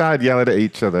 Like we started yelling at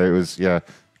each other. It was And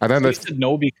then they said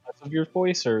no because of your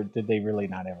voice, or did they really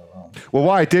not have a room? Well,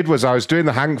 what I did was I was doing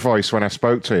the Hank voice when I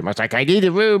spoke to him. I was like, "I need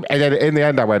a room," and then in the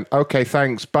end I went, "Okay,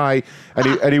 thanks, bye."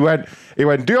 And he went,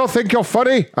 "Do you think you're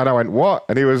funny?" And I went, "What?"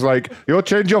 And he was like, "You'll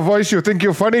change your voice. You think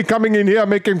you're funny coming in here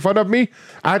making fun of me?"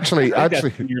 Actually, you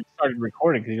started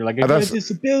recording because you're like, "I got a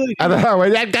disability." And then I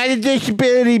went, "I've got a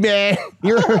disability, man."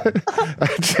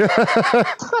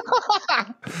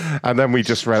 And then we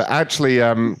just read. Actually,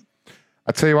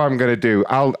 I'll tell you what I'm going to do.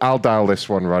 I'll dial this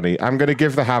one, Ronnie. I'm going to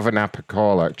give the Have an App a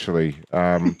call, actually.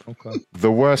 Okay.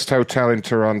 The worst hotel in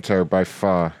Toronto by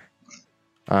far.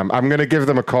 I'm going to give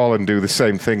them a call and do the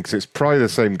same thing because it's probably the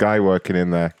same guy working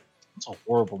in there. It's a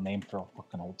horrible name for a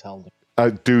fucking hotel.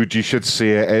 Dude, you should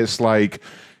see it. It's like,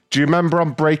 do you remember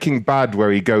on Breaking Bad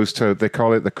where he goes to, they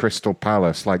call it the Crystal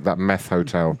Palace, like that meth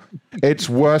hotel? It's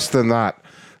worse than that.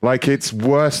 Like, it's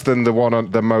worse than the one on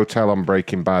the motel on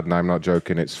Breaking Bad, and I'm not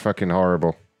joking. It's fucking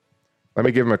horrible. Let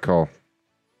me give him a call.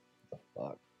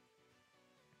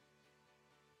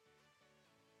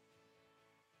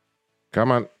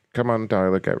 Come on. Come on,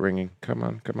 dialer, get ringing. Come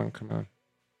on, come on, come on.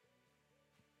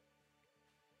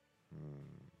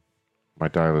 My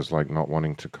dialer's like not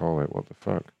wanting to call it. What the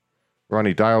fuck?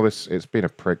 Ronnie, dial this. It's been a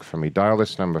prick for me. Dial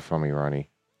this number for me, Ronnie.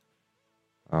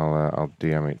 I'll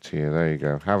DM it to you. There you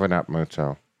go. Have a nap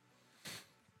motel.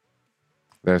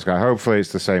 There's guy. Hopefully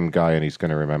it's the same guy and he's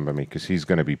going to remember me because he's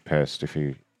going to be pissed if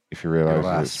he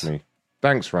realizes it's me.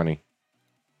 Thanks, Ronnie.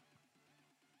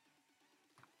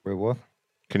 Wait, what?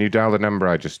 Can you dial the number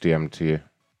I just DM'd to you?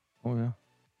 Oh, yeah.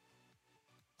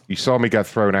 You saw me get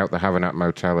thrown out the Have a Nap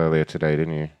motel earlier today,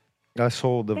 didn't you? I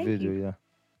saw the video,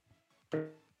 yeah.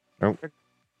 Oh.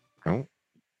 Oh.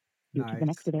 You to the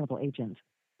next available agent.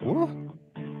 What?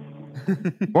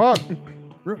 What?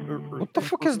 What the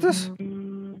fuck is this?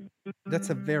 That's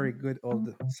a very good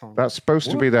old song. That's supposed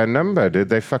to be their number. Did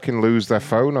they fucking lose their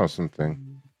phone or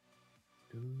something?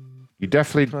 You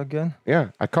definitely... Try again? Yeah,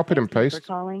 I copied and For pasted.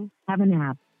 calling, have a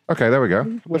nap. Okay, there we go.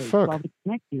 Please The wait fuck? while we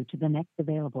connect you to the next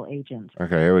available agent.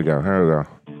 Okay, here we go. Here we go.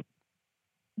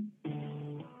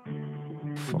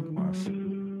 Fuck myself.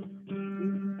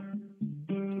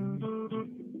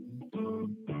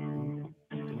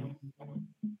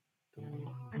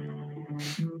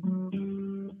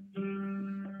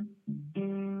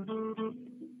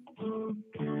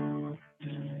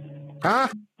 Ah!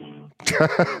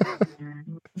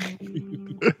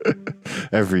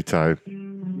 Every time.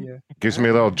 Yeah. Gives me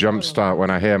a little jump start when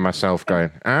I hear myself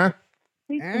going, ah?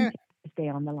 Please continue to stay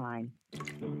on the line.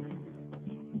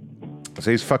 So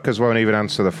these fuckers won't even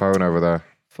answer the phone over there.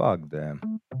 Fuck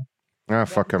them. Ah,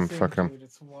 fuck them, fuck them. Dude,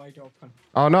 it's wide open.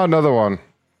 Oh, no, another one.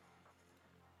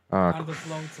 Ah, And there's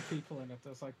loads of people in it.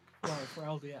 There's like, well, for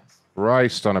LDS.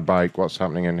 Christ on a bike. What's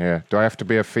happening in here? Do I have to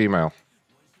be a female?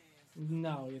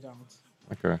 No, you don't.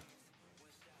 Okay.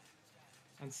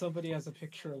 And somebody has a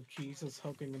picture of Jesus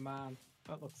hugging a man.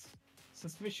 That looks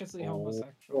suspiciously Oh,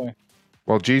 homosexual. boy.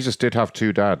 Well, Jesus did have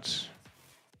two dads.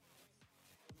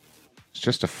 It's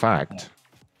just a fact.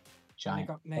 And he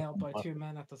got nailed by two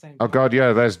men at the same time. Oh, God,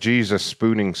 yeah, there's Jesus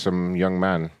spooning some young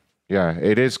man. Yeah,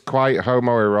 it is quite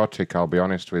homoerotic, I'll be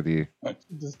honest with you.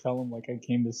 Just tell him like I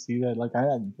came to see that. Like I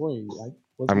had, boy.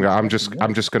 I'm just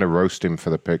going to roast him for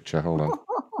the picture. Hold on.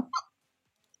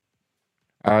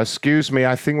 Excuse me,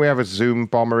 I think we have a Zoom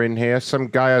bomber in here. Some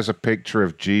guy has a picture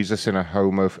of Jesus in a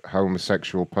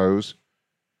homosexual pose.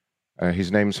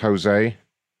 His name's Jose.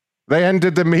 They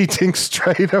ended the meeting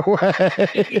straight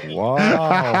away.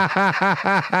 Wow.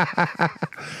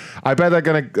 I bet they're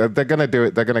gonna do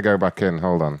it. They're gonna go back in.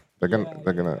 Hold on. They're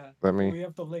gonna let me. We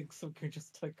have the link, so we can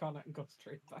just click on it and go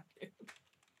straight back in.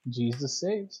 Jesus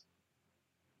saves.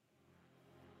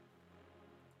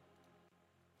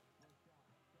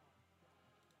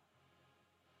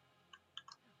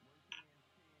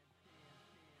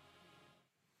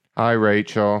 Hi,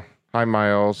 Rachel. Hi,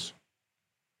 Miles.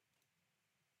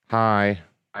 Hi.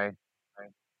 Hi.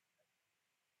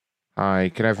 Hi.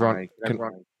 Can everyone?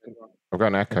 I've got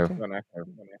an echo.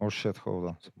 Oh shit, hold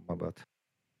on. My bad.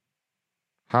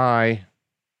 Hi.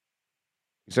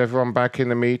 Is everyone back in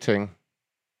the meeting?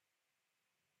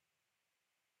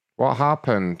 What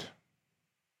happened?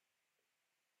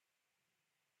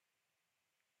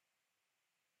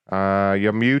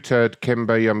 You're muted,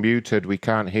 Kimber. You're muted. We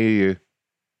can't hear you.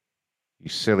 You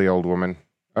silly old woman.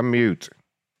 Unmute.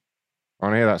 I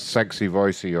want to hear that sexy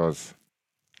voice of yours.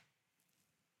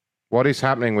 What is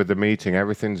happening with the meeting?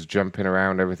 Everything's jumping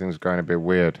around. Everything's going a bit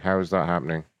weird. How is that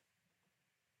happening?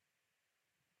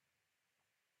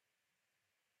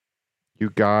 You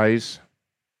guys?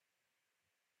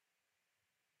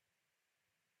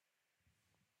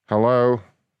 Hello?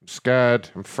 I'm scared.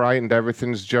 I'm frightened.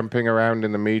 Everything's jumping around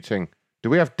in the meeting. Do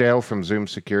we have Dale from Zoom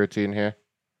Security in here?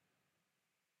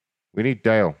 We need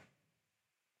Dale.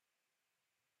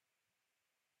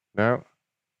 No?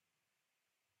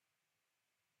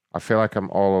 I feel like I'm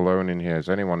all alone in here. Is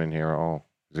anyone in here at all?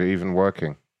 Is it even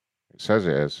working? It says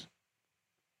it is.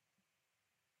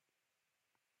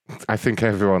 I think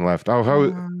everyone left. Oh,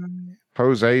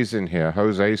 Jose's in here.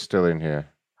 Jose's still in here.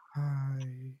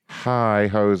 Hi,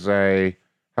 Jose.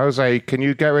 Jose, can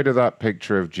you get rid of that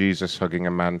picture of Jesus hugging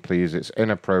a man, please? It's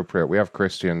inappropriate. We have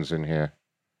Christians in here.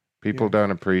 People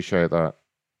don't appreciate that.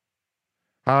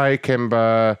 Hi,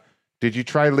 Kimber. Did you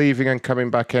try leaving and coming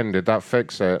back in? Did that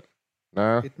fix it?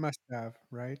 No? It must have,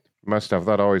 right? Must have.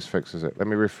 That always fixes it. Let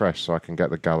me refresh so I can get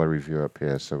the gallery view up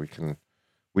here so we can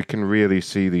really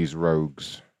see these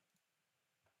rogues.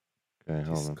 Okay,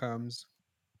 hold This on. comes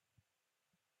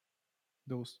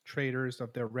those traitors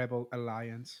of the Rebel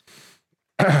Alliance.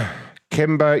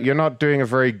 Kimber, you're not doing a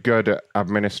very good at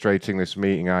administrating this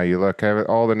meeting, are you? Look,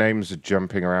 all the names are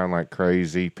jumping around like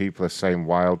crazy. People are saying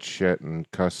wild shit and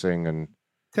cussing and...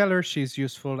 Tell her she's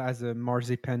useful as a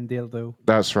marzipan dildo.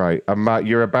 That's right.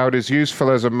 You're about as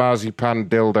useful as a marzipan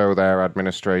dildo there,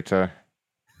 administrator.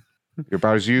 You're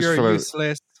about as useful You're as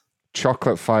useless.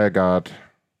 chocolate fire guard.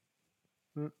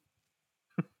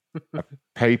 A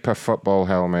paper football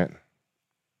helmet.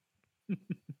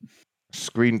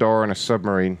 Screen door and a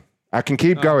submarine. I can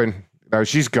keep going. No,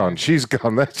 she's gone. She's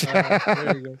gone. There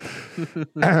you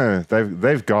go.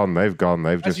 They've gone.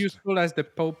 They've As just useful as the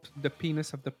Pope, the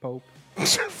penis of the Pope.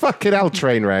 fucking hell,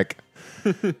 train wreck.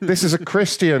 This is a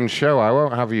Christian show. I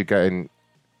won't have you getting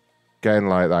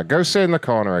like that. Go sit in the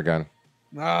corner again.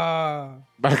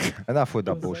 Back. Enough with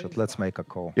that bullshit. Let's make a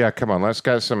call. Yeah, come on. Let's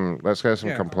get some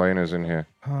complainers in here.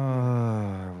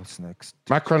 What's next?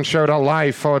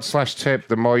 Macronshow.live/tip.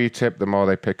 The more you tip, the more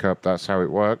they pick up. That's how it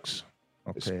works.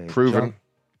 Okay. It's proven.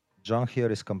 John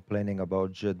here is complaining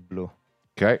about JetBlue.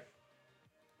 Okay.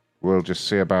 We'll just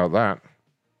see about that.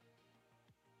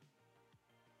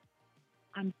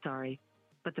 I'm sorry,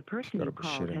 but the person you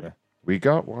called has... We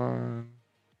got one.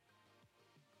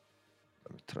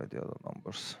 Let me try the other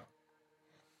numbers.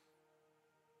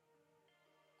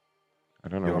 I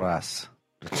don't know. Your ass.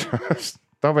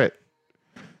 Stop it.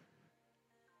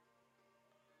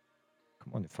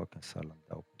 Come on, you fucking silent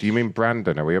dope. Do you mean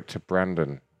Brandon? Are we up to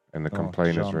Brandon in the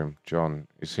complainers John. room? John.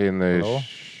 Is he in the... Hello?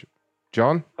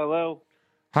 John? Hello.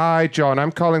 Hi, John.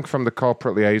 I'm calling from the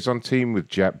corporate liaison team with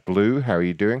JetBlue. How are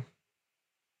you doing?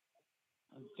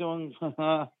 Doing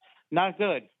not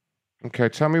good. Okay,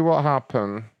 tell me what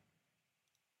happened.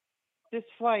 This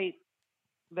flight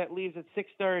that leaves at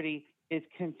 6:30 is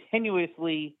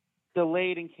continuously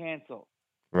delayed and canceled.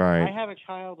 Right. I have a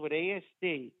child with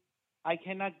ASD. I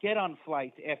cannot get on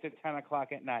flights after 10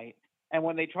 o'clock at night. And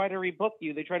when they try to rebook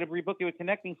you, they try to rebook you a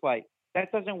connecting flight.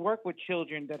 That doesn't work with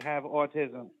children that have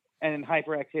autism and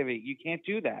hyperactivity. You can't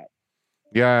do that.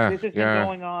 Yeah, This has been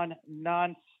going on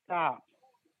nonstop.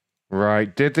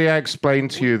 Right. Did they explain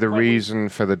to you the reason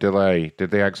for the delay?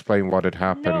 Did they explain what had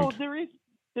happened? No,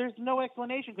 there's no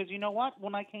explanation because you know what?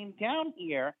 When I came down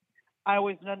here, I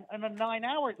was in a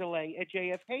 9-hour delay at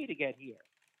JFK to get here.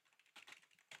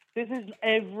 This is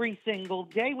every single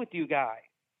day with you guys.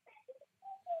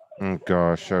 Oh,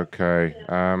 gosh. Okay.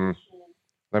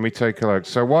 Let me take a look.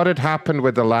 So what had happened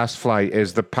with the last flight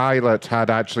is the pilot had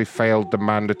actually failed the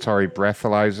mandatory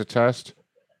breathalyzer test.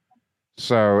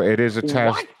 So it is a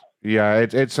test. What? Yeah,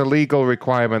 it's a legal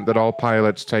requirement that all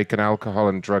pilots take an alcohol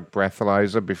and drug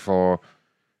breathalyzer before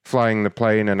flying the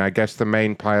plane, and I guess the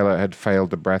main pilot had failed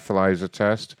the breathalyzer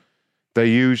test. They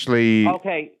usually...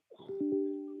 Okay.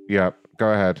 Yeah,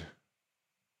 go ahead.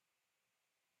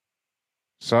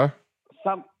 Sir?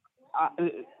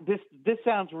 This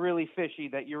sounds really fishy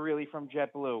that you're really from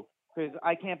JetBlue, because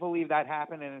I can't believe that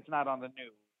happened and it's not on the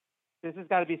news. This has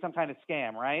got to be some kind of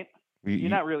scam, right?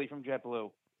 You're not really from JetBlue.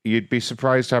 You'd be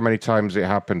surprised how many times it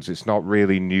happens. It's not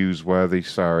really newsworthy,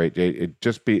 sir. It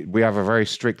just be. We have a very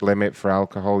strict limit for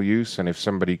alcohol use, and if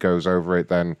somebody goes over it,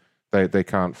 then they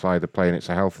can't fly the plane. It's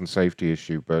a health and safety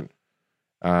issue. But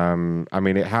I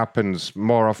mean, it happens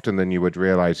more often than you would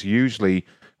realize. Usually,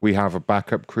 we have a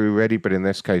backup crew ready, but in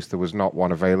this case, there was not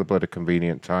one available at a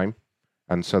convenient time,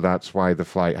 and so that's why the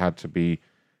flight had to be,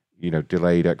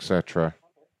 delayed, etc.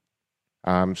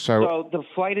 So the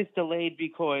flight is delayed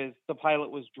because the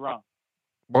pilot was drunk.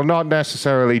 Well, not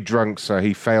necessarily drunk, sir.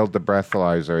 He failed the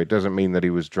breathalyzer. It doesn't mean that he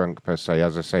was drunk per se.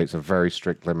 As I say, it's a very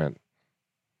strict limit.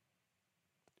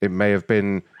 It may have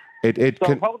been.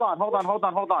 Hold on.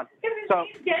 So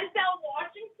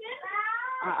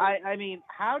I mean,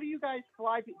 how do you guys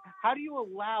fly? How do you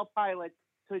allow pilots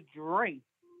to drink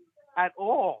at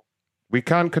all? We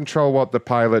can't control what the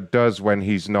pilot does when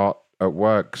he's not at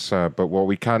work, sir, but what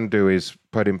we can do is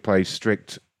put in place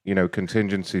strict,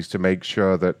 contingencies to make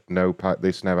sure that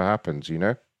this never happens,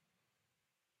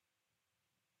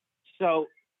 So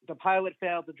the pilot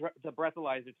failed the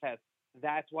breathalyzer test.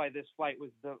 That's why this flight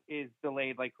is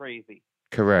delayed like crazy.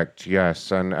 Correct,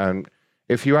 yes. And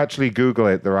if you actually Google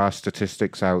it, there are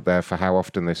statistics out there for how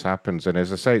often this happens. And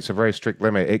as I say, it's a very strict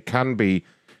limit. It can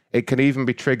even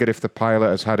be triggered if the pilot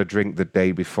has had a drink the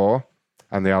day before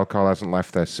and the alcohol hasn't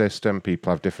left their system.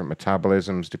 People have different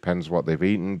metabolisms, depends what they've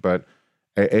eaten, but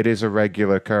it is a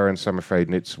regular occurrence, I'm afraid,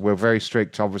 and we're very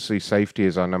strict. Obviously, safety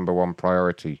is our number one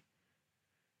priority.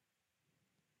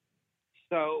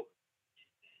 So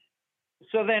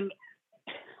then,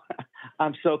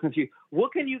 I'm so confused.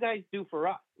 What can you guys do for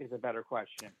us is a better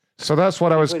question. So that's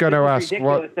what I was going to ask.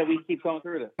 Ridiculous that we keep going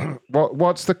through this.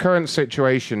 What's the current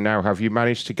situation now? Have you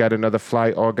managed to get another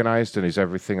flight organized, and is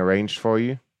everything arranged for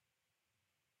you?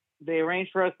 They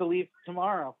arranged for us to leave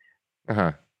tomorrow.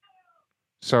 Uh-huh.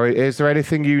 So is there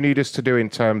anything you need us to do in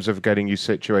terms of getting you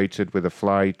situated with a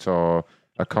flight or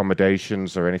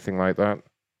accommodations or anything like that?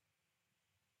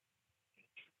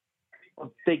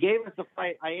 Well, they gave us a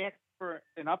flight. I asked for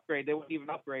an upgrade. They wouldn't even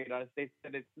upgrade us. They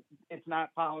said it's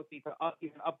not policy to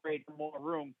even upgrade to more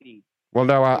room seats. Well,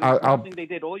 no,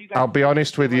 I'll be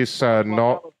honest with you, sir.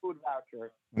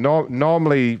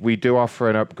 Normally, we do offer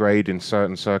an upgrade in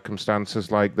certain circumstances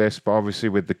like this, but obviously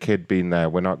with the kid being there,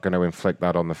 we're not going to inflict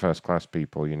that on the first class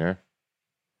people, you know?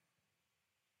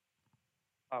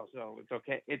 Oh, so it's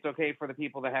okay. It's okay for the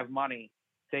people that have money.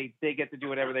 They get to do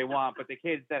whatever they want, but the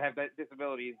kids that have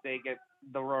disabilities, they get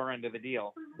the raw end of the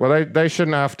deal. Well, they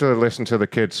shouldn't have to listen to the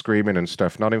kids screaming and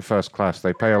stuff, not in first class.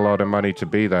 They pay a lot of money to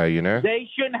be there, you know? They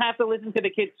shouldn't have to listen to the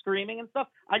kids screaming and stuff.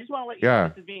 I just want to let you know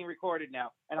this is being recorded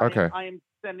now. And Okay. I am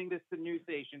sending this to news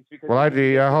stations because...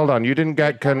 Well, hold on. You didn't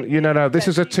get... No, this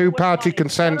is a two-party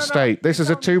consent state. This is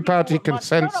a two-party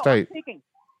consent state.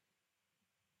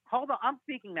 Hold on, I'm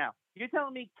speaking now. You're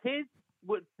telling me kids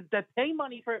that pay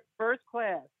money for first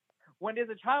class, when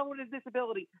there's a child with a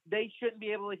disability, they shouldn't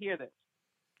be able to hear this.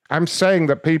 I'm saying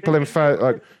that people in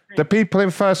the people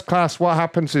in first class, what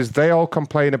happens is they all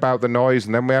complain about the noise,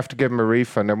 and then we have to give them a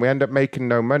refund, and we end up making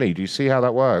no money. Do you see how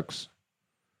that works?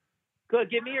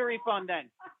 Good, give me a refund then.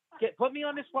 Put me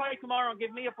on this flight tomorrow and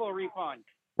give me a full refund.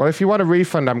 Well, if you want a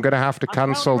refund, I'm going to have to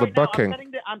cancel the booking.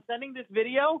 I'm sending this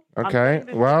video. Okay.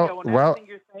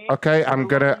 Okay.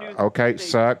 Okay,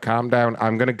 sir, calm down.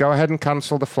 I'm going to go ahead and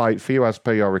cancel the flight for you as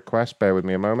per your request. Bear with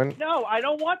me a moment. No, I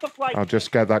don't want the flight. I'll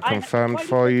just get that confirmed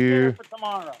for you.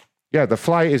 Yeah, the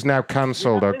flight is now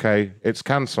cancelled. Okay, it's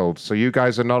cancelled. So you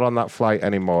guys are not on that flight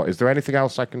anymore. Is there anything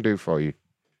else I can do for you?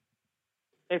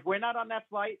 If we're not on that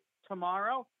flight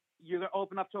tomorrow, you're going to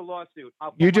open up to a lawsuit.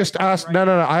 You just asked. No.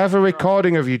 I have a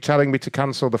recording of you telling me to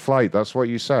cancel the flight. That's what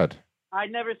you said. I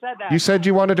never said that. You said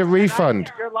you wanted a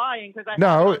refund. You're lying because I No,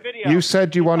 have it on video. you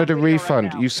said you wanted a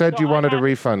refund. You said you wanted a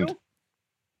refund.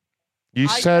 You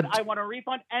said I want a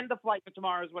refund and the flight for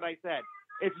tomorrow is what I said.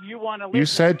 If you want to listen, you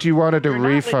said you wanted a you're not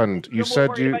refund. listening. You You're more said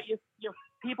worried you. about your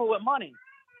people with money.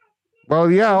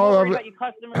 Well, yeah. You're more all worried of- about your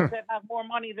customers that have more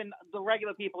money than the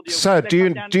regular people do. Sir, They do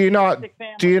come down you to not sick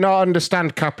families. do you not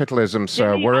understand capitalism,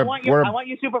 sir? Give me- I want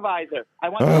your supervisor. I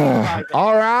want your supervisor.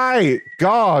 All right,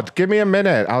 God, give me a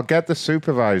minute. I'll get the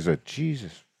supervisor.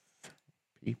 Jesus,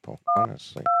 people,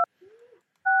 honestly,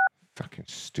 fucking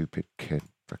stupid kid,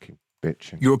 fucking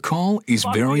bitching. Your call is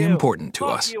very important to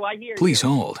us. Please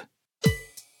hold.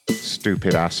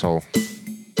 Stupid asshole.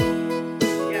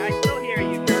 Yeah, I still hear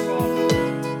you, jerk off.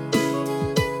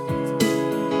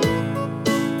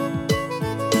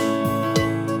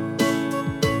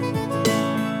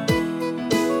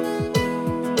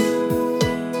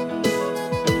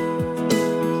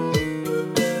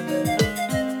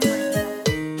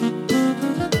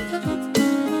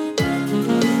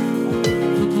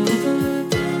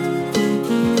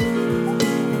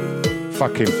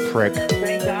 Fucking prick.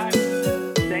 Thank God.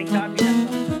 Thank God.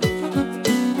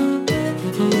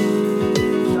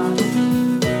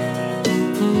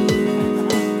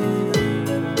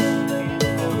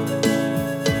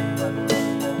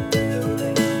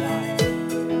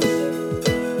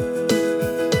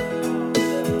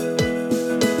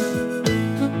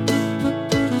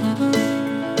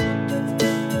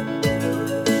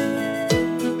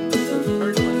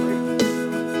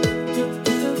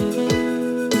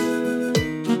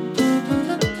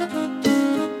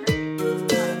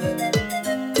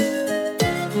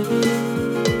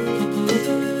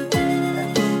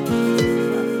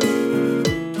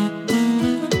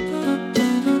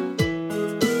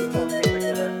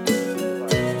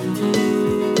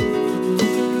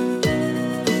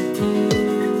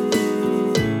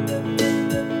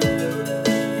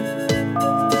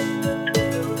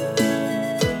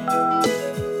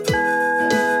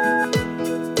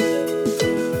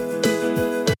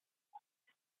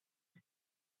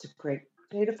 It's a great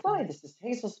day to fly. This is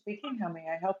Hazel speaking. How may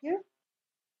I help you?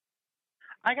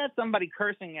 I got somebody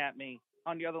cursing at me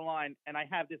on the other line, and I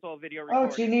have this whole video Oh,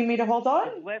 recorded. do you need me to hold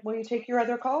on? Will you take your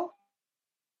other call?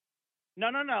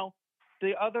 No.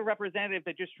 The other representative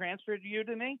that just transferred you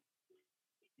to me,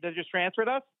 that just transferred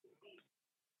us,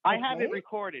 I have it Okay.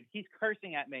 recorded. He's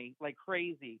cursing at me like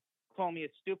crazy. Calling me a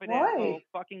stupid Why? asshole,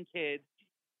 fucking kid.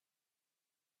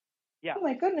 Yeah. Oh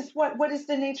my goodness, what is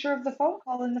the nature of the phone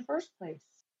call in the first place?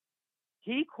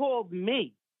 He called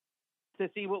me to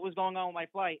see what was going on with my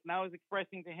flight, and I was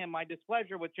expressing to him my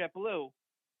displeasure with JetBlue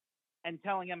and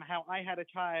telling him how I had a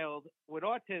child with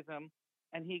autism,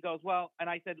 and he goes, well, and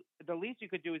I said, the least you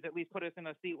could do is at least put us in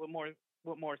a seat with more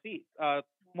seats,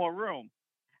 more room.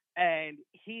 And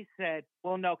he said,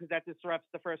 well, no, because that disrupts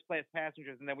the first class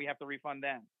passengers, and then we have to refund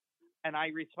them. And I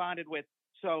responded with,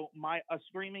 so a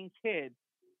screaming kid,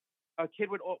 a kid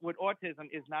with autism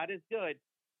is not as good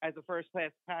as a first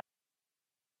class passenger.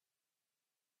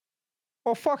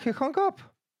 Oh fuck! He hung up.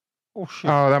 Oh shit!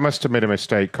 Oh, that must have been a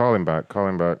mistake. Call him back. Call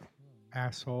him back.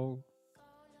 Asshole.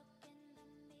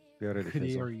 Could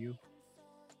hear you.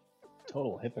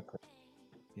 Total hypocrite.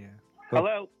 Yeah.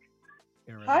 Hello.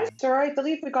 Hi, sir. I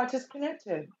believe we got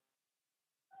disconnected.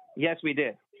 Yes, we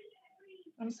did.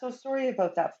 I'm so sorry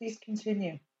about that. Please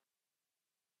continue.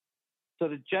 So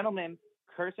the gentleman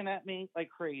cursing at me like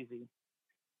crazy,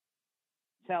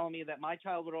 telling me that my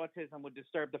child with autism would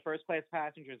disturb the first class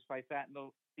passengers if I sat in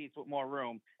those seats with more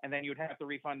room, and then you'd have to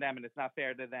refund them, and it's not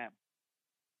fair to them.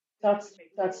 That's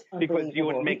because you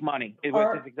wouldn't make money. It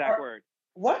was his exact word.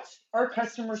 What? Our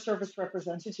customer service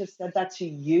representative said that to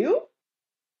you?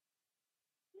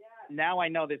 Now I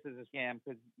know this is a scam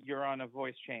because you're on a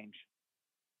voice change.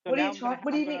 So What do you talk?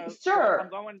 What do you mean, sir?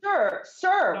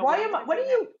 Sir, No, why what am I? What are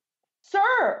you,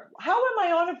 sir? How am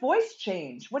I on a voice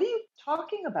change? What are you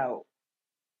talking about?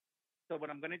 So what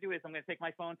I'm going to do is I'm going to take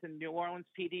my phone to New Orleans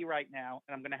PD right now,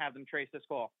 and I'm going to have them trace this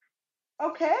call.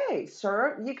 Okay,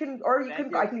 sir. You can, or you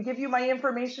can. I can give you my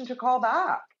information to call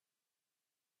back.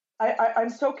 I'm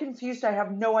so confused. I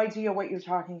have no idea what you're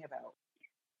talking about.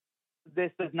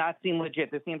 This does not seem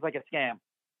legit. This seems like a scam.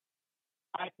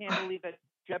 I can't believe that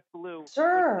JetBlue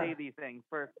Sir, would say these things.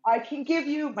 I can give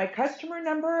you my customer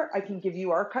number. I can give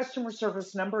you our customer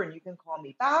service number, and you can call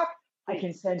me back. I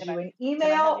can send you an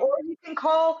email, or you can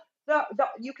call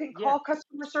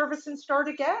customer service and start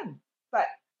again. But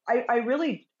I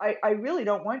really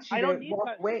don't want you to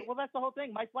walk away. Well, that's the whole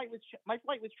thing. My flight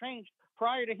was changed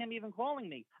prior to him even calling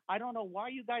me. I don't know why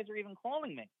you guys are even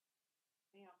calling me.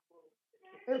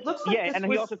 It looks like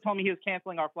he also told me he was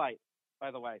canceling our flight. By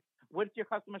the way, what's your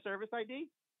customer service ID?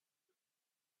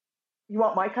 You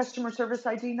want my customer service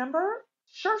ID number?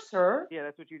 Sure, sir. Yeah,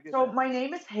 that's what you did. So my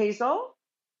name is Hazel,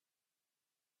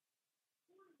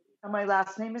 and my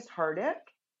last name is Hardick,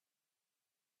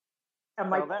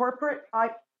 and my corporate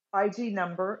ID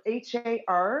number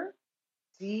HARDIK.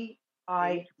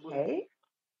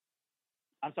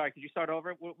 I'm sorry. Could you start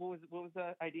over? What was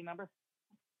the ID number?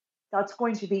 That's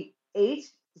going to be 80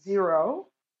 08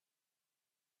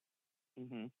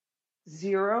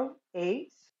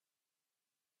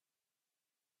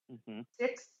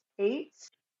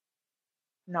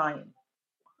 689.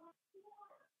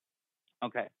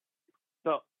 Okay.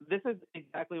 So this is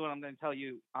exactly what I'm going to tell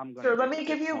you. Sir, let me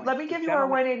give you our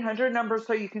 1-800 number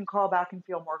so you can call back and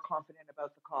feel more confident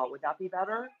about the call. Would that be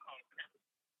better?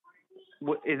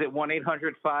 Is it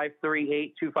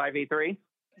 1-800-538-2583?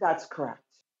 That's correct.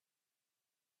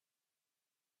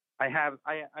 I have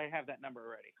that number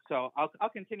already. So I'll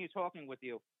continue talking with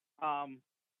you.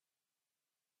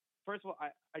 First of all,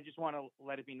 I just want to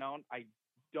let it be known I'm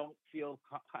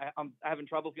having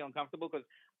trouble feeling comfortable because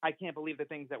I can't believe the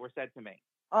things that were said to me.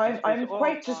 I'm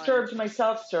quite disturbed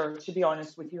myself, sir, to be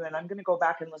honest with you, and I'm going to go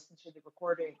back and listen to the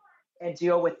recording and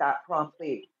deal with that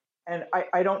promptly. And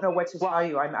I don't know what to tell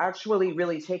you. I'm actually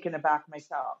really taken aback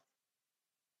myself.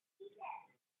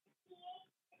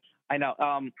 I know.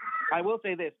 I will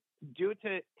say this. Due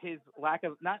to his lack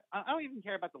of I don't even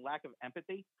care about the lack of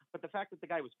empathy, but the fact that the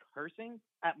guy was cursing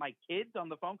at my kids on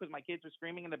the phone because my kids were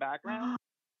screaming in the background.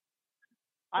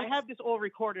 I have this all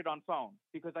recorded on phone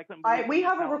because I couldn't believe we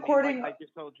have a recording. Like I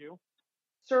just told you.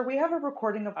 Sir, we have a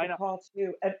recording of the call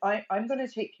too, and I'm going to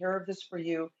take care of this for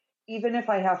you, even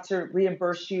if I have to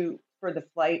reimburse you for the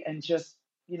flight and just,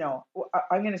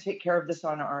 I'm going to take care of this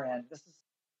on our end. This is,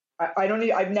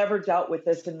 I've never dealt with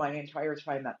this in my entire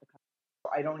time at the company.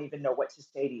 I don't even know what to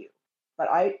say to you, but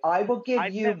I will give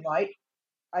I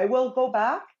will go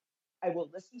back. I will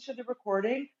listen to the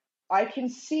recording. I can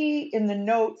see in the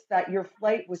notes that your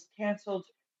flight was canceled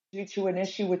due to an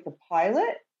issue with the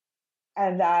pilot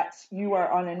and that you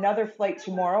are on another flight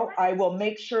tomorrow. I will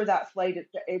make sure that flight,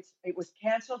 it was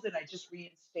canceled and I just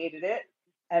reinstated it.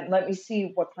 And let me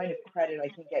see what kind of credit I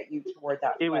can get you toward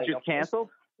that flight. It was just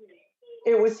canceled?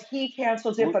 He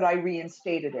canceled it, but I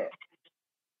reinstated it.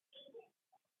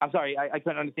 I'm sorry, I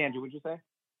couldn't understand you. What did you say?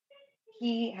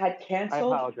 He had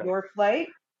canceled your flight,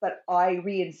 but I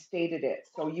reinstated it.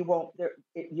 So you won't,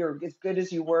 you're as good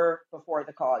as you were before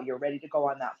the call. You're ready to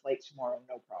go on that flight tomorrow,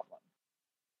 no problem.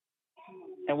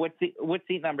 And what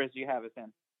seat numbers do you have us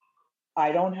in?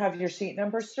 I don't have your seat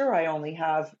numbers, sir. I only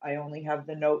have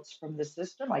the notes from the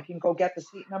system. I can go get the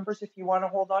seat numbers if you want to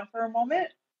hold on for a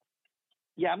moment.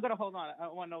 Yeah, I'm gonna hold on. I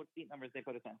want to know what seat numbers they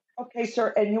put us in. Okay,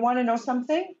 sir. And you want to know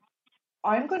something?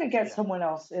 I'm going to get someone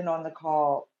else in on the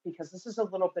call because this is a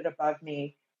little bit above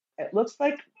me. It looks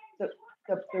like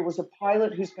there was a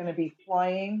pilot who's going to be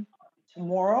flying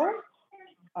tomorrow.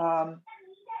 Pilot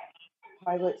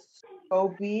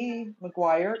Scobie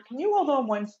McGuire. Can you hold on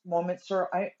one moment, sir?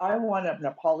 I want an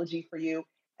apology for you,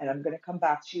 and I'm going to come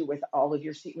back to you with all of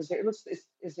your seat. Is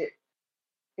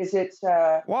it?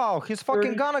 Wow, he's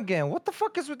fucking gone again. What the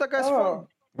fuck is with that guy's phone?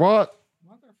 What?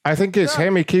 I think it's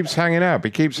him. He keeps hanging up. He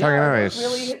keeps hanging Are out. those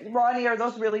really, Ronnie, are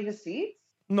those really his seats?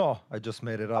 No, I just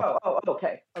made it up. Oh,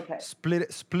 okay.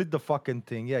 Split the fucking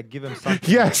thing. Yeah, give him something.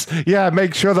 Yes, yeah.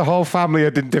 Make sure the whole family are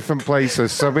in different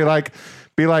places. So be like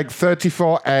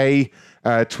 34A,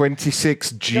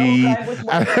 26G. No, I was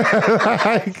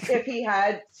wondering if he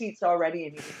had seats already,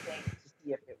 and he was saying to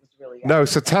see if it was really. No,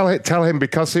 so tell him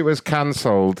because it was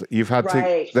cancelled. You've had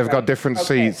to. They've got different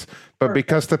seats, but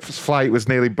because the flight was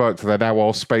nearly booked, they're now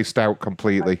all spaced out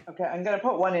completely. Okay, I'm gonna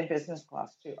put one in business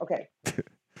class too. Okay, and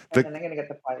then I'm gonna get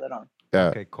the pilot on. Yeah.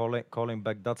 Okay, calling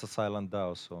back. That's a silent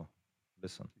dial. So,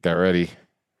 listen. Get ready.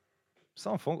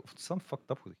 Some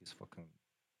fucked up with his fucking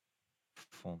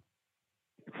phone.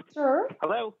 Sir.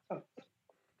 Hello.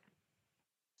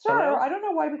 Sir, Hello? I don't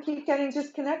know why we keep getting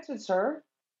disconnected, sir.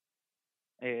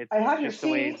 It's I have your just the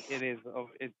way seats. it is.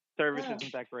 Service Yeah.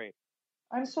 isn't that great.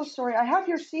 I'm so sorry. I have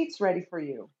your seats ready for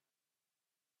you.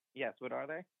 Yes. What are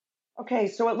they? Okay,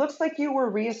 so it looks like you were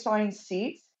reassigned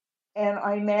seats, and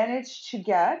I managed to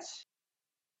get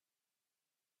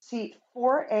seat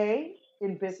 4A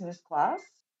in business class,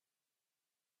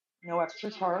 no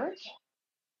extra charge.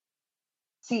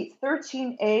 Seat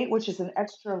 13A, which is an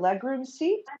extra legroom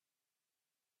seat,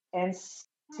 and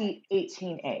seat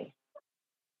 18A.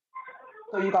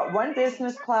 So you got one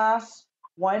business class,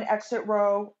 one exit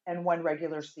row, and one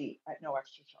regular seat at no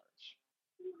extra charge.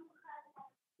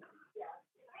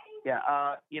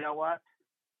 Yeah. You know what?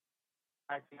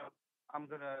 I think I'm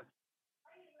gonna.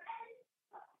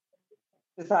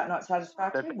 Is that not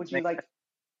satisfactory? Would you like?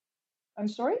 I'm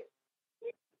sorry?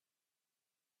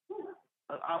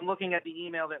 I'm looking at the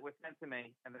email that was sent to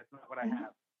me, and that's not what I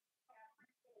have.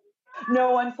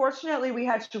 No, unfortunately, we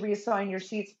had to reassign your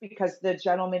seats because the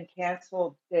gentleman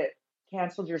canceled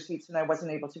your seats, and I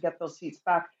wasn't able to get those seats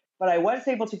back. But I was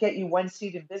able to get you one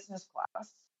seat in business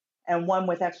class and one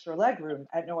with extra legroom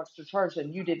at no extra charge,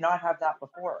 and you did not have that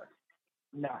before.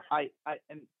 No,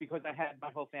 and because I had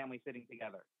my whole family sitting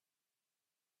together.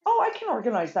 Oh, I can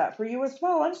organize that for you as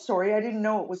well. I'm sorry, I didn't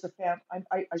know it was a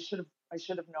I should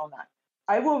have known that.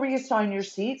 I will reassign your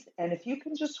seats, and if you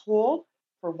can just hold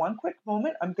for one quick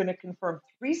moment, I'm going to confirm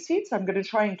 3 seats. I'm going to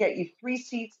try and get you 3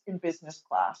 seats in business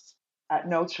class at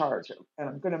no charge, and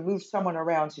I'm going to move someone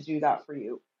around to do that for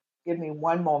you. Give me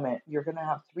one moment. You're going to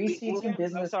have 3 seats in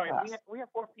business class. We have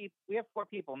 4 people. We have 4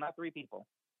 people, not 3 people.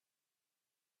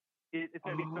 It's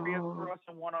going to be 3 for us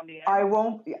and 1 on the end.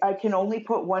 I can only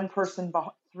put one person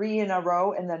 3 in a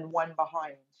row and then 1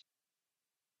 behind.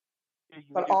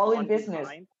 But all in business.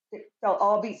 They'll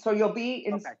all be, so you'll be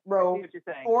in row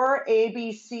 4 A,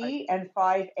 B, C, and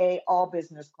 5A, all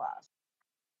business class.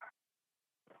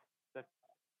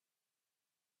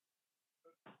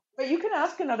 But you can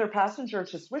ask another passenger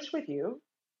to switch with you.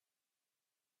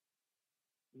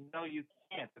 No, you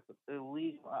can't. It's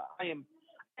illegal. I am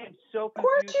so confused. Of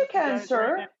course you can, guys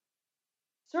sir. right now.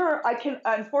 Sir, I can,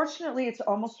 unfortunately, it's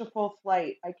almost a full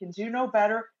flight. I can do no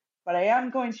better, but I am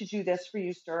going to do this for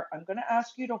you, sir. I'm going to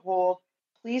ask you to hold.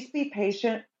 Please be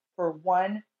patient for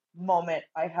one moment.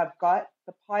 I have got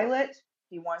the pilot.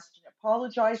 He wants to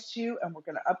apologize to you, and we're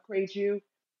going to upgrade you.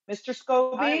 Mr.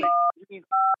 Scobie? You mean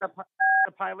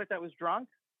the pilot that was drunk?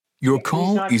 Your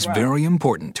call is drunk. very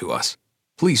important to us.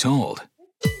 Please hold.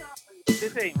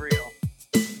 This ain't real.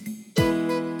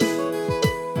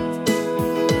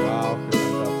 Wow.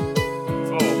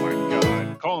 Oh my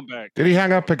god. Call him back. Did he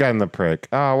hang up again, the prick?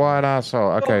 Oh, what an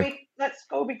asshole. Okay. Scobie, let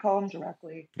Scobie call him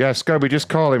directly. Yeah, Scobie, just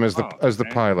call him as the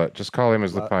pilot. Just call him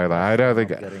as the pilot. I don't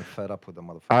think. I'm getting fed up with the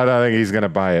motherfucker. I don't think he's gonna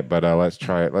buy it, but let's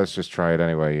try it. Let's just try it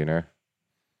anyway. You know.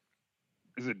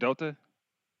 Is it Delta?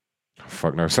 Oh,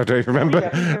 fuck no, I don't remember.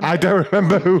 I don't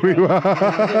remember who we were.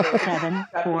 7,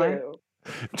 4.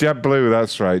 JetBlue,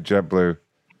 that's right, JetBlue.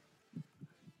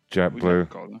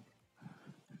 JetBlue.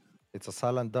 It's a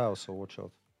silent dial, so watch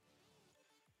out.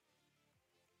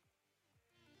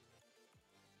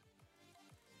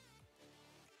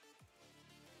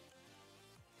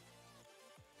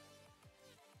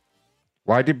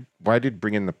 Why did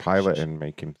bringing the pilot in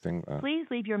make him think that? Please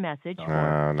leave your message No,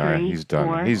 for no, 3, he's done.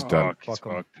 4. He's done. Fuck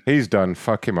him. He's done.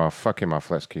 Fuck him off. Fuck him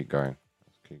off. Let's keep going.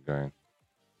 Let's keep going.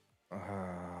 What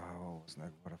was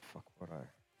that? What the fuck were I?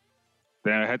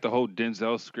 Then I had the whole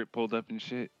Denzel script pulled up and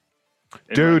shit.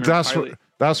 And Dude, remember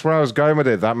that's where I was going with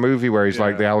it. That movie where he's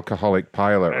like the alcoholic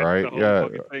pilot, That's right? the whole Yeah,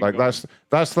 fucking thing like going.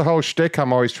 that's the whole shtick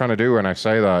I'm always trying to do when I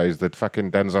say that is the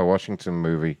fucking Denzel Washington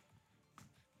movie.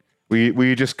 Were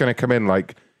you just gonna come in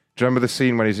like? Do you remember the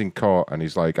scene when he's in court and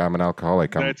he's like, "I'm an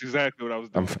alcoholic." That's exactly what I was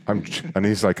doing. And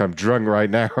he's like, "I'm drunk right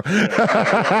now."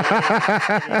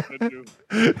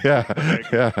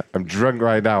 yeah. I'm drunk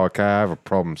right now. Okay, I have a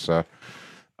problem, sir.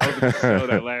 I was gonna sell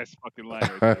that last fucking line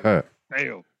right there.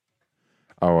 Damn.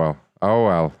 Oh well.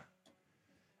 All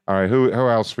right. Who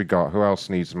else we got? Who else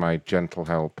needs my gentle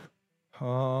help?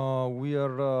 We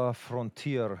are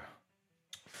Frontier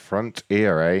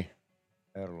Frontier, eh?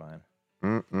 Airline.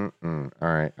 All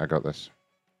right, I got this.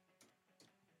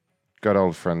 Good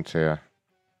old Frontier.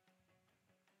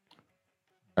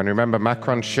 And remember,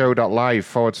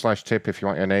 macronshow.live/tip if you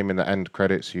want your name in the end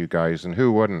credits, you guys. And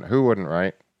who wouldn't? Who wouldn't,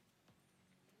 right?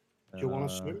 Do you want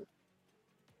to sue?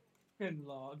 Bin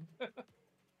Laden.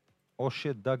 Oh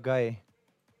shit, that guy.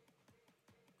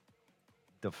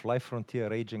 The Fly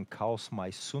Frontier agent calls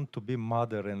my soon-to-be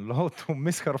mother-in-law to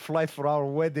miss her flight for our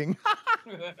wedding.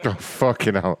 Oh,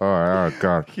 fucking hell. Oh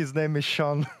God. His name is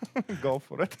Sean. Go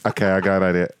for it. Okay, I got an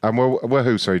idea. And we're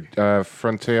who? Sorry,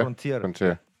 Frontier? Frontier.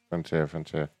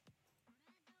 Frontier.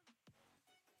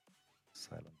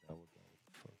 Silent.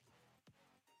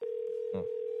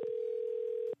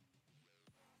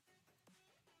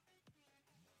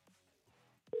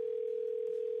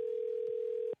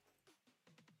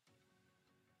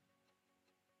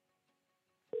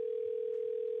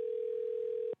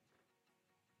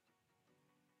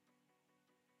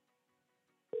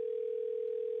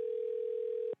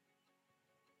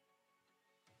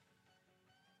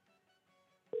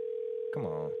 Come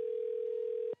on.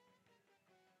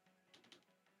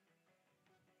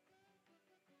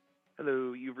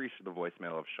 Hello, you've reached the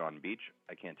voicemail of Sean Beach.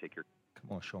 I can't take your...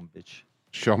 Come on, Sean Beach.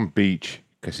 Sean Beach,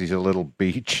 because he's a little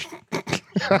beach.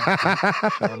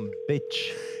 Sean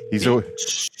Beach. He's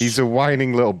a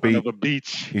whining little beach. Another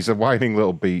beach. He's a whining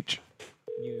little beach.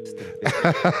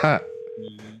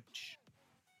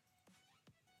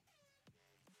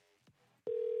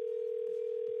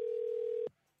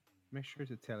 Make sure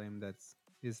to tell him that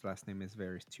his last name is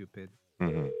very stupid.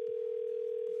 Mm-hmm.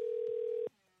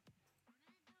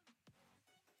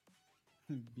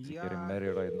 Is he getting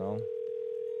married right now?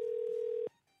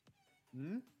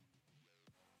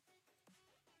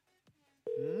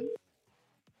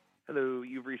 Hello,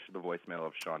 you've reached the voicemail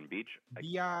of Sean Beach.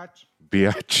 Biatch.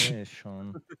 Hey,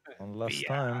 Sean. One last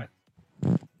time.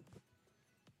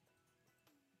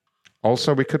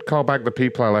 Also, we could call back the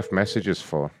people I left messages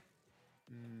for.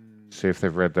 See if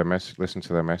they've read their message, listened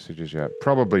to their messages yet.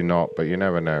 Probably not, but you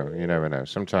never know. You never know.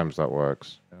 Sometimes that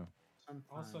works.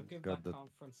 Also, give Got that the-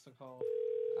 conference a call.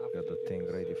 Got the thing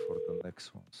ready for the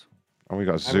next one. So. And we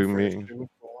got a Zoom meeting.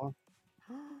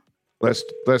 Let's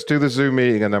do the Zoom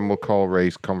meeting and then we'll call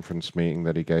Ray's conference meeting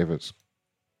that he gave us.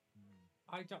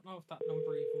 I don't know if that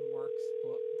number even works,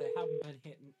 but they haven't been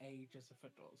hit in ages if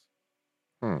it does.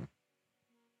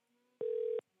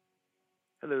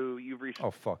 Hello, you've reached...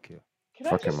 Oh, fuck you. Can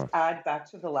I just add back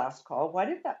to the last call? Why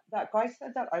did that guy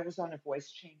said that I was on a voice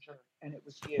changer and it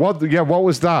was you? What? Yeah, what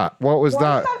was that? What was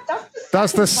that?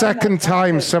 That's the second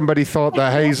time somebody thought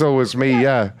that Hazel was me.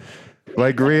 Yeah,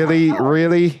 like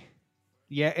really.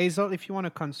 Yeah, Hazel, if you want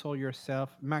to console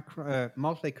yourself,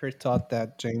 Malt Liquor thought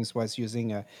that James was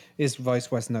using his voice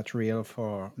was not real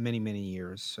for many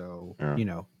years. So,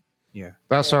 yeah.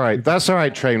 That's all right. That's all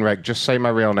right, Trainwreck. Just say my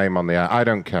real name on the air. I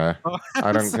don't care.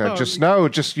 I don't care.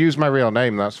 Just use my real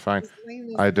name. That's fine.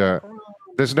 I don't.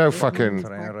 There's no fucking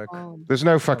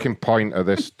point of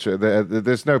this.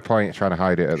 There's no point trying to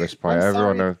hide it at this point.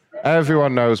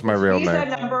 Everyone knows my real Visa name.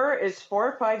 number is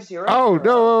 450. Oh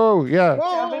no! Yeah.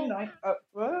 79.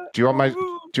 What? Do you want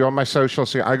my social?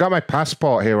 I got my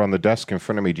passport here on the desk in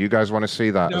front of me. Do you guys want to see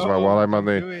that as well while I'm on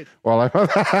the? While I'm on.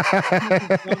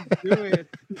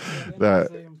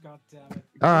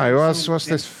 All right. What's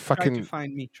this fucking?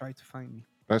 Try to find me.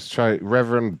 Let's try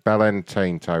Reverend Belen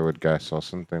Taint, I would guess, or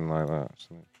something like that.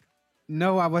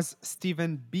 No, I was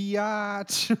Stephen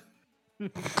Biatch.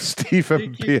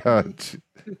 Stephen Biatch.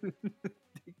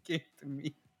 They came to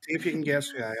me. See if you can guess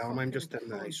who I am. I'm just in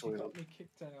the soil. Got me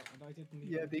kicked out, and I didn't.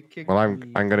 Yeah, they kicked Well,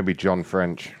 me. I'm going to be John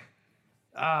French.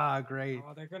 Ah, great.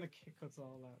 Oh, they're gonna kick us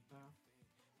all out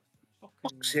now.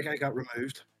 Fuck's sake, I got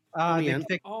removed. Ah, Let me they in.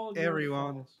 kicked All your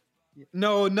everyone. fault.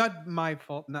 No, not my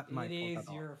fault. Not my It fault. is at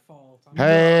all. your fault.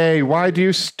 Hey, why do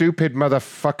you stupid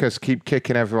motherfuckers keep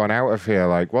kicking everyone out of here?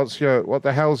 Like, what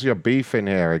the hell's your beef in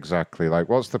here exactly? Like,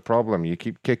 what's the problem? You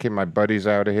keep kicking my buddies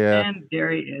out of here. And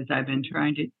there he is. I've been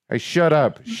trying to. Hey, shut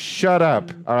up. Shut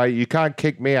up. All right, you can't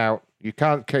kick me out. You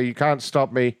can't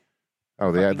stop me.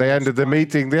 Oh, they ended the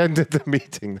meeting. They ended the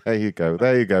meeting. There you go.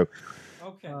 There you go.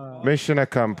 Okay. Mission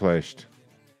accomplished.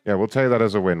 Yeah, we'll take that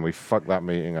as a win. We fucked that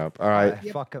meeting up. All right.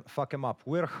 Fuck him up.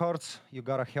 We're hurts. You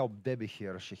gotta help Debbie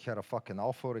here. She had a fucking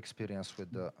awful experience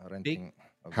with the renting.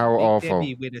 How Big awful.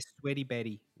 Debbie with a sweaty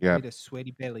belly. Yeah. With a sweaty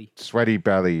belly. Sweaty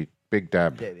belly. Big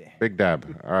Dab. Debbie. Big Dab.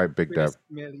 All right, Big With a Dab.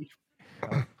 smelly.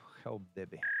 Help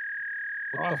Debbie.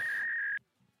 Oh.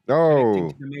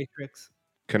 To the Matrix.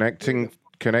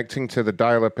 Connecting to the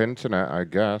dial-up internet, I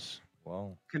guess.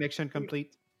 Wow. Connection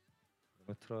complete. Let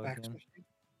me try again.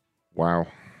 Wow.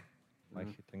 Am I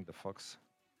hitting the fox?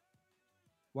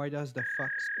 Why does the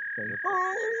fox say?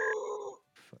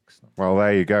 Fox. No. Well,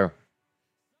 there you go.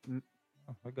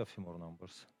 Oh, I got a few more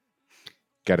numbers.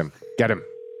 Get him. Get him.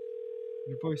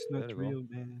 Your voice There not you go. real,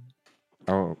 man.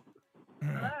 Oh.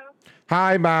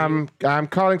 Hi, ma'am. I'm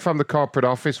calling from the corporate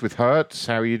office with Hertz.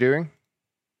 How are you doing?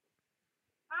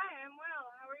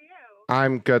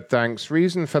 I'm good, thanks.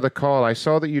 Reason for the call, I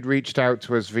saw that you'd reached out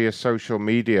to us via social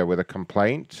media with a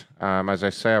complaint. As I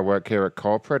say, I work here at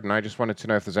corporate, and I just wanted to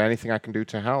know if there's anything I can do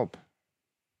to help.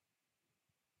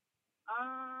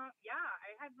 Yeah,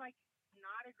 I had like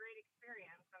not a great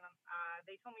experience, and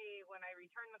they told me when I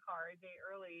returned the car a day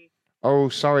early. Oh,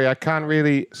 sorry, I can't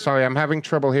really... Sorry, I'm having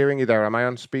trouble hearing you there. Am I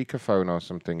on speakerphone or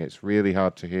something? It's really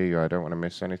hard to hear you. I don't want to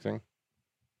miss anything.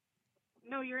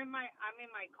 No, I'm in my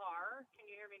car. Can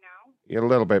you hear me now? You're a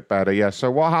little bit better, yeah.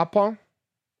 So what happened?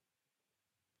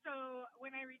 So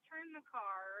when I returned the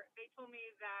car, they told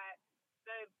me that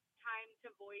the time to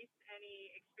voice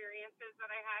any experiences that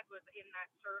I had was in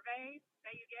that survey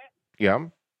that you get. Yeah.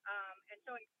 And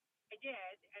so I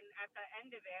did, and at the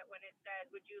end of it, when it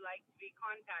said, "Would you like to be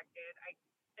contacted?" I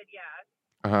said yes.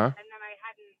 Uh-huh. And then I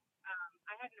hadn't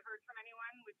heard from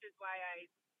anyone, which is why I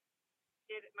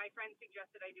did. My friend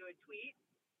suggested I do a tweet,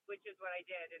 which is what I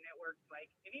did, and it worked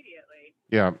like immediately.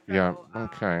 Yeah, yeah,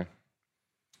 okay.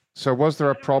 So was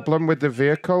there a problem with the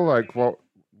vehicle? Like what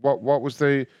was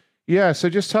the... Yeah,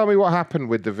 so just tell me what happened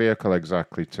with the vehicle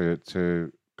exactly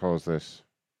to cause this.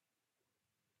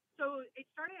 So it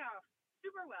started off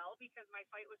super well because my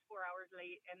flight was 4 hours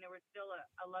late, and there was still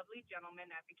a lovely gentleman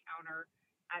at the counter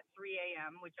at 3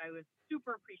 a.m., which I was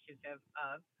super appreciative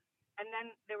of. And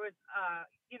then there was,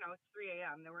 it's 3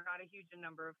 a.m. There were not a huge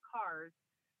number of cars.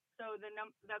 So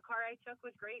the car I took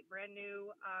was great, brand new,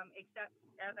 except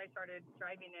as I started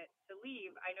driving it to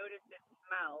leave, I noticed it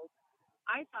smelled.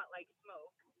 I thought like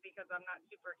smoke because I'm not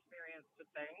super experienced with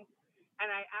things.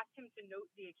 And I asked him to note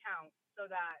the account so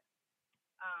that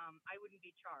I wouldn't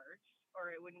be charged or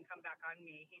it wouldn't come back on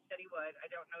me. He said he would. I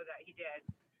don't know that he did.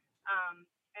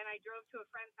 And I drove to a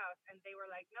friend's house and they were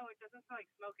like, no, it doesn't smell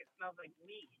like smoke. It smells like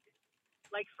weed,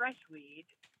 like fresh weed,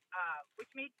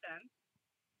 which made sense.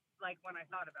 Like when I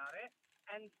thought about it.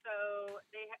 And so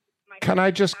Can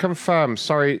I just confirm?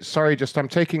 Sorry, just I'm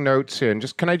taking notes here.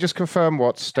 And can I just confirm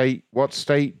what state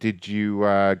did you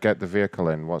get the vehicle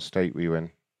in? What state were you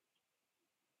in?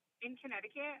 In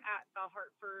Connecticut at the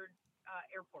Hartford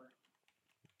airport.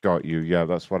 Got you. Yeah,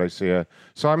 that's what I see here.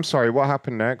 So I'm sorry, what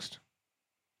happened next?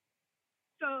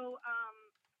 So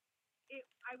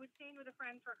I was staying with a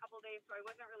friend for a couple of days, so I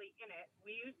wasn't really in it.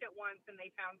 We used it once, and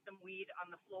they found some weed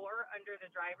on the floor under the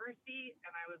driver's seat,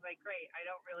 and I was like, great, I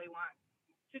don't really want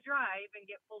to drive and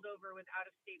get pulled over with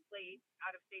out-of-state plate,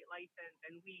 out-of-state license,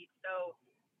 and weed. So,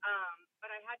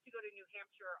 but I had to go to New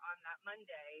Hampshire on that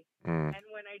Monday, and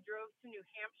when I drove to New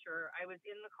Hampshire, I was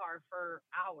in the car for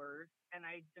hours, and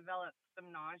I developed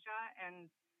some nausea and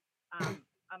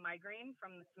a migraine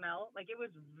from the smell. Like it was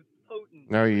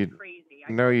potent. No, it you was crazy.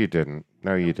 No, you didn't.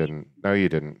 No, you didn't. No, you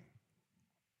didn't.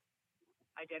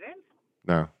 I didn't?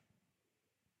 No.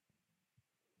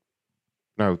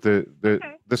 No,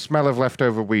 the smell of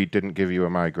leftover weed didn't give you a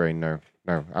migraine. No,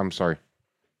 I'm sorry.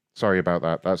 Sorry about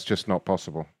that. That's just not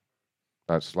possible.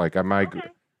 That's like a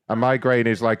migraine. A migraine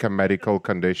is like a medical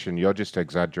condition. You're just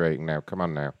exaggerating now. Come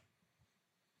on now.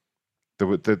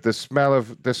 The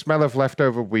smell of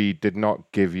leftover weed did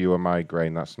not give you a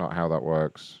migraine. That's not how that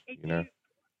works.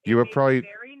 You were probably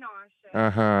very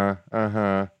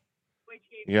nauseous.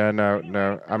 Yeah,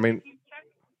 no. I mean,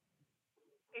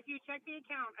 if you check the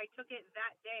account, I took it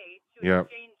that day to Yep.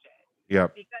 exchange it.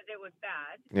 Yep. Because it was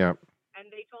bad. Yep.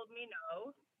 And they told me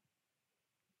no.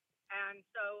 And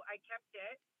so I kept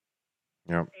it.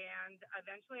 Yeah. And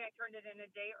eventually I turned it in a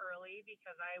day early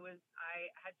because I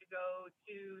had to go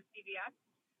to CVS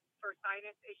for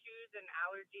sinus issues and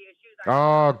allergy issues.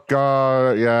 Oh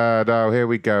God, yeah, no, here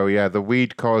we go. Yeah, the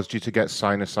weed caused you to get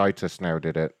sinusitis now,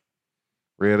 did it?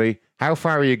 Really? How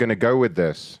far are you going to go with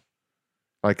this?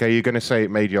 Like, are you going to say it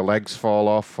made your legs fall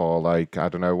off, or like, I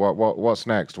don't know, what's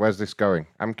next? Where's this going?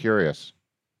 I'm curious.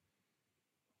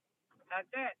 That's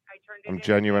it. I turned it I'm in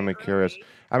genuinely a day curious. early.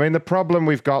 I mean, the problem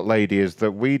we've got, lady, is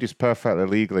that weed is perfectly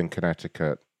legal in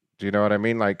Connecticut. Do you know what I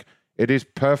mean? Like, it is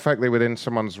perfectly within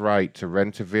someone's right to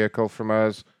rent a vehicle from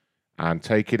us and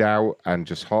take it out and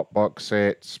just hotbox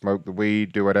it, smoke the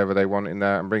weed, do whatever they want in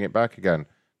there, and bring it back again.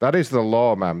 That is the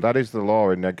law, ma'am. That is the law.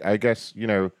 And I guess, you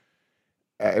know,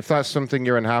 if that's something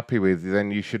you're unhappy with, then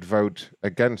you should vote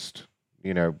against,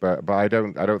 you know, but I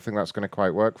don't think that's going to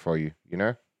quite work for you, you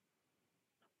know?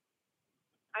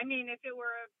 I mean, if it were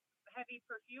a heavy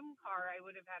perfume car, I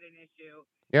would have had an issue.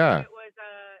 Yeah. If it was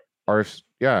a Or if,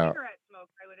 yeah. cigarette smoke,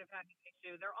 I would have had an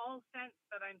issue. They're all scents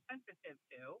that I'm sensitive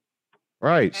to.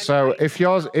 Right. So if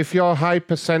you're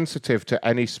hypersensitive to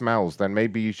any smells, then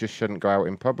maybe you just shouldn't go out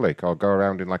in public or go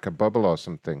around in like a bubble or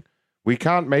something. We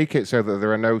can't make it so that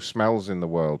there are no smells in the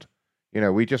world. You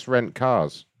know, we just rent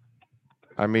cars.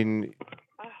 I mean,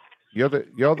 you're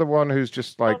the one who's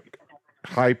just like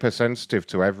hypersensitive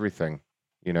to everything,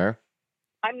 you know?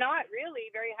 I'm not really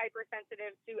very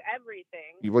hypersensitive to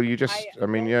everything. Well, you just, I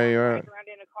mean, yeah, you are. Drive around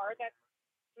in a car that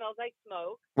smells like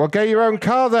smoke. Well, get your own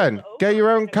car then. Get your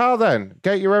own car then.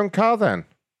 Get your own car then.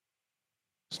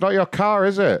 It's not your car,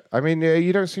 is it? I mean,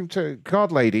 you don't seem to,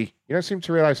 God, lady, you don't seem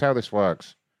to realize how this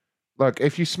works. Look,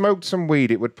 if you smoked some weed,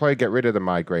 it would probably get rid of the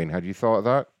migraine. Had you thought of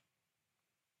that?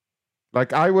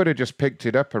 Like, I would have just picked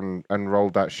it up and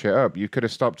rolled that shit up. You could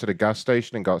have stopped at a gas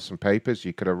station and got some papers.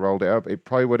 You could have rolled it up. It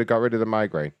probably would have got rid of the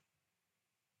migraine.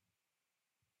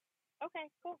 Okay,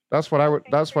 cool. That's what I would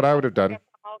have done. I'm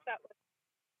all set with,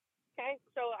 okay,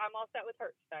 so I'm all set with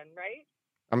Hertz then, right?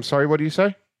 I'm sorry, what do you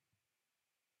say?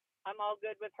 I'm all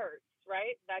good with Hertz,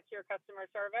 right? That's your customer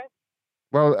service?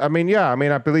 Well, I mean, yeah, I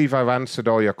mean, I believe I've answered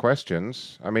all your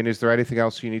questions. I mean, is there anything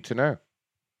else you need to know?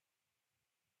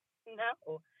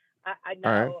 No. I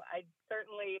All right. know.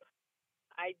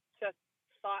 I just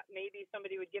thought maybe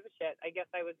somebody would give a shit. I guess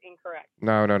I was incorrect.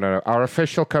 No. Our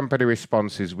official company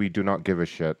response is we do not give a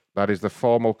shit. That is the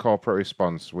formal corporate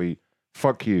response.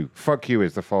 Fuck you. Fuck you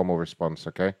is the formal response,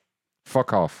 okay?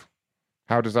 Fuck off.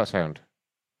 How does that sound?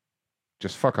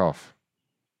 Just fuck off.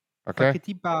 Okay?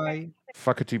 Fuckity bye.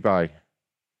 Fuckity bye.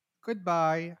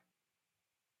 Goodbye.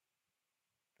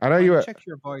 I know you were. Check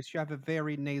your voice. You have a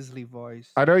very nasally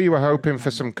voice. I know you were hoping for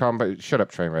some Shut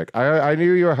up, Trainwreck. I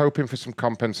knew you were hoping for some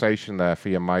compensation there for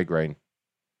your migraine.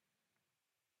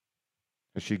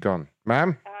 Is she gone,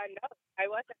 ma'am? No, I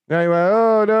wasn't. No, you were.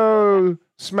 Oh no,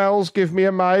 smells give me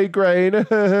a migraine.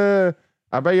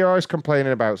 I bet you're always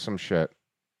complaining about some shit.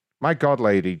 My God,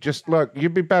 lady, just look.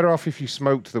 You'd be better off if you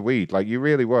smoked the weed. Like you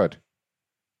really would.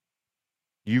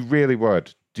 You really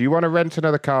would. Do you want to rent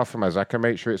another car from us? I can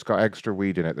make sure it's got extra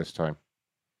weed in it this time.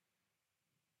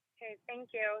 Okay,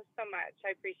 thank you so much. I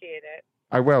appreciate it.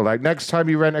 I will. Like next time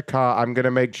you rent a car, I'm gonna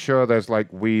make sure there's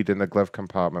like weed in the glove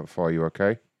compartment for you.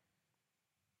 Okay?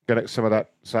 Get some of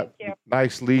that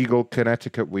nice legal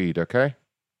Connecticut weed. Okay?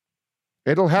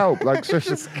 It'll help. Like,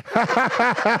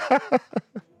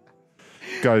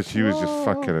 guys, she was just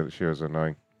fucking. She was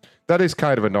annoying. That is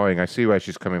kind of annoying. I see where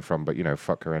she's coming from, but you know,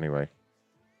 fuck her anyway.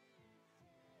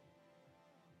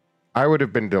 I would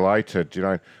have been delighted, you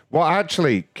know. Well,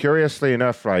 actually, curiously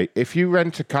enough, right, if you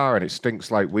rent a car and it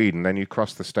stinks like weed and then you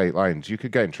cross the state lines, you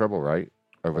could get in trouble, right?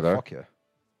 Over there. Fuck yeah.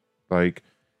 Like,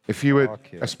 if you were,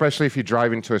 especially if you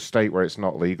drive into a state where it's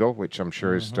not legal, which I'm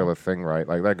sure is still a thing, right?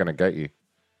 Like, they're going to get you.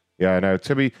 Yeah, I know.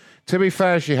 To be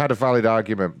fair, she had a valid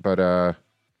argument, but, I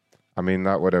mean,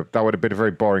 that would have been a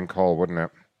very boring call, wouldn't it?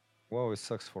 Well, it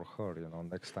sucks for her, you know.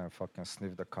 Next time, fucking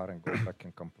sniff the car and go back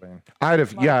and complain. I'd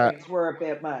have, yeah. Migraines were a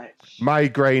bit much.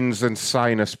 Migraines and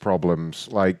sinus problems.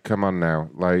 Like, come on now.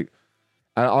 Like,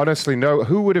 honestly, no.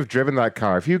 Who would have driven that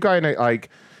car? If you guy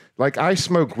like I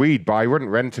smoke weed, but I wouldn't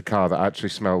rent a car that actually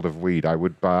smelled of weed. I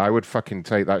would fucking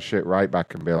take that shit right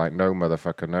back and be like, no,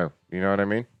 motherfucker, no. You know what I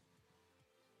mean?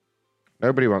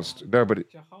 Nobody wants to. Nobody.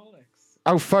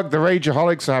 Oh, fuck, the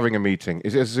Rageaholics are having a meeting.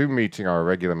 Is it a Zoom meeting or a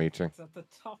regular meeting? It's at the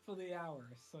top of the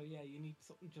hour, so yeah, you need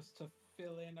something just to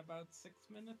fill in about 6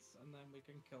 minutes, and then we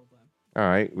can kill them. All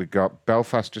right, we got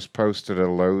Belfast just posted a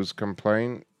Lowe's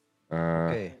complaint.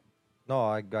 Okay. No,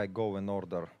 I go in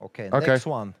order. Okay, next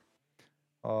one.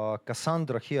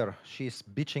 Cassandra here. She's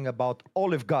bitching about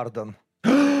Olive Garden.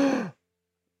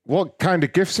 What kind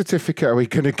of gift certificate are we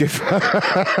going to give her?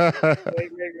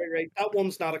 Right. That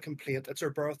one's not a complaint. It's her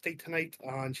birthday tonight,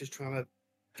 and she's trying to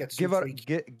get some free.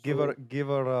 Give her.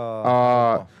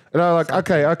 No, look,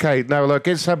 okay. No, look,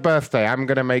 it's her birthday. I'm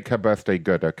going to make her birthday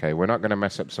good, okay? We're not going to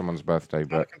mess up someone's birthday,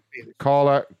 but call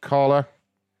her.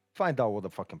 Find out what the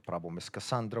fucking problem is,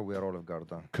 Cassandra. We are Olive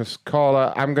Garden. Call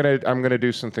her. I'm gonna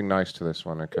do something nice to this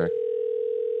one, okay?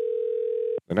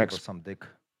 The next some dick.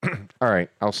 All right,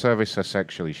 I'll service her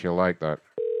sexually. She'll like that.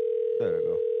 There you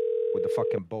go. With the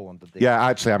fucking bow on the dick. Yeah,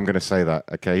 actually, I'm gonna say that.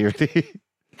 Okay, you ready?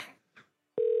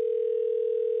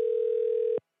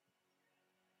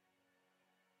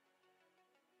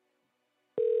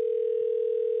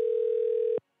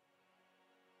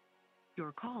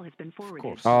 Your call has been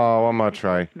forwarded. Oh, one more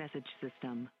try. Message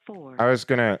system 4. I was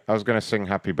gonna sing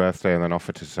happy birthday and then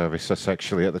offer to service her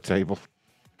sexually at the table.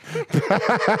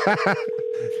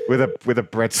 with a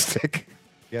breadstick.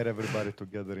 Get everybody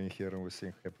together in here and we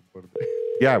sing happy birthday.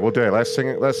 Yeah, we'll do it. Let's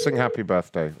sing happy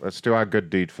birthday. Let's do our good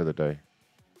deed for the day.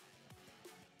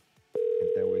 And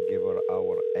then we give her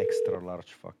our extra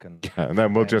large fucking. Yeah, and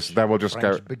then we'll just French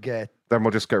go. baguette. Then we'll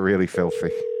just get really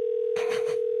filthy.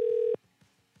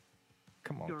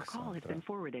 Come on, Your call has been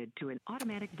forwarded to an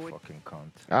automatic voice. Fucking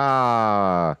cunt.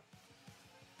 Ah.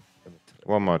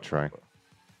 One more try.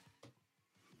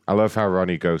 I love how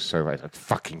Ronnie goes so right.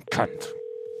 Fucking cunt.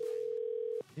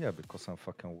 Yeah, because I'm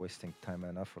fucking wasting time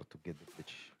and effort to get the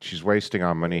bitch. She's wasting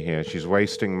our money here. She's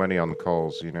wasting money on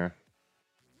calls, you know?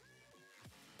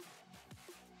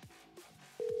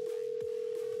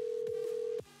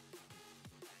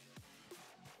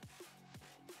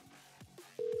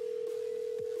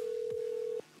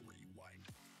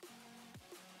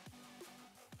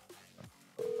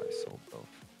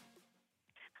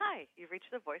 Hi, you've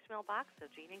reached the voicemail box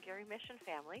of Gene and Gary Mission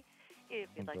family. If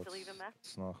you'd like to leave a message.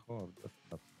 It's not hard.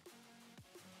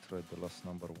 Tried the last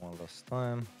number one last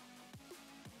time.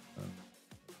 And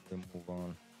then move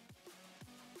on.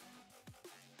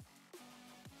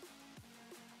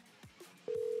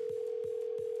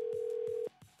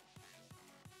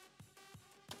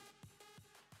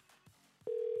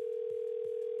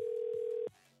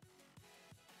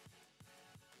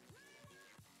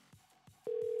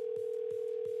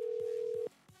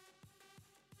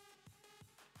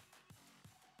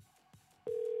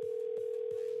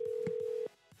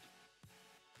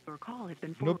 Your call has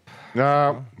been forwarded.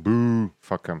 No. Boo.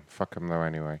 Fuck them. Fuck them though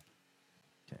anyway.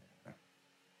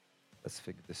 Let's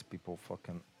fix this. People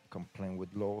fucking complain with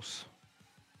laws.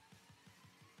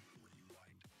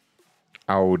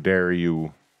 How dare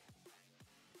you?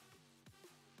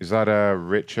 Is that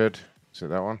Richard? Is it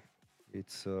that one?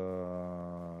 It's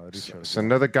Richard. It's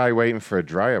another guy waiting for a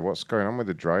dryer. What's going on with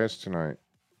the dryers tonight?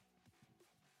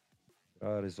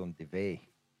 Dryer is on the way.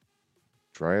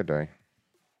 Dryer day.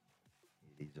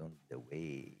 It is on the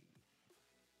way.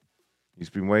 He's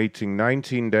been waiting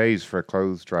 19 days for a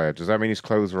clothes dryer. Does that mean his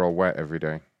clothes are all wet every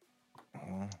day?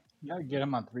 You gotta get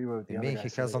him on 3-way with the You other mean guy. he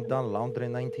hasn't done laundry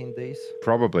in 19 days?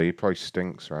 Probably. He probably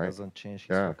stinks, right? Hasn't changed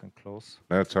his fucking clothes?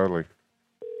 No, totally.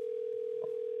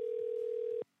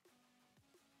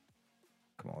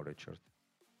 Come on, Richard.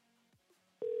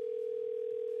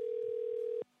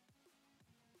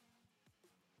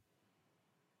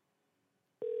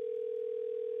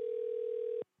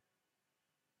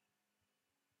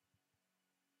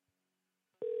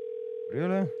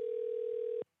 Really?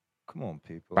 Come on,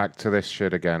 people. Back to this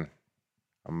shit again.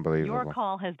 Unbelievable. Your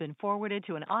call has been forwarded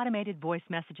to an automated voice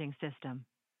messaging system.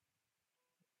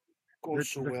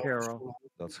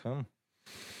 That's him.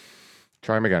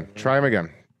 Try him again. Try him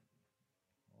again.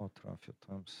 I'll try a few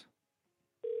times.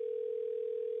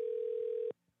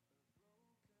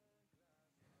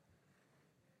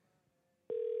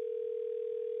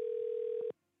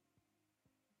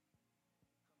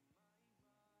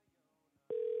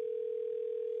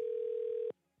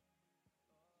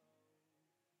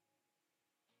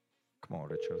 Come on,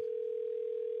 Richard.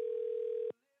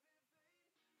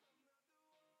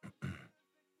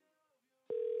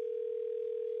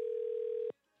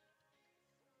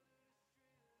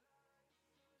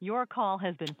 Your call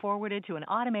has been forwarded to an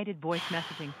automated voice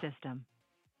messaging system.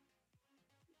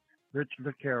 Rich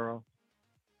Vaccaro.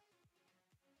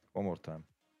 One more time.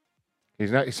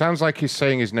 He's not, he sounds like he's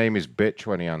saying his name is bitch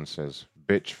when he answers.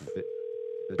 Bitch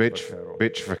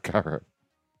Vaccaro.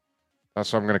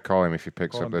 That's what I'm going to call him if he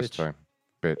picks Call up him this bitch. time.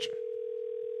 Bitch.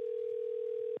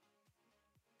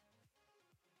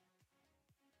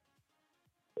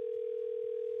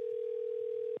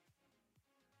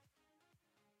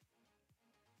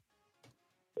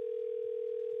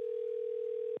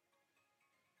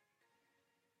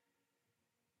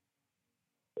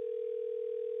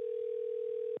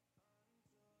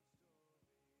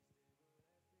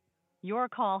 Your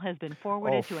call has been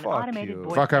forwarded to an fuck automated you.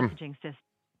 voice Fuck 'em. messaging system.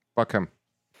 Fuck him.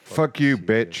 Fuck you,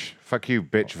 bitch. Fuck you,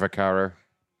 bitch, Vaccaro.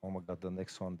 Oh my god, the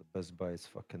next one, the Best Buy is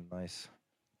fucking nice.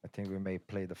 I think we may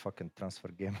play the fucking transfer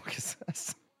game with his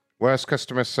ass. Worst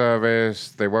customer service.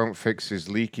 They won't fix his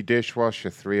leaky dishwasher.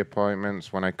 3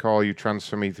 appointments. When I call, you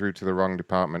transfer me through to the wrong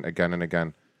department again and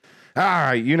again. All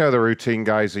right, you know the routine,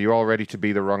 guys. Are you all ready to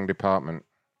be the wrong department?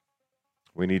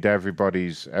 We need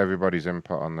everybody's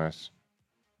input on this.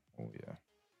 Oh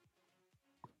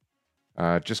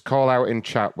yeah. Just call out in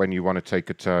chat when you want to take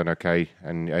a turn, okay?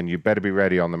 And you better be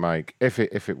ready on the mic if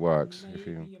it works. If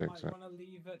you can fix it. Want to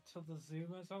leave it till the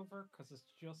Zoom is over because it's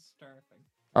just starting.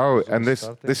 Oh, Zoom and this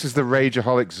starting? this is the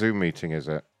Rageaholic Zoom meeting, is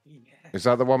it? Is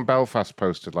that the one Belfast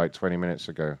posted like 20 minutes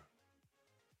ago?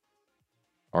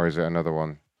 Or is it another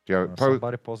one? Do you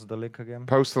Somebody post the link again.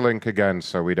 post the link again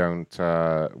so we don't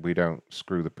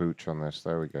screw the pooch on this.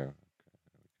 There we go.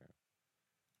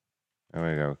 There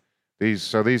we go.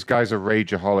 These guys are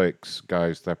rageaholics,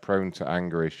 guys. They're prone to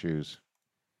anger issues.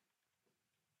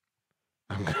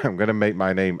 I'm gonna make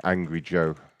my name Angry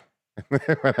Joe when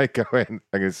I go in.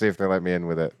 I'm gonna see if they let me in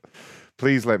with it.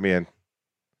 Please let me in.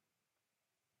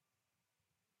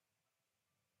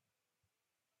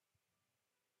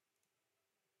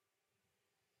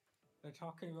 They're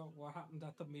talking about what happened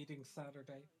at the meeting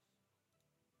Saturday.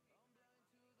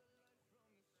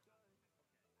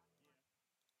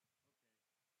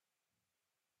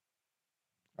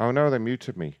 Oh no, they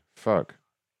muted me. Fuck.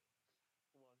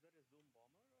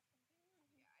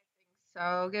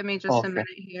 So give me just a minute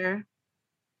here.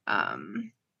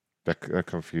 They're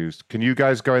confused. Can you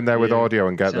guys go in there with Yeah, audio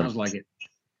and get them? sounds like it.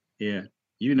 Yeah,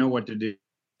 you know what to do.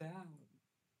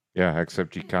 Yeah,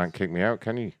 except you can't kick me out,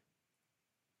 can you?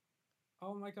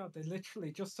 Oh my god, they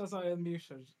literally, just as I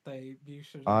unmuted, they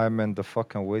muted. I'm in the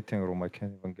fucking waiting room. I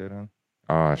can't even get in.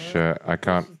 Oh shit, I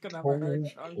can't. Gonna have a hard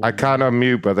time. I can't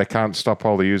unmute, but they can't stop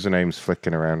all the usernames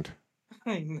flicking around.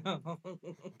 I know.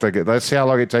 Let's see how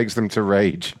long it takes them to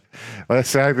rage. Let's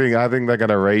see. I think they're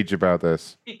gonna rage about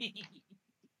this. We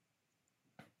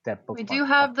do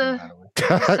have the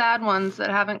sad ones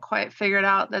that haven't quite figured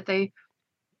out that they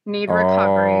need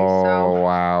recovery. Oh So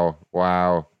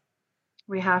wow!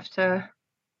 we have to,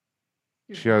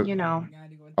 you know,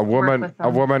 a woman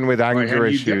with anger have you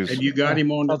issues. Have you got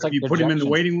him on? Have you put him in the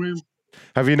waiting room?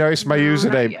 Have you noticed my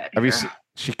username? yet, Have you?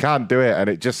 She can't do it, and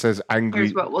it just says angry.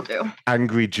 here's what we'll do.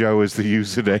 Angry Joe as the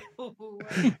username.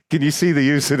 Can you see the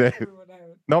username?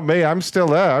 Not me. I'm still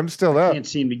there. I'm still there. Can't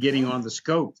seem to get him on the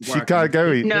scope. She can't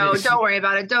go. No, don't worry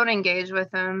about it. Don't engage with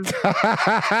him.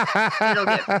 It'll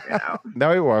get figured out.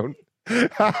 No, it won't.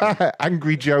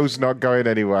 Angry Joe's not going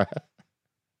anywhere.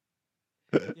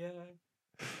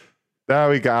 There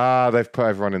we go. They've put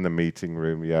everyone in the meeting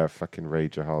room. Yeah, fucking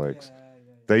rageaholics.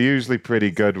 They're usually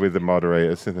pretty good with the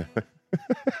moderators, isn't it?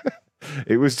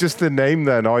 It was just the name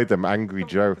that annoyed them, Angry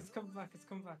Joe. It's come back.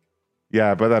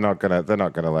 Yeah, but they're not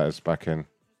gonna let us back in.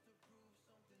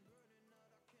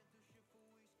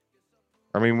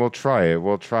 I mean, we'll try it,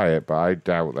 but I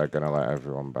doubt they're gonna let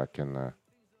everyone back in there.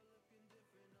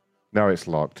 No, it's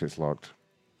locked. It's locked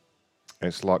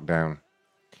down.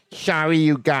 Sorry,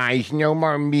 you guys. No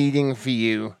more meeting for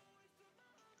you.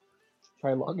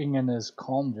 Try logging in as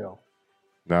Calm Joe.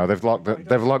 No, they've locked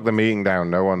the meeting down.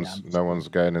 No one's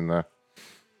getting in there.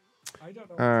 I don't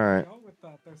know All right. with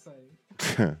that, they're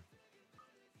saying.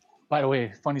 By the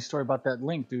way, funny story about that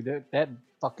link, dude. That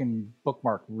fucking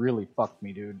bookmark really fucked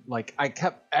me, dude. Like, I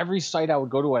kept every site I would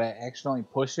go to, I accidentally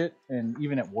push it, and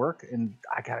even at work, and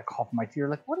I got a call from my teacher,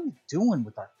 like, "What are you doing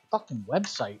with our fucking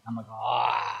website?" I'm like,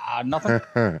 nothing.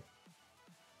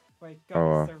 Wait, guys,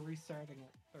 Oh, they're restarting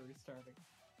it. They're restarting.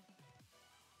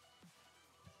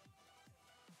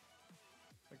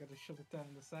 I gotta shut it down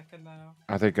in a second now.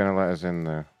 Are they gonna let us in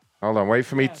there? Hold on, wait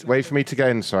for me to get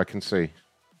in so I can see.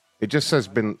 It just says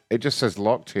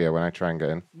locked here when I try and get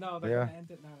in. No, they're gonna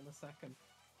end it now in a second.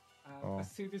 Oh. As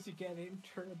soon as you get in,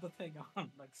 turn the thing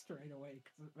on like straight away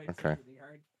because it makes Okay. it really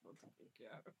hard for them to pick you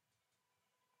out.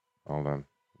 Hold on.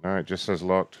 No, it just says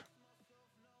locked.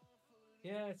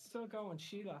 Yeah, it's still going.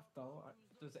 She left though.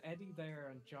 There's Eddie there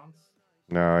and John's.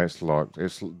 No, it's locked.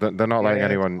 They're not letting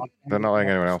anyone. They're not letting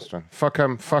anyone else join. Fuck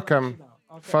them. Fuck them.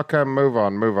 Fuck them. Move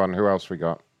on. Move on. Who else we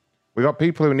got? We got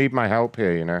people who need my help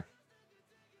here. You know.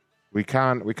 We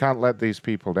can't let these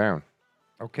people down.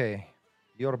 Okay,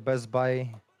 your Best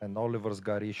Buy and Oliver's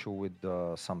got issue with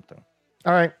something.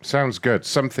 All right, sounds good.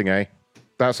 Something, eh?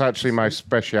 That's actually my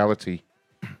speciality.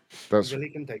 That's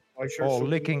Oh,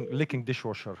 licking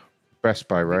dishwasher. Best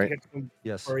Buy, right?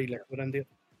 Yes. Very liquid in there.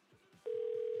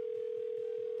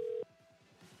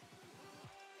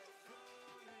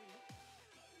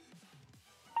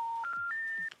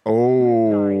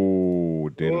 Oh,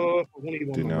 denied.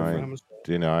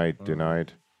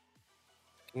 Denied.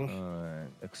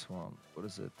 Next one. What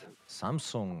is it?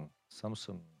 Samsung.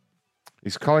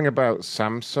 He's calling about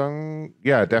Samsung.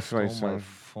 Yeah, definitely. Stole my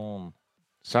phone.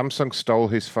 Samsung stole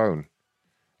his phone.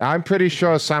 I'm pretty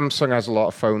sure Samsung has a lot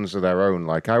of phones of their own.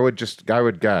 Like I would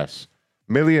guess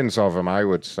millions of them. I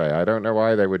would say. I don't know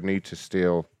why they would need to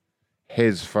steal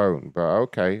his phone, but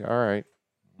okay, all right.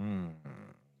 Find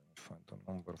the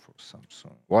number for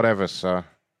Samsung. Whatever, sir.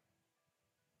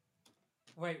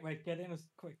 Wait, get in as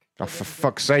quick. Oh, for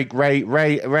fuck's sake,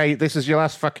 Ray, this is your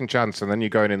last fucking chance, and then you're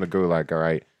going in the gulag, all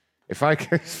right? If I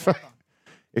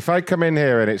come in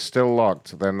here and it's still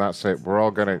locked, then that's it. We're all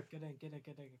gonna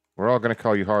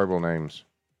call you horrible names.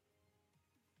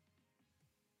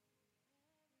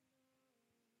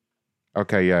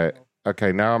 Okay, yeah.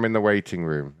 Okay, now I'm in the waiting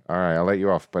room. All right, I'll let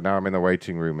you off, but now I'm in the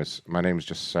waiting room. My name's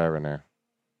just Sarah now.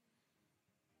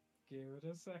 Give it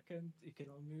a second. You can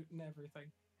unmute and everything.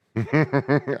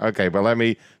 Okay, but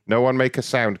no one make a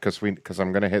sound because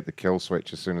I'm gonna hit the kill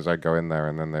switch as soon as I go in there,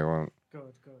 and then they won't.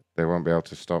 Good. They won't be able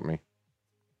to stop me.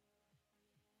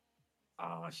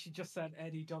 Oh, she just said,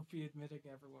 Eddie, don't be admitting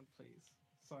everyone, please.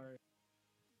 Sorry.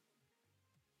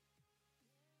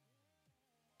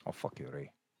 Oh, fuck you,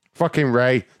 Ray. Fucking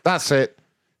Ray. That's it.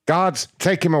 Guards,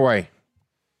 take him away.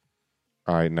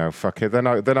 All right, no, fuck it. They're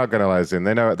not going to let us in.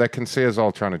 They know they can see us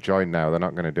all trying to join now. They're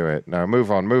not going to do it. No,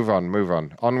 move on.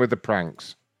 On with the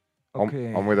pranks.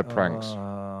 Okay. On with the pranks.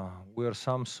 We're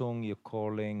Samsung. You're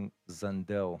calling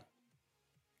Zendel.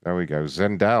 There we go.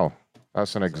 Zendel.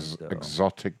 That's an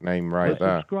exotic name right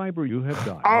there. Subscriber you have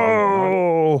dialed.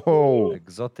 Oh!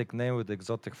 Exotic name with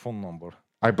exotic phone number.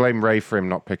 I blame Ray for him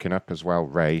not picking up as well.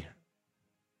 Ray.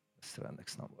 Let's try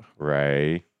next number.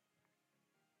 Ray.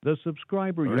 The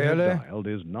subscriber you have dialed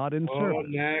is not in service.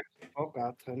 Next. Fuck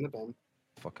that. Turn the bin.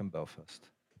 Fucking Belfast.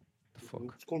 The fuck.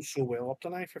 It's going so well up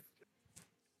tonight.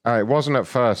 It wasn't at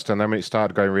first, and then it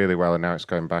started going really well, and now it's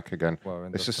going back again. Well,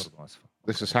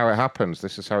 This is how it happens.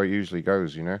 This is how it usually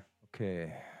goes, you know?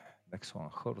 Okay. Next one.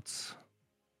 Hertz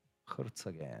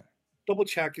again. Double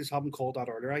check is haven't called that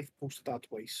earlier. I posted that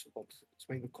twice, but it's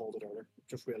might have called it earlier.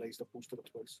 Just realised I posted it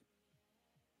twice.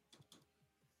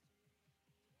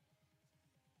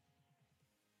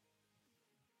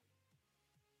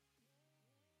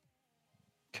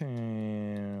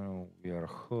 Okay, we are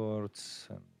Hertz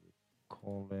and we're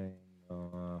calling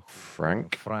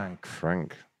Frank.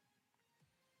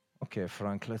 Okay,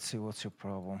 Frank, let's see what's your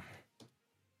problem.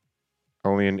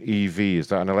 Only an EV. Is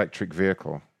that an electric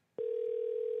vehicle?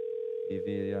 EV,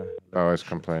 yeah. Oh, I was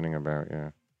complaining about, yeah.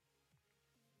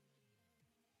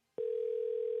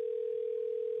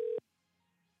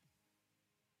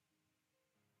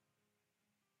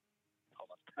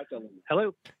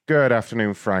 Hello. Good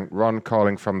afternoon, Frank. Ron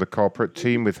calling from the corporate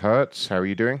team with Hertz. How are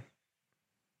you doing?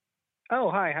 Oh,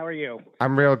 hi. How are you?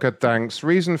 I'm real good, thanks.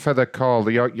 Reason for the call.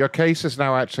 Your case has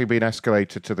now actually been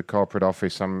escalated to the corporate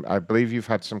office. I believe you've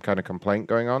had some kind of complaint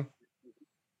going on?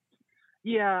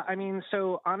 Yeah, I mean,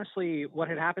 so honestly, what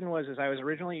had happened was I was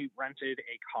originally rented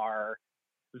a car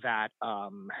that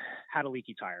had a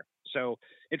leaky tire. So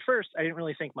at first, I didn't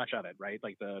really think much of it, right?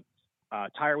 Like the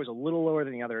tire was a little lower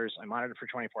than the others. I monitored it for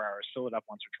 24 hours, filled it up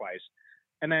once or twice,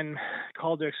 and then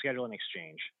called to schedule an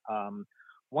exchange.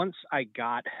 Once I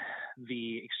got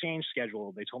the exchange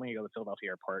scheduled, they told me to go to the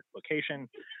Philadelphia airport location.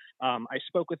 I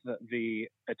spoke with the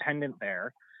attendant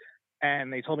there,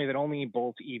 and they told me that only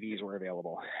Bolt EVs were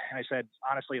available. And I said,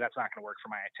 honestly, that's not going to work for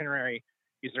my itinerary.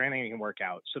 Is there anything you can work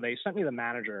out? So they sent me the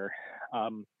manager.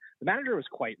 The manager was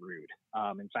quite rude.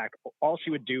 In fact, all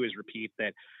she would do is repeat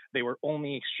that they were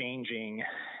only exchanging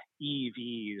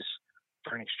EVs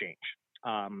for an exchange.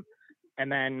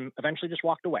 And then eventually just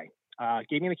walked away.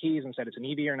 Gave me the keys and said it's an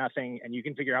EV or nothing, and you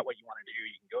can figure out what you want to do.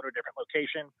 You can go to a different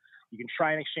location. You can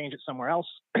try and exchange it somewhere else.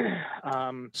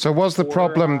 So was the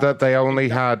problem that they only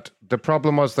had, the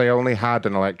problem was they only had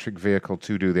an electric vehicle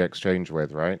to do the exchange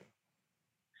with, right?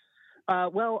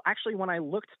 Well, actually, when I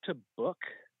looked to book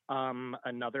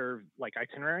another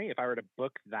itinerary, if I were to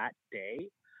book that day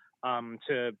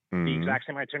to the exact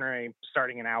same itinerary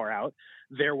starting an hour out,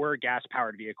 there were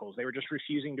gas-powered vehicles. They were just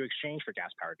refusing to exchange for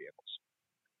gas-powered vehicles.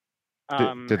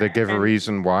 Did they give a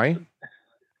reason why?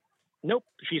 Nope.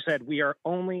 She said, we are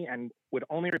only, and would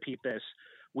only repeat this,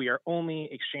 we are only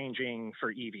exchanging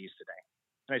for EVs today.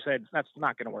 And I said, that's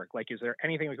not going to work. Like, is there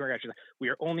anything we can work out? She said, we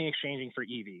are only exchanging for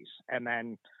EVs. And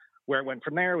then where it went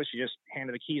from there was she just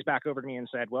handed the keys back over to me and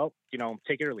said, well,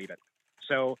 take it or leave it.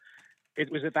 So it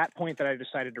was at that point that I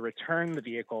decided to return the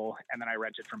vehicle, and then I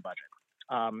rented from budget.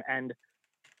 And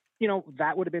you know,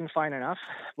 that would have been fine enough,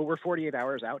 but we're 48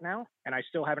 hours out now, and I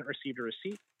still haven't received a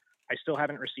receipt. I still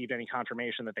haven't received any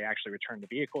confirmation that they actually returned the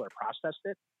vehicle or processed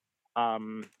it.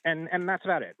 And that's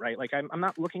about it, right? Like, I'm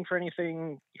not looking for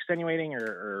anything extenuating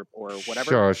or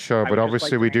whatever. Sure. But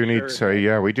obviously, we do need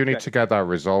to, we do need to get that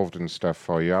resolved and stuff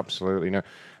for you. Absolutely. No.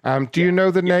 Do you know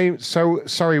the name? So,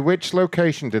 sorry, which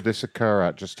location did this occur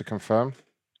at, just to confirm?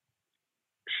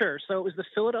 Sure. So it was the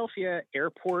Philadelphia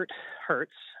Airport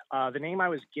Hertz. The name I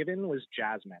was given was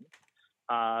Jasmine.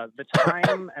 The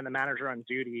time and the manager on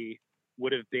duty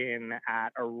would have been at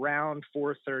around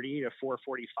 4:30 to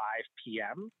 4:45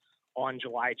 p.m. on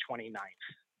July 29th.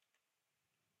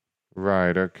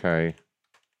 Right. Okay.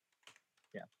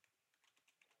 Yeah.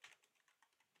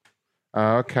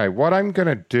 Okay. What I'm going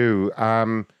to do,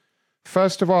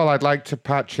 first of all, I'd like to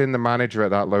patch in the manager at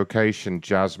that location,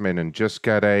 Jasmine, and just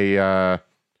get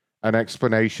an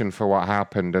explanation for what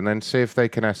happened, and then see if they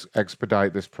can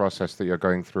expedite this process that you're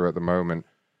going through at the moment.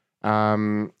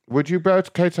 Would you be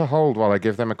okay to hold while I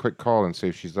give them a quick call and see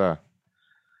if she's there?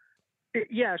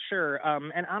 Yeah, sure.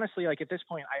 And honestly, like at this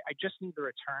point, I just need the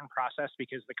return process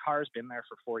because the car's been there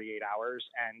for 48 hours.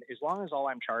 And as long as all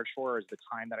I'm charged for is the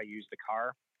time that I use the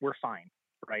car, we're fine,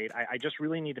 right? I just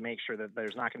really need to make sure that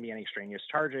there's not going to be any extraneous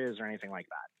charges or anything like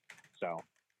that. So,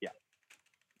 yeah.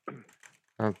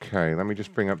 Okay, let me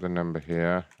just bring up the number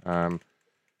here.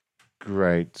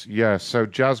 Great. Yeah, so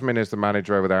Jasmine is the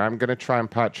manager over there. I'm going to try and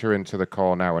patch her into the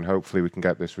call now, and hopefully we can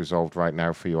get this resolved right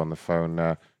now for you on the phone.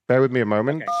 Bear with me a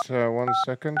moment. Okay. 1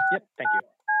 second. Yep, thank you.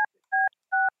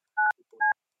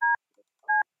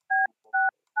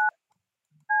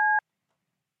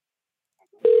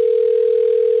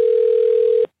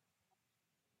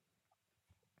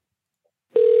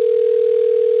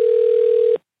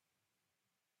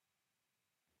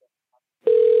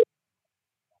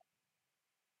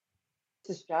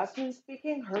 This is Jasmine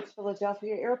speaking, Hertz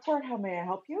Philadelphia Airport. How may I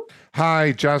help you?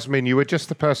 Hi, Jasmine. You were just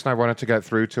the person I wanted to get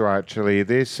through to, actually.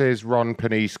 This is Ron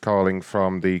Panisse calling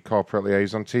from the corporate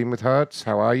liaison team with Hertz.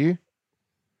 How are you?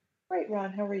 Great,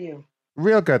 Ron. How are you?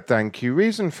 Real good, thank you.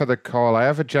 Reason for the call, I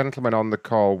have a gentleman on the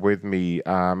call with me.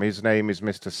 His name is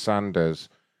Mr. Sanders.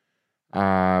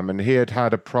 And he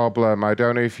had a problem. I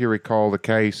don't know if you recall the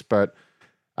case, but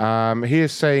he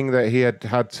is saying that he had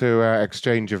to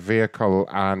exchange a vehicle,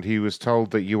 and he was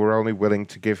told that you were only willing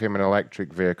to give him an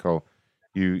electric vehicle.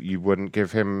 You wouldn't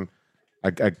give him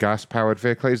a gas-powered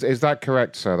vehicle. Is that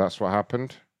correct, sir? That's what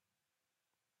happened?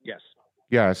 Yes.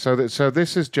 Yeah, so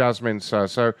this is Jasmine, sir.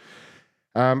 So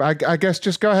I guess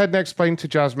just go ahead and explain to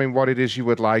Jasmine what it is you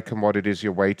would like and what it is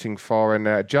you're waiting for.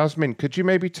 And Jasmine, could you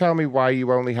maybe tell me why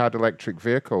you only had electric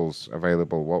vehicles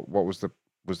available? What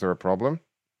was there a problem?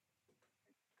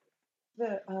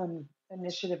 The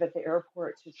initiative at the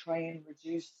airport to try and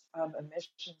reduce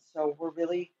emissions. So we're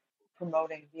really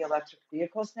promoting the electric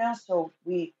vehicles now. So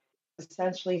we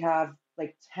essentially have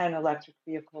like 10 electric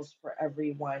vehicles for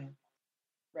every one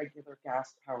regular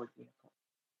gas-powered vehicle.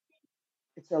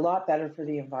 It's a lot better for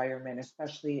the environment,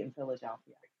 especially in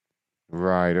Philadelphia.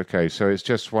 Right. Okay. So it's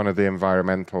just one of the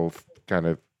environmental kind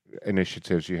of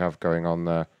initiatives you have going on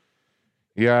there.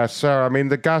 Yeah. So I mean,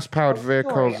 the gas-powered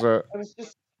vehicles are.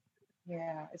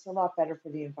 Yeah, it's a lot better for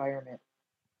the environment.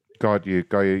 Got you.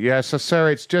 Yeah, so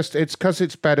Sarah, it's because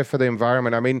it's better for the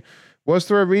environment. I mean, was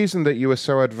there a reason that you were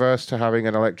so adverse to having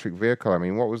an electric vehicle? I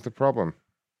mean, what was the problem?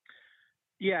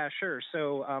 Yeah, sure.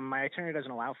 So my itinerary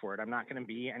doesn't allow for it. I'm not going to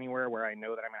be anywhere where I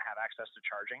know that I'm going to have access to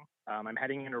charging. I'm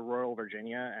heading into rural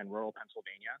Virginia and rural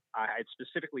Pennsylvania. I had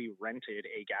specifically rented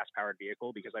a gas-powered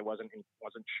vehicle because I wasn't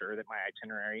sure that my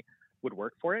itinerary would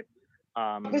work for it.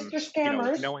 Mr.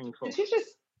 Scammers,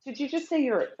 did you just say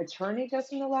your attorney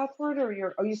doesn't allow for it,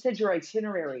 or you said your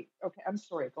itinerary? Okay, I'm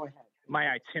sorry. Go ahead. My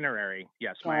itinerary,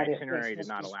 yes, my itinerary did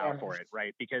not allow for it,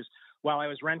 right? Because while I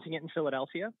was renting it in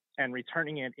Philadelphia and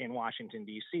returning it in Washington,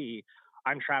 D.C.,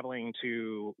 I'm traveling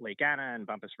to Lake Anna and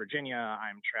Bumpus, Virginia.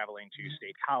 I'm traveling to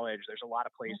State College. There's a lot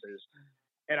of places,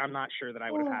 and I'm not sure that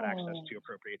I would have had access to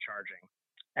appropriate charging.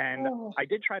 And I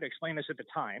did try to explain this at the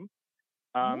time.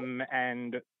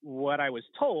 And what I was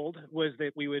told was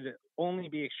that we would only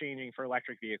be exchanging for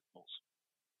electric vehicles.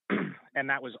 And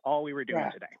that was all we were doing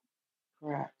today.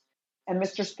 Correct. And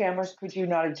Mr. Scammers, could you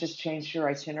not have just changed your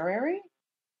itinerary?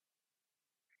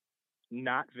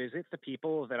 Not visit the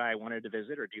people that I wanted to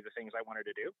visit or do the things I wanted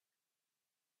to do?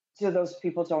 So those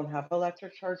people don't have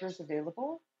electric chargers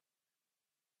available?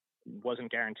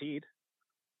 Wasn't guaranteed.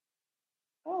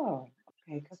 Oh.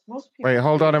 Because most people. Wait,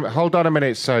 hold on a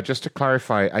minute, sir. Just to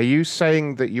clarify, are you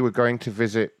saying that you were going to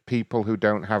visit people who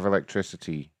don't have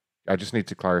electricity? I just need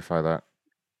to clarify that.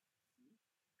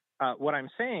 What I'm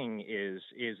saying is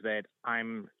that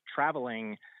I'm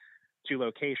traveling to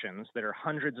locations that are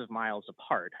hundreds of miles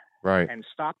apart, Right. and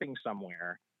stopping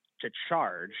somewhere to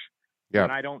charge Yeah.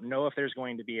 when I don't know if there's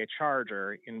going to be a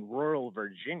charger in rural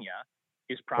Virginia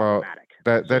is Well, problematic.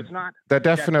 there So it's not there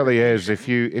definitely is. If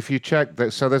you check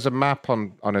that, so there's a map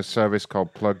on a service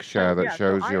called PlugShare that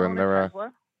shows you, and there are.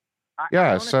 Tesla.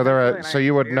 Yeah, so there are. So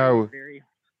you would know. Very,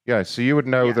 Yeah, so you would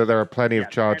know that there are plenty of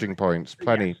charging points,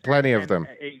 plenty of them,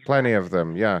 plenty of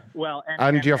them. Yeah. Well,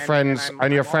 and your friends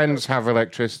I'm your also- friends have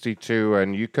electricity too,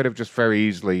 and you could have just very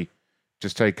easily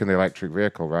just taken the electric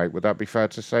vehicle, right? Would that be fair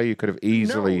to say? You could have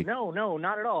easily, No,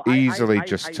 not at all. easily I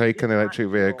just did taken the not electric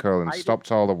feel- vehicle and I did-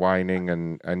 stopped all the whining,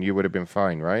 and you would have been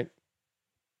fine, right?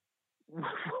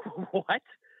 What?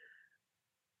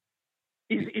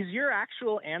 Is your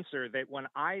actual answer that when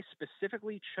I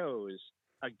specifically chose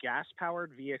a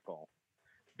gas-powered vehicle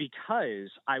because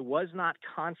I was not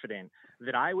confident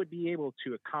that I would be able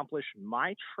to accomplish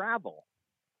my travel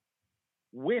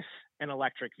with an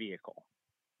electric vehicle,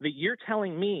 that you're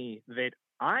telling me that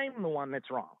I'm the one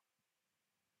that's wrong?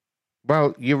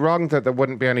 Well, you're wrong that there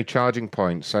wouldn't be any charging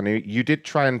points, and you did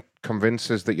try and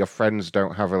convince us that your friends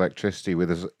don't have electricity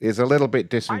with us. Is a little bit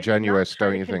disingenuous,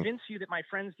 don't you think? Convince you that my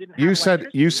friends didn't You have said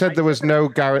electricity. there was no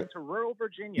guarantee. To rural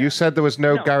Virginia. You said there was no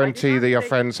No, I did guarantee not that your say-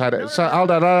 friends had it. No, So no,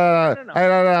 hold on, hey,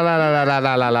 la la la la la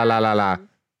la la la la la la.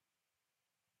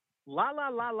 La la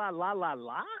la la la la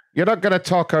la. You're not going to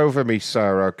talk over me,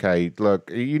 sir. Okay, look,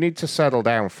 you need to settle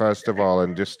down first of all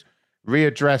and just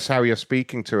readdress how you're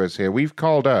speaking to us here. We've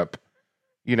called up,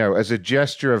 as a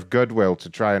gesture of goodwill to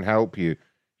try and help you.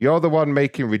 You're the one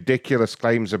making ridiculous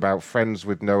claims about friends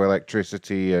with no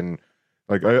electricity and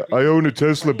like I own a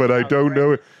Tesla, but I don't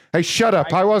know it. Hey, shut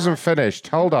up! I wasn't finished.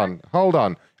 Hold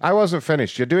on. I wasn't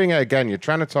finished. You're doing it again. You're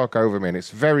trying to talk over me, and it's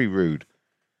very rude.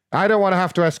 I don't want to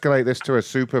have to escalate this to a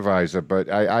supervisor, but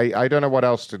I don't know what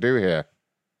else to do here.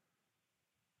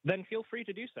 Then feel free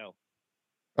to do so.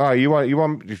 Oh, you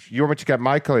want me to get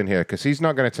Michael in here because he's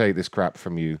not going to take this crap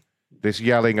from you. This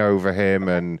yelling over him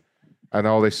and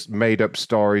all this made up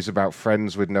stories about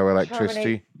friends with no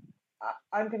electricity.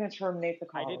 I'm going to terminate the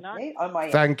call. I did not. Okay? On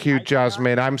my Thank you,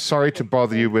 Jasmine. I'm sorry to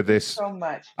bother you with this. so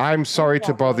much. I'm sorry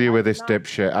to bother you with this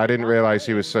dipshit. I didn't realize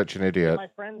he was such an idiot. My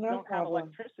friends don't have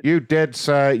electricity. You did,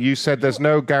 sir. You said there's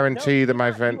no guarantee that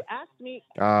my friend. You asked me.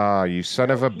 Ah, you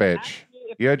son of a bitch.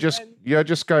 You're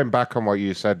just going back on what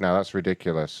you said now. That's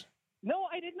ridiculous. No,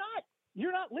 I did not.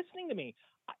 You're not listening to me.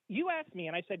 You asked me,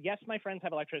 and I said, yes, my friends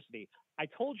have electricity. I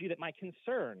told you that my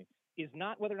concern is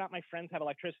not whether or not my friends have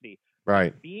electricity.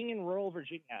 Right. Being in rural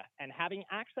Virginia and having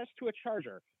access to a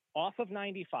charger off of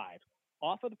 95,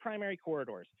 off of the primary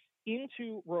corridors,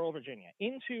 into rural Virginia,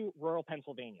 into rural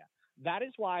Pennsylvania. That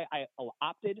is why I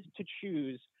opted to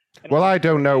choose. Well, I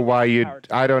don't know why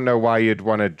you'd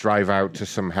want to drive out to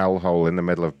some hellhole in the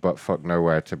middle of buttfuck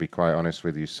nowhere, to be quite honest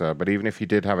with you, sir. But even if you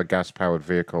did have a gas-powered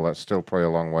vehicle, that's still probably a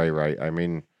long way, right? I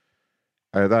mean,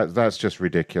 that's just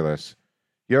ridiculous.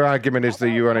 Your argument is that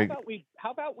you want to.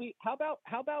 How about we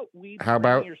How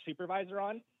about- bring your supervisor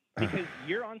on, because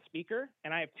you're on speaker,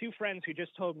 and I have two friends who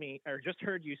just told me or just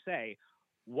heard you say,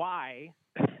 why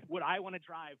would I want to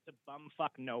drive to bumfuck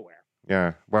nowhere?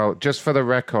 Yeah, well, just for the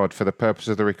record, for the purpose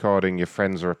of the recording, your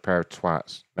friends are a pair of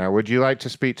twats. Now, would you like to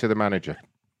speak to the manager?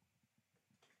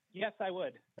 Yes, I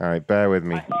would. All right, bear with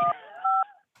me.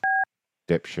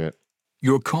 Dipshit.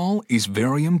 Your call is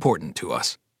very important to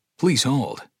us. Please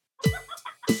hold.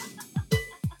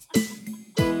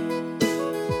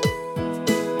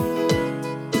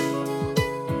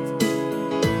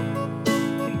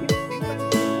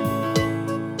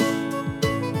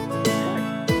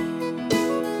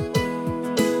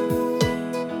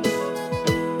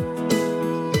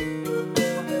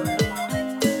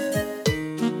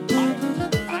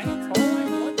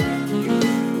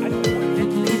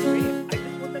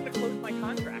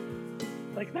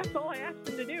 That's all I asked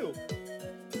him to do.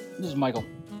 This is Michael.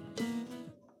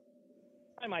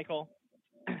 Hi, Michael.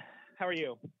 How are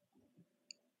you?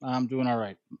 I'm doing all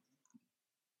right.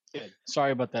 Good.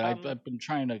 Sorry about that. I've been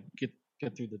trying to get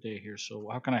through the day here. So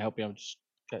how can I help you? I'm just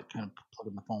kind of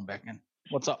plugging the phone back in.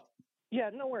 What's up? Yeah,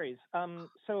 no worries.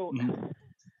 So Mhm.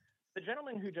 the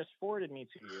gentleman who just forwarded me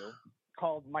to you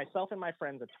called myself and my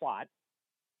friends a twat.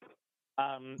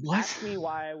 What? Asked me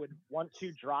why I would want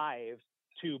to drive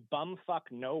to bumfuck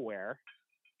nowhere.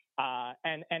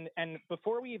 And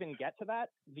before we even get to that,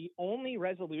 the only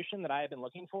resolution that I have been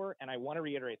looking for, and I want to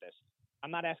reiterate this, I'm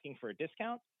not asking for a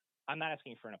discount. I'm not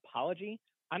asking for an apology.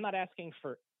 I'm not asking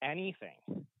for anything.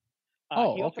 He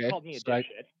also okay. called me a So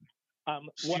dipshit.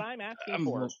 What I'm asking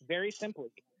for, very simply,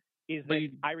 is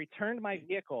that I returned my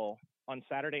vehicle on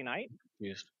Saturday night,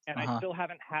 Yes. and I still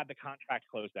haven't had the contract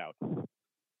closed out.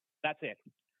 That's it.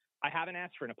 I haven't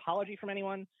asked for an apology from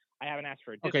anyone. I haven't asked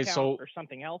for a discount or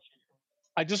something else.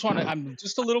 I just want to. I'm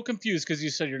just a little confused because you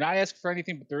said you're not asking for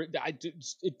anything, but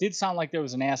it did sound like there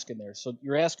was an ask in there. So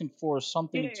you're asking for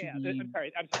something to be. I'm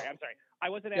sorry. I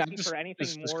wasn't asking for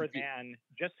anything more than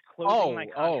just Oh, closing my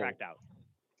contract out.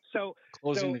 So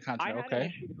Closing so the contract, I had okay. an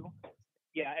issue.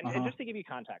 Yeah, and just to give you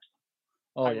context,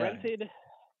 Oh, I yeah. rented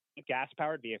a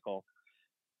gas-powered vehicle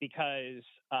because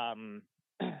I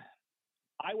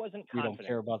wasn't You confident. don't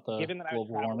care about the given that I was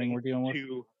global warming we're dealing with?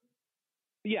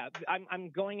 Yeah, I'm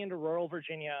going into rural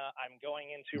Virginia. I'm going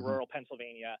into rural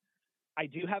Pennsylvania. I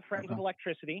do have friends with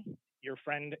electricity. Your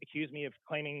friend accused me of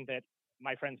claiming that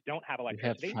my friends don't have You have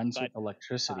electricity. friends but with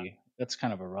electricity. That's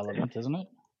kind of irrelevant, isn't it?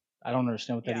 I don't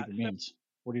understand what that even means.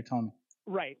 What are you telling me?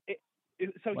 right.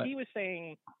 So What? he was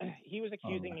saying, he was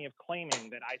accusing me of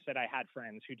claiming that I said I had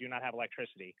friends who do not have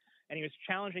electricity, and he was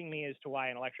challenging me as to why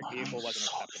an electric vehicle wasn't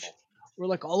acceptable. We're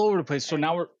like all over the place. So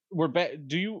now we're back.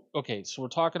 Okay? So we're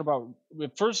talking about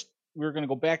at first we were going to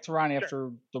go back to Ron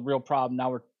after the real problem.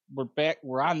 Now we're back.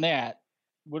 We're on that.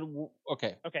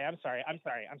 Okay. Okay, I'm sorry.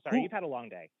 Who- You've had a long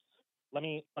day. Let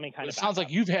me kind It of. sounds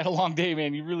like you've had a long day,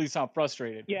 man. You really sound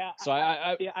frustrated. Yeah. So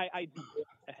I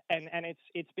and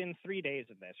it's been 3 days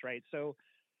of this, right? So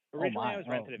originally I was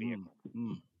rented a vehicle.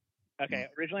 Okay,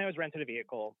 originally I was rented a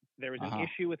vehicle. There was an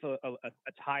issue with a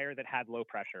tire that had low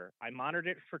pressure. I monitored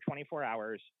it for 24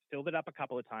 hours, filled it up a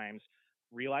couple of times,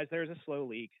 realized there was a slow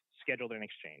leak, scheduled an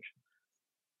exchange.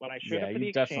 When I showed up for the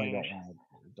you definitely exchange,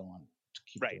 don't want to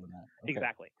keep right, doing that. Okay.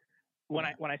 exactly. When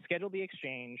I scheduled the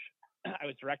exchange, I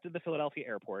was directed to the Philadelphia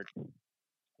airport.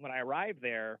 When I arrived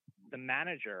there, the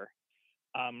manager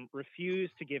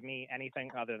refused to give me anything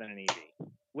other than an EV,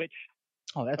 which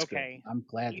Oh, that's okay. good. I'm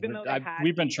glad. Even though they had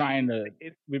We've been EVs,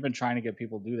 trying to get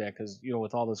people to do that because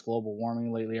with all this global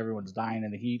warming lately, everyone's dying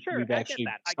in the heat. Sure, We've I get actually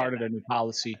that. I get started that. a new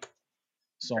policy.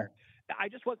 So I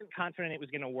just wasn't confident it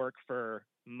was going to work for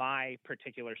my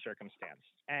particular circumstance,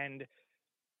 and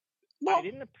I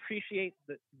didn't appreciate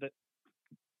the.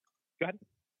 Go ahead.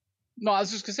 no, I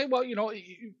was just gonna say, well, you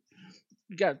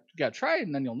got to try it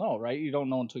and then you'll know, right? You don't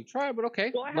know until you try, but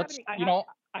okay. Well, I have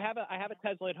a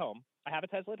Tesla at home.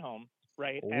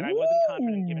 Right, and I wasn't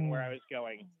confident given where I was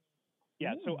going.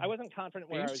 Yeah, so I wasn't confident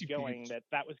where I was going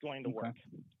that was going to work,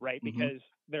 right? Because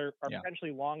there are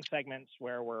potentially long segments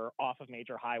where we're off of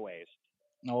major highways.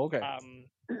 Oh, okay.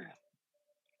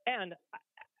 And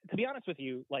to be honest with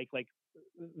you, like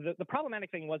the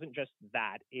problematic thing wasn't just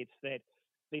that; it's that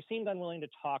they seemed unwilling to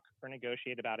talk or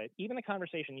negotiate about it. Even the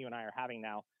conversation you and I are having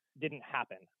now didn't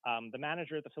happen. The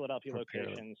manager at the Philadelphia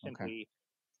location simply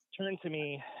turned to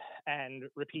me and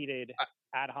repeated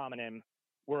ad hominem,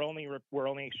 we're only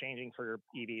exchanging for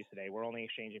EVs today. We're only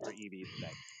exchanging for EVs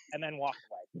today, and then walked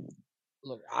away.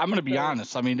 Look, I'm gonna be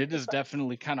honest. I mean, it is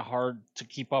definitely kind of hard to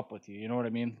keep up with you. You know what I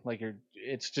mean? Like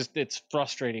it's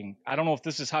frustrating. I don't know if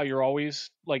this is how you're always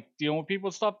like dealing with people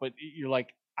and stuff, but you're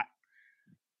like,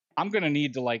 I'm gonna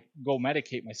need to like go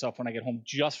medicate myself when I get home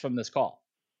just from this call.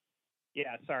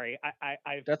 Yeah, sorry. I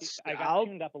got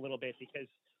tuned up a little bit because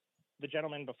the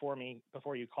gentleman before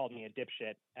you called me a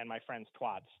dipshit and my friends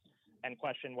twats and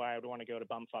questioned why I would want to go to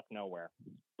bumfuck nowhere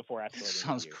before escalating.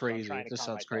 Sounds crazy. So This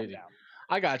sounds crazy. Down.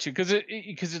 I got you because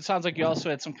it sounds like you also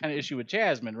had some kind of issue with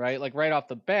Jasmine, right? Like right off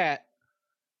the bat,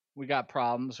 we got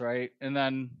problems, right? And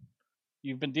then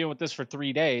you've been dealing with this for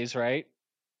 3 days, right?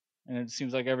 And it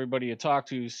seems like everybody you talk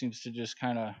to seems to just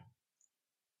kind of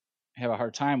have a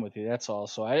hard time with you. That's all.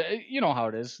 So you know how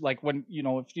it is. Like when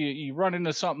if you run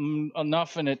into something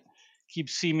enough and it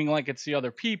keeps seeming like it's the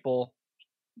other people,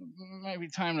 maybe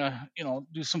time to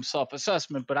do some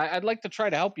self-assessment. But I'd like to try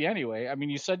to help you anyway. I mean,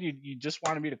 you said you just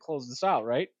wanted me to close this out,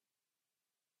 right?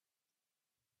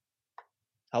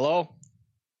 Hello?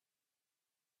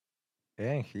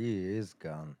 And he is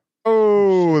gone.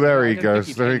 Oh, there he didn't think goes.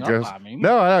 he'd There he hang up goes. on me.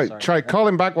 No, I Sorry. try call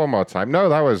him back one more time. No,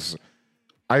 that was.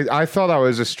 I thought that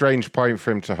was a strange point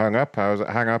for him to hang up. I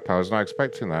was not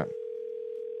expecting that.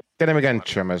 Get him again,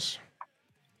 Chummers.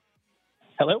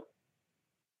 Hello?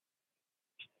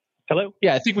 Hello?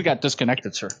 Yeah, I think we got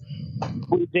disconnected, sir.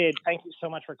 We did. Thank you so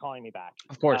much for calling me back.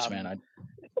 Of course, man. Of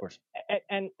course.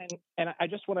 And I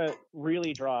just want to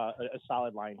really draw a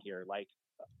solid line here. Like,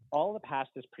 all the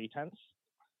past is pretense.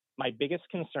 My biggest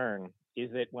concern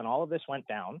is that when all of this went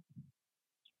down,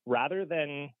 rather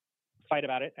than fight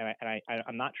about it, and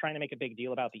I'm not trying to make a big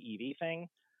deal about the EV thing.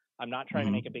 I'm not trying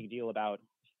to make a big deal about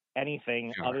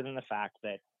anything other than the fact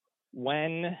that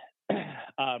when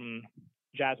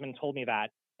Jasmine told me that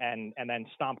and then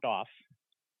stomped off,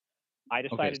 I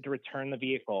decided to return the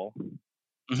vehicle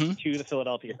to the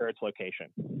Philadelphia Hertz location.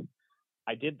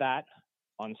 I did that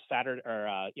on Saturday,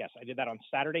 I did that on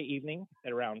Saturday evening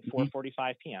at around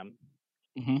 4:45 p.m.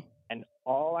 And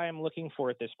all I am looking for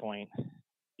at this point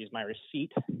is my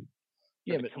receipt for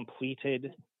the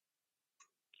completed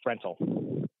rental.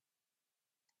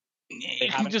 They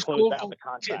haven't just closed go, out the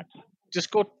contract.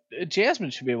 Just go. Jasmine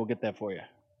should be able to get that for you.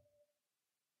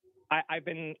 I've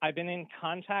been in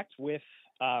contact with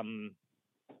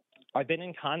the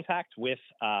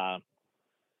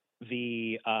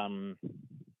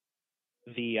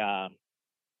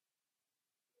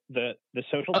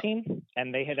social team,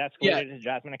 and they had escalated to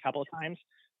Jasmine a couple of times.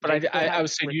 But I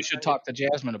was saying you should talk to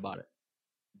Jasmine about it.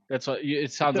 That's what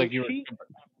it sounds like.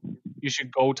 You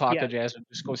should go talk to Jasmine.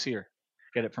 Just go see her.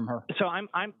 Get it from her. So I'm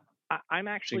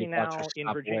actually now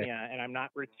in Virginia, and I'm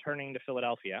not returning to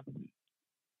Philadelphia.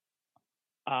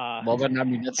 Well, then I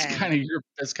mean that's kind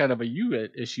of a you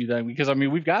issue then, because I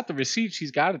mean we've got the receipt.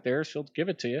 She's got it there. She'll give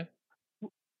it to you.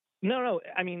 No.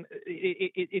 I mean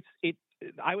it's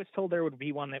I was told there would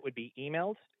be one that would be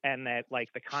emailed, and that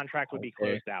like the contract would be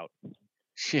closed out.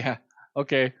 Yeah.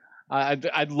 Okay.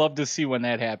 I'd love to see when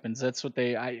that happens. That's what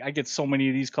I get so many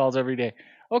of these calls every day.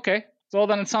 Okay. So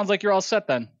then it sounds like you're all set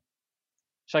then.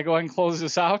 Should I go ahead and close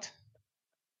this out?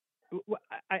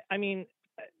 I mean,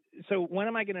 so when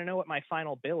am I going to know what my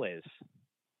final bill is?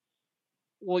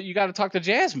 Well, you got to talk to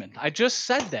Jasmine. I just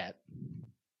said that.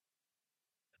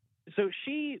 So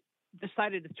she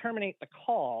decided to terminate the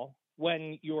call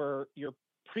when your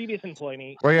previous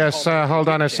employee. Well, yes, hold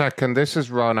on a second. This is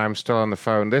Ron. I'm still on the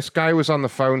phone. This guy was on the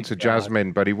phone to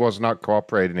Jasmine, but he was not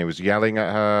cooperating. He was yelling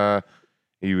at her.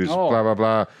 He was blah, blah,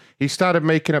 blah. He started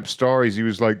making up stories. He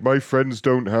was like, my friends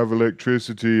don't have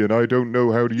electricity and I don't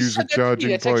know how to use a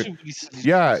charging point.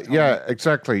 Yeah,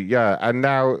 exactly. Yeah. And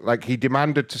now, like, he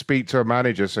demanded to speak to a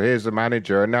manager. So here's the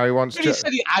manager. And now he wants to. He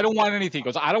said, I don't want anything. He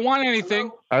goes, I don't want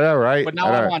anything. I know, right? But now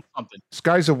I want something. This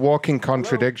guy's a walking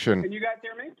contradiction. Can you guys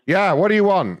hear me? Yeah. What do you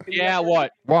want? Yeah.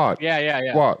 What? What?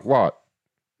 Yeah. What? We're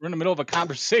in the middle of a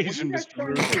conversation, Mr.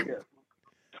 Rude.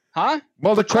 Huh?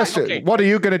 Well, the question, what are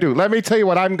you going to do? Let me tell you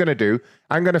what I'm going to do.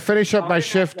 I'm going to finish up my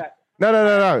shift.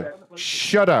 No.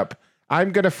 Shut up.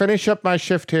 I'm going to finish up my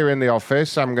shift here in the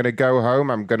office. I'm going to go home.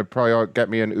 I'm going to probably get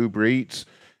me an Uber Eats.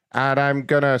 And I'm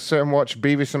going to sit and watch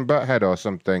Beavis and Butthead or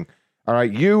something. All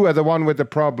right? You are the one with the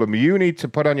problem. You need to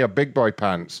put on your big boy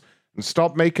pants and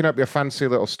stop making up your fancy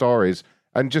little stories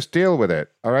and just deal with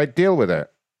it. All right? Deal with it.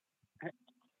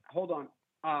 Hold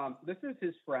on. This is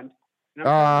his friend.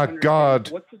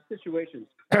 God. What's the situation?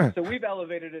 So we've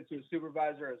elevated it to a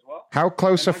supervisor as well. How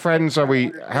close are friends are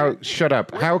we? Shut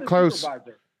up. How close?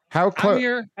 How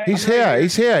close? He's here.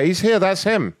 He's here. That's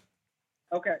him.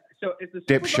 Okay. So is the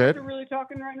supervisor really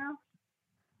talking right now?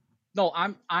 No,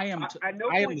 I am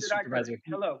the supervisor.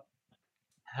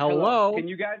 Hello. Can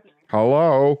you guys?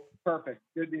 Hello. Perfect.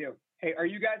 Good deal. Hey, are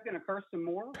you guys gonna curse some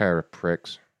more? Pair of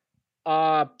pricks.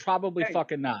 Probably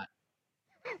fucking not.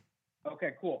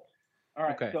 Okay, cool. All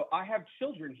right, so I have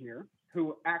children here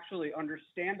who actually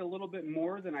understand a little bit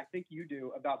more than I think you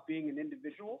do about being an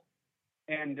individual.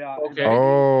 And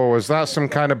oh, was that some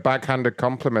kind of backhanded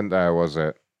compliment there, was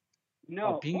it?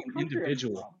 No, being an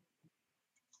individual.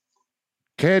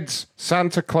 Kids,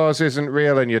 Santa Claus isn't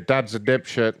real and your dad's a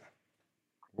dipshit.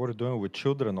 What are you doing with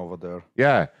children over there?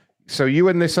 Yeah. So you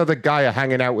and this other guy are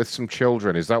hanging out with some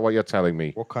children. Is that what you're telling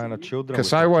me? What kind of children?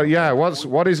 Because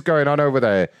what is going on over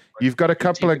there? You've got a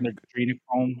couple of.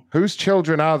 Whose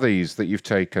children are these that you've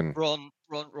taken? Ron,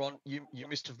 you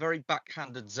missed a very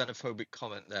backhanded xenophobic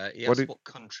comment there. He asked what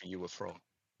country you were from.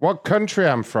 What country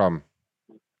I'm from?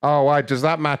 Oh, why does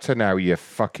that matter now? You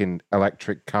fucking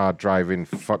electric car driving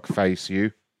fuckface,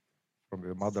 you. From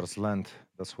your mother's land.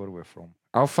 That's where we're from.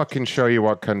 I'll fucking show you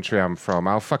what country I'm from.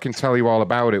 I'll fucking tell you all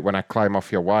about it when I climb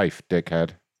off your wife,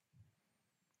 dickhead.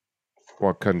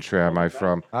 What country am I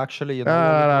from? Actually, you know what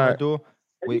we're gonna do?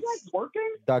 Are you guys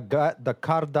working? The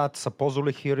car that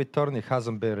supposedly he returned, it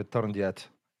hasn't been returned yet.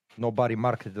 Nobody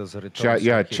marked it as a return.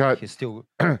 He still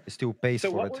pays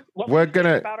for it. We're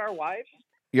gonna. About our wives?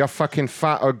 Your fucking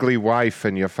fat, ugly wife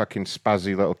and your fucking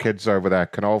spazzy little kids over there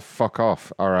can all fuck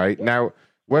off. All right, now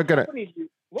we're gonna.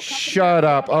 Shut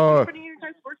up!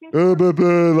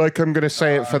 Like I'm gonna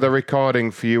say it for the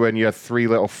recording for you and your three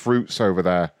little fruits over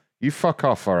there. You fuck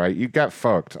off, all right? You get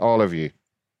fucked, all of you.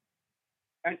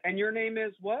 And your name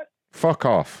is what? Fuck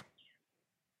off.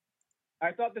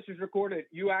 I thought this was recorded.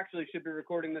 You actually should be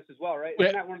recording this as well, right?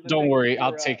 Don't worry,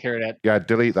 I'll take care of that. Yeah,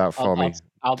 delete that for me.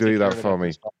 I'll delete that for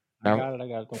me. I got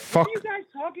it. Fuck. What are you guys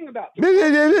talking about?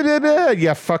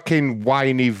 You fucking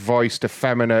whiny voiced,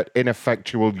 effeminate,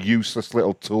 ineffectual, useless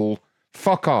little tool.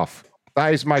 Fuck off.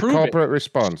 That is my Prove corporate it.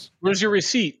 response. Where's your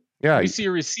receipt? Yeah. Let me see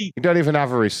your receipt. You don't even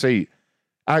have a receipt.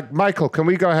 Michael, can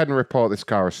we go ahead and report this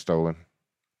car as stolen?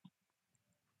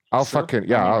 I'll Sure.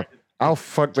 fucking I'll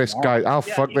fuck this guy. I'll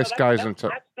fuck this guy's into.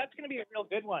 That's going to be a real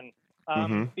good one.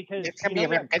 Because it's going to be a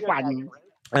real good one.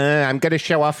 I'm going to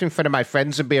show off in front of my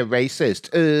friends and be a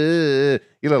racist.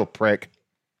 You little prick.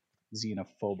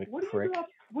 Xenophobic prick.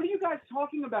 What are you guys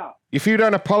talking about? If you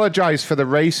don't apologize for the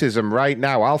racism right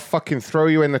now, I'll fucking throw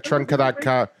you in the trunk of that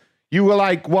car. You were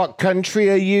like, what country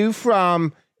are you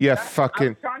from? You fucking...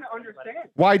 I'm trying to understand.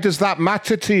 Why does that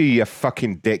matter to you, you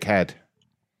fucking dickhead?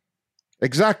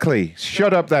 Exactly.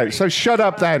 Shut up then. So shut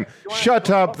up then. Shut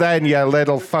up then, you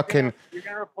little fucking...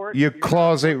 You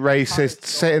closet racist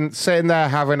sitting there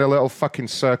having a little fucking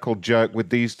circle jerk with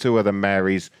these two other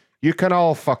Marys. You can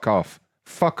all fuck off.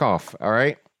 Fuck off, all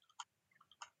right?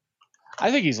 I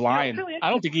think he's lying.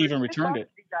 I don't think he even returned it.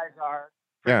 You guys are.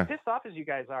 Yeah. Pissed off as you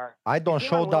guys are. I don't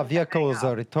show the vehicle as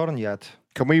a return yet.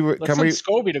 Can we? Let's send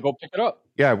Scobie to go pick it up.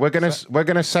 Yeah, we're gonna send.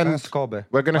 Scobie.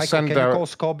 We're gonna Michael, send. Can you call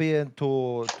Scobie in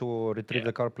to retrieve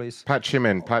the car, please? Patch him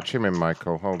in,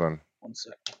 Michael. Hold on. 1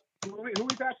 sec. Who are we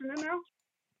patching in now?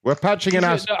 We're patching in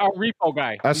our repo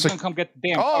guy. He's gonna come get the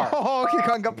damn car. Oh, he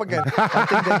hung up again.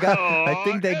 I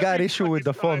think they got issue with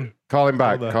the phone. Call him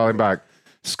back. Call him back.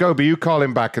 Scobie, you call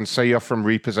him back and say you're from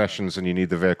Repossessions and you need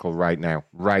the vehicle right now.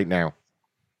 Right now.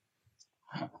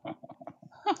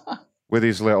 With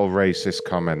his little racist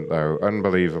comment, though.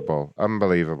 Unbelievable.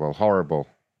 Unbelievable. Horrible.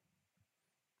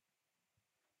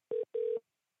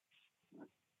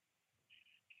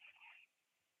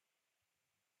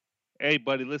 Hey,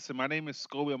 buddy, listen, my name is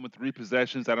Scobie. I'm with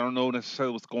Repossessions. I don't know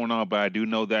necessarily what's going on, but I do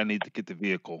know that I need to get the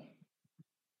vehicle.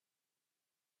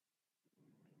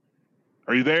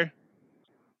 Are you there?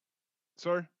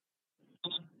 Sir?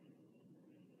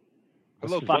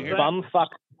 Hello, Fuck, bum, fuck.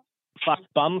 Fuck,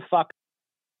 bum, fuck.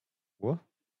 What?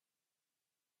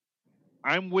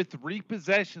 I'm with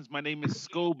Repossessions. My name is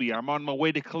Scobie. I'm on my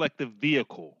way to collect the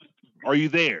vehicle. Are you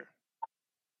there?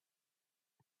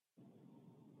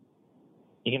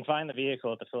 You can find the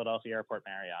vehicle at the Philadelphia Airport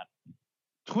Marriott.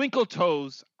 Twinkle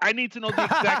Toes, I need to know the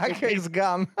exact He's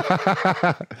gone.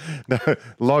 No,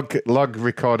 log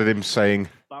recorded him saying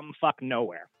bum fuck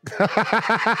nowhere.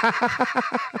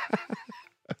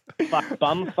 Fuck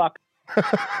bum fuck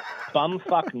bum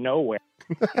fuck nowhere.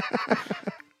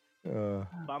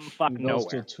 Bum fuck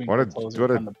nowhere. What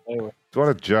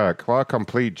a jerk. What a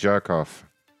complete jerk off.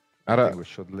 I think we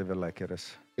should leave it like it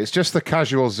is. It's just the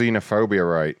casual xenophobia,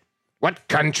 right? What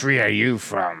country are you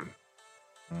from?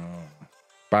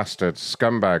 Bastards,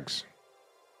 scumbags.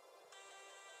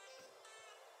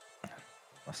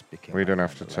 We don't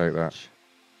have to take that.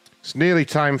 It's nearly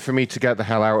time for me to get the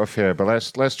hell out of here, but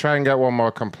let's try and get one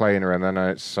more complainer, and then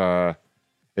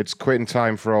it's quitting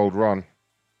time for old Ron.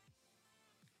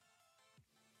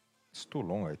 It's too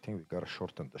long. I think we gotta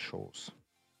shorten the shows.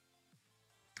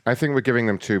 I think we're giving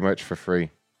them too much for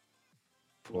free.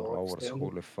 4 hours.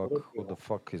 Holy fuck! Who the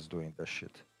fuck is doing that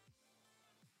shit?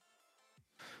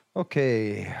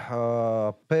 Okay,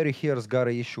 Perry here's got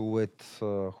an issue with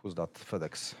who's that?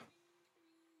 FedEx.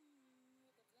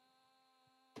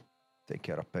 Take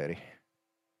care of Perry.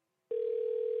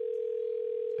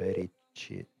 Perry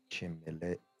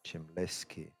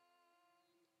Chimleski.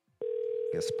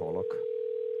 Guess Pollock.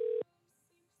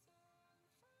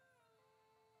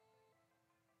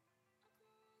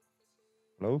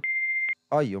 Hello?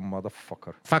 Oh, you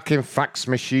motherfucker. Fucking fax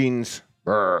machines.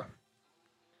 Brr.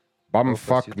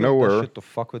 Bumfuck You nowhere. shit to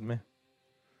fuck with me.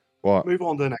 What? Move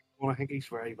on to the next one. I think he's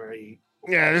very, very.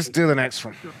 Yeah, let's do the next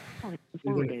one.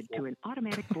 Forwarded to an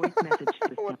automatic voice message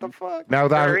system. What the fuck? Now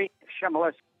that Very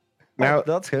shameless. now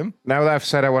that's him. Now that I've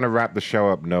said I want to wrap the show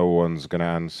up, no one's gonna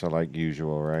answer like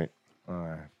usual, right?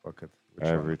 Fuck it.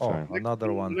 Every time.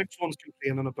 Another one. The next one's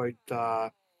complaining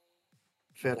about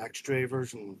FedEx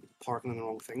drivers and parking in the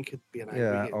wrong thing. Could be an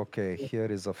Yeah, idea. okay. Here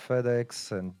is a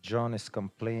FedEx, and John is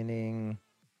complaining.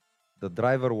 The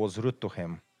driver was rude to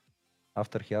him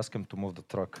after he asked him to move the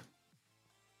truck.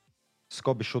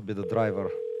 Scobie should be the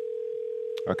driver.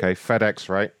 Okay, FedEx,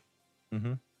 right?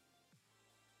 Mm-hmm.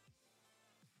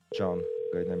 John.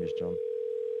 Guy name is John.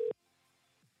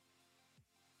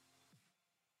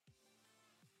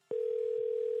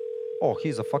 Oh,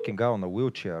 he's a fucking guy on a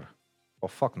wheelchair. Oh,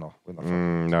 fuck no. We're not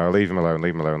No, leave him alone,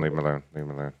 leave him alone, leave him alone, leave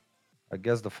him alone. I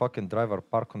guess the fucking driver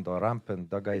parked on the ramp and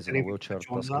that guy is in a wheelchair.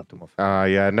 Asking to move.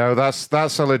 Yeah, no,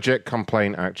 that's a legit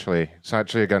complaint. Actually, it's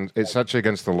actually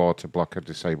against the law to block a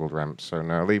disabled ramp. So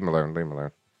no, leave him alone, leave him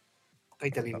alone. I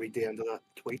didn't even read the end of that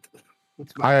tweet.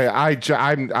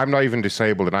 I'm not even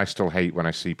disabled, and I still hate when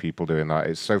I see people doing that.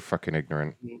 It's so fucking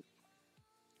ignorant.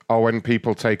 Or when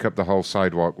people take up the whole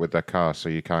sidewalk with their car so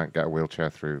you can't get a wheelchair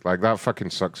through. Like, that fucking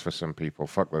sucks for some people.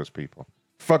 Fuck those people.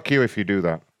 Fuck you if you do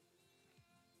that.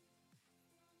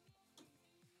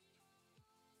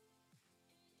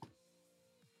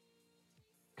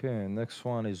 Okay, next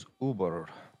one is Uber.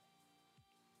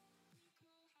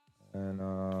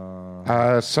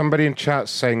 And somebody in chat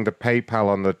saying the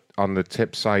PayPal on the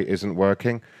tip site isn't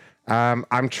working.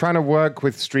 I'm trying to work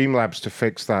with Streamlabs to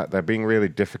fix that. They're being really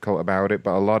difficult about it,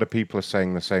 but a lot of people are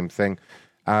saying the same thing.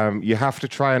 You have to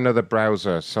try another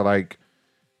browser. So like,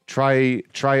 try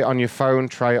it on your phone,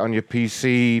 try it on your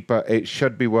PC, but it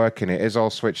should be working. It is all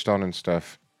switched on and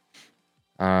stuff.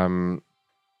 And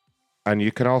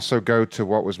you can also go to,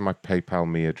 what was my PayPal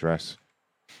me address?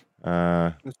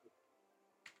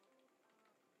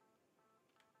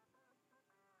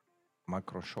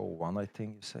 Macron Show 1, I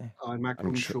think you say.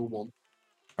 Macron Show 1.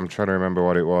 I'm trying to remember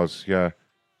what it was. Yeah.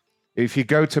 If you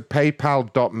go to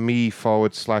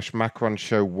paypal.me/Macron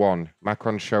Show 1,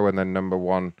 Macron Show and then number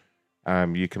 1,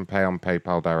 you can pay on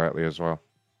PayPal directly as well.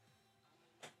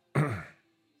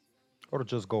 Or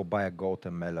just go buy a goat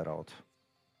and mail it out.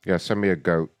 Yeah, send me a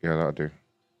goat. Yeah, that'll do.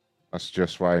 That's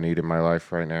just what I need in my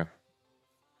life right now.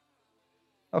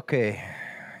 Okay.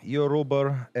 Your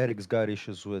Uber, Eric's got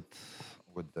issues with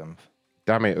them.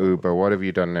 Damn it, Uber. What have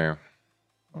you done now?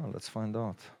 Oh, let's find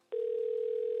out.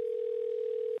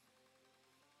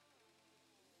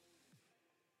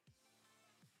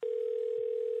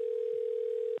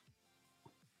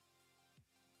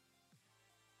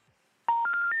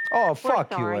 Oh,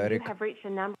 fuck you, Eric. You have reached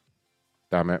a number.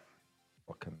 Damn it.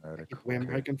 Fucking Eric.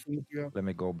 Okay. Let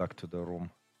me go back to the room.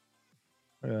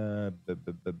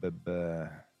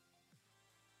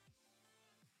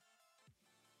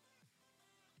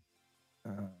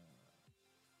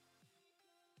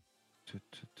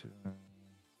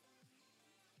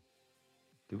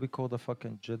 Did we call the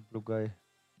fucking JetBlue guy?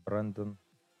 Brandon?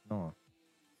 No.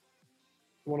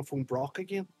 You want to phone Brock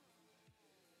again?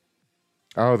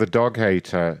 Oh, the dog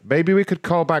hater. Maybe we could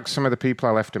call back some of the people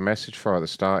I left a message for at the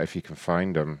start if you can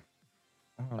find them.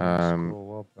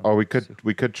 Or we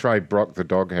could try Brock the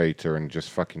dog hater and just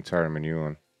fucking tear him a new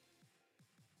one.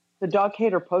 The dog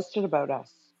hater posted about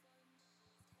us.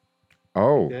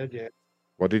 Oh. Yeah.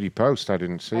 What did he post? I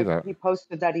didn't see that. He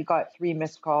posted that he got 3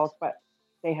 missed calls, but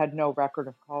they had no record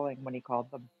of calling when he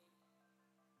called them.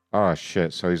 Oh,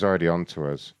 shit. So he's already on to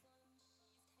us.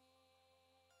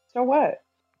 So what?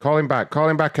 Call him back. Call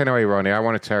him back anyway, Ronnie. I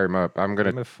want to tear him up. I'm going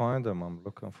to... Let me find him. I'm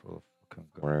looking for the fucking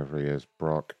guy. Wherever he is.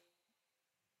 Brock.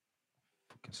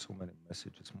 Fucking so many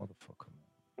messages, motherfucker.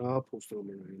 I'll post it on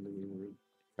my room.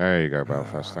 There you go,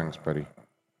 Belfast. Thanks, buddy.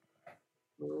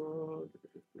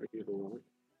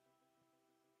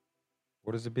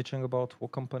 What is he bitching about?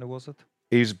 What company was it?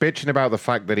 He's bitching about the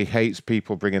fact that he hates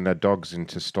people bringing their dogs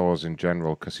into stores in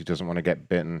general because he doesn't want to get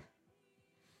bitten.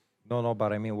 No,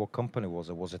 but I mean, what company was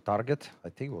it? Was it Target? I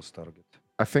think it was Target.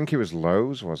 I think it was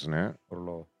Lowe's, wasn't it? Or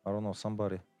Lowe's. I don't know.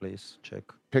 Somebody, please check.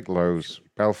 Pick Lowe's.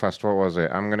 Belfast, what was it?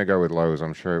 I'm going to go with Lowe's.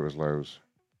 I'm sure it was Lowe's.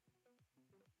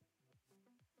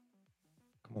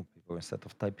 Come on, people. Instead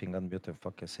of typing unmute and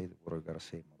fucking say what I gotta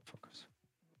say, motherfuckers.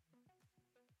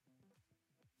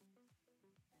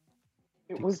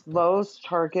 It was Lowe's,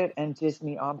 Target, and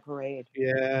Disney on parade.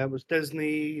 Yeah, it was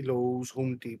Disney, Lowe's,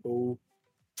 Home Depot.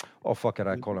 Oh, fuck it.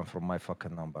 I call him from my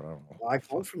fucking number. I don't know. I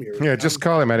called from yours. Yeah, just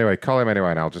call him anyway. Call him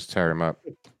anyway and I'll just tear him up.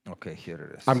 Okay,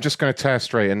 here it is. I'm just going to tear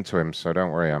straight into him, so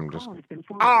don't worry. I'm just...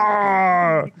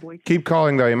 Ah! Keep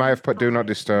calling, though. He might have put Do Not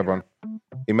Disturb on.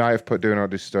 He might have put Do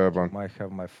Not Disturb on. Might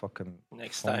have my fucking...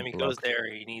 Next time he goes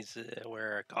there, he needs to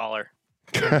wear a collar.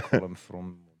 Call him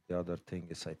from the other thing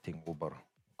is, I think, Uber.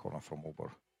 Call him from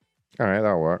Uber. All right,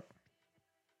 that'll work.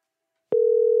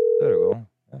 There you go.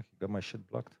 Yeah, he got my shit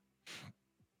blocked.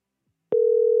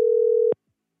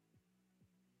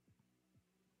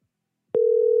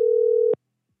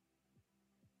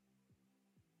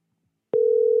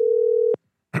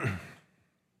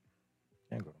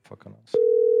 Ain't gonna fucking answer.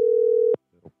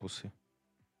 Little pussy.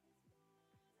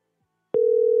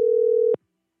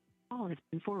 Call has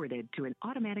been forwarded to an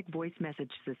automatic voice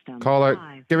message system. Call it.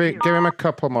 Give him a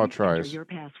couple more tries. Your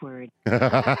password.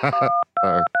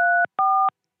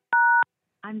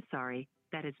 I'm sorry,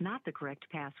 that is not the correct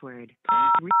password.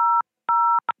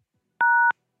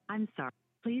 I'm sorry.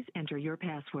 Please enter your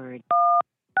password.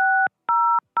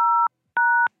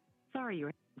 Sorry, you're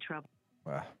in trouble.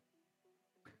 Wow.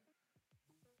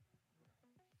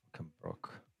 Fucking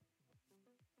Brock.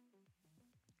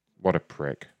 What a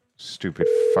prick. Stupid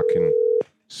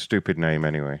name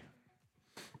anyway.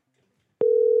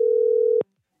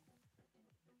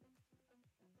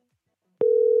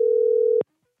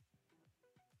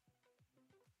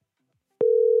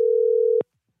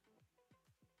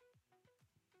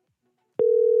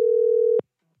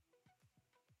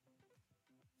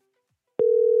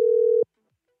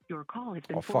 Your call has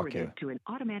been forwarded to an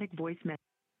automatic voice message.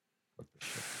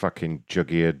 Fucking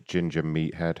jug-eared ginger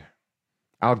meathead.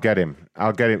 I'll get him.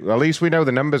 At least we know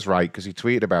the number's right because he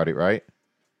tweeted about it, right?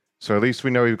 So at least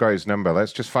we know we've got his number.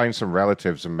 Let's just find some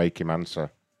relatives and make him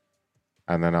answer.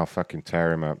 And then I'll fucking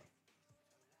tear him up.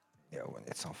 Yeah, we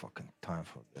need some fucking time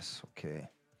for this. Okay.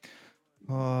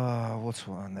 What's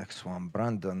one next one?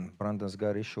 Brandon. Brandon's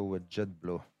got issue with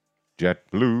JetBlue.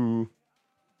 JetBlue.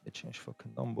 They changed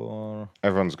fucking number.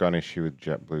 Everyone's got an issue with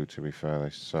JetBlue, to be fair. They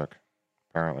suck,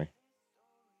 apparently.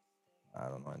 I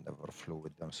don't know. I never flew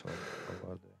with them, so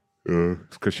how are they?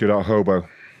 It's because you're not a hobo.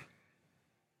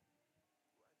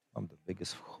 I'm the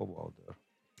biggest hobo out there.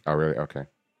 Oh, really? Okay.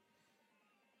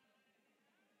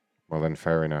 Well, then,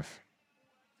 fair enough.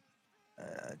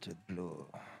 JetBlue.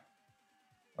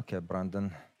 Okay,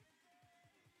 Brandon.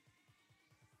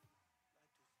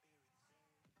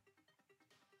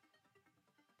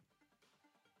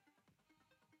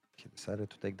 He decided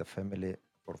to take the family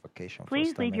for vacation.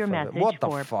 Please leave your message what the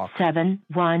for fuck?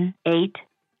 718.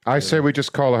 I say we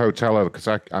just call a hotel because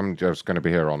I'm just going to be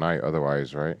here all night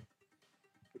otherwise, right?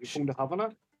 You come to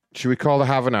Havana? Should we call the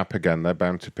Haven app again? They're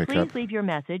bound to pick Please up. leave your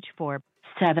message for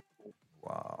 7.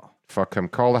 Wow. Fuck him.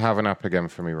 Call the Haven app again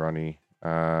for me, Ronnie.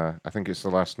 I think it's the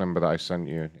last number that I sent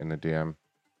you in the DM.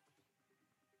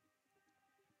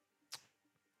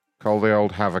 Call the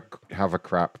old have a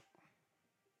crap.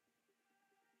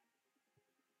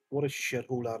 What a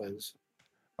shithole that is.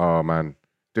 Oh man,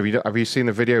 have you seen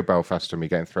the video, Belfast, of me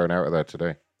getting thrown out of there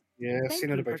today? Yeah, I've seen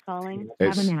it about. For calling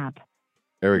It's- Have an app.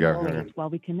 Here we go. Hold Here we it go. while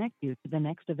we connect you to the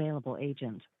next available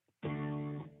agent.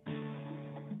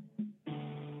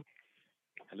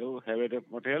 Hello, Haven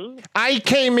Motel. I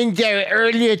came in there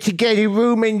earlier to get a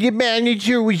room and the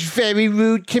manager was very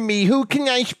rude to me. Who can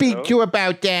I speak to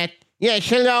about that? Yes,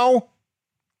 hello?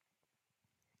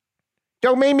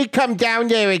 Don't make me come down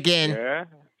there again. Yeah.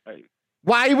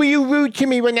 Why were you rude to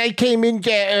me when I came in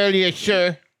there earlier,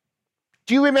 sir?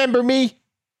 Do you remember me?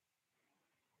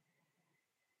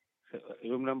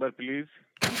 Room number, please.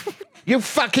 You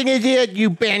fucking idiot,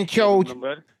 you banchos.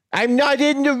 Number. I'm not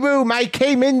in the room. I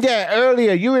came in there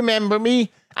earlier. You remember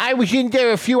me? I was in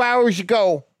there a few hours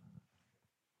ago.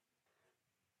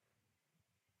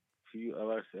 Few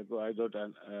hours ago, I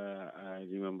don't I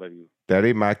remember you.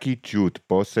 Terry Maki Chut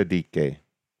Posadike.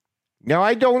 No,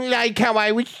 I don't like how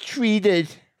I was treated.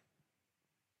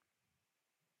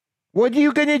 What are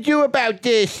you gonna do about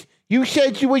this? You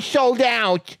said you were sold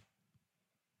out.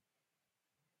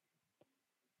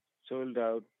 Sold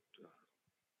out.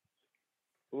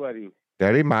 Who are you?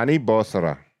 Terry Mani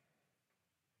Bosra.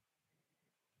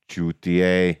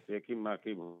 Chutie. Seki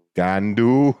Maki.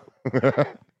 Gandu.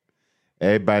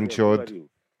 Hey, Who are Banchot. you?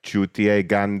 Chutie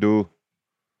Gandu.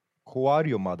 Who are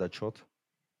you, Madachot?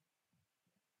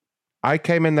 I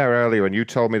came in there earlier and you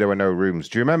told me there were no rooms.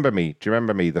 Do you remember me?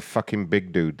 The fucking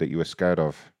big dude that you were scared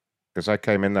of? Because I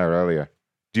came in there earlier.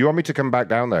 Do you want me to come back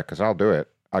down there? Because I'll do it.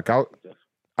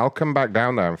 I'll come back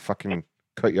down there and fucking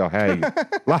cut your hair.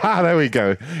 There we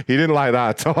go. He didn't like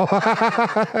that at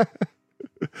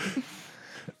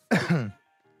all.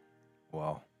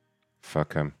 Wow.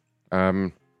 Fuck him. Let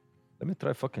me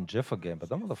try fucking Jeff again, but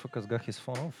that motherfucker's got his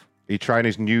phone off. He tried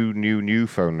his new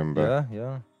phone number.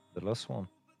 Yeah, the last one.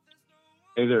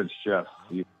 Hey there, it's Jeff.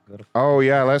 Oh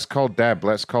yeah, let's call Deb.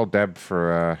 Let's call Deb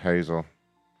for Hazel.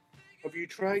 Have you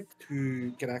tried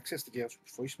to get access to Gail's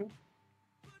voicemail?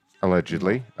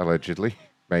 Allegedly,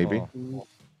 maybe, I'll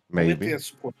maybe. wait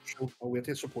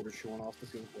till a supporter show and after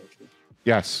the unfortunate.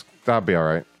 Yes, that'd be all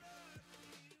right.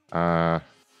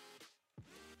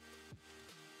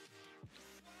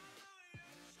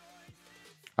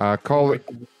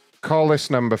 Call this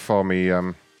number for me.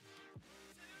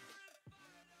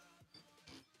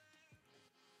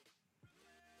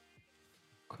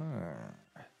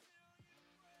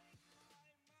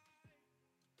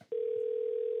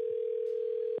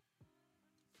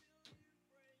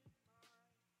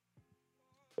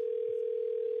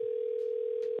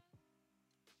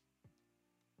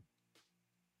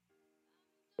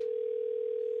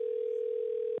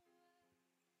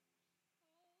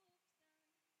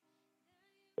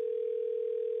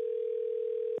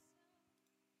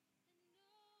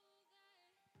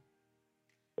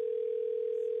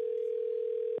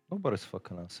 Nobody's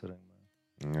fucking answering,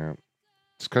 man. Yeah,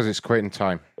 it's because it's quitting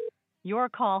time. Your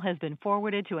call has been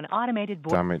forwarded to an automated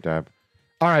voice. Damn it, Deb.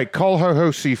 All right, call Ho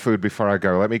Ho Seafood before I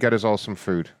go. Let me get us all some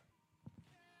food.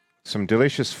 Some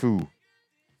delicious food.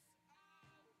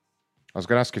 I was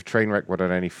going to ask if Trainwreck would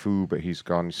have any food, but he's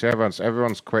gone. You see,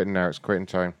 everyone's quitting now. It's quitting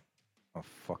time. Oh,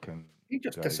 fucking... He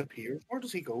just disappears. Where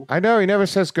does he go? I know, he never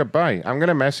says goodbye. I'm going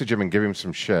to message him and give him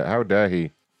some shit. How dare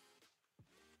he?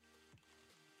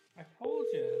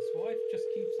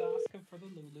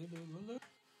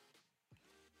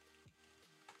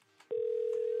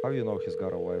 How you know he's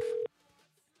got a wife?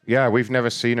 Yeah, we've never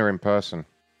seen her in person.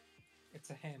 It's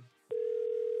a him.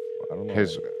 I don't know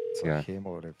His, if it's yeah. a him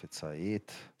or if it's a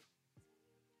it.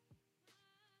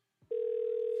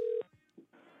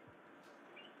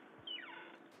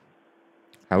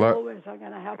 Hello? Is I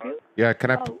going to help you? Yeah,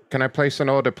 can I place an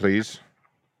order, please?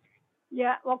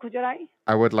 Yeah, what could you like?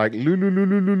 I would like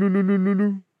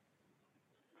Lulu.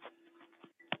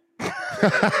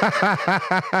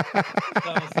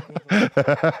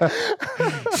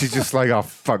 She's just like, oh,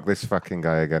 fuck this fucking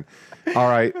guy again. All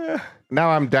right, now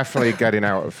I'm definitely getting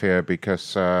out of here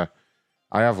because I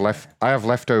have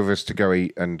leftovers to go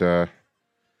eat, and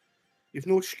You've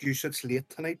no excuse. It's late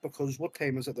tonight because what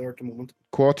time is it there at the moment?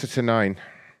 9:45.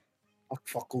 Oh,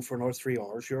 fuck, go for another 3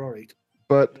 hours. You're all right.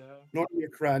 But not you're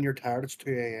crying. You're tired. It's 2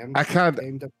 a.m. I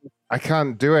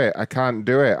can't do it. I've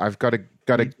got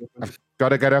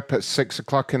to get up at 6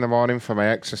 o'clock in the morning for my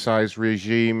exercise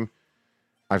regime.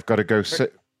 I've got to go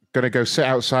sit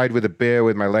outside with a beer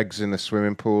with my legs in the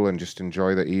swimming pool and just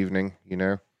enjoy the evening. You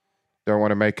know, don't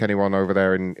want to make anyone over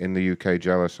there in the UK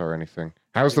jealous or anything.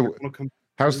 How's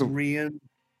the rain,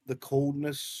 the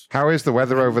coldness? How is the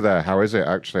weather over there? How is it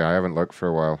actually? I haven't looked for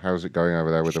a while. How's it going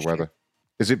over there with the weather?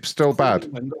 Is it still bad?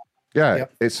 Yeah,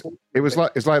 Yep. it's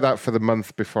like that for the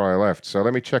month before I left. So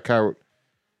let me check out.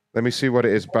 Let me see what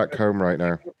it is back home right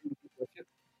now.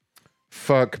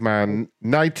 Fuck, man.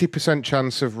 90%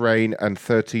 chance of rain and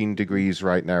 13 degrees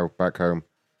right now back home.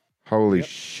 Holy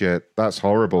shit. That's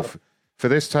horrible. For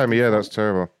this time of year, that's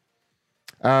terrible.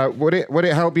 Would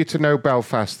it help you to know,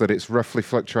 Belfast, that it's roughly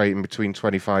fluctuating between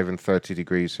 25 and 30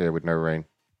 degrees here with no rain?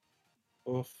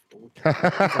 Oh,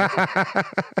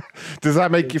 Does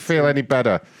that make you feel any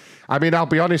better? I mean, I'll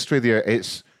be honest with you.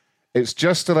 It's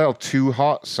just a little too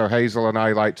hot, so Hazel and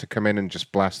I like to come in and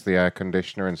just blast the air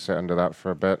conditioner and sit under that for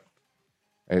a bit.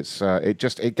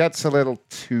 It gets a little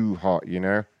too hot, you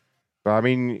know. But I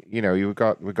mean, you know,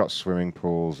 we've got swimming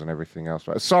pools and everything else.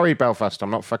 Sorry, Belfast,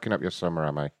 I'm not fucking up your summer,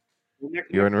 am I?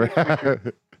 You're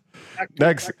in.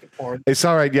 Next, it's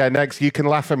all right. Yeah, next you can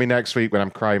laugh at me next week when I'm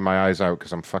crying my eyes out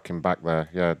because I'm fucking back there.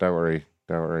 Yeah, don't worry.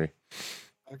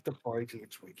 Back to party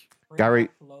next week. Gary,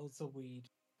 Loads of weed.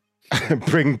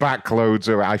 bring back loads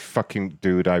of. I fucking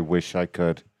dude. I wish I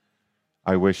could.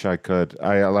 I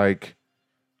like.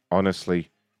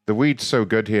 Honestly, the weed's so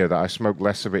good here that I smoke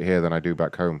less of it here than I do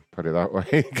back home. Put it that way,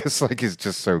 because like it's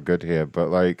just so good here. But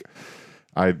like,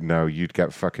 I know you'd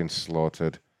get fucking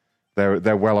slaughtered.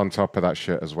 They're well on top of that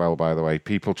shit as well, by the way.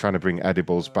 People trying to bring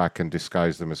edibles back and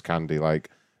disguise them as candy, like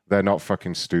they're not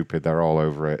fucking stupid. They're all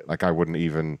over it. Like I wouldn't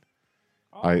even,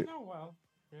 I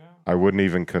wouldn't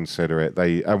even consider it.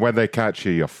 And when they catch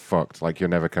you, you're fucked. Like you're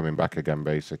never coming back again,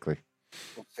 basically.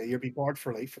 Okay, you'll be barred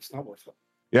for life. It's not worth it.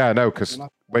 Yeah, no, because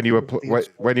when you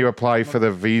apply for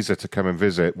the visa to come and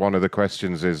visit, one of the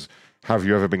questions is, have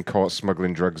you ever been caught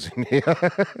smuggling drugs in here?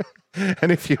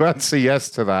 And if you answer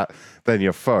yes to that, then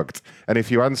you're fucked. And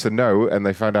if you answer no and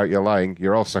they find out you're lying,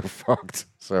 you're also fucked.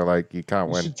 So, like, you can't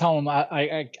You win. should tell them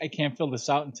I can't fill this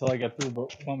out until I get through,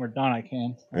 but when we're done, I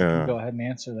can. I can go ahead and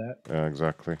answer that. Yeah,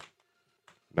 exactly.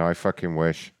 No, I fucking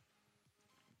wish.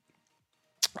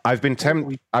 I've been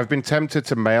tempted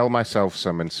to mail myself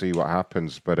some and see what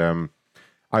happens, but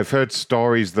I've heard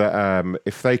stories that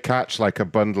if they catch like a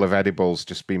bundle of edibles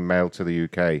just being mailed to the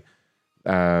UK,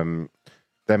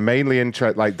 they're mainly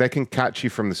interested. Like they can catch you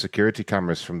from the security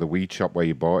cameras from the weed shop where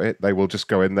you bought it. They will just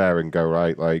go in there and go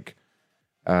right, like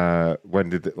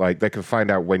they can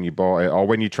find out when you bought it or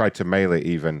when you tried to mail it.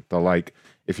 Even they'll like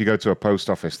if you go to a post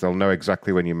office, they'll know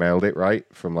exactly when you mailed it, right,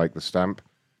 from like the stamp.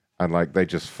 And like they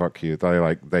just fuck you.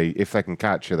 If they can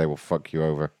catch you, they will fuck you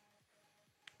over.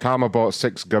 Karma bought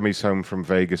 6 gummies home from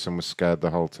Vegas and was scared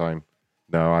the whole time.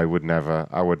 No, I would never.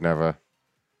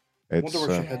 It's.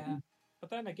 But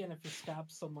then again, if you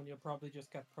stab someone, you'll probably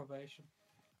just get probation.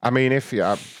 I mean, if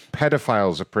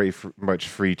pedophiles are pretty much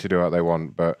free to do what they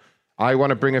want, but I want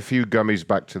to bring a few gummies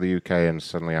back to the UK, and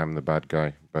suddenly I'm the bad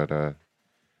guy. But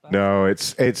no,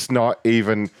 it's not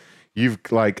even. You've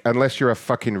like, unless you're a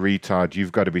fucking retard,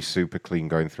 you've got to be super clean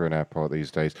going through an airport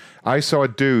these days. I saw a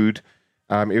dude.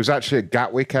 It was actually at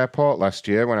Gatwick Airport last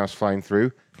year when I was flying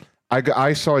through.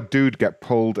 I saw a dude get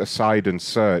pulled aside and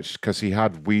searched because he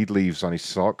had weed leaves on his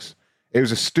socks. It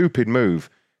was a stupid move.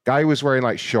 Guy was wearing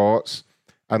like shorts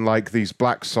and like these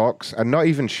black socks and not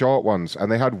even short ones. And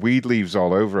they had weed leaves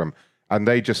all over him. And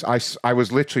they just, I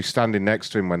was literally standing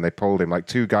next to him when they pulled him. Like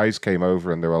 2 guys came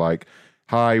over and they were like,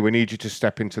 "Hi, we need you to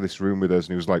step into this room with us."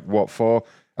 And he was like, "What for?"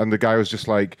 And the guy was just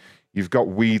like, "You've got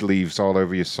weed leaves all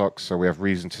over your socks, so we have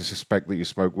reason to suspect that you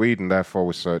smoke weed, and therefore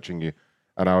we're searching you."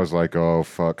 And I was like, oh,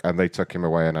 fuck. And they took him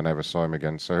away and I never saw him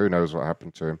again. So who knows what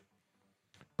happened to him.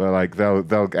 But like,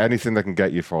 they'll anything they can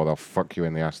get you for, they'll fuck you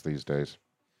in the ass these days.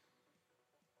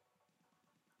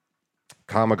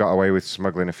 Karma got away with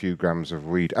smuggling a few grams of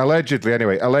weed. Allegedly,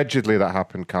 anyway. Allegedly that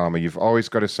happened, Karma. You've always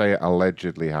got to say it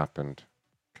allegedly happened.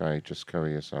 Okay, just cover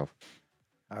yourself.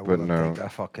 I wouldn't take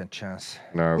that fucking chance.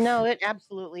 No, it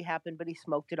absolutely happened, but he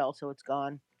smoked it all, so it's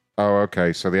gone. Oh,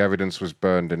 okay. So the evidence was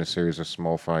burned in a series of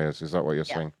small fires. Is that what you're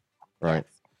saying? Right.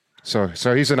 Yes.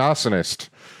 So he's an arsonist.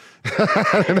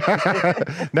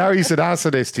 Now he's an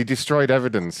arsonist. He destroyed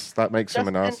evidence. That makes him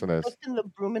an arsonist. Just in the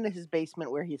room in his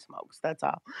basement where he smokes. That's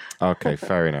all. Okay,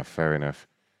 fair enough. Fair enough.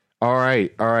 All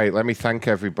right. Let me thank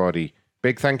everybody.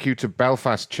 Big thank you to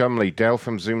Belfast, Chumley, Dale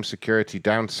from Zoom Security,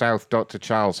 Down South, Dr.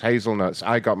 Charles, Hazelnuts,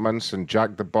 I Got Munson,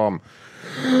 Jack the Bomb,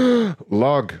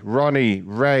 Log, Ronnie,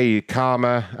 Ray,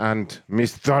 Karma, and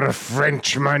Mr.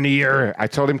 Frenchman here. I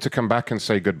told him to come back and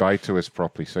say goodbye to us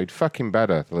properly, so he'd fucking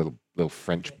better, the little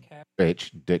French bitch,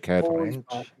 dickhead.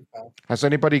 Has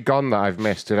anybody gone that I've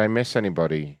missed? Did I miss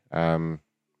anybody? I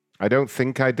don't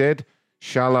think I did.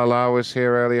 Shalala was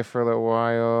here earlier for a little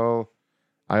while.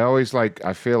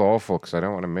 I feel awful because I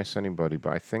don't want to miss anybody,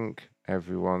 but I think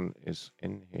everyone is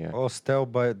in here. Oh, still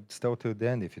to the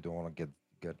end if you don't want to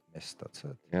get missed. That's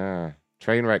it. Yeah.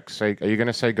 Trainwreck, are you going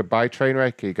to say goodbye,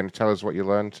 Trainwreck? Are you going to tell us what you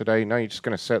learned today? No, you're just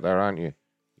going to sit there, aren't you?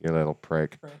 You little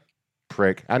prick.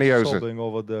 And he owes sobbing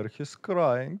over there. He's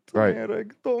crying.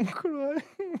 Trainwreck, don't cry.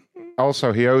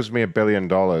 Also, he owes me $1 billion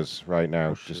right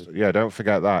now. Don't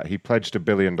forget that. He pledged $1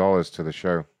 billion to the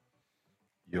show.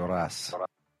 Your ass.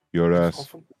 Your ass.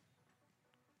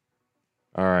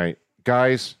 All right.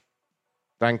 Guys,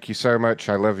 thank you so much.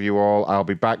 I love you all. I'll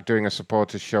be back doing a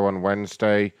supporters show on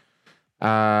Wednesday.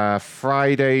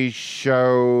 Friday's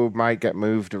show might get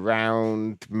moved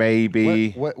around,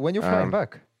 maybe. When you're flying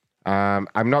back?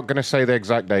 I'm not going to say the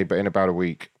exact date, but in about a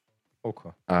week. Okay.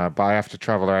 But I have to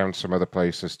travel around some other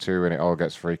places too, and it all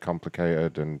gets very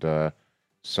complicated. And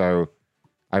so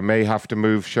I may have to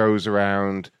move shows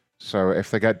around. So if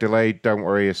they get delayed, don't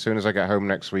worry. As soon as I get home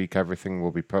next week, everything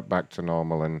will be put back to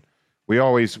normal. And we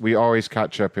always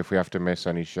catch up if we have to miss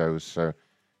any shows. So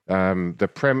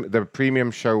the premium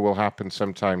show will happen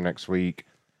sometime next week.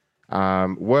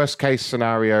 Worst case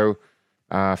scenario,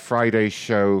 Friday's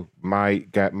show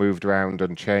might get moved around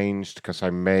and changed because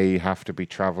I may have to be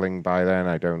traveling by then.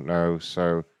 I don't know.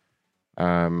 So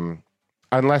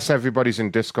unless everybody's in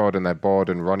Discord and they're bored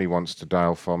and Ronnie wants to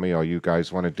dial for me, or you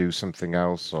guys want to do something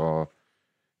else, or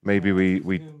maybe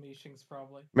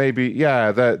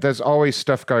there's always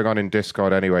stuff going on in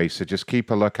Discord anyway, so just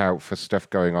keep a lookout for stuff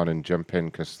going on and jump in,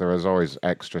 because there is always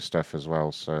extra stuff as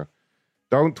well. So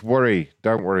don't worry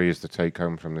is the take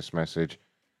home from this message.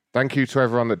 Thank you to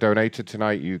everyone that donated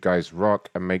tonight. You guys rock,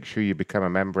 and make sure you become a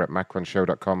member at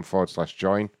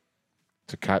macronshow.com/join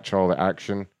to catch all the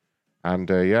action. And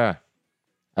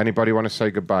anybody want to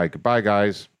say goodbye? Goodbye,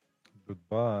 guys.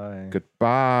 Goodbye.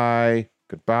 Goodbye.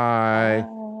 Goodbye.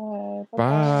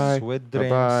 Bye. Sweet dreams.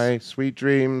 Bye. Sweet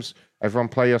dreams. Everyone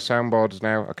play your soundboards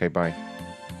now. Okay, bye.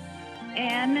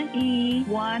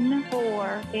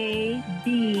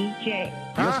 NE14ABJ.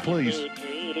 Yes, please. Is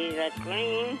that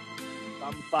clean?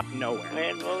 Bumfuck nowhere.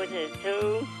 Red Bullet is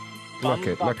two. Look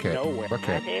it. I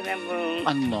say the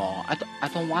moon. No, I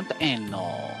don't want the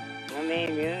no. I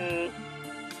mean, you.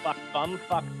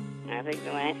 Bumfuck. I think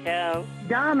to myself.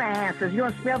 Dumbasses. You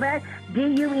want to spell that?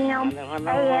 DUMASS.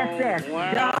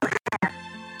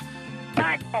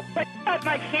 Dumbass.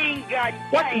 Machine gun.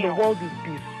 What in the world is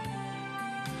this?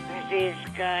 I see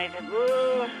sky the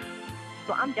blue.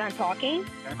 So I'm done talking.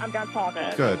 Good. I'm done talking.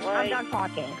 Good.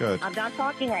 I'm done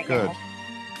talking right Good. now.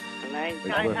 It's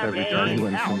worth every penny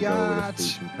when some girl with a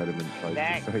speech impediment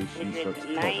tries to say she sucks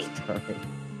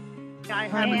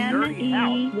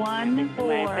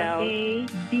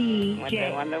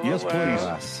NE14ABJ. Yes,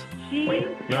 please.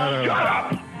 No. Shut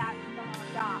up!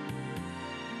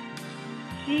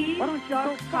 Why don't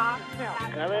y'all stop?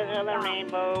 Colors of the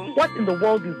rainbow. What in the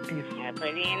world is this? I put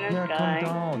it in the Yeah, sky.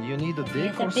 calm down. You need a dick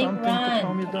It's a or big something to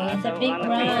calm you down? It's a big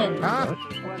run. Huh?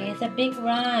 It's a big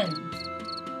run.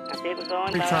 People going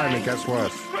Every by. time it gets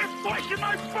worse.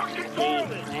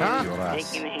 Huh? Your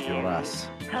ass.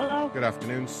 Hello? Good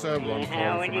afternoon, sir. Ron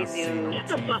How would you do? Get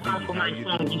the fuck off of my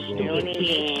phone, you stupid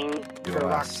pig.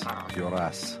 Your ass. Your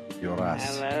ass. Your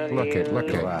ass. Look it.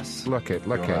 Your ass. Look it.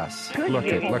 Your ass. Look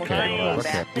it.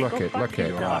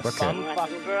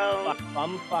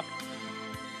 Bumfuck.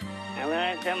 I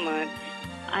learned so much.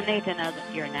 I need to know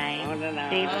your name. I don't know.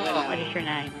 Stephen, what is your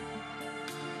name?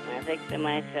 I think to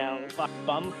myself.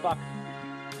 Bumfuck.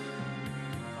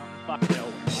 Fuck no.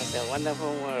 What a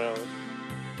wonderful world.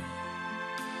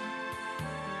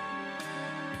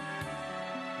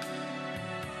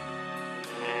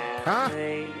 Huh?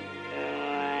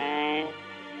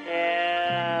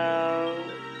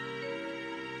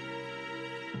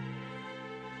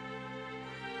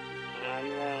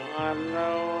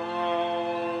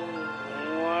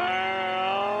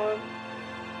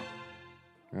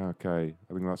 Okay,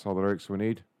 I think that's all the lyrics we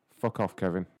need. Fuck off,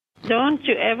 Kevin. Don't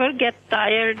you ever get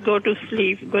tired, go to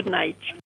sleep. Good night.